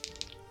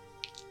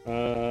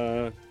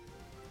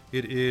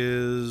 it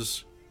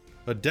is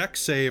a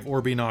dex save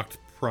or be knocked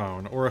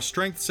prone, or a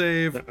strength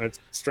save. No, it's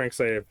strength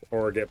save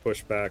or get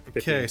pushed back.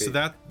 15 Okay, so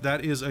feet.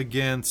 that is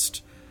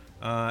against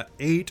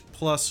 8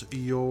 plus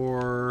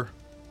your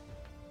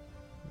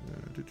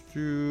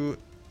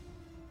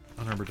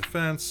unarmored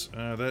defense.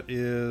 That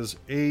is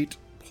 8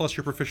 plus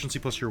your proficiency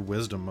plus your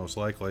wisdom, most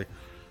likely.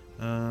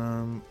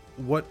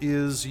 What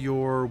is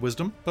your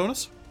wisdom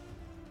bonus?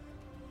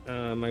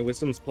 My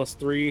wisdom's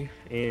 +3,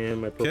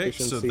 and my Okay,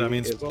 proficiency so that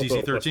means is also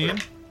DC 13.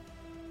 +3.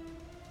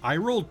 I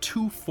rolled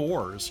 2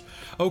 4s.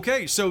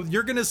 Okay, so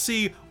you're gonna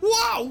see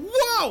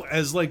wow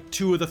as like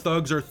 2 of the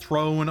thugs are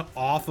thrown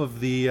off of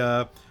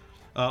the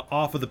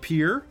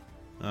pier.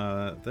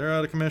 They're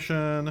out of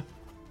commission.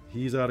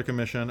 He's out of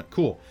commission.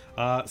 Cool.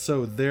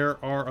 So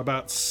there are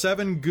about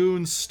 7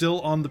 goons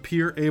still on the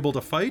pier able to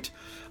fight,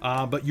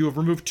 but you have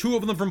removed 2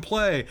 of them from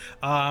play.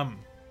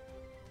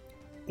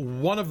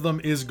 One of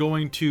them is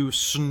going to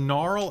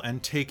snarl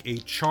and take a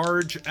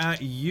charge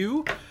at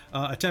you,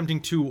 attempting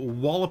to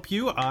wallop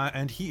you,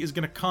 and he is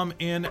going to come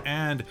in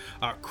and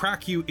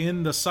crack you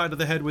in the side of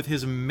the head with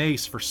his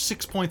mace for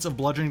 6 points of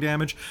bludgeoning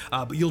damage,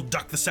 but you'll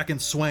duck the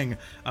second swing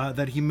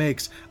that he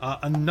makes.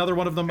 Another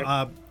one of them,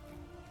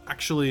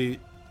 actually...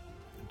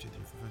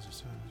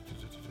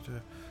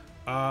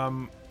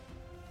 I'm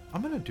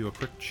going to do a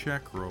quick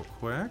check real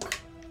quick.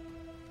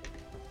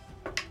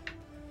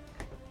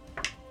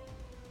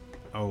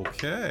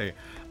 Okay.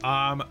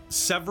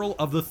 Several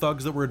of the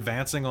thugs that were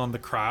advancing on the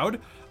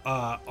crowd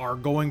are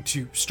going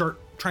to start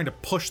trying to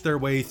push their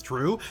way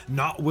through,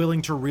 not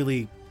willing to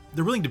really...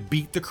 They're willing to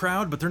beat the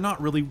crowd, but they're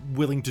not really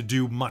willing to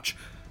do much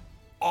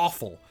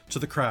awful to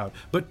the crowd.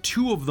 But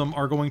 2 of them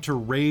are going to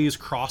raise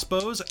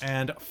crossbows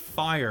and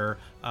fire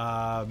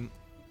at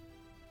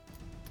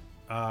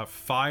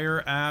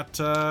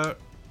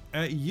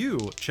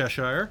you,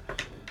 Cheshire.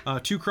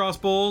 2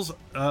 crossbows,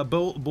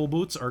 bull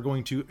boots are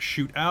going to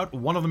shoot out.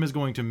 One of them is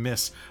going to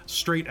miss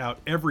straight out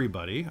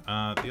everybody.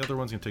 The other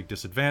one's going to take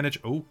disadvantage.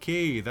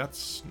 Okay,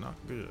 that's not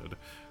good.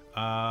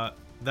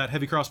 That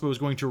heavy crossbow is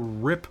going to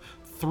rip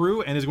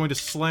through and is going to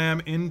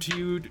slam into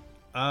you.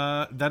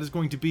 That is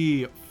going to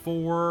be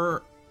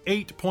for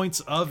 8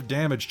 points of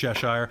damage,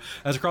 Cheshire,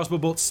 as a crossbow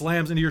bolt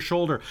slams into your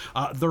shoulder.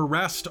 The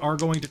rest are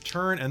going to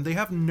turn, and they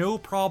have no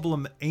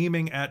problem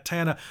aiming at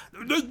Tana.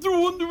 That's the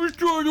one that was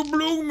trying to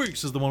blow me,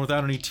 says the one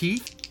without any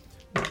teeth.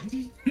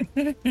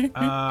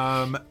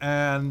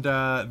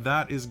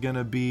 That is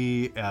gonna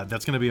be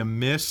that's gonna be a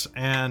miss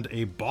and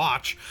a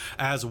botch,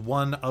 as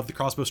one of the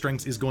crossbow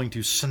strings is going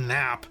to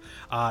snap,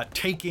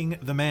 taking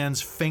the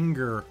man's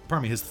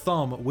his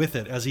thumb with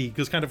it, as he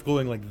goes kind of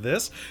going like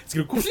this. It's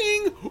gonna go.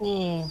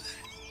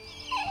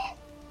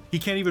 He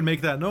can't even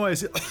make that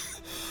noise.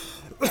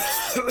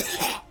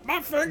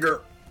 My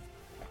finger.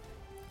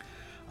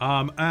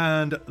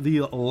 And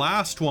the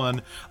last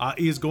one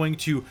is going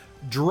to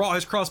draw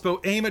his crossbow,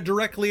 aim it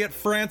directly at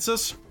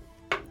Francis.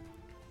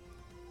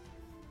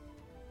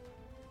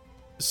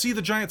 See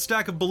the giant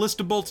stack of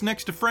ballista bolts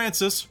next to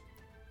Francis,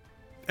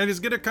 and he's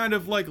gonna kind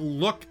of like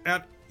look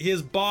at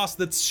his boss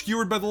that's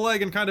skewered by the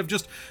leg and kind of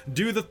just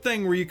do the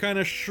thing where you kind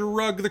of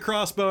shrug the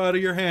crossbow out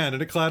of your hand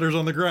and it clatters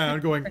on the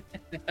ground, going,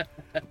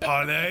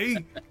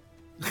 "Parley."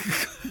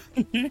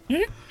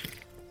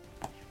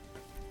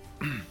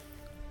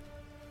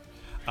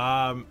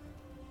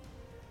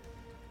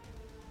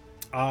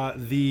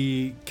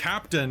 The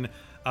captain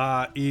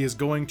is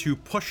going to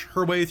push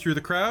her way through the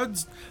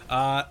crowds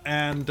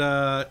and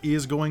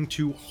is going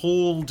to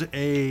hold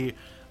a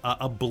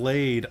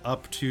blade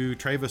up to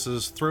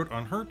Travis's throat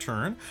on her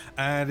turn,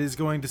 and is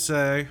going to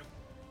say,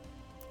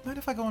 "Mind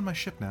if I go on my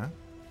ship now?"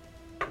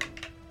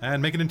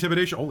 And make an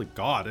intimidation. Holy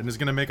God! And is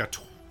going to make a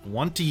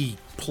 20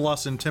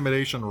 plus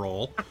intimidation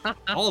roll.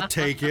 I'll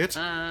take it.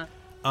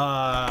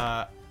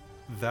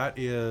 That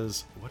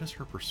is, what is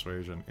her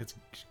persuasion? It's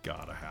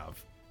gotta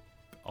have,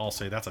 I'll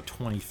say that's a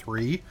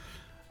 23.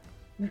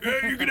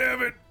 Yeah, you can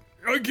have it.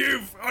 I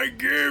give.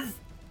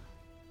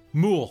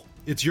 Mool,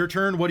 it's your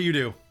turn. What do you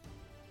do?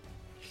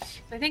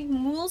 I think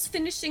Mool's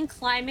finishing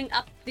climbing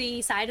up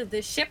the side of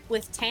the ship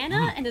with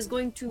Tana and is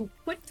going to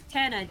put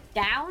Tana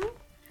down.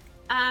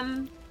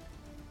 And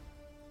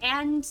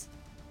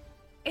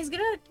is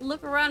gonna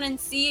look around and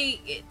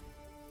see.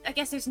 I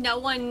guess there's no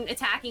one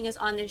attacking us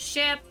on this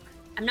ship.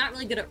 I'm not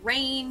really good at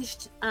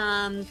ranged.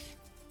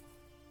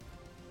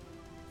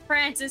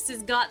 Francis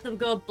has got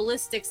the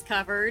ballistics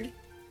covered.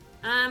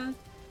 I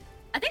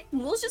think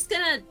Mool's just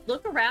gonna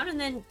look around and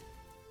then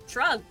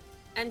shrug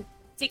and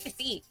take a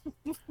seat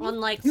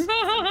on like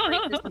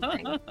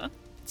something.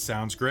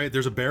 Sounds great.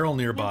 There's a barrel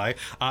nearby,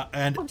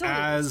 and Oh, totally.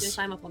 as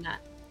Climb up on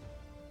that.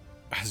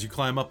 you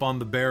climb up on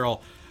the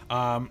barrel,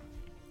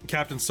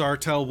 Captain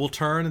Sartell will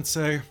turn and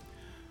say,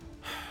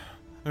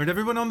 "Alright,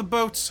 everyone on the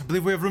boats. I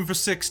believe we have room for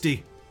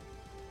 60.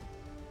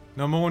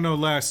 No more, no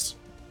less."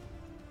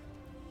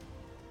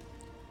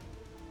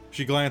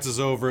 She glances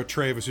over at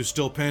Travis, who's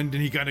still pinned,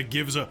 and he kind of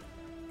gives a,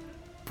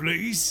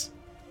 "Please?"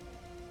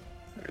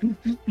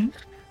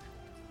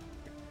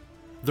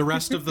 The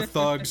rest of the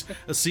thugs,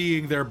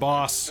 seeing their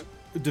boss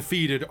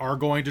defeated are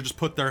going to just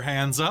put their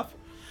hands up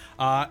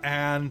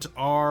and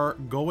are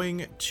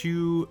going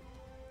to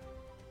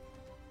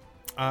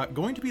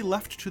be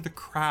left to the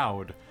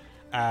crowd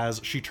as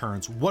she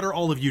turns. What are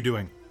all of you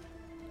doing?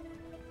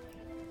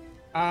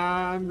 Reloading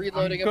I'm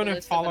a gonna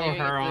ballista, follow aiming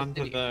her at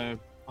the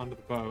onto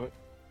the boat.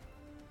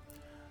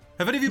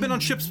 Have any of you been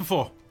on ships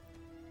before?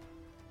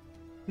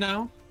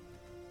 No.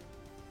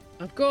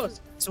 Of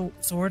course. So,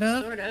 sort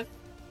of. Sort of.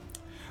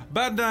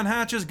 Batten down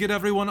hatches, get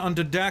everyone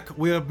under deck.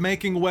 We are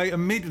making way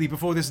immediately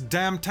before this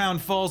damn town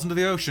falls into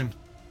the ocean.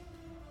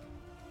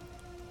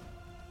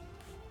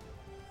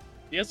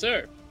 Yes,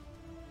 sir.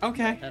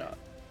 Okay. Head off.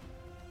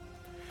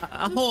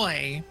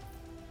 Ahoy.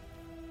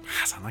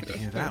 Yes, I'd like to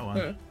hear that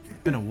one. It's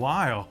been a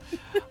while.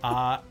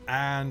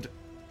 And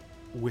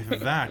with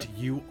that,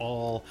 you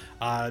all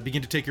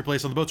begin to take your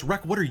place on the boats.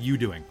 Rek, what are you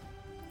doing?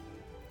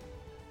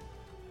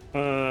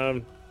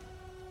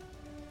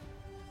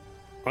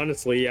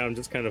 Honestly, I'm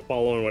just kind of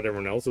following what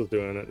everyone else is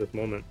doing at this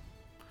moment.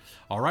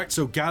 All right,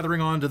 so gathering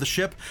onto the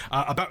ship,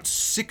 about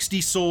 60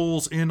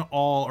 souls in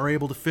all are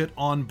able to fit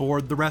on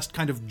board. The rest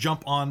kind of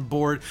jump on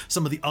board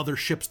some of the other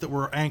ships that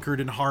were anchored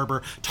in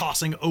harbor,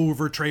 tossing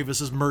over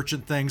Travis's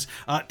merchant things.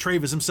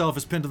 Travis himself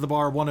is pinned to the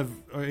bar,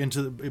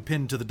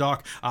 pinned to the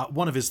dock.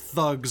 One of his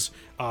thugs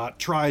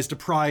tries to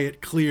pry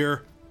it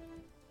clear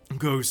and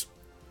goes,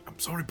 "I'm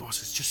sorry,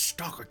 boss, it's just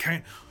stuck.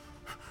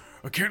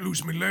 I can't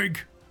lose my leg.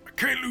 I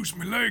can't lose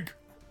my leg."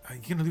 You're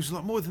gonna lose a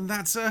lot more than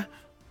that, sir.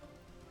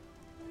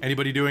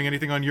 Anybody doing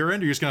anything on your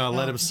end, or you're just gonna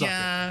let him suck it?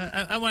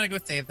 Yeah, I want to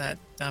go save that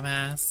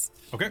dumbass.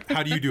 Okay,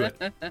 how do you do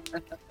it?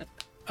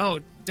 Oh,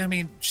 I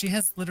mean, she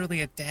has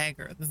literally a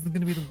dagger. This is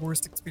going to be the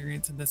worst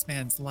experience in this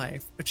man's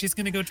life. But she's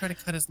going to go try to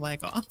cut his leg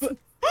off.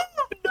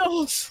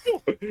 No. Before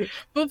She's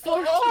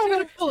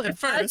going to pull it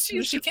first.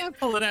 she's- She can't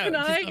pull it out.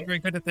 Can She's I- not very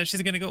good at this.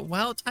 She's going to go,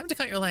 well, time to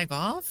cut your leg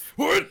off.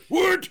 What?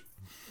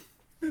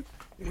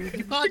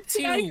 You've got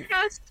two.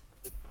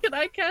 Can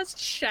I cast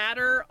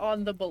Shatter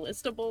on the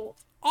ballista bolt?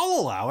 I'll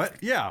allow it.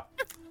 Yeah,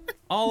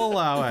 I'll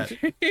allow it.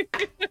 It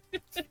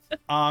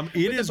With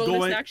is the bonus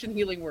going. action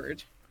healing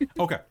word.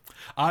 Okay.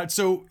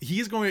 So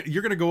he's going.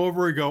 You're going to go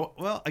over and go.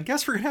 Well, I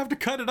guess we're going to have to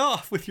cut it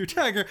off with your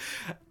dagger,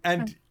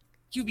 and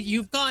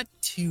You've got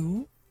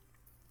two.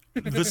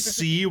 the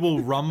sea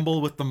will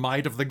rumble with the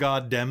might of the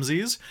god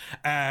Dempsey's,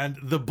 and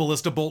the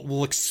ballista bolt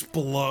will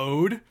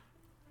explode,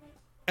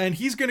 and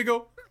he's going to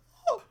go,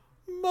 "Oh,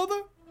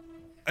 mother,"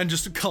 and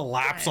just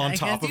collapse on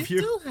top guess of you.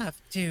 you. Still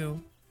have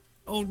to.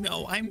 Oh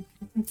no,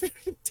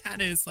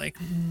 Tana is like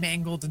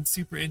mangled and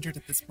super injured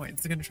at this point.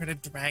 So they're gonna try to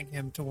drag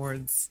him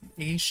towards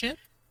a ship.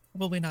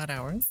 Probably not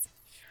ours.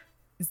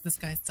 Is this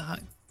guy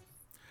sucks?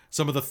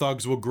 Some of the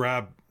thugs will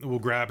grab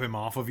him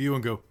off of you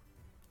and go,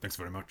 "Thanks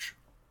very much."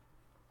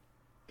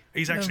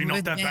 He's actually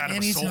not that bad of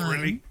a sort, anytime.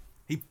 really.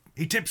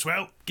 He tips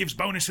well, gives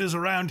bonuses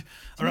around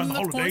the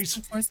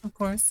holidays. Of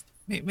course.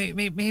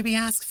 Maybe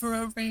ask for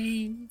a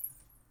raise.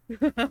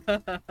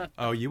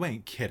 Oh, you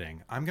ain't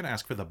kidding. I'm gonna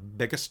ask for the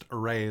biggest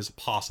raise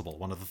possible,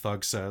 one of the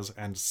thugs says,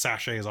 and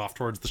sashays off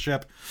towards the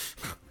ship.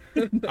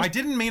 I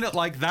didn't mean it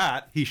like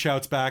that, he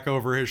shouts back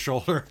over his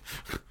shoulder.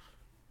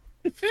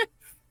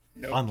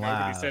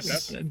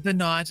 Unless. The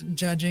not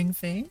judging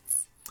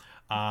face.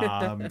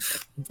 Um,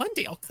 One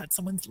day I'll cut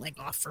someone's leg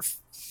off for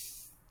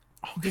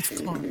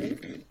this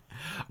con.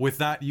 with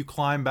that, you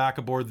climb back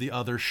aboard the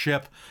other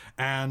ship,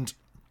 and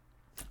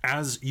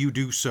as you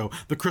do so,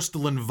 the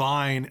crystalline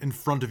vine in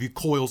front of you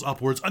coils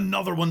upwards.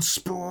 Another one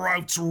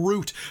sprouts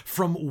root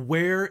from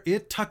where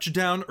it touched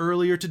down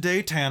earlier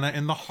today, Tana,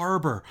 in the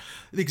harbor.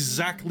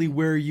 Exactly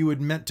where you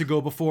had meant to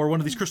go before. One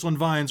of these crystalline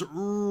vines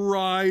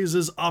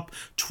rises up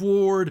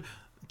toward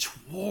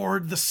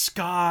the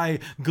sky,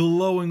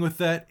 glowing with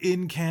that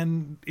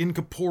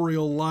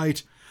incorporeal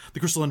light. The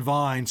crystalline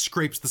vine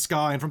scrapes the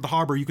sky, and from the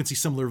harbor you can see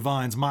similar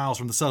vines miles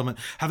from the settlement,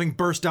 having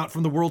burst out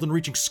from the world and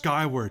reaching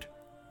skyward.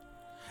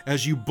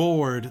 As you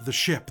board the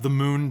ship, the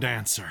Moon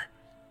Dancer,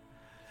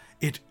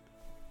 it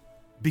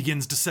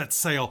begins to set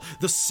sail,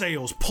 the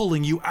sails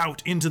pulling you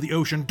out into the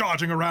ocean,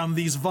 dodging around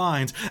these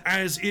vines.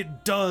 As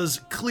it does,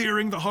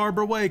 clearing the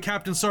harbor way,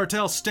 Captain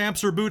Sartell stamps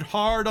her boot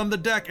hard on the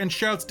deck and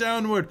shouts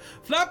downward,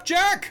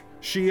 "Flapjack!"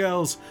 she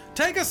yells,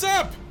 "Take us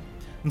up!"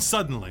 And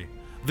suddenly,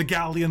 the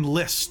galleon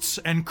lists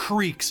and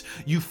creaks.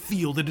 You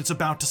feel that it's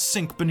about to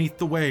sink beneath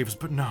the waves,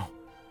 but no.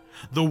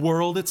 The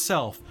world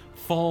itself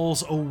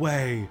falls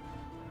away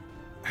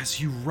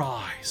as you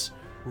rise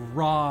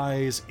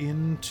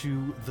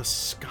into the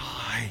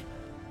sky,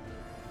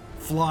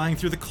 flying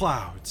through the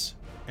clouds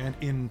and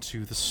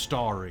into the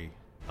starry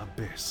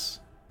abyss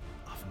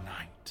of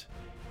night.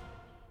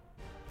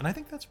 And I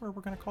think that's where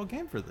we're going to call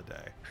game for the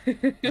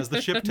day, as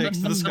the ship takes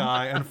to the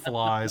sky and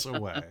flies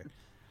away.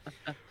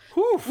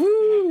 Whew.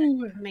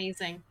 Woo!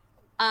 Amazing.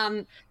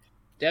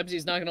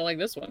 Debsy's not gonna like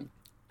this one.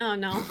 Oh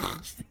no.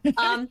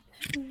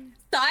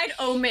 Side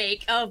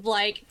O-make of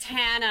like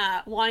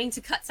Tana wanting to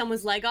cut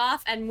someone's leg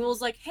off, and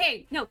Mool's like,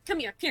 "Hey, no, come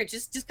here,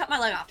 just cut my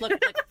leg off. Look,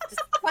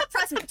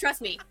 just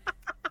trust me.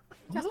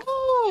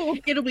 Oh,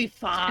 It'll be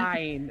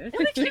fine.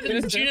 she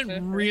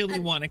didn't really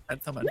want to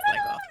cut someone's leg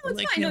off. It's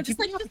Like, fine. you No, know, just give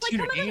like me cut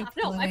it opportunity, off.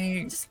 No,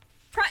 like- just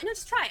try. No,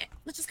 just try it.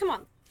 Let's just come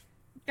on.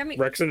 Get me.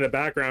 Rex in the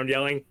background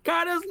yelling,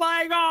 "Cut his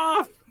leg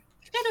off!"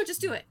 Yeah, no,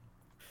 just do it.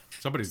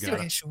 Somebody's got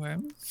Okay, it. sure.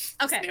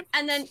 Okay,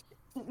 and then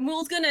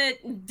Mool's gonna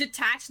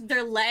detach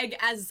their leg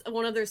as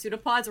one of their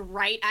pseudopods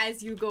right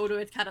as you go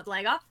to cut its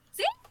leg off.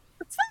 See?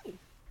 It's fine.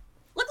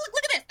 Look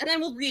at this, and then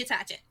we'll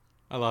reattach it.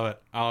 I love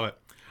it. I love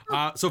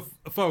it. So,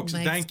 folks,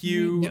 Legs, thank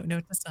you.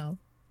 Note to self.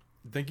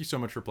 Thank you so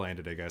much for playing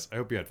today, guys. I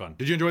hope you had fun.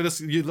 Did you enjoy this?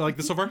 You like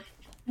this so far?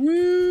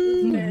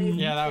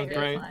 Yeah, that was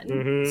great.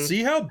 Mhm.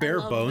 See how bare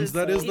bones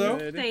that is, though?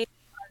 Party.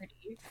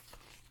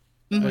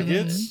 Like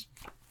Mhm.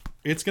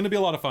 it's going to be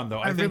a lot of fun, though.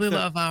 I think really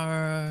that-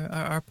 love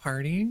our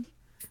party.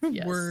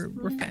 Yes. We're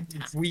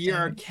fantastic. We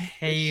are Sheer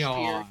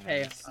chaos.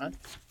 chaos.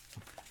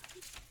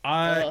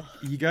 Ugh.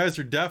 You guys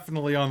are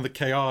definitely on the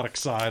chaotic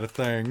side of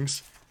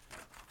things.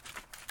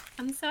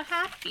 I'm so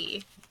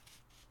happy.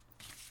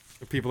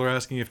 People are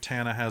asking if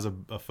Tana has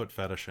a foot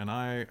fetish, and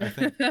I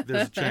think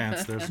there's a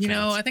chance. There's a You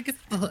know, chance. I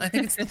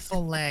think it's the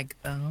full leg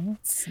though.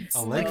 It's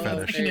A leg Oh,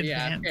 fetish. an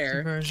yeah, advanced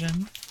fair.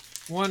 version.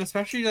 One,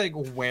 especially like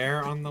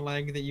where on the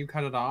leg that you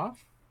cut it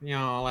off. You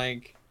know,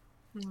 like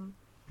Mhm.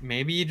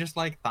 maybe you just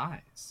like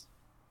thighs.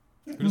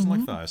 Who doesn't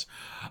like thighs?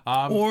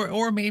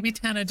 Or maybe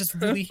Tana just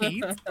really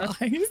hates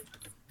thighs.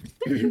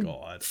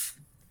 God.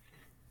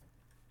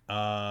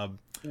 Oh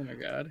my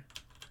god.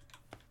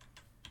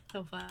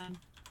 So fun.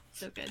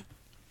 So good.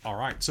 All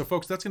right, so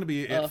folks, that's going to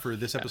be it for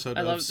this episode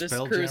I of love this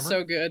crew. Spelljammer.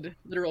 So good.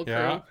 Literal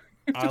Yeah. crew.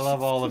 I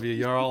love all of you.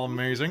 You're all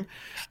amazing.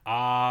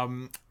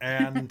 And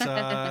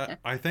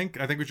I think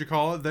we should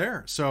call it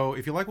there. So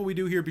if you like what we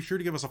do here, be sure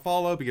to give us a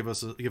follow, give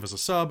us a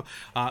sub.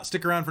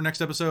 Stick around for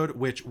next episode,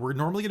 which we're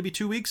normally going to be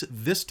 2 weeks.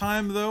 This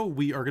time, though,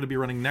 we are going to be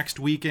running next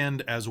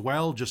weekend as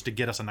well, just to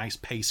get us a nice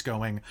pace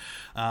going.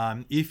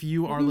 If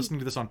you are listening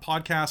to this on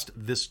podcast,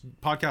 this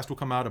podcast will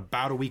come out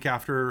about a week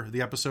after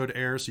the episode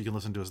airs, so you can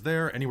listen to us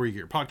there, anywhere you get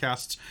your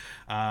podcasts.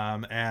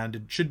 And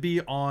it should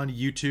be on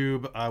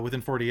YouTube within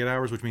 48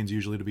 hours, which means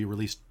usually to be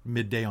released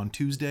midday on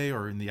Tuesday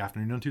or in the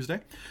afternoon on Tuesday.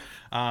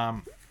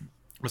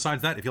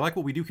 Besides that, if you like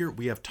what we do here,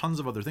 we have tons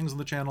of other things on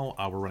the channel.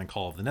 We're running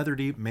Call of the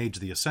Netherdeep, Mage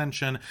the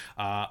Ascension,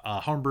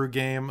 a homebrew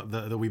game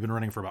that we've been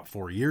running for about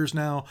 4 years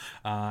now,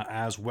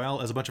 as well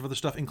as a bunch of other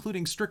stuff,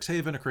 including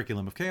Strixhaven, a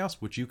Curriculum of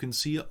Chaos, which you can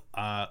see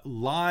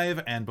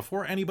live and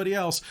before anybody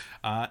else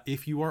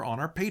if you are on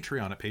our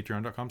Patreon at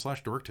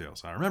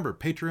patreon.com/dorktales. Remember,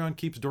 Patreon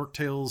keeps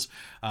Dorktales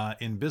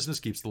in business,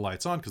 keeps the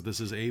lights on, because this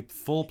is a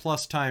full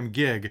plus time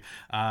gig,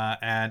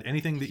 and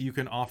anything that you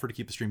can offer to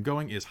keep the stream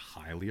going is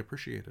highly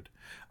appreciated.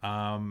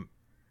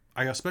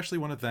 I especially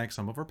want to thank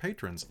some of our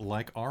patrons,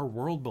 like our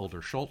world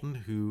builder, Shulton,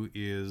 who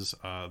is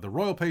the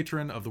royal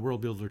patron of the world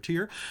builder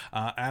tier,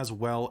 as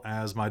well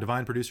as my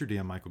divine producer,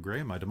 DM Michael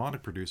Gray, my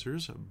demonic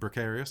producers,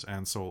 Precarious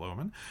and Soul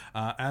Omen,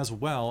 as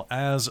well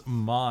as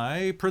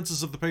my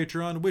princes of the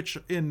Patreon, which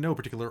in no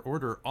particular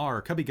order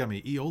are Cubby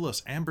Gummy,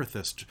 Aeolus,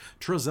 Amberthist,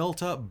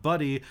 Trazelta,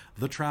 Buddy,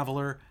 The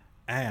Traveler,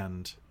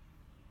 and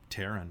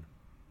Terran.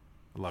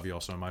 I love you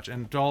all so much.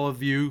 And to all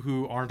of you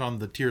who aren't on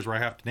the tiers where I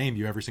have to name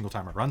you every single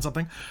time I run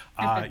something,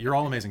 you're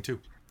all amazing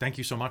too. Thank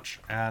you so much.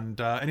 And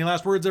any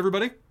last words,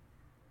 everybody?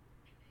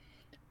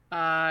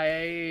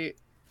 My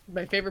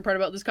favorite part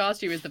about this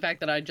costume is the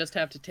fact that I just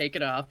have to take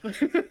it off.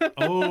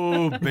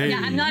 Oh, baby.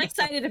 Yeah, I'm not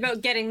excited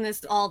about getting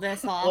all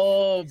this off.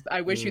 Oh,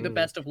 I wish you the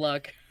best of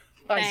luck.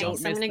 I Thanks. don't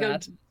I'm miss gonna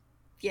that. go.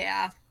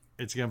 Yeah.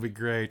 It's going to be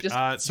great.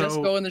 Just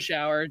so go in the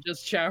shower.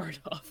 Just shower it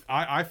off.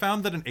 I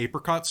found that an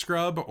apricot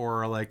scrub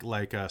or like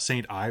a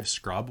St. Ives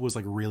scrub was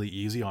like really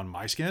easy on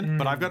my skin,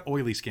 but I've got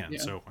oily skin,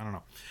 so I don't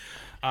know.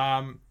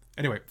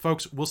 Anyway,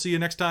 folks, we'll see you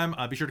next time.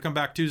 Be sure to come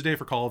back Tuesday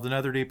for Call of the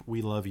Netherdeep.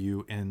 We love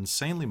you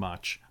insanely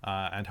much,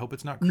 and hope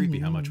it's not creepy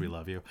how much we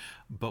love you.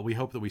 But we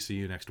hope that we see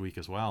you next week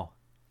as well.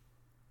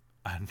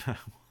 And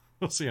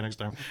we'll see you next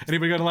time.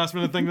 Anybody got a last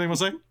minute thing they want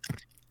to say?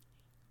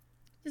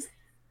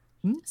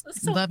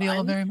 So Love you all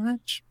fun. very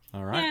much.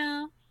 All right.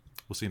 Yeah.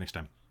 We'll see you next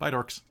time. Bye,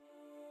 dorks.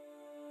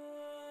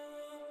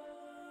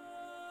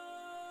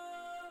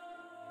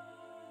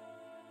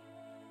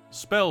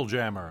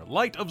 Spelljammer,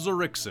 Light of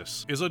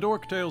Xerixis is a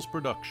Dork Tales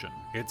production.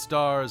 It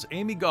stars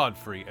Amy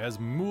Godfrey as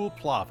Mool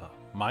Plava,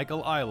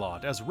 Michael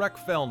Eilot as Rek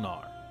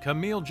Felnar,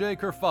 Camille J.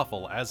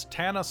 Kerfuffle as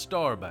Tana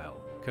Starbell,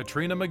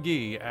 Katrina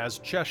McGee as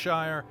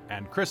Cheshire,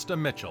 and Krista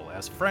Mitchell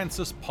as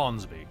Frances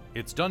Ponsby.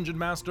 Its Dungeon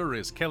Master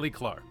is Kelly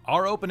Clark.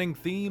 Our opening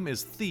theme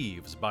is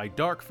Thieves by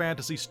Dark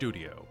Fantasy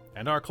Studio.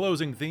 And our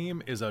closing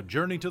theme is A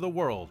Journey to the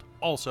World,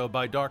 also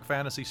by Dark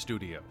Fantasy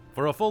Studio.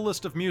 For a full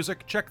list of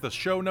music, check the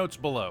show notes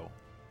below.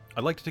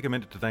 I'd like to take a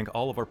minute to thank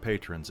all of our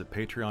patrons at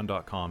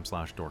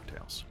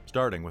patreon.com/dorktales,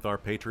 starting with our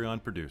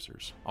Patreon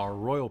producers. Our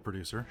royal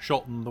producer,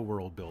 Shulton the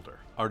World Builder.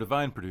 Our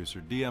divine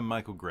producer, DM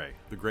Michael Gray,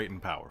 the great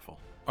and powerful.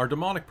 Our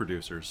demonic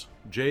producers,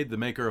 Jade, the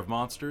maker of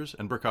monsters,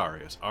 and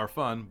Bricarius, our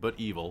fun but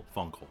evil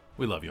Funkle.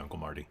 We love you, Uncle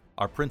Marty.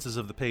 Our princes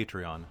of the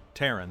Patreon,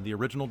 Taryn, the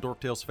original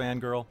Dorktales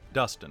fangirl,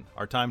 Dustin,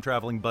 our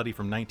time-traveling buddy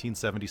from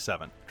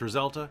 1977,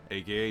 Drizelta,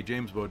 aka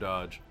James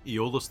Bododge,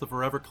 Aeolus the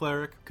Forever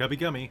Cleric, Cubby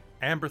Gummy,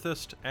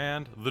 Amberthist,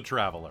 and The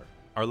Traveler.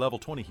 Our level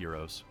 20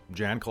 heroes,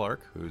 Jan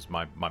Clark, who's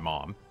my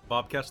mom,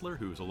 Bob Kessler,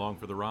 who's along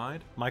for the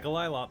ride, Michael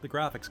Ilott, the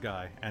graphics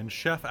guy, and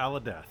Chef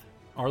Aladeth.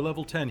 Our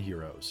level 10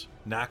 heroes,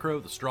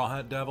 Nacro, the Straw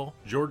Hat Devil,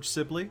 George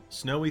Sibley,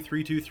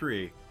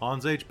 Snowy323,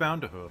 Hans H.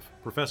 Bounderhoof,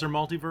 Professor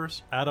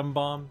Multiverse, Atom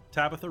Bomb,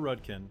 Tabitha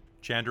Rudkin,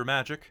 Chandra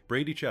Magic,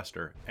 Brady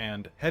Chester,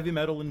 and Heavy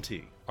Metal and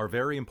Tea, our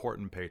very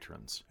important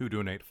patrons, who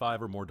donate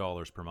 $5 or more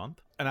per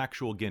month. An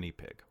actual guinea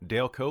pig.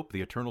 Dale Cope,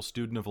 the eternal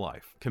student of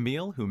life.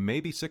 Camille, who may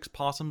be 6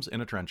 possums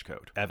in a trench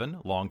coat. Evan,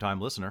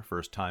 longtime listener,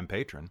 first-time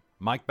patron.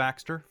 Mike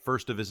Baxter,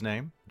 first of his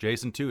name.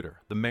 Jason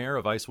Tudor, the mayor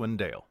of Icewind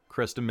Dale.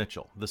 Krista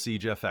Mitchell, the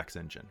Siege FX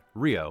engine.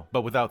 Rio,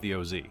 but without the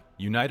OZ.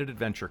 United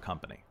Adventure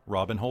Company.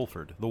 Robin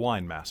Holford, the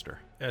wine master.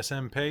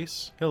 SM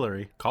Pace,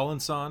 Hillary,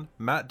 Colin Son,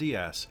 Matt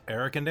Diaz,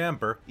 Eric and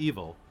Amber,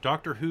 Evil,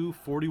 Doctor Who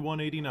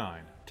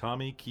 4189,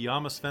 Tommy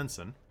Kiyama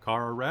Svensson,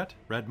 Kara Rhett,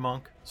 Red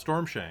Monk,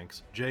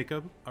 Stormshanks,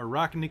 Jacob,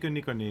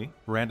 Arachnikoni,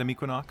 Random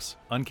Equinox,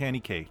 Uncanny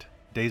Kate,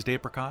 Dazed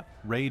Apricot,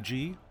 Ray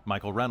G,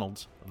 Michael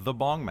Reynolds, The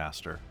Bong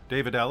Master,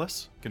 David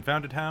Ellis,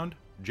 Confounded Hound,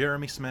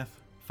 Jeremy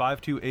Smith,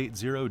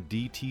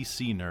 5280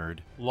 DTC Nerd,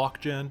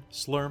 Lockgen,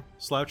 Slurm,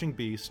 Slouching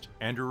Beast,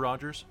 Andrew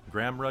Rogers,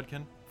 Graham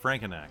Rudkin,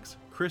 Frankenax,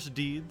 Chris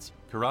Deeds,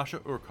 Karasha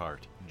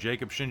Urquhart,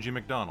 Jacob Shinji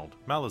McDonald,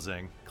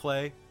 Malazing,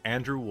 Clay,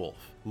 Andrew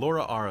Wolf,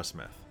 Laura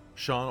Arasmith,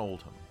 Sean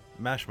Oldham,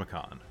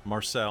 Mashmakan,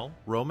 Marcel,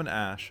 Roman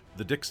Ash,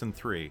 The Dixon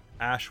 3,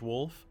 Ash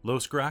Wolf,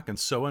 Losgrak and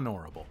So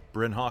Honorable,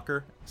 Bryn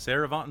Hawker,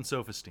 Sarah Vaughn and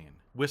Sophistine,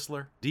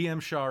 Whistler, DM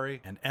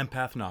Shari, and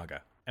Empath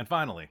Naga. And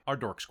finally, our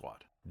Dork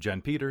Squad.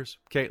 Jen Peters,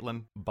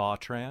 Caitlin, Ba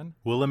Tran,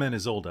 Willem and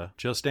Isolda,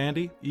 Just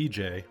Andy,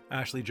 EJ,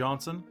 Ashley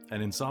Johnson,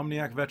 an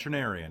Insomniac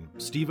Veterinarian,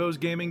 Steve-O's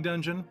Gaming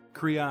Dungeon,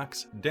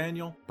 Creox,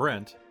 Daniel,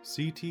 Brent,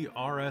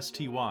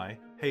 CTRSTY,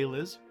 Hey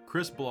Liz,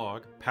 Chris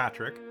Blog,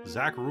 Patrick,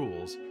 Zach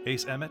Rules,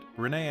 Ace Emmett,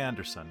 Renee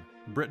Anderson,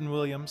 Britton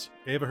Williams,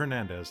 Ava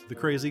Hernandez, The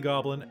Crazy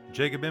Goblin,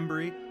 Jacob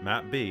Embry,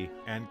 Matt B.,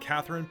 and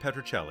Catherine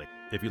Petricelli.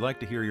 If you'd like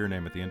to hear your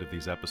name at the end of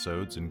these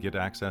episodes and get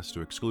access to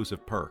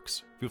exclusive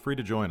perks, feel free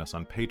to join us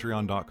on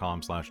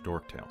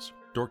patreon.com/dorktales.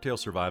 Dorktales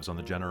survives on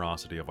the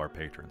generosity of our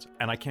patrons,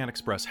 and I can't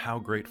express how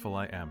grateful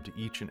I am to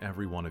each and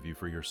every one of you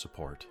for your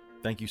support.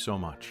 Thank you so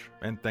much,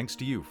 and thanks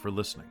to you for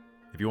listening.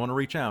 If you want to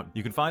reach out,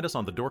 you can find us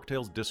on the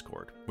Dorktales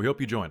Discord. We hope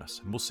you join us,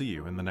 and we'll see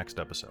you in the next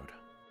episode.